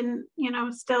busy and,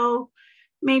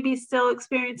 maybe still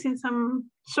experiencing some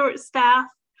short staff.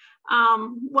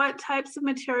 What types of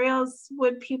materials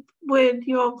would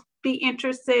you be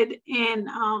interested in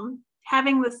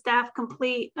having the staff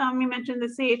complete? You mentioned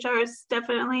the CHRs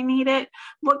definitely need it.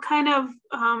 What kind of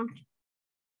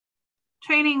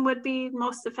training would be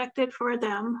most effective for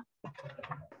them?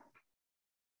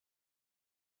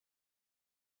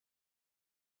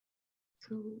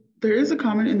 So there is a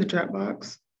comment in the chat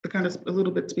box that kind of a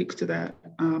little bit speaks to that.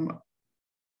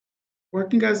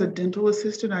 Working as a dental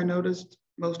assistant, I noticed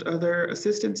most other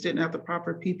assistants didn't have the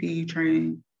proper PPE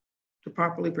training to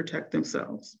properly protect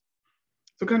themselves.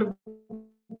 So kind of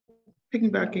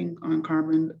piggybacking on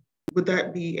Carmen, would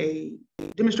that be a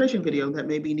demonstration video that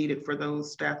may be needed for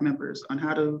those staff members on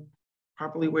how to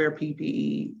properly wear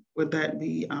PPE? Would that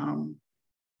be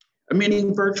a mini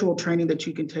virtual training that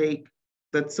you can take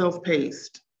that's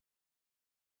self-paced?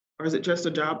 Or is it just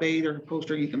a job aid or a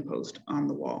poster you can post on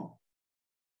the wall?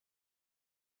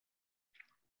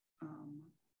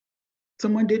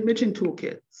 Someone did mention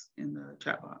toolkits in the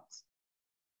chat box.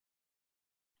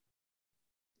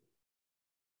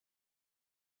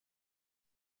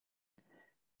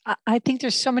 I think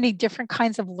there's so many different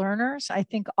kinds of learners. I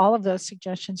think all of those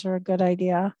suggestions are a good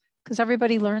idea because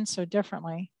everybody learns so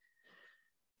differently.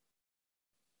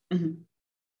 Mm-hmm.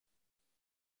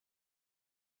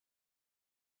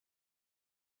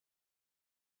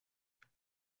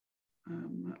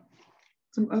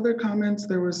 Some other comments,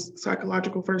 there was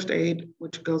psychological first aid,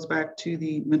 which goes back to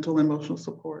the mental and emotional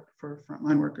support for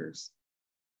frontline workers.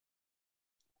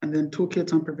 And then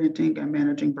toolkits on preventing and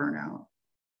managing burnout.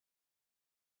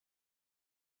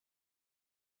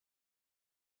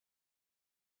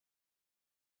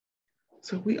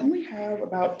 So we only have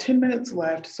about 10 minutes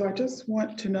left. So I just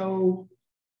want to know,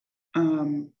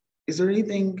 is there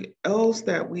anything else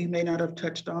that we may not have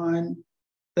touched on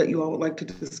that you all would like to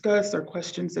discuss, or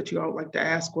questions that you all would like to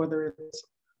ask, whether it's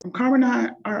from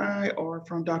Carmen RI or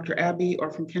from Dr. Abby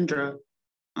or from Kendra,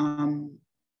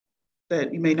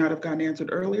 that you may not have gotten answered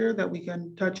earlier that we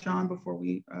can touch on before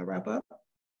we wrap up?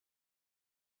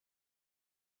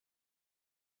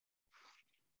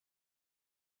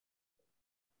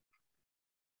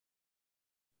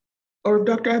 Or if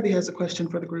Dr. Abby has a question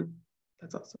for the group,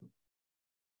 that's awesome.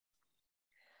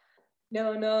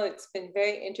 No, it's been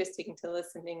very interesting to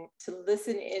listen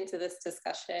into this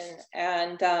discussion.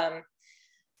 And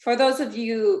for those of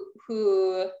you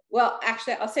who, well,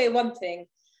 actually, I'll say one thing.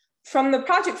 From the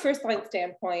Project Firstline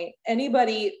standpoint,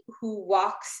 anybody who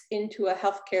walks into a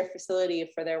healthcare facility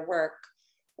for their work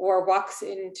or walks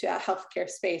into a healthcare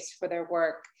space for their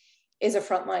work is a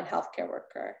frontline healthcare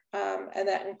worker. And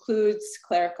that includes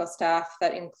clerical staff,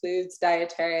 that includes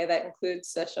dietary, that includes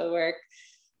social work,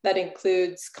 that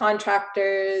includes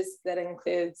contractors, that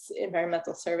includes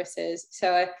environmental services.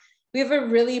 So we have a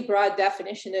really broad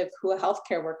definition of who a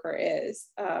healthcare worker is.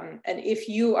 And if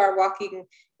you are walking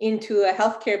into a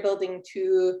healthcare building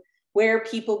to where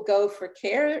people go for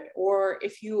care, or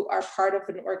if you are part of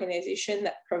an organization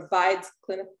that provides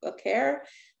clinical care,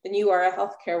 then you are a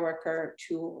healthcare worker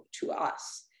to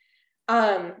us.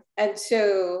 And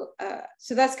so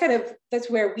that's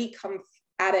where we come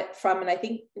at it from. And I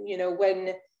think,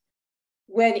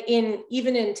 when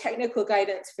even in technical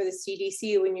guidance for the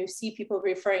CDC, when you see people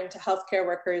referring to healthcare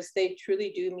workers, they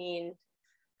truly do mean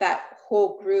that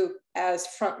whole group as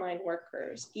frontline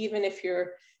workers. Even if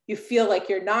you feel like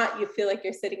you're not, you feel like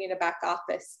you're sitting in a back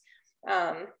office.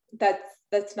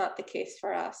 That's not the case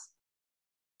for us.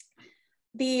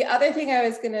 The other thing I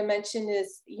was going to mention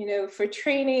is, for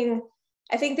training,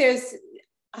 I think there's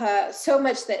so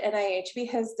much that NIHB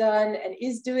has done and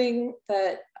is doing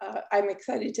that I'm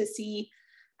excited to see.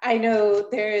 I know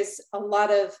there's a lot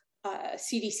of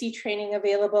CDC training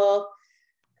available.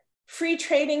 Free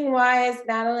training wise,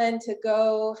 Madeline, to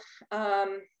go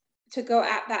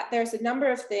at that, there's a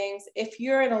number of things. If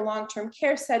you're in a long-term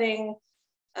care setting,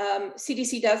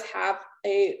 CDC does have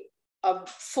a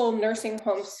full nursing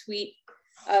home suite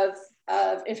of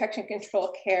infection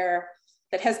control care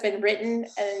that has been written,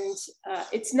 and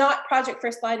it's not Project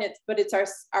Firstline, but it's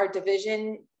our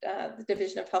division, the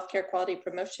Division of Healthcare Quality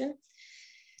Promotion.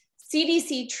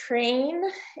 CDC Train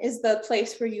is the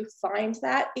place where you find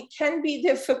that. It can be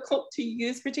difficult to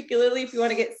use, particularly if you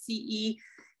want to get CE.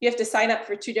 You have to sign up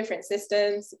for 2 different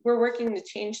systems. We're working to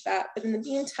change that. But in the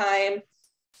meantime,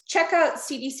 check out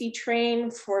CDC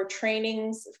Train for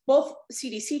trainings, both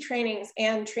CDC trainings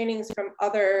and trainings from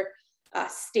other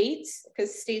states,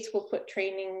 because states will put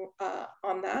training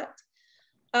on that.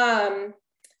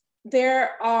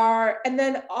 There are, and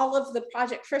then all of the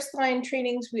Project Firstline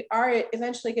trainings, we are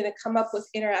eventually going to come up with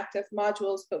interactive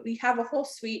modules, but we have a whole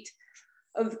suite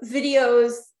of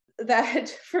videos that,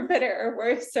 for better or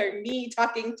worse, are me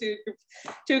talking to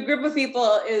a group of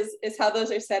people is how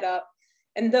those are set up.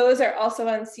 And those are also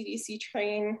on CDC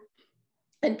Train,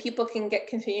 and people can get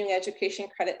continuing education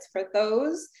credits for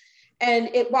those.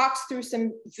 And it walks through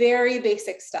some very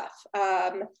basic stuff.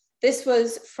 This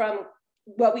was from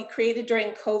what we created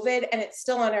during COVID, and it's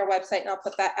still on our website, and I'll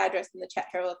put that address in the chat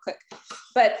here real quick.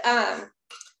 But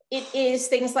it is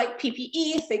things like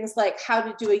PPE, things like how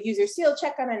to do a user seal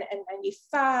check on an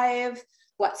N95,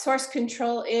 what source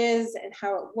control is and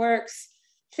how it works,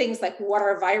 things like what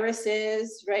are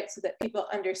viruses, right? So that people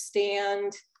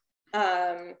understand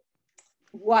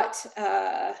what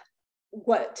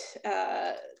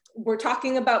we're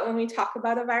talking about when we talk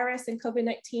about a virus and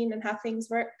COVID-19 and how things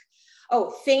work.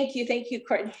 Oh, thank you,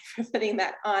 Courtney, for putting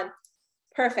that on.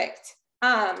 Perfect.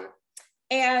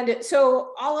 And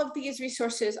so all of these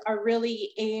resources are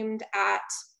really aimed at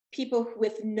people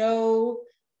with no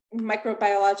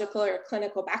microbiological or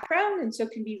clinical background, and so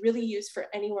can be really used for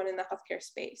anyone in the healthcare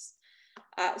space.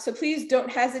 So please don't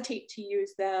hesitate to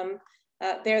use them.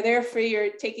 They're there for your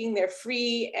taking, they're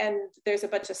free, and there's a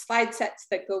bunch of slide sets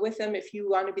that go with them if you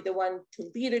want to be the one to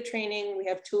lead a training. We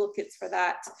have toolkits for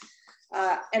that.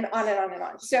 And on and on and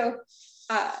on. So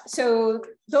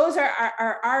those are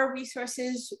our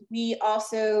resources. We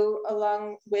also,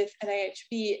 along with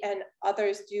NIHB and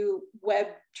others, do web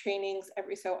trainings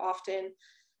every so often.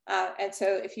 And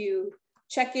so if you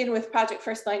check in with Project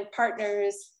Firstline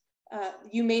partners,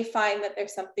 you may find that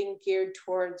there's something geared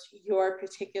towards your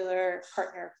particular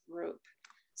partner group.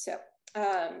 So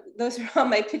those are all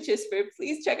my pitches for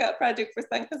please check out Project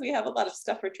Firstline, because we have a lot of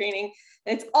stuff for training.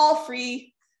 And it's all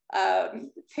free.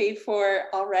 Paid for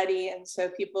already, and so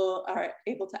people are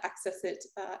able to access it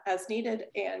as needed.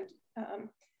 And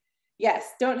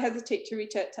yes, don't hesitate to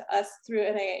reach out to us through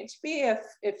NIHB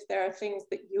if there are things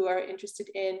that you are interested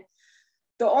in.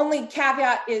 The only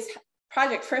caveat is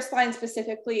Project Firstline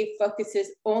specifically focuses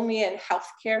only in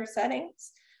healthcare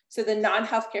settings. So the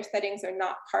non-healthcare settings are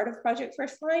not part of Project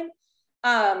Firstline.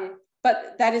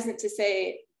 But that isn't to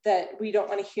say that we don't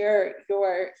want to hear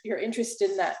your interest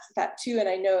in that too. And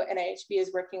I know NIHB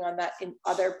is working on that in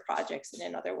other projects and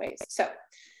in other ways. So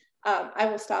I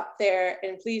will stop there,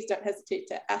 and please don't hesitate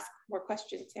to ask more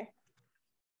questions here.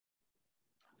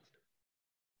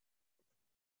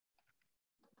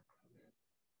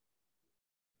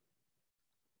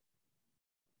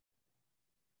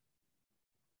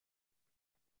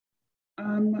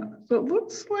 So it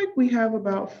looks like we have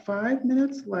about 5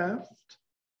 minutes left.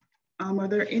 Are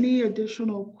there any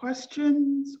additional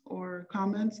questions or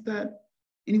comments that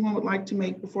anyone would like to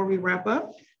make before we wrap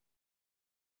up?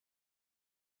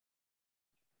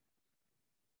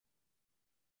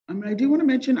 I do want to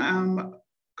mention,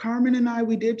 Carmen and I,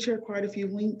 we did share quite a few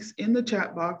links in the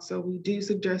chat box, so we do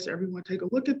suggest everyone take a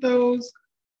look at those.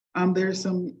 There's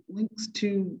some links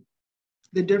to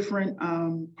the different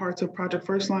parts of Project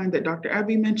Firstline that Dr.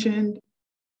 Abby mentioned,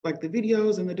 like the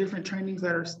videos and the different trainings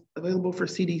that are available for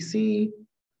CDC.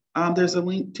 There's a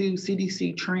link to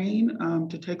CDC Train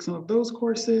to take some of those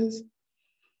courses,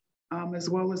 as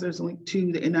well as there's a link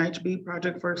to the NIHB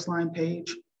Project Firstline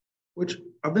page, which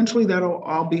eventually that'll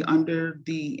all be under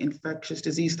the Infectious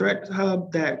Disease Threat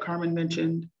Hub that Carmen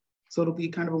mentioned. So it'll be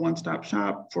kind of a one-stop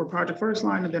shop for Project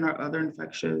Firstline, and then our other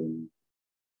infectious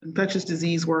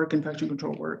disease work, infection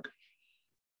control work.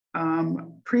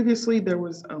 Previously, there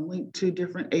was a link to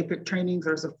different APIC trainings.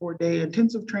 There's a 4-day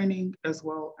intensive training, as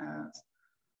well as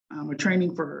a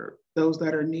training for those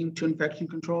that are new to infection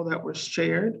control that was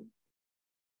shared.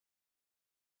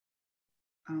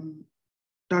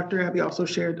 Dr. Abby also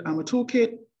shared a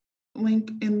toolkit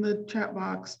link in the chat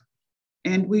box.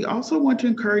 And we also want to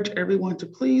encourage everyone to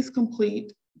please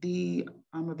complete the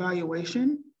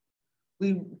evaluation.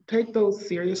 We take those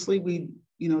seriously. We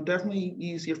definitely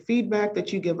use your feedback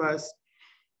that you give us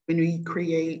when we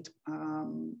create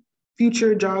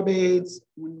future job aids,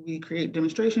 when we create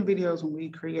demonstration videos, when we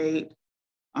create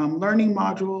learning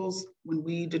modules, when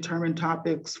we determine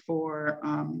topics for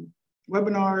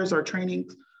webinars or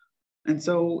trainings. And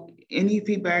so any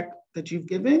feedback that you've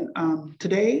given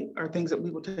today are things that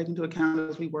we will take into account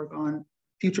as we work on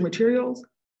future materials.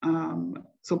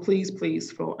 So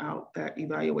please fill out that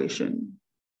evaluation.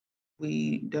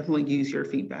 We definitely use your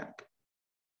feedback.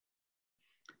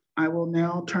 I will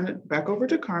now turn it back over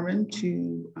to Carmen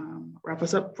to wrap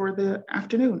us up for the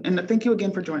afternoon. And thank you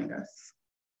again for joining us.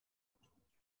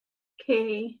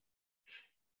 Okay.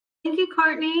 Thank you,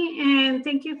 Courtney, and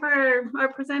thank you for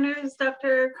our presenters,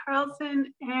 Dr.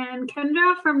 Carlson and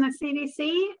Kendra from the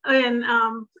CDC. And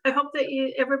I hope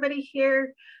that everybody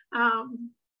here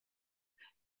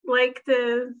like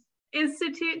the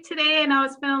Institute today. I know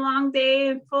it's been a long day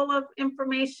and full of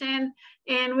information,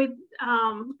 and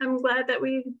I'm glad that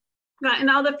we've gotten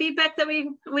all the feedback that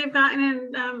we've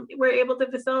gotten, and we're able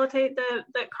to facilitate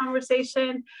that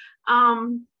conversation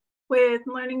with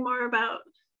learning more about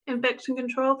infection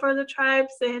control for the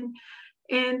tribes,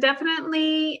 and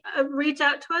definitely reach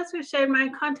out to us. We've shared my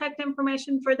contact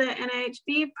information for the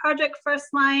NIHB Project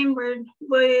Firstline.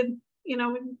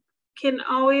 You can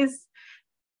always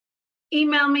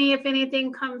email me if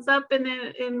anything comes up,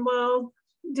 and we'll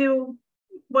do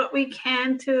what we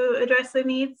can to address the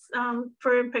needs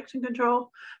for infection control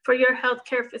for your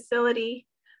healthcare facility.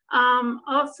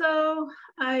 Also,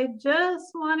 I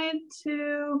just wanted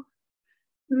to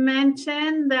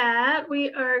mention that we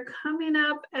are coming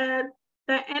up at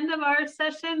the end of our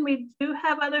session. We do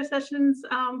have other sessions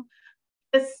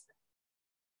this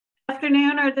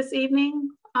afternoon or this evening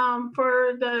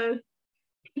for the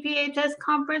PPHS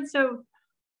conference. So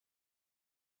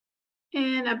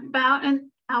in about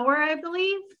an hour, I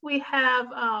believe, we have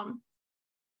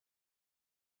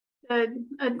a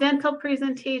dental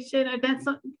presentation, a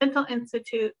dental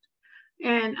institute,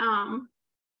 and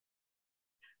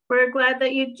we're glad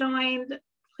that you joined.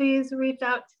 Please reach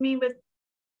out to me with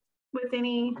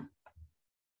any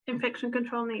infection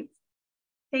control needs.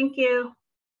 Thank you.